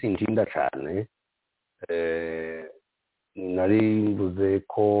waruvuze sinjinda cyane nari mvuze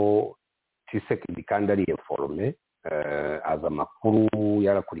ko Tshisekedi kandi ari informe aza amakuru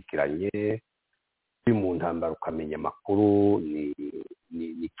yarakurikiranye mu ntambara ukamenya amakuru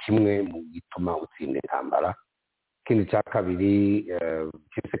ni kimwe mu gituma utsinda intambara ikindi cya kabiri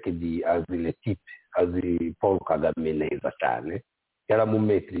Tshisekedi azi letipe azi Paul Kagame neza cyane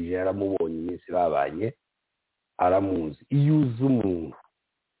yaramumetrije yaramubonye iminsi babanye aramuzi iyo uzi umuntu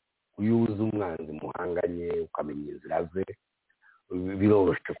iyo uzi umwanzi muhanganye ukamenya inzira ze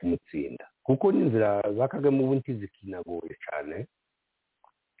biroroshye kumutsinda kuko n'inzira za Kagame ubu ntizikinagoye cyane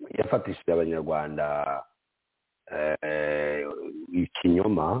yafatishije abanyarwanda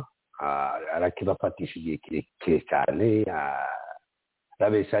ikinyoma arakibafatisha igihe kirekire cyane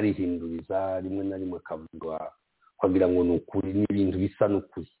arabesha arihinduriza rimwe na rimwe akavuga kugira ngo ni ukuri n'ibintu bisa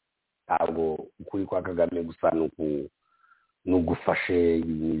n'ukuri ntabwo ukuri kwa Kagame gusa ni ugufashe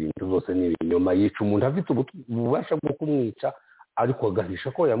ibintu byose ni ibinyoma yica umuntu afite ububasha bwo kumwica ariko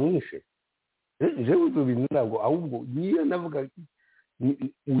agahisha ko yamwishe jewe ibyo bintu ntabwo ahubwo niyo navuga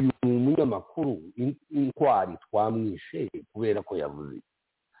uyu munyamakuru inkwari twamwishe kubera ko yavuze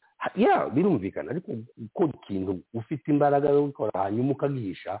birumvikana ariko gukora ikintu ufite imbaraga yo gukora hanyuma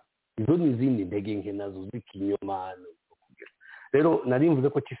ukagihisha izo ni izindi ntege nke nazo z'ikinyoma rero nari mvuze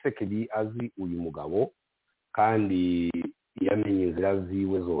ko Tshisekedi azi uyu mugabo kandi yamenye inzira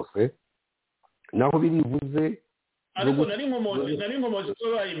ziwe zose naho birivuze ariko nari nkomoje ko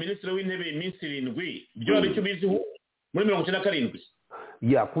baye minisitiri w'intebe iminsi 7 byo ari cyo biziho muri 97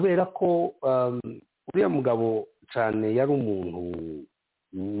 ya kubera ko uriya mugabo cyane yari umuntu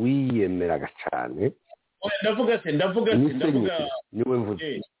wiyemeraga cyane ndavuga niwe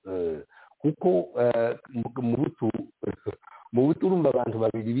mvuze kuko mu butu urumva abantu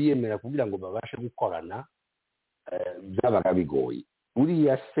babiri biyemera kugira ngo babashe gukorana byabaga bigoye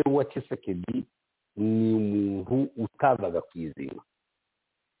uriya se wa Tshisekedi ni umuntu utavaga ku izina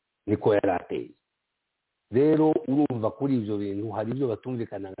niko yari ateye rero urumva kuri ibyo bintu hari ibyo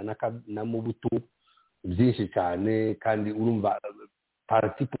batumvikanaga na mu butu byinshi cyane kandi urumva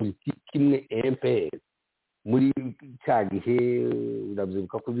parti politiki imwe MPR muri cya gihe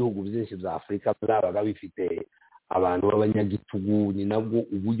urabyibuka ko ibihugu byinshi bya Afurika byabaga bifite abantu b'abanyagitugu ni nabwo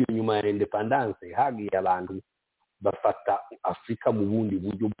uburyo nyuma ya independence hagiye abantu bafata Afurika mu bundi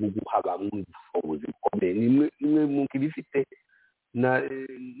buryo bwo guhabamo ubushobozi bukomeye nimwe mu kibifite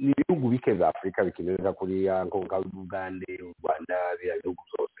n'ibihugu bike za Afurika bikenera kuri nka Uganda u Rwanda bihugu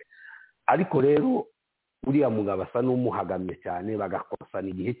byose ariko rero uriya mugabo asa n'umuhagamye cyane bagakosana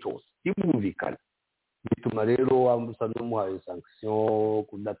igihe cyose ntibumvikane bituma rero wamusa n'umuhaye sanction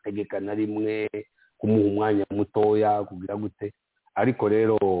kudategeka na rimwe kumuha umwanya mutoya kugira gute ariko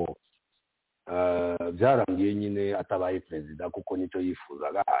rero byarangiye nyine atabaye perezida kuko nicyo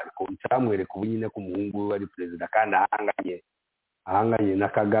yifuzaga ariko cyamwereka ubu nyine ko umuhungu we ari perezida kandi ahanganye na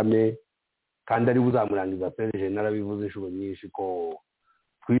Kagame kandi ari buzamurangiza Serge narabivuze inshuro nyinshi ko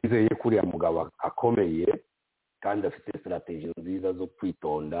twizeye kuriya mugabo akomeye kandi afite strategy nziza zo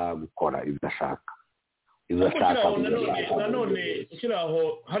kwitonda gukora ibyo ashaka nanone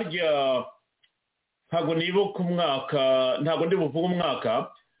ukiraho harya ntabwo nibuka umwaka ntabwo ndi buvuga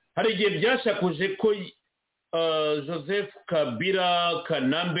umwaka hari igihe byashakuje ko Joseph Kabila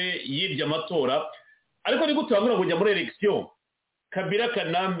Kanambe yibye amatora ariko ni gute wabura kujya muri election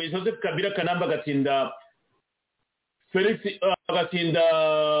Joseph Kabila Kanambe agatsinda Felix agatsinda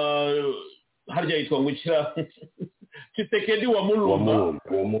harya yitwa ngukira Tshisekedi wa Mulumba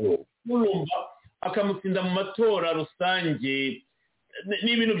akamutsinda mu matora rusange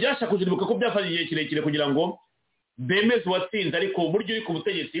ni ibintu byashakuje ko byafashe igihe kirekire kugira ngo bemeze uwatsinze ariko uburyo uri ku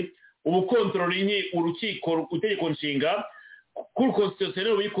butegetsi ubu kontrolinye urukiko utegeko nshinga kuri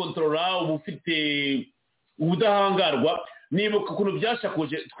constitutionnel uyikontrola ubu ufite ubudahangarwa nibuka ukuntu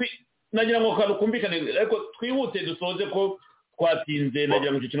byashakuje nagira ngo kantu kumvikane ariko twihute dusoze ko twatinze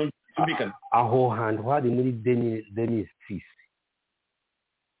nagira ngo icyo kintu cyumvikane aho hantu hari muri 2006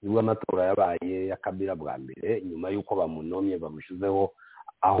 nibwo amatora yabaye ya Kabila bwa mbere nyuma y'uko bamunomye bamushizeho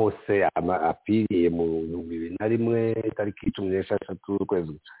aho se apiriye mu 2001 tariki 16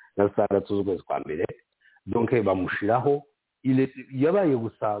 z'ukwezi z'ukwezi kwa mbere donc bamushiraho yabaye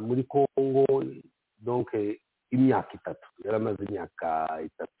gusa muri Kongo donc imyaka 3 yaramaze imyaka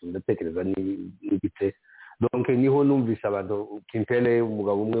 3 ndatekereza n'igice donc niho numvise abantu Kimpele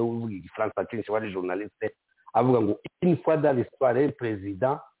umugabo umwe uvuga igifaransa cyinshi wari journaliste avuga ngo une fois dans l'histoire un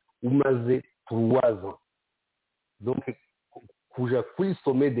président umaze 3 ans donc kuja kuri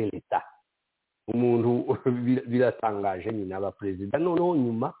sommet de l'État umuntu biratangaje nyine aba president noneho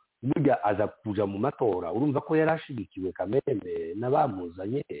nyuma burya aza kuja mu matora urumva ko yarashigikiwe kameme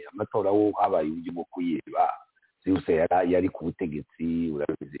n'abamuzanye amatora wo habaye uburyo bwo kuyiba zose yari ku butegetsi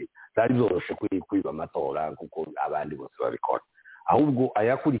urabizi zari zoroshe kwiba amatora kuko abandi bose babikora ahubwo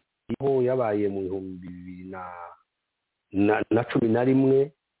ayakurikiyeho yabaye mu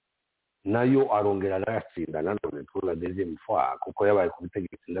 2011 nayo arongera arayatsinda nanone pour la deuxième fois kuko yabaye ku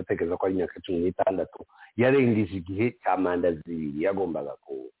butegetsi ndatekereza ko ari imyaka 16 yarengeje igihe cya manda zibiri yagombaga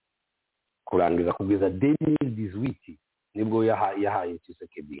kurangiza kugeza 2018 nibwo yahaye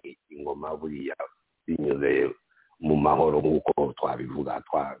Tshisekedi ingoma buriya binyuze mu mahoro nk'uko twabivuga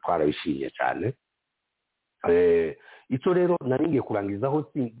twarabishimye cyane icyo rero naringiye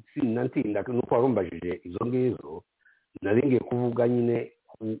kurangizaho sinantinda nuko warumbajije izo ngizo naringiye kuvuga nyine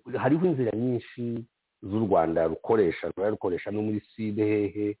hariho inzira nyinshi z'u Rwanda rukoresha no muri side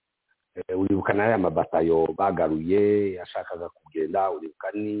hehe uribuka n'aya mabatayo bagaruye yashakaga kugenda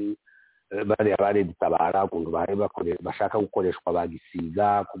uribuka ni bari Itahuka ukuntu bashaka gukoreshwa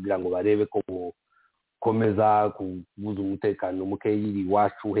bagisiga kugira ngo barebe ko komeza kubuza umutekano muke yiri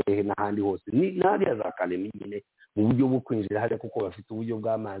wacu hehe n'ahandi hose n'ahariya za Kalemi nyine mu buryo bwo kwinjira hariya kuko bafite uburyo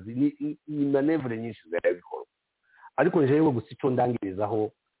bw'amazi ni manevre nyinshi zarabikora ariko jewe gusa icyo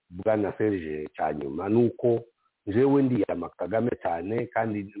ndangirizaho bwana Serge cyanyuma nuko jewe ndiyama Kagame cyane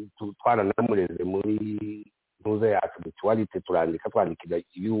kandi twaranamureze muri ntuze yacu twandikira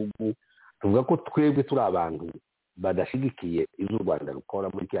ibihugu tuvuga ko twebwe turi abantu badashyigikiye ibyo u Rwanda rukora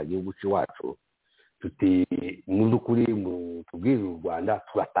muri kiriya gihugu cy'iwacu tuti mu by'ukuri tubwirire u Rwanda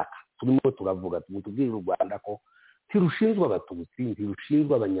turataka turimo turavuga tubwirire u Rwanda ko ntirushinzwe abatutsi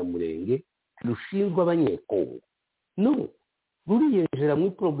ntirushinzwe abanyamurenge ntirushinzwe abanyekongo no ruriyinjira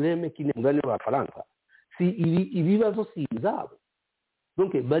muri probleme kine mugani w'abafaransa si ibibazo si izabo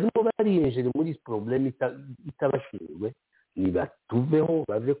donc barimo bariyinjira muri probleme itabashinzwe nibatuveho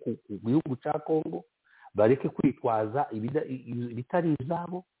bave ku gihugu cya Kongo bareke kwitwaza ibitari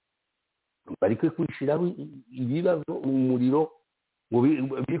izabo bareke kwishiraho ibibazo mu muriro ngo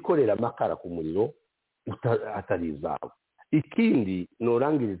bikorera amakara ku muriro atari izabo. Ikindi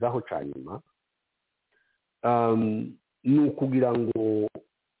norangirizaho cyanyuma ni ukugira ngo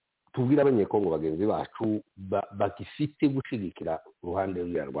tubwire abanyekongo bagenzi bacu bagifite gushigikira uruhande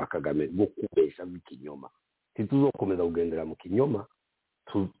rwa Kagame rwo kubesha rw'ikinyoma ntituzokomeza kugendera mu kinyoma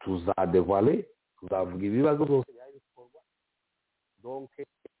tuzadevoile tuzavuga ibibazo byose byari bikorwa donc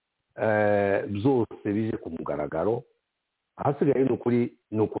byose bije ku mugaragaro ahasigaye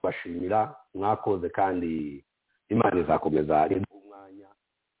ni ukubashimira mwakoze kandi Imana izakomeza ari umwanya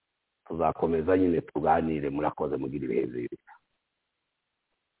tuzakomeza nyine tuganire murakoze mugira ibihe byiza.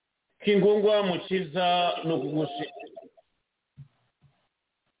 Kingungwa Mukiza no kugushimira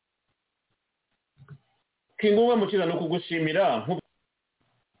Kingungwa Mukiza no kugushimira